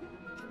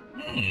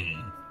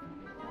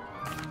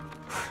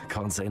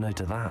 Can't say no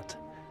to that.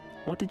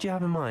 What did you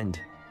have in mind?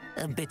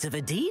 A bit of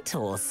a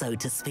detour, so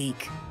to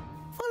speak.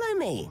 Follow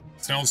me.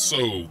 Sounds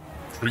so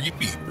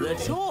creepy, bro. The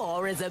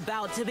tour is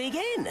about to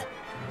begin.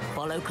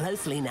 Follow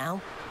closely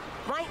now.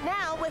 Right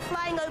now, we're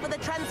flying over the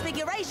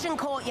Transfiguration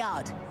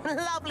Courtyard.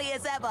 Lovely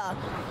as ever.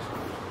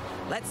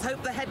 Let's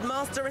hope the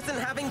headmaster isn't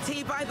having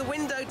tea by the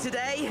window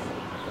today.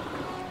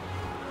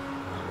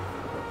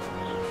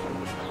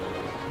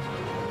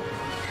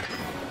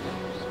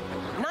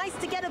 Nice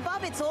to get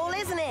above it all,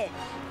 isn't it?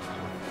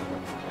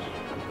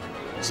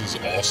 This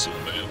is awesome,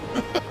 man.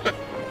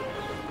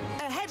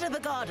 Ahead of the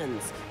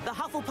gardens, the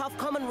Hufflepuff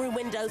common room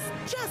windows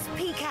just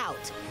peek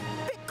out.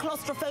 Bit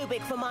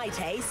claustrophobic for my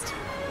taste.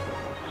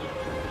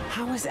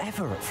 How is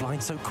Everett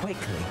flying so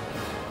quickly?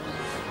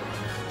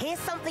 Here's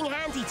something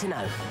handy to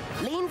know.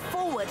 Lean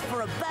forward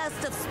for a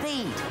burst of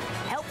speed.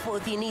 Helpful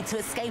if you need to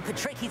escape a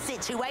tricky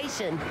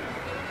situation.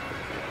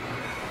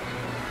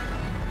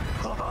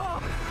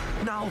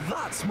 Now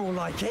that's more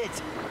like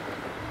it.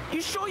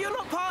 You sure you're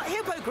not part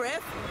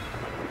hippogriff?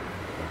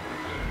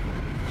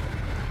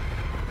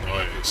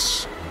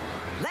 Nice.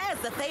 There's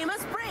the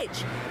famous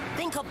bridge.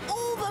 Think of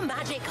all the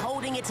magic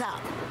holding it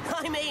up.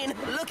 I mean,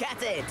 look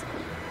at it.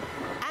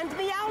 And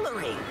the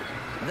owlery.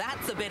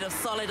 That's a bit of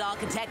solid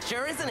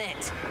architecture, isn't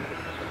it?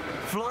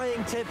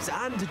 Flying tips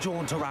and a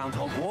jaunt around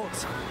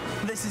Hogwarts.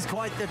 This is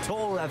quite the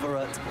tour,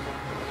 Everett.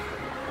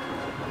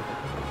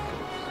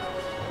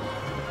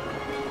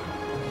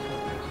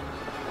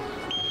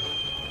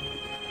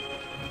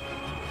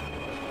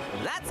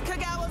 That's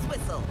Kagawa's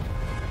whistle.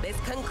 This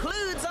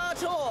concludes our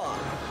tour.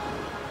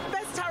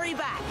 Best hurry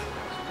back.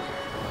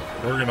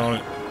 Working on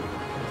it.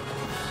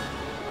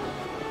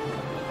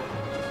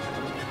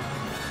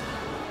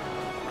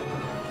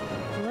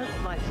 Looks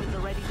like she's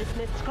already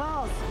dismissed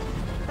class.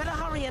 Better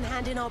hurry and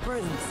hand in our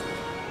brooms.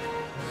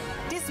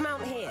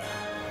 Dismount here.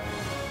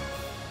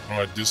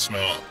 Alright,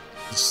 dismount.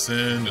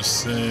 Ascend,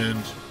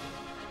 ascend.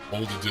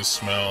 Hold the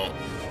dismount.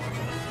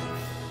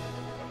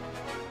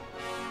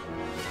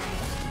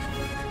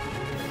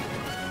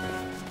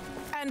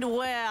 And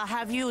where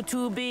have you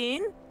two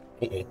been?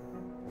 Uh-oh.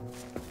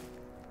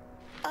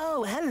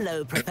 Oh,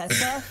 hello,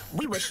 Professor.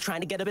 We were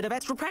trying to get a bit of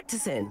extra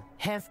practice in.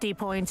 Hefty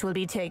points will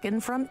be taken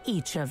from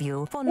each of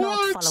you for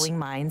not following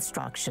my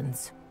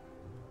instructions.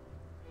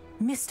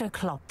 Mr.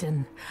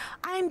 Clopton,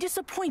 I am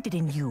disappointed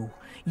in you.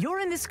 You're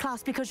in this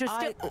class because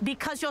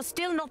you're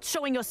still not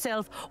showing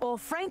yourself, or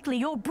frankly,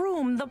 your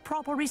broom the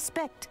proper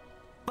respect.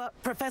 But,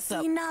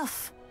 Professor...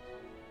 Enough.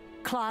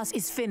 Class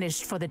is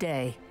finished for the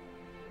day.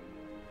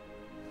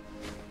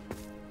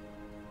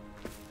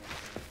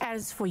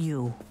 As for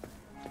you,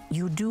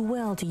 you do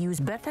well to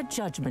use better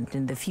judgment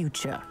in the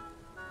future.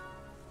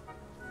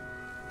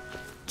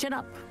 Chin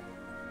up.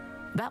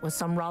 That was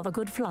some rather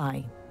good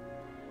flying.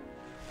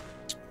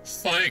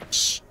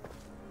 Thanks.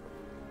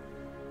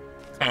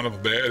 Kind of a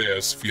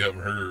badass if you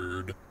haven't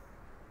heard.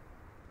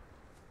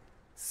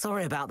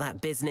 Sorry about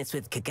that business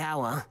with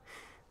Kagawa,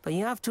 but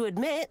you have to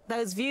admit,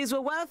 those views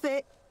were worth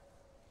it.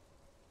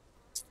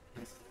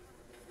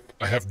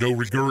 I have no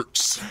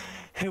regrets.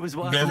 It was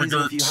worth losing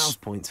a few house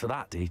points for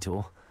that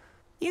detour.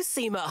 You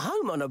seem at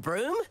home on a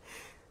broom.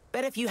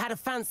 Bet if you had a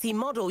fancy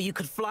model, you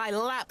could fly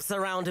laps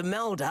around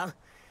Imelda.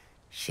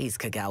 She's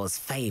Kagawa's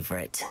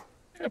favorite.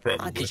 Yeah,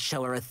 probably. I could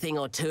show her a thing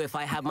or two if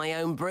I had my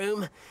own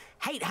broom.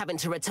 Hate having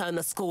to return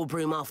the school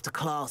broom after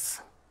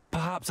class.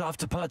 Perhaps I have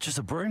to purchase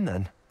a broom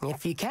then.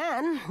 If you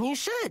can, you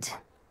should.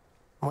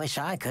 Wish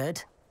I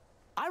could.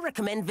 I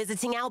recommend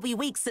visiting Albie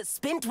Weeks at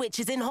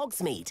Spintwitches in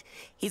Hogsmeade.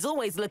 He's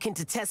always looking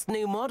to test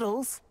new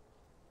models.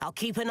 I'll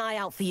keep an eye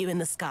out for you in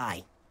the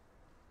sky.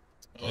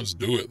 Let's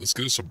do it. Let's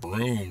get us a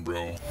broom,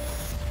 bro.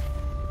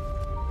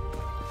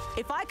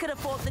 If I could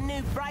afford the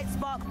new Bright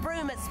Spark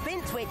broom at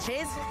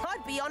Spintwitches,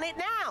 I'd be on it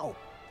now.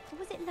 Or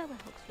was it Lower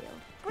Hogsfield?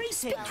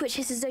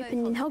 Spintwitches is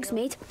open in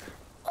Hogsmeade.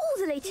 All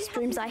the latest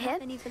brooms I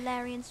have. Any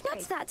Valerian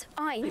What's that?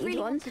 I need really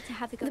one. wanted to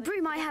have a go The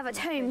broom I have at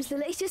home is the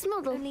latest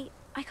model. Only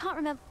I can't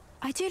remember.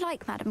 I do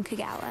like Madame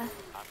Kagawa.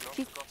 I've not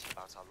forgotten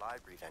about our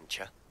library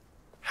venture.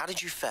 How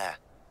did you fare?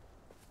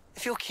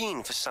 If you're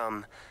keen for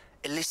some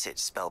illicit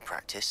spell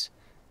practice,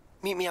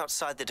 meet me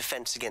outside the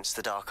Defense Against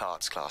the Dark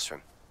Arts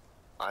classroom.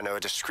 I know a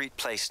discreet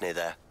place near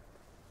there.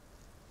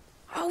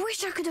 I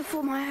wish I could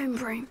afford my own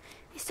broom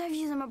instead of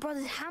using my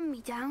brother's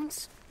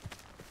hand-me-downs.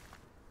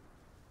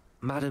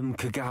 Madam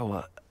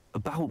Kagawa,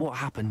 about what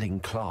happened in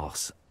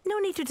class. No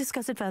need to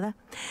discuss it further.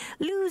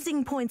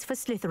 Losing points for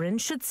Slytherin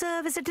should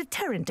serve as a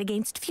deterrent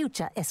against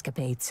future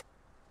escapades.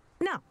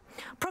 Now,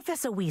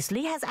 Professor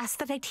Weasley has asked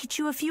that I teach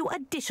you a few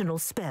additional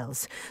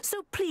spells,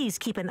 so please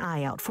keep an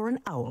eye out for an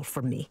owl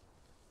from me.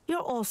 You're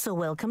also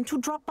welcome to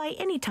drop by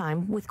any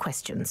time with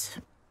questions.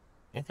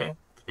 Okay,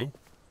 cool.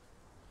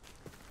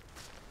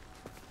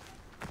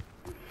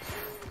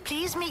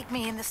 Please meet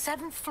me in the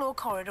 7th floor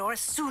corridor as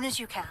soon as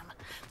you can.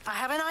 I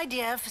have an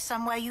idea for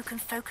somewhere you can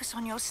focus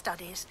on your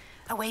studies,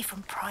 away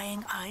from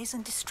prying eyes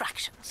and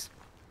distractions.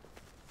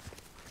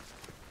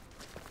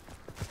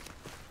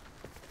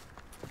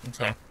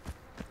 Okay.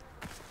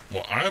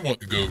 Well, I want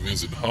to go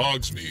visit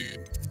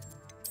Hogsmeade.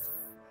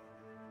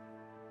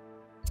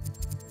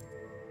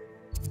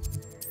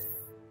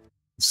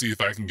 See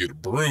if I can get a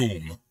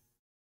broom.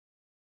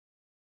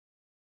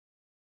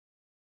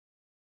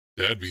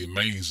 That'd be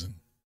amazing.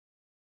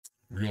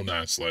 Real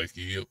nice, like,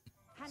 yep.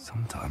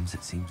 Sometimes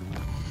it seems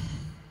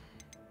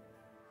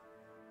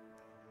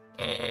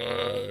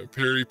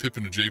Perry,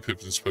 Pippin, and J.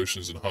 Pippin's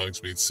potions and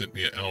Hogsmeade sent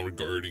me an owl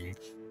regarding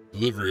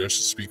delivery. I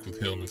should speak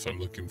with him if I'm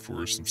looking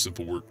for some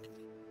simple work.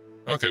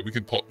 Okay, we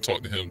can talk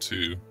to him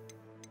too.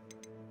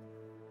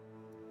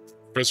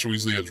 Professor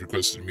Weasley has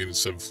requested to meet in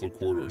 7th floor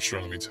corridor,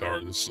 Astronomy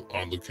Tower. This is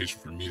on location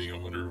for a meeting. I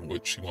wonder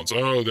what she wants.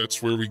 Oh,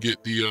 that's where we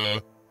get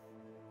the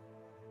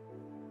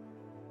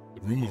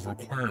room of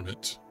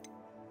requirement.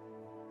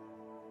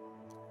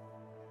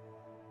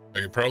 I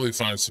can probably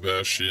find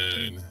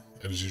Sebastian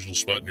at his usual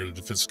spot near the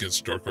Defense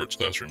Against the Dark Arts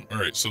classroom. All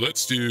right, so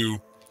let's do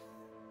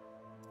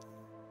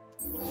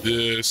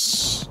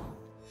this.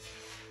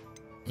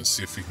 Let's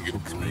see if we can get a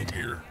broom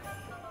here.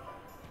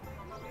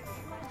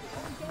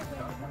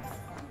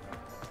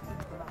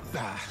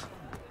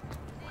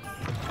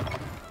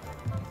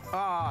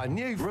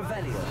 New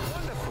Revelio.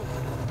 Wonderful.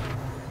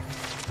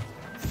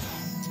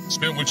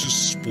 Spintwitch's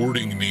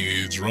Sporting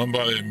Needs, run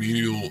by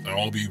Emil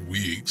Albie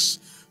Weeks.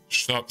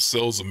 Shop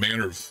sells a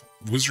manner of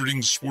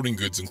wizarding sporting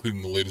goods,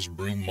 including the latest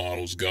broom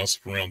models.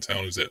 Gossip around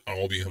town is that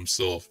Albie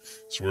himself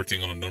is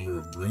working on a number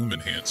of broom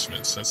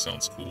enhancements. That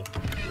sounds cool.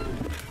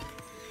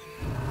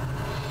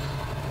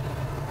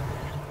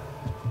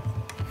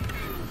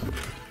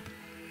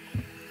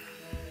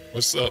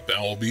 What's up,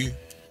 Albie?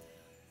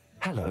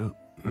 Hello,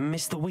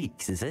 Mr.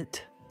 Weeks, is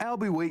it?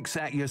 Albie Weeks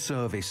at your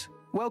service.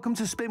 Welcome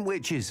to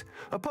Spintwitches.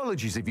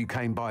 Apologies if you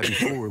came by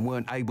before and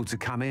weren't able to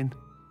come in.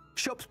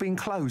 Shop's been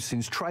closed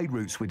since trade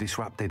routes were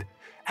disrupted.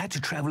 Had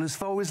to travel as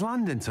far as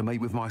London to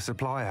meet with my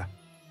supplier.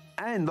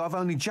 And I've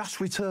only just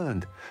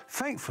returned,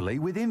 thankfully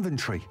with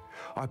inventory.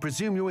 I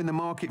presume you're in the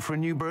market for a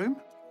new broom?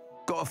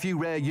 Got a few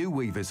rare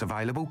U-weavers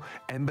available.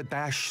 Ember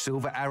Dash,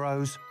 Silver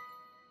Arrows.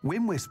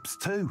 Wind Wisps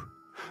too.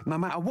 No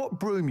matter what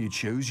broom you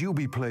choose, you'll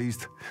be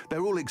pleased.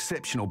 They're all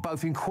exceptional,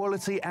 both in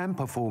quality and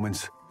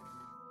performance.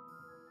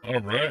 All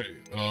right.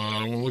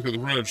 I want to look at the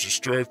revs.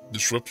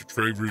 Disrupted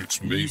trade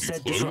routes may You be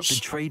said closed.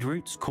 disrupted trade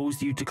routes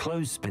caused you to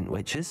close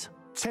Spintwitches?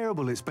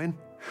 Terrible it's been.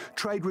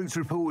 Trade routes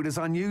reported as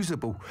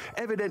unusable.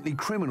 Evidently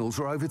criminals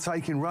are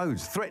overtaking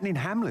roads, threatening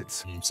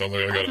hamlets. Sounds like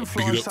I can gotta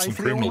fly beat up some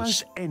safely criminals.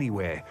 almost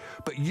anywhere,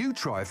 but you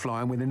try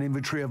flying with an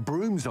inventory of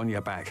brooms on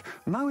your back.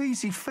 No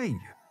easy feat.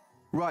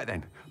 Right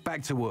then,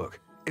 back to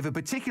work. If a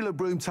particular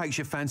broom takes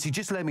your fancy,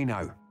 just let me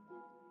know.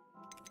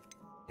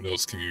 What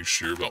else can you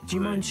share about Do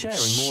you mind brooms?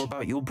 sharing more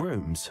about your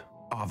brooms?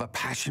 I have a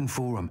passion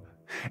for them.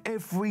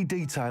 Every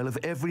detail of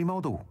every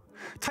model.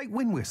 Take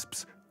Wind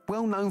Wisps,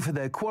 well known for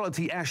their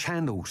quality ash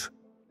handles.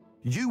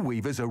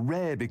 U-weavers are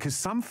rare because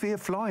some fear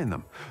flying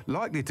them,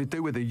 likely to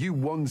do with the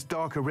U-wand's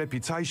darker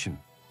reputation.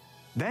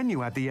 Then you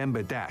have the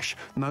Ember Dash,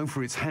 known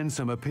for its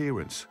handsome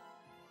appearance.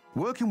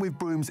 Working with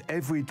brooms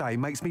every day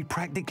makes me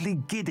practically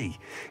giddy.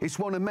 It's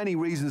one of many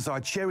reasons I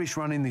cherish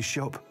running this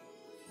shop.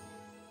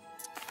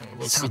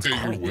 Let's Sounds look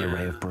at your quite the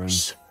array of wares.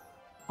 brooms.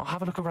 I'll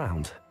have a look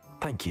around.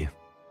 Thank you.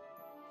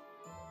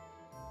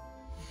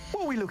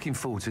 What are we looking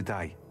for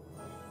today?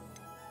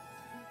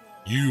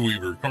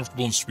 U-weaver,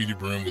 comfortable and speedy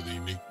broom with a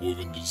unique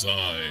woven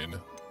design.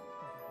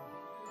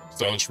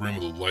 Stylish broom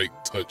with a light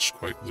touch,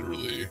 quite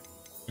literally.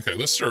 Okay,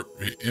 let's start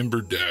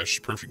Ember Dash,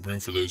 perfect broom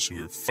for those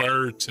who are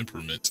fire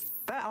temperament.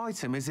 That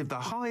item is of the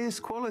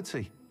highest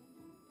quality.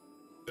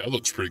 That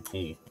looks pretty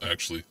cool,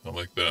 actually. I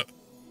like that.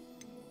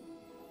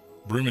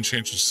 Broom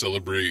enchantress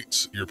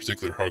celebrate your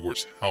particular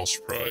Hogwarts house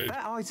pride.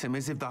 That item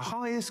is of the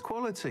highest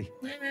quality.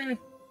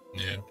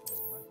 Yeah.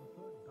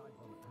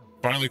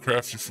 Finally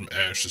crafted from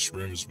ash, this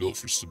room is built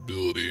for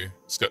stability.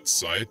 It's got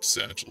side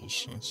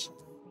satchels.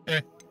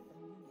 That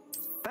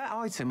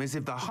item is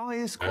of the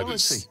highest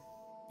quality.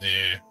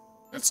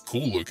 That's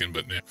cool looking,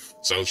 but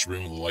stylish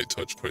broom with a light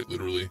touch, quite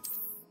literally.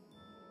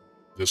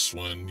 This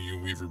one, you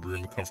Weaver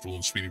broom, comfortable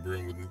and speedy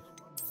broom with.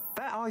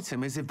 That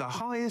item is of the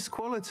highest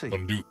quality.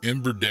 Gonna do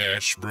Ember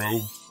Dash,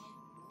 bro.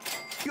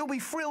 You'll be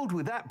thrilled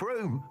with that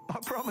broom, I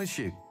promise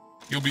you.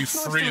 You'll be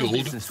nice thrilled.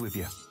 Business with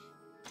you.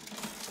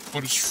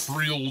 What does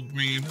thrilled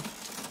mean?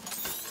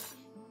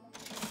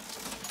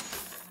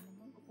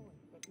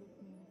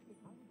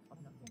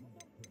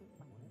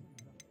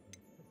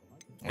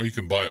 Oh, you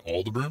can buy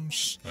all the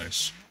brooms?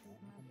 Nice.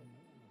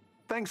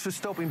 Thanks for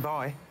stopping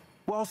by.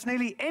 Whilst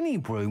nearly any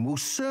broom will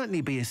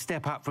certainly be a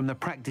step up from the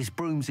practice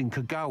brooms in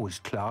Kagawa's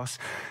class,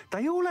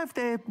 they all have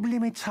their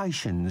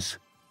limitations.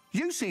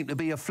 You seem to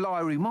be a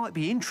flyer who might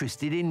be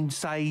interested in,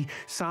 say,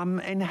 some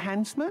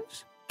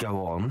enhancements?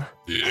 Go on.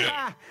 Yeah.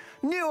 Ha!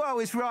 Knew I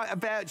was right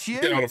about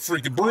you. Get out a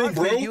freaking broom, I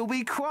bro. think you'll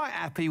be quite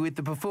happy with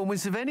the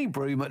performance of any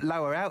broom at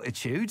lower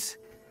altitudes.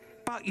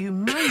 But you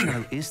may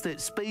notice that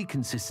speed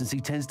consistency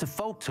tends to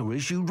falter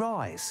as you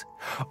rise.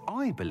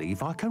 I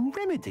believe I can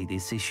remedy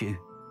this issue.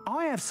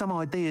 I have some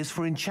ideas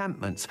for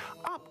enchantments,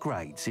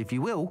 upgrades, if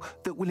you will,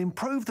 that will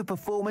improve the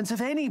performance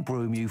of any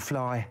broom you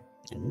fly.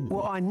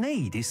 What I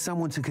need is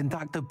someone to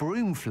conduct a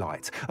broom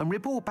flight and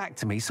report back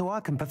to me so I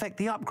can perfect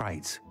the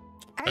upgrades.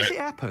 As it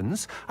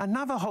happens,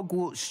 another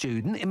Hogwarts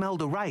student,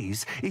 Imelda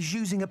Reyes, is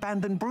using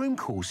abandoned broom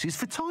courses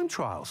for time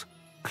trials.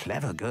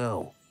 Clever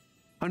girl.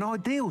 An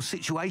ideal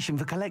situation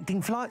for collecting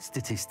flight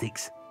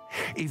statistics.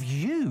 If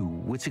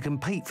you were to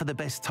compete for the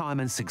best time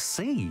and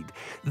succeed,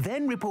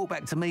 then report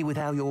back to me with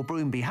how your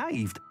broom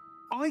behaved,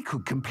 I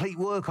could complete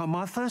work on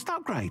my first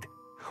upgrade.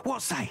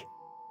 What say?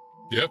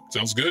 Yep,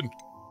 sounds good.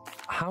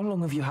 How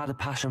long have you had a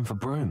passion for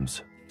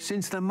brooms?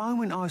 Since the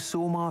moment I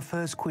saw my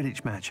first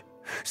Quidditch match.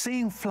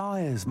 Seeing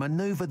flyers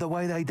maneuver the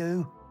way they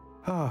do.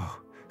 Oh,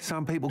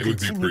 some people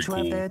continue to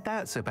have their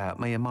doubts about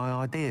me and my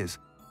ideas.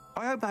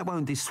 I hope that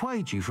won't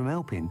dissuade you from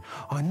helping.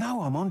 I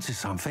know I'm onto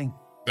something.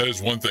 That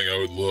is one thing I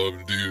would love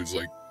to do, is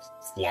like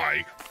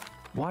fly.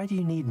 Why do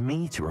you need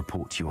me to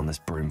report to you on this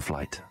broom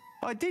flight?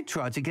 I did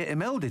try to get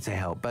Imelda to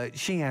help, but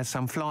she has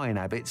some flying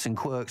habits and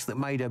quirks that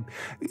made her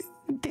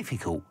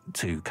difficult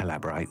to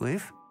collaborate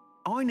with.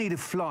 I need a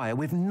flyer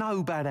with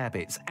no bad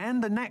habits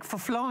and the knack for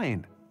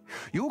flying.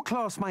 Your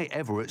classmate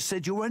Everett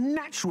said you're a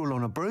natural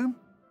on a broom.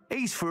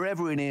 He's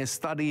forever in here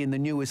studying the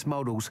newest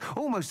models,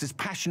 almost as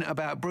passionate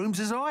about brooms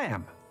as I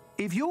am.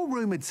 If your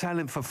rumoured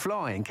talent for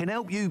flying can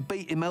help you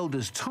beat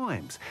Imelda's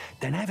times,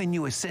 then having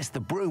you assess the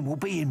broom will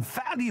be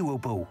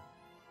invaluable.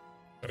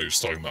 I was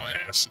talking about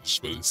asses,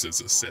 but it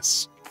says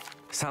assess.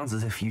 Sounds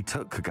as if you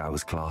took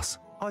Kagawa's class.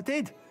 I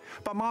did,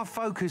 but my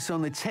focus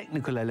on the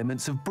technical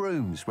elements of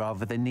brooms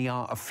rather than the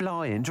art of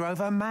flying drove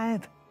her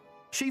mad.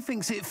 She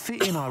thinks it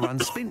fitting I run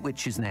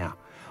Spintwitches now.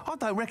 I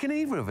don't reckon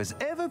either of us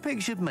ever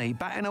pictured me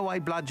batting away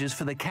bludgers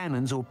for the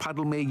Cannons or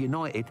Puddlemere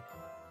United.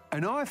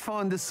 And I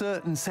find a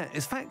certain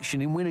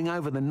satisfaction in winning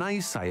over the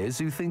naysayers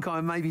who think I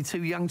may be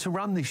too young to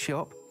run this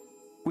shop.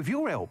 With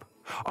your help,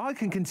 I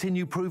can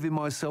continue proving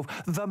myself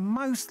the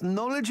most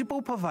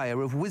knowledgeable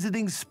purveyor of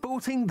wizarding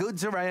sporting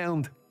goods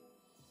around.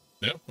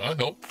 Yeah, I'll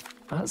help.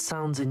 That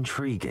sounds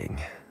intriguing.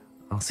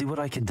 I'll see what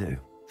I can do.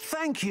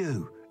 Thank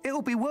you.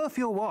 It'll be worth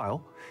your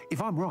while.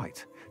 If I'm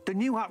right, the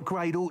new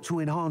upgrade ought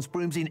to enhance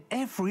brooms in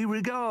every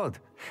regard.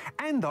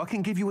 And I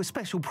can give you a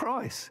special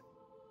price.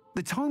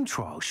 The time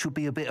trial should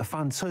be a bit of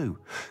fun too.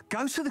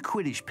 Go to the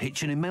Quidditch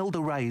pitch and Imelda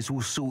Reyes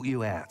will sort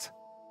you out.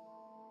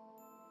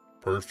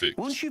 Perfect.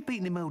 Once you've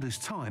beaten Imelda's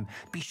time,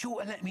 be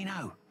sure to let me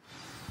know.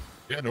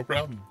 Yeah, no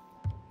problem.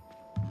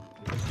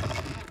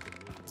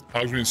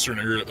 Hogs in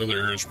certain other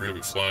areas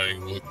prohibit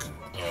flying. Look,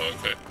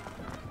 okay.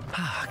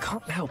 I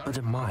can't help but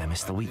admire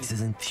Mr. Weeks'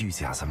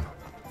 enthusiasm.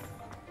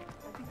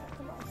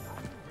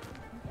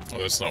 Oh,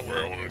 that's not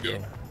where I want to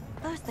go.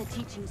 First they're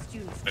teaching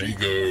students. I need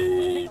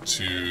to go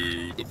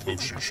to the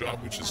potion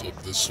shop, which is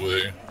up this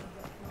way.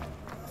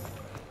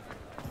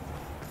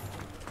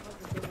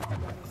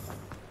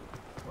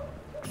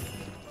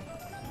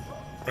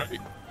 Right.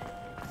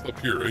 It's up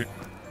here, right?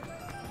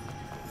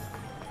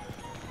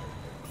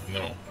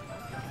 No.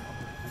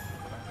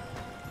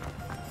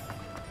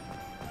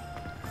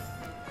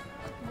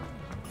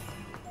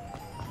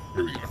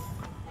 Here we go.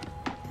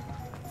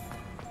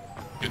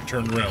 Get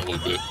turned around a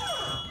little bit.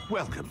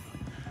 Welcome.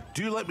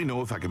 Do let me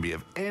know if I can be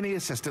of any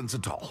assistance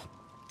at all.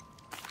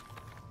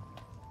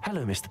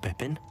 Hello, Mr.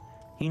 Pippin.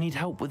 You need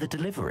help with a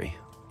delivery?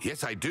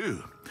 Yes, I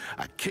do.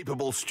 A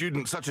capable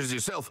student such as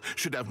yourself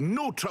should have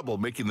no trouble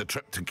making the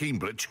trip to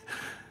Cambridge.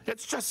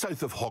 It's just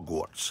south of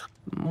Hogwarts.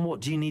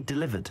 What do you need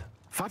delivered?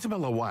 Fatima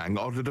Lawang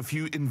ordered a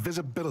few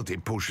invisibility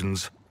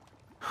potions.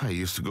 I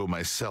used to go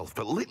myself,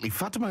 but lately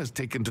Fatima has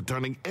taken to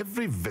turning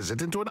every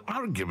visit into an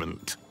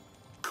argument.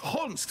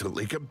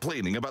 constantly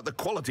complaining about the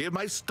quality of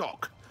my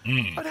stock.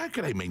 But how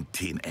can I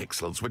maintain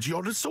excellence when she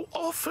orders so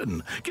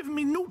often, giving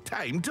me no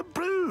time to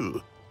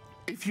brew?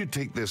 If you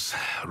take this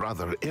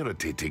rather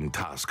irritating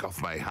task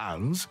off my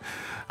hands,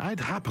 I'd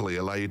happily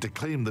allow you to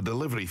claim the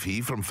delivery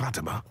fee from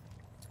Fatima.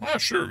 Ah,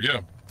 sure,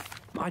 yeah.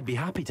 I'd be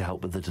happy to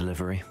help with the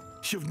delivery.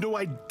 You've no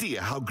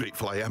idea how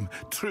grateful I am,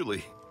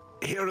 truly.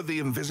 Here are the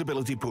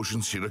invisibility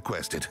potions she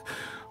requested.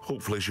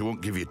 Hopefully she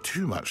won't give you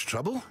too much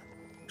trouble.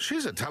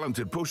 She's a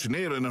talented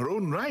potioneer in her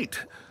own right.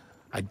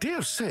 I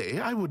dare say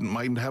I wouldn't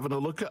mind having a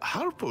look at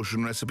her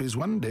potion recipes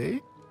one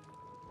day.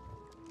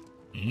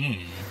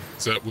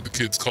 Is that what the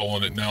kids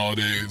calling it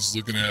nowadays?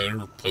 Looking at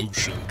her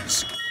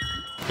potions.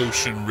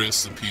 Potion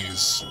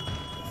recipes.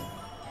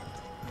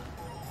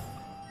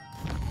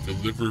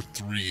 Deliver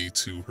 3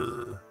 to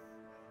her.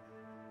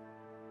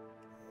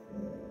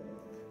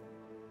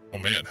 Oh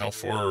man, how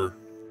far?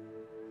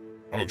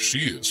 Oh, she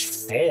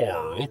is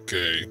far.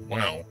 Okay.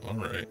 Wow.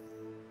 Alright.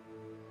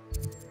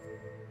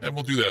 And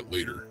we'll do that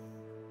later.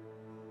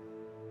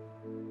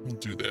 We'll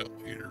do that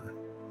later.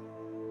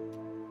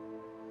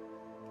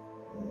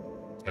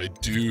 I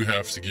do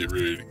have to get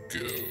ready to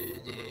go,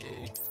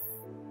 though.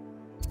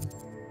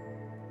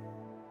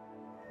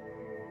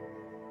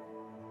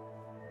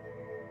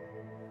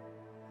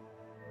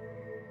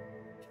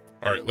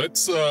 Alright,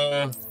 let's,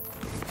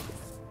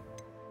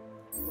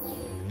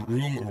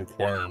 room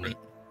requirement.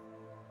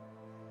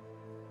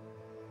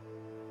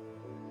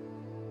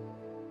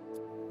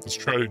 Let's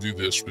try to do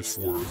this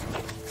before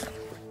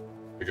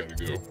I gotta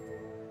go.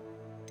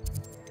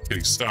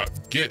 Kitty, stop.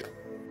 Get it.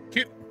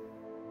 Get it.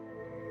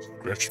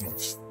 Scratch my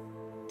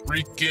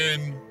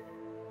freaking...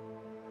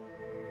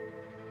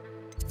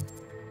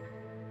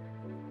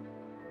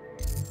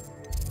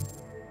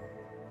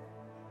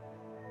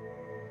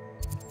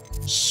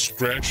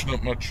 Scratching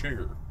up my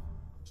chair.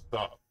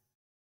 Stop.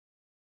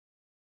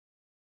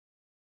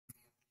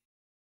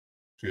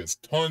 She has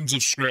tons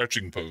of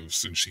scratching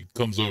posts, and she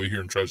comes over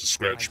here and tries to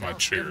scratch my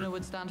chair. Governor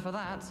would stand for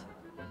that.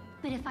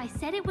 But if I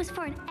said it was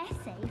for an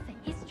essay for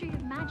history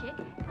of magic...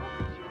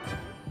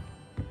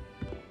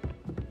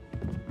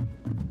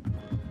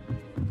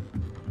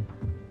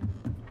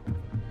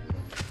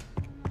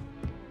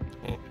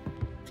 Oh,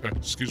 okay,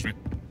 excuse me.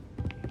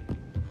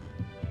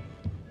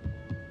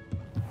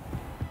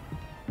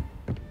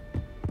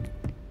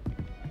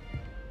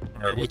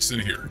 All right, what's in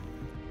here?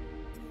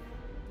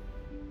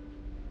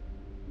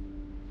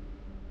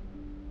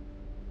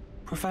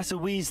 Professor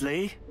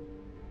Weasley?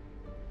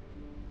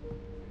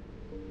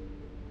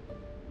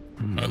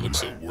 I look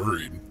so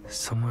worried.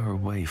 Somewhere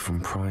away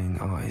from prying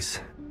eyes.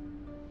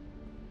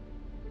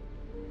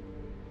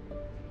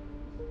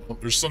 Well,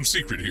 there's some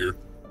secret here.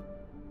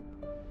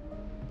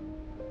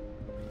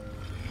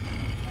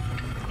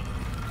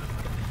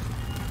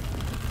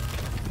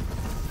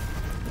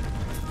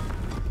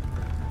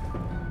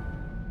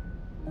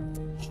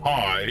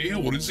 Hi,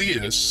 what is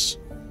this?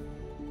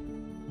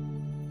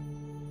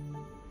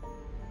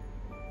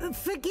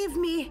 Forgive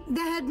me,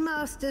 the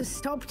headmaster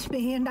stopped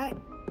me and I...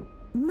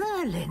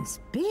 Merlin's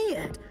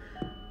beard.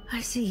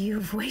 I see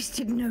you've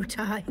wasted no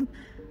time.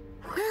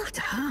 Well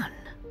done.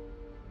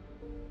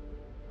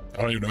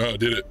 I don't even know how I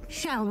did it.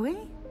 Shall we?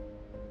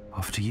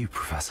 After you,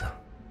 Professor.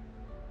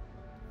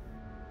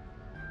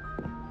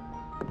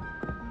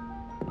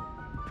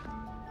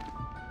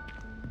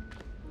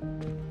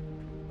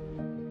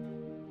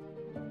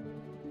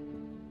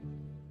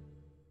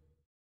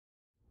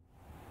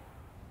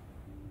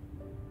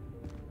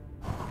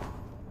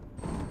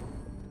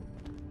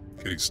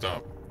 Kitty,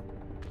 stop.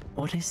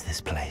 What is this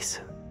place?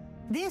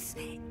 This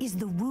is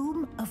the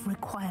Room of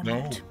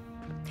Requirement.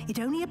 No. It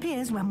only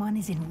appears when one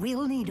is in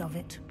real need of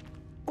it.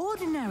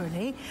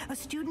 Ordinarily, a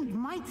student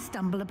might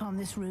stumble upon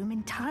this room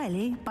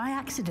entirely by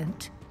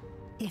accident,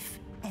 if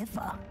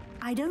ever.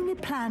 I'd only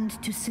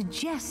planned to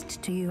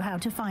suggest to you how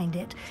to find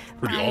it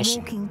by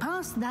walking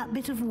past that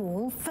bit of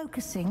wall,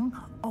 focusing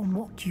on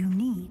what you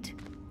need.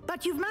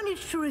 But you've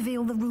managed to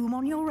reveal the room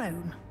on your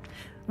own.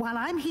 While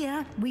I'm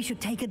here, we should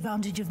take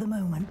advantage of the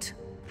moment.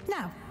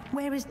 Now,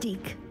 where is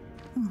Deke?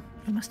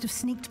 He must have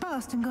sneaked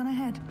past and gone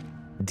ahead.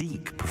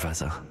 Deke,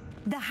 Professor.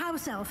 The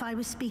house elf I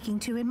was speaking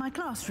to in my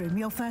classroom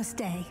your first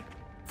day.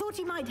 Thought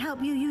he might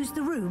help you use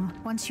the room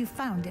once you've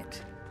found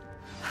it.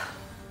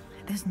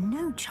 There's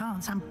no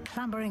chance I'm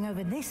clambering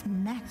over this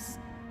mess.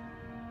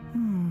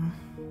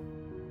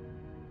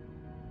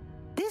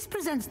 This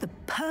presents the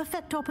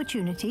perfect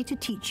opportunity to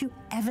teach you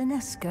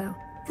Evanesco,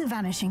 the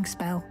vanishing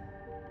spell.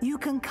 You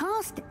can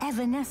cast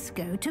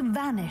Evanesco to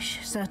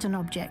vanish certain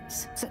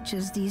objects, such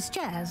as these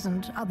chairs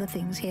and other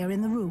things here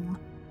in the room.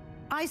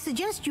 I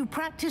suggest you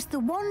practice the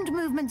wand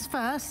movements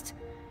first,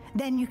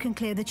 then you can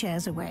clear the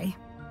chairs away.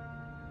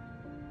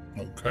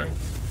 Okay.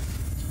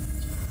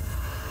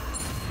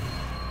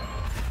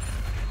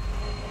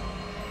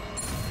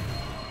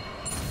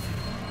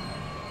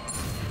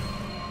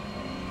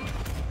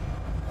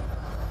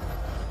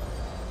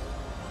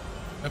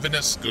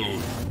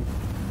 Evanesco.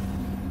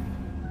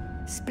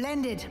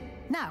 Splendid.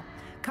 Now,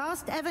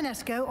 cast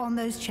Evanesco on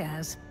those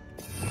chairs.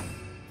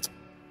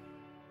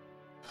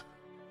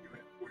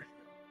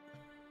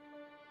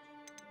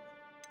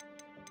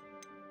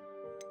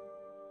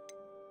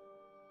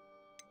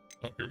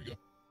 Oh, here we go.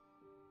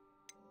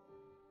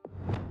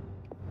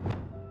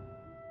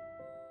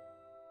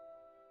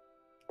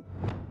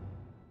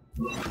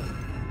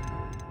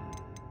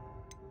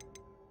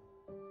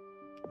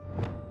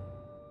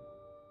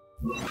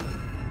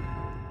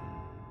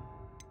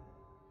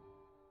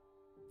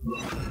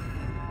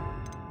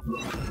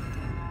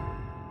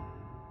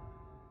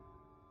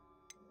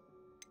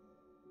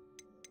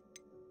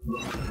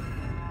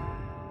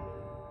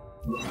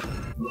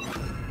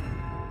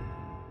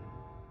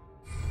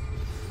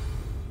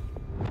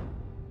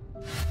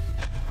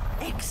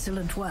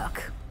 Excellent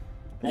work.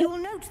 You'll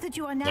note that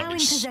you are now in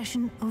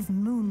possession of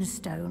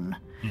Moonstone.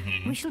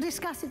 We shall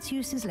discuss its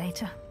uses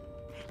later.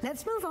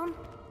 Let's move on.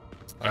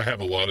 I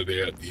have a lot of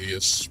that.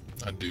 Yes,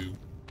 I do.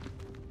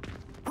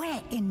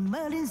 Where in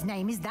Merlin's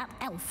name is that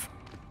elf?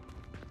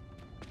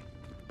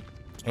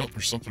 Oh,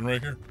 there's something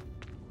right here.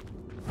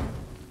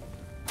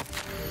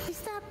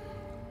 Is that...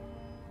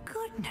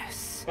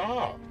 Goodness.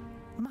 Ah.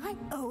 My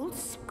old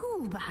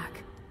school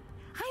bag.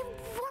 I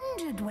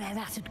wondered where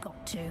that had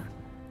got to.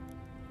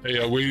 Hey,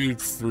 I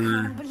waited for...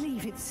 Can't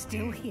believe it's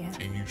still here.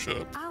 Can you shut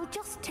up? I'll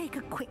just take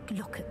a quick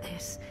look at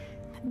this.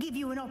 Give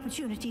you an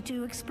opportunity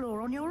to explore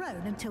on your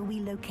own until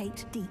we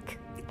locate Deke.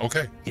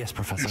 Okay. Yes,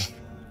 Professor.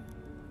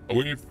 I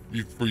waited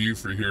for you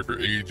here for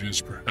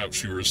ages.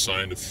 Perhaps you were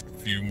assigned a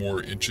few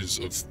more inches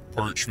of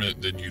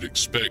parchment than you'd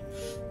expect.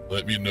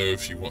 Let me know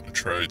if you want to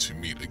try to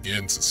meet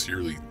again.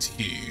 Sincerely,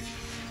 T.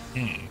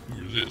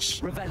 Who is this?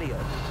 Revelio.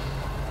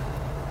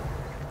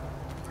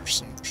 There's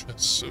some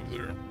chests over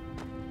there.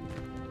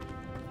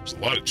 There's a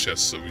lot of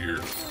chests over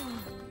here.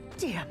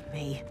 Dear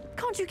me.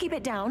 Can't you keep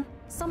it down?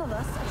 Some of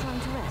us are trying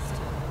to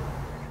rest.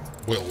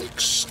 Well,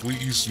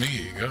 excuse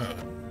me, God.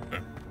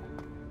 Okay.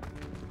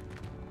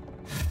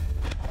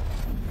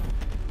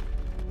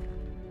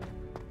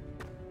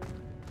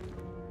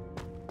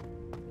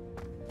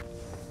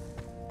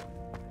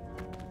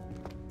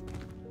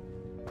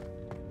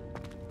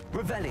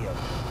 Revelio.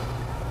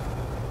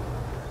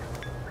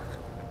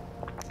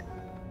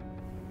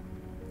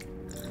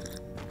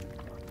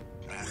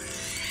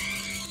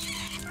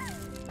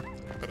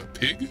 Got a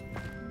pig?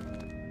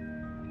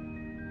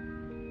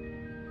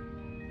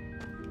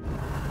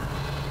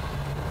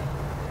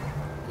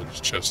 There's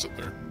a chest up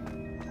there.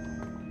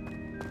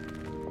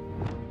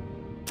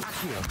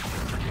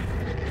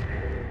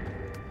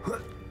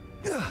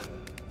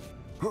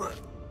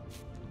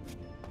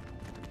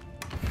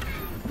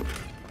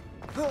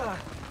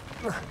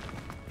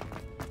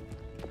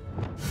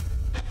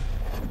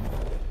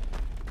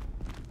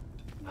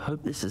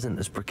 Hope this isn't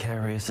as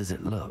precarious as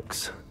it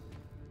looks.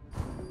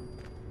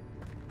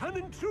 An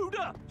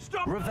intruder!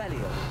 Stop!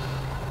 Revelio.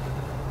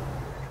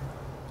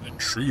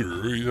 Intruder?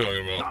 What are you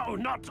talking about? No,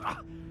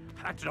 not...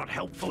 that's not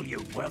helpful,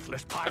 you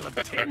worthless pile of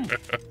tin.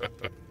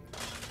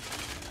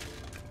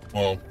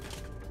 Well,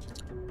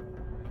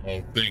 I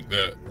don't think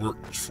that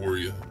worked for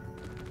you.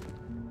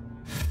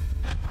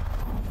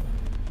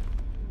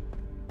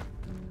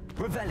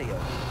 Revelio.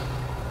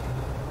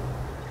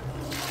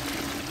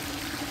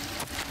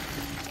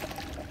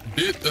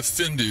 Bit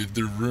offended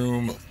the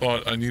room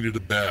thought I needed a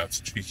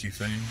bath, cheeky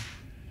thing.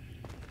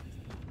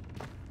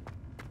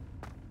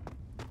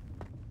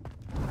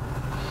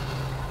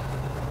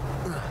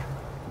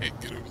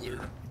 Can't get over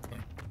there.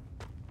 Okay.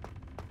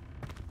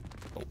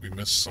 Oh, we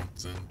missed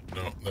something.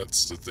 No,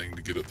 that's the thing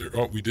to get up there.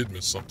 Oh, we did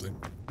miss something.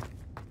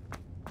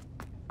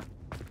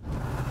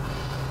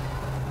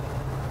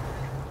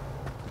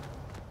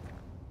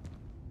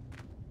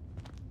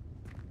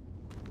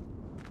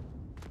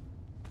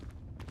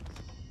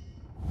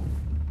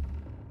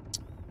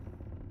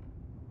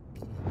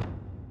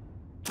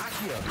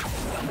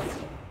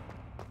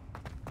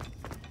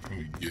 Can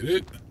we get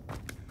it?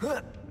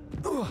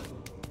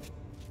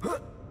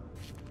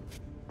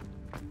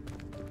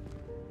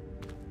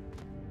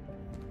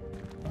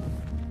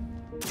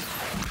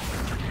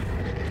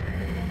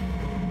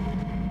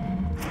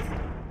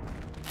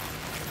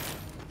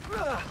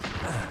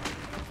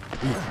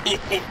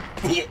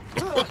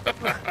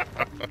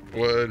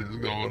 What is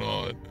going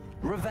on?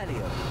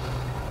 Revelio.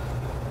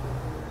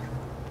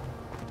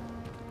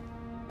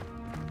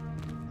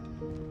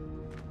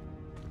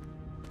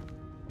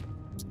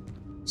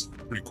 It's a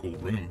pretty cool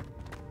room.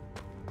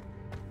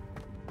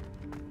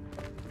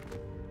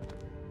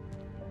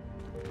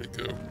 Where'd it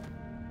go?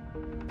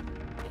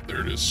 Oh,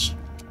 there it is.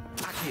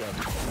 Accio.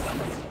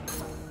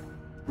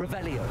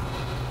 Revelio.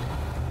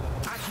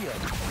 Accio.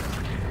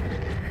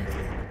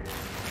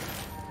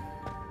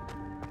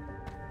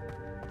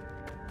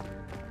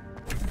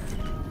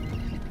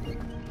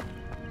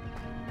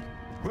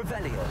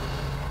 Revelio.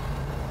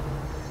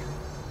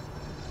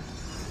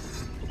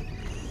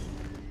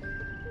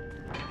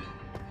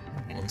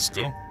 Let's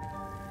go.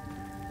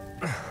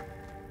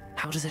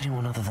 How does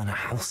anyone other than a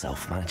house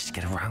elf manage to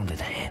get around in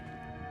here?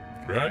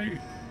 Right?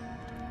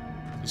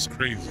 It's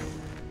crazy.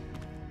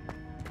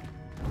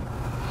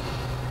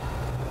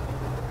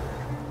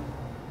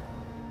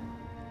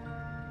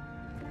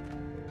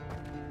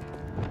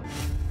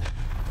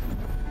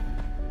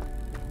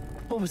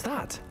 What was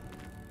that?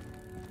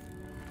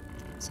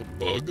 It's a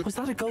bug. Was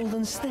that a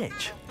golden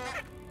snitch?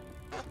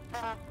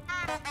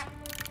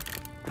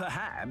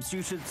 Perhaps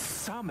you should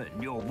summon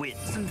your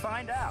wits and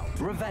find out.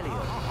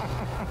 Revelio.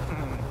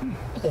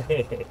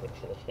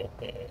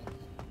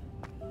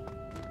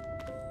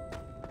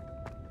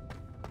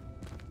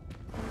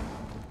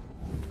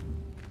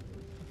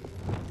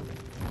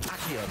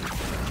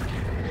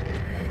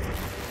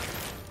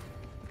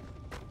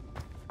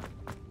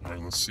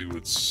 Alright, let's see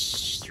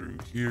what's through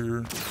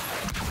here.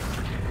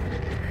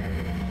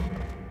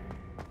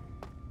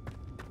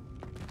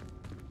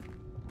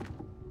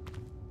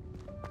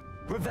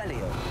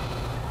 Revelio.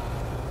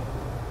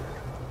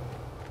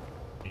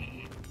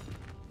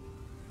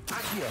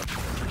 Accio.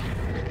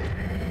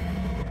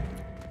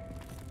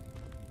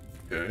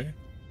 Okay.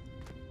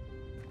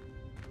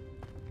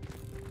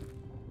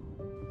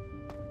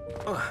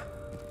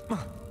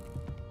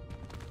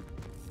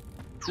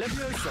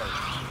 Levioso.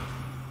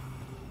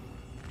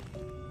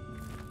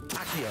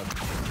 Accio.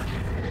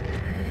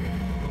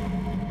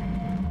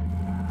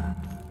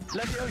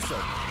 Levioso.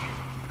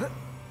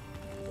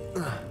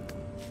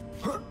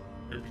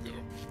 Here we go.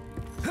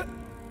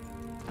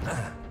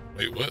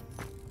 Wait, what?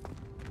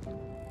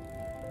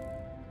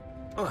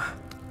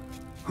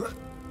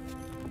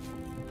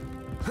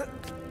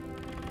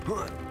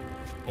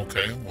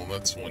 Okay, well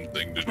that's one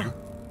thing to do.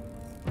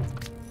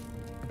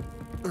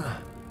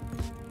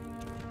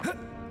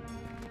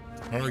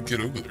 How do I get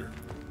over there?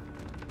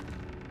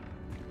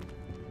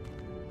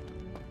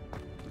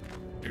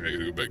 Maybe I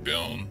gotta go back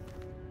down.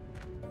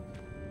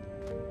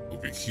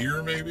 Over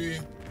here, maybe?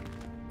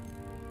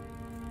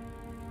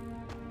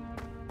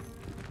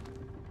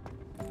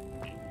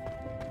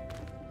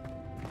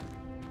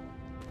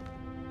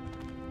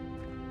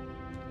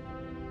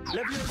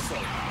 Levioso.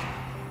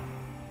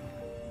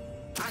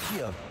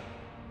 Accio.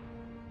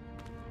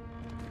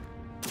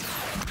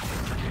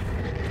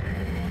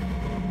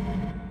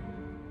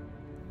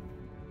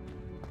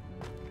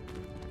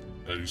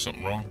 Did I do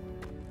something wrong?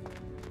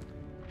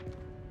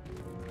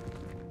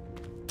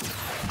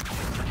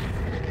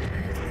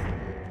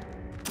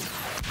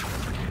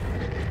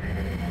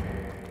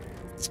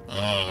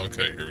 Ah,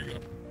 okay, here we go.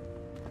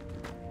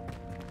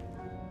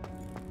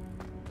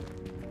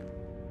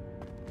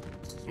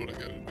 This is what I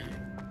gotta do.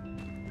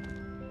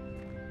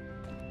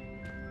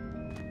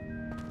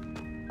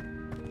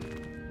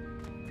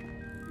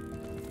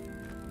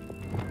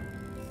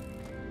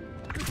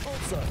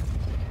 Also.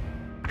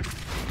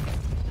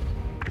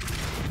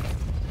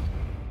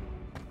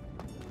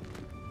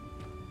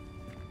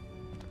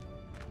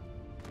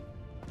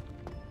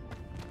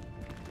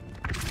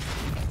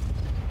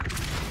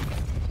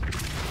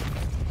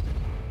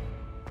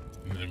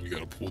 And then we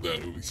gotta pull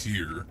that over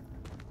here.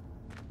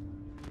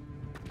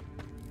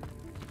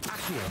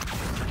 Accio.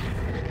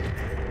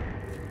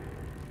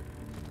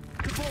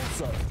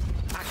 Capolso.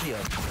 Accio.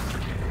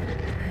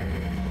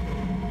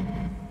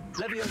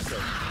 Levioso.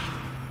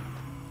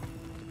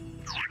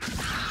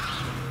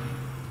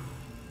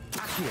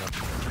 Accio.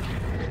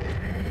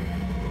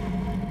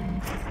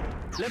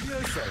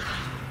 Levioso.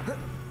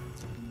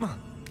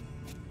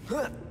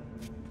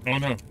 Oh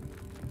no.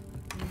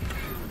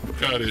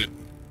 Got it.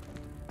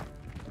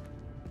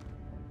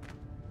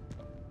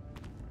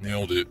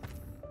 Nailed it.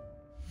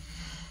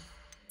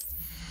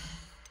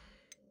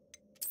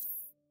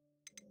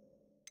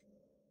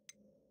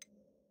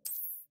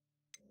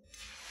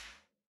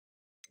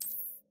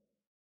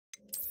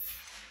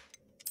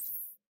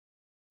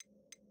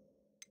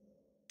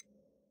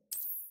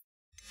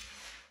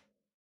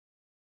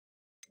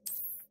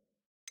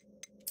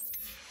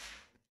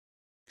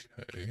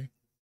 Okay.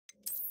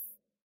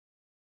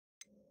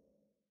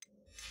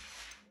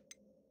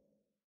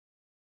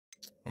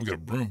 We got a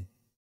broom.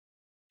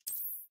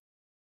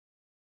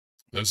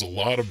 There's a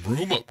lot of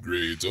broom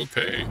upgrades.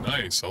 Okay,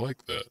 nice. I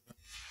like that.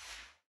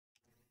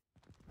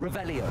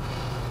 Revelio.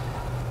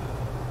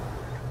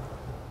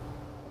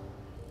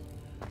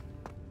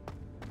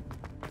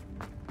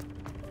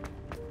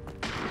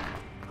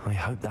 I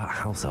hope that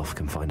house elf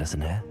can find us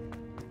an heir.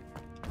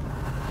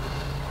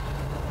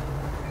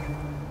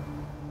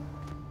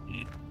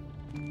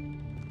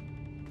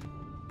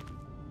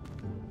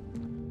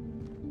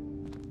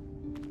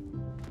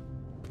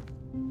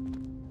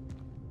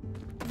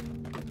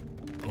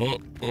 Oh,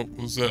 what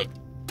was that?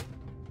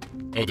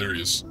 Oh, there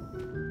he is.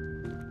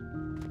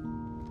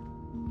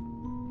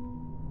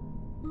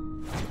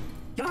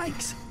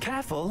 Yikes!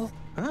 Careful!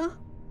 Huh?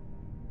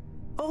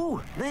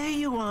 Oh, there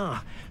you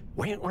are.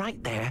 Wait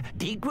right there.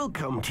 Deeg will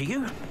come to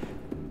you.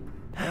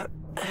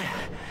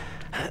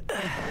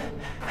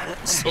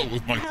 So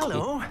with my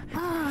Hello.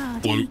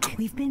 cloak.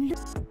 We've been.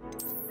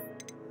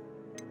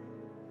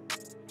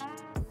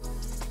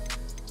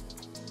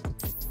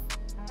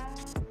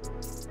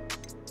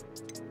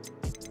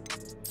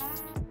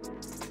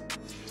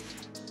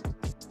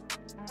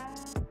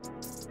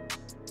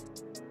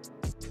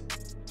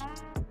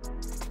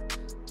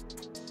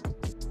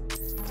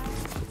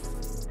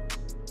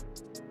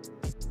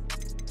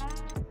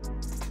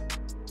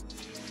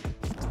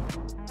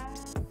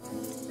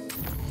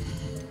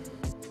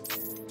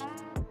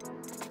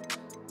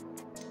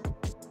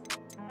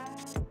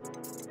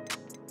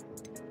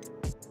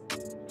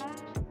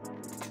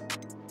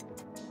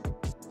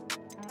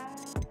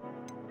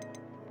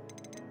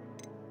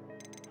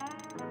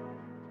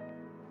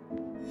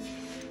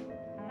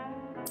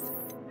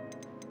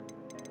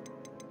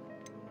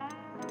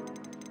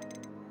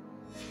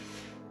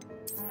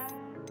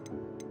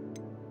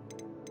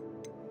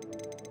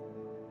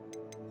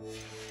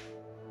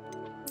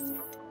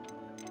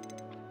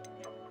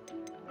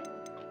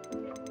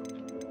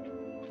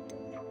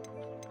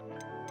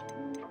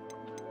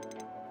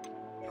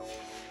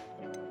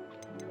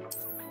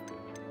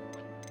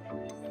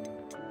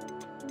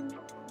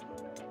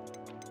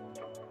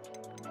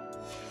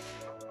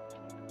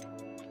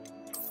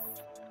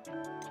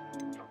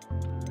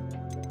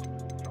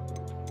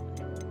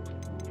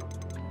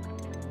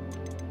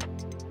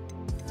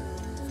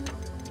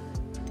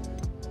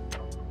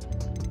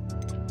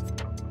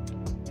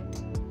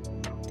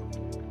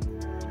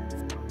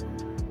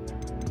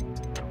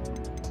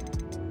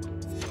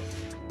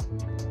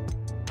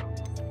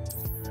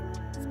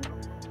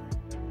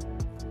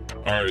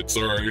 Alright,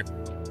 sorry.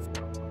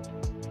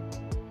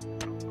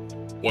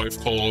 Wife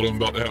called, I'm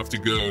about to have to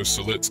go,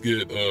 so let's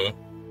get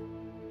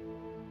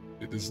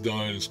this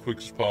done as quick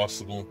as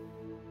possible.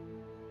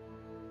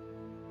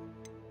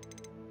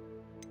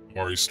 I'm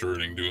already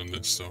starting doing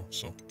this,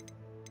 so.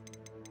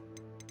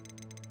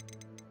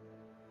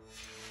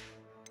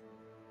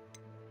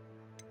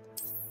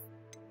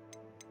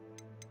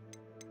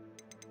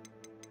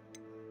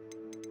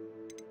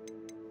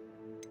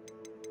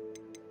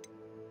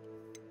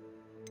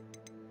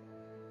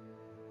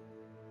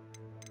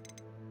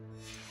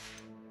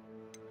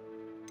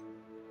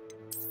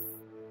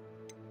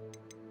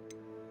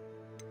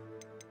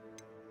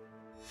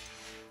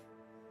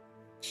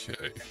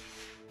 Okay.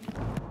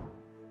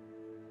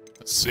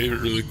 Let's save it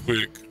really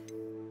quick.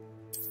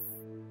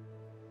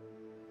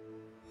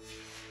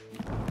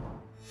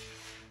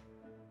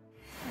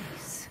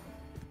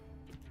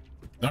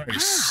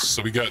 Nice.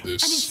 So we got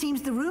this. And it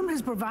seems the room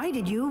has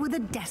provided you with a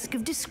desk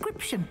of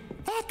description.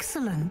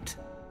 Excellent.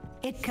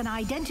 It can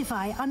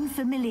identify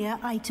unfamiliar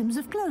items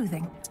of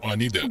clothing. Oh, I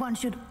need that. One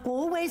should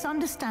always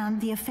understand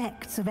the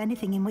effects of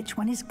anything in which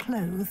one is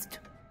clothed.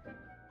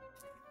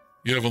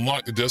 You have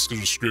unlocked the desk of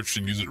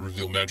description. Use it to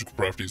reveal magical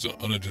properties of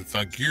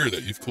unidentified gear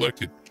that you've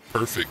collected.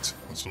 Perfect.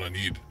 That's what I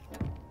need.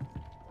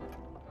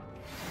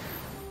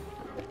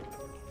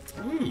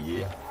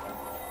 Ooh.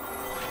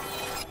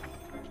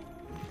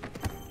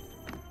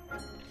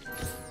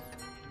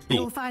 Cool.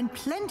 You'll find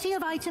plenty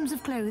of items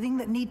of clothing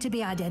that need to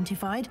be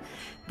identified.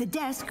 The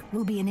desk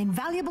will be an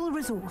invaluable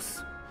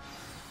resource.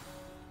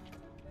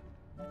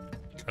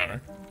 Okay.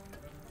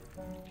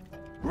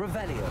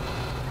 Revelio.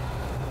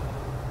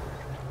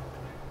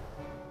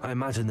 I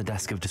imagine the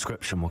desk of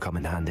description will come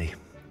in handy.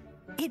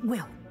 It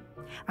will.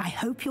 I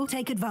hope you'll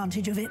take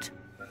advantage of it.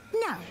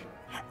 Now,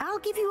 I'll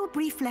give you a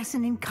brief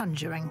lesson in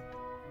conjuring.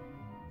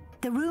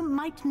 The room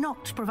might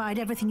not provide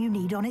everything you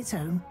need on its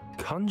own.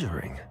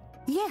 Conjuring?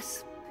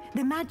 Yes,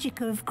 the magic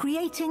of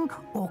creating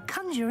or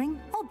conjuring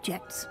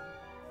objects.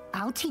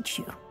 I'll teach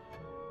you.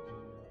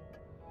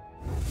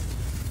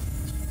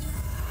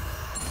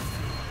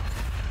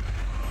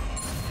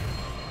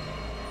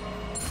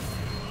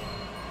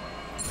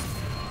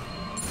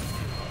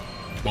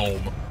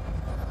 Boom.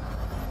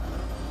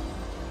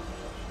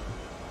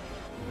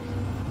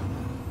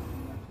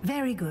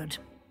 Very good.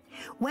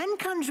 When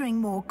conjuring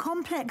more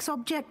complex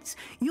objects,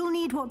 you'll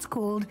need what's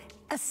called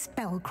a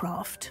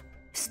spellcraft.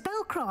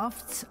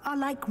 Spellcrafts are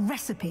like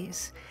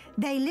recipes.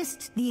 They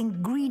list the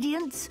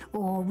ingredients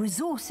or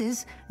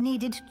resources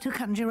needed to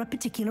conjure a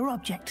particular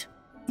object.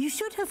 You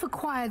should have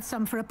acquired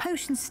some for a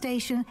potion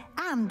station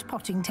and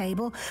potting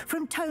table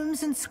from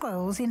tomes and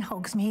scrolls in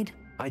Hogsmeade.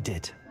 I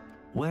did.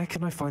 Where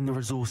can I find the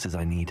resources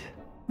I need?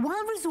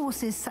 While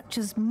resources such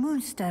as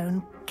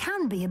moonstone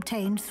can be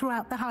obtained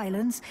throughout the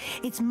Highlands,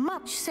 it's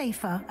much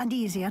safer and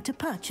easier to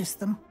purchase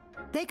them.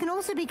 They can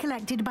also be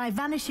collected by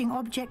vanishing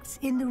objects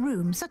in the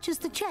room, such as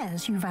the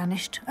chairs you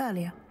vanished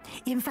earlier.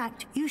 In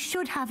fact, you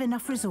should have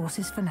enough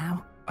resources for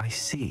now. I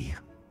see.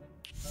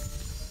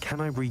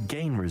 Can I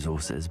regain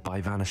resources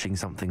by vanishing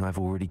something I've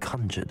already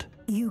conjured?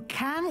 You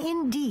can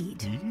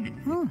indeed.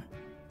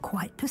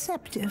 Quite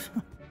perceptive.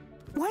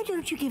 Why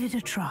don't you give it a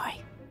try?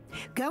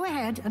 Go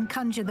ahead and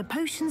conjure the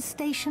potion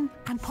station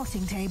and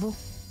potting table.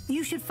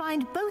 You should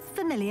find both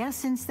familiar,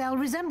 since they'll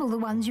resemble the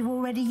ones you've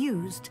already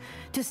used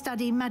to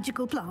study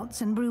magical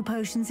plants and brew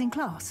potions in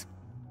class.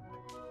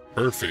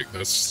 Perfect.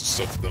 That's the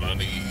stuff that I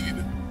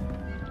need.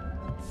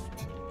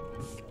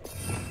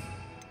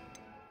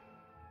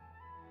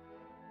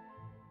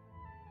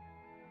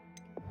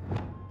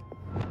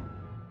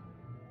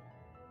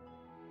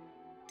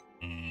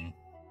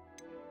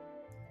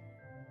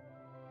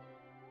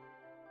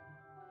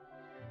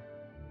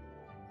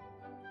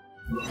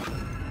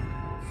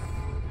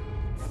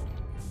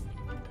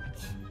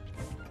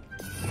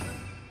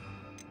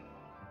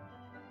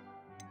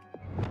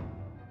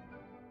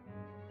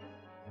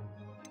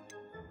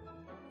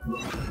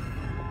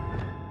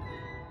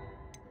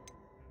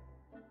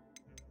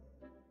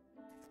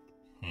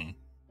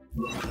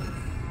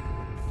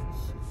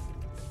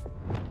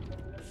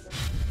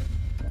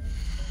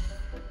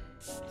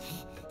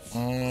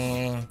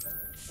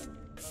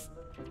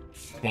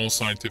 Small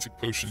scientific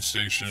potion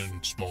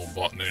station, small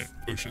botanic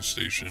potion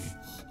station,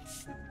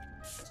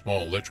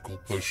 small electrical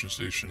potion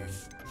station,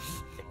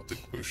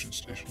 gothic potion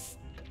station.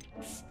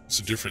 What's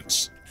the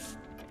difference?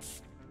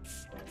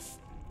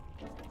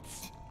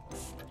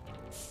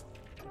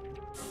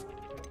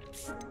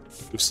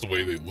 Just the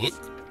way they look?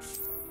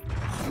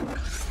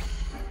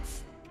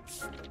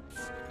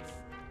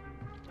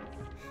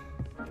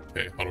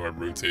 Okay, how do I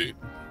rotate?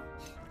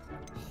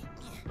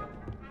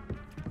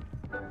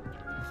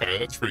 Okay,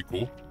 that's pretty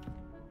cool.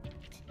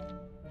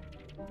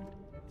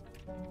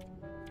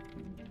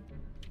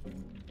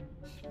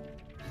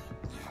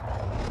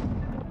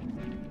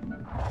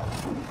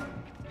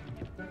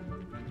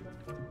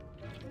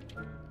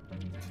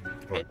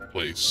 Right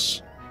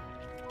place.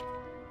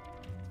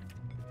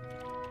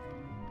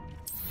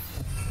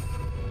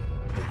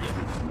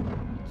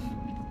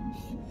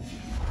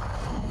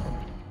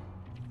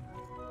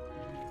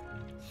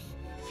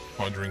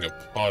 conjuring a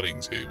potting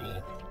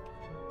table.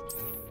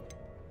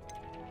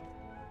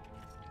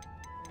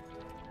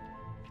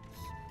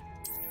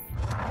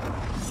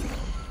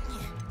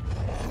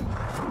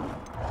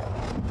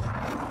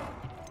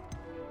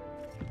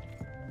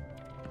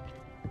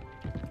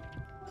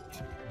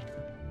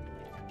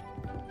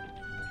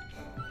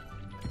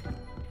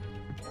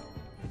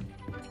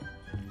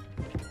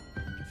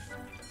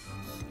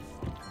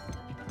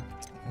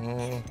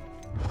 I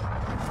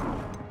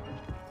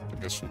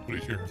guess we'll put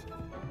it here.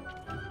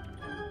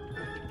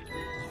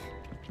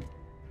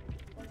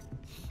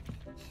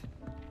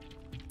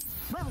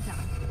 Well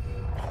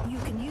done. You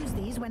can use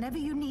these whenever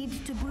you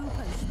need to brew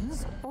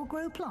potions or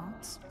grow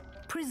plants.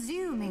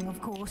 Presuming,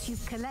 of course,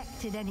 you've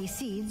collected any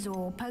seeds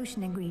or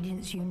potion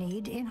ingredients you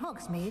need in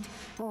Hogsmeade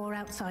or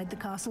outside the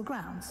castle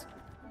grounds.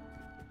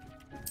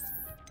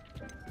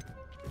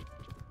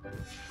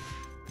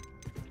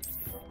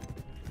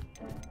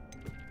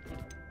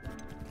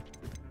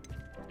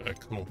 Yeah,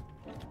 cool.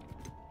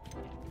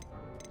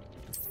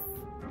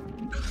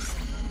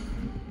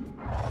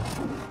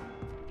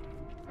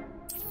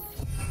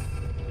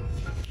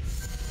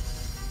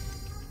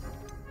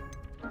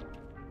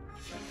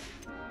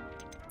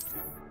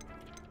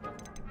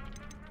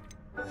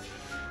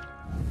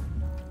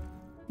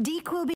 Deke will be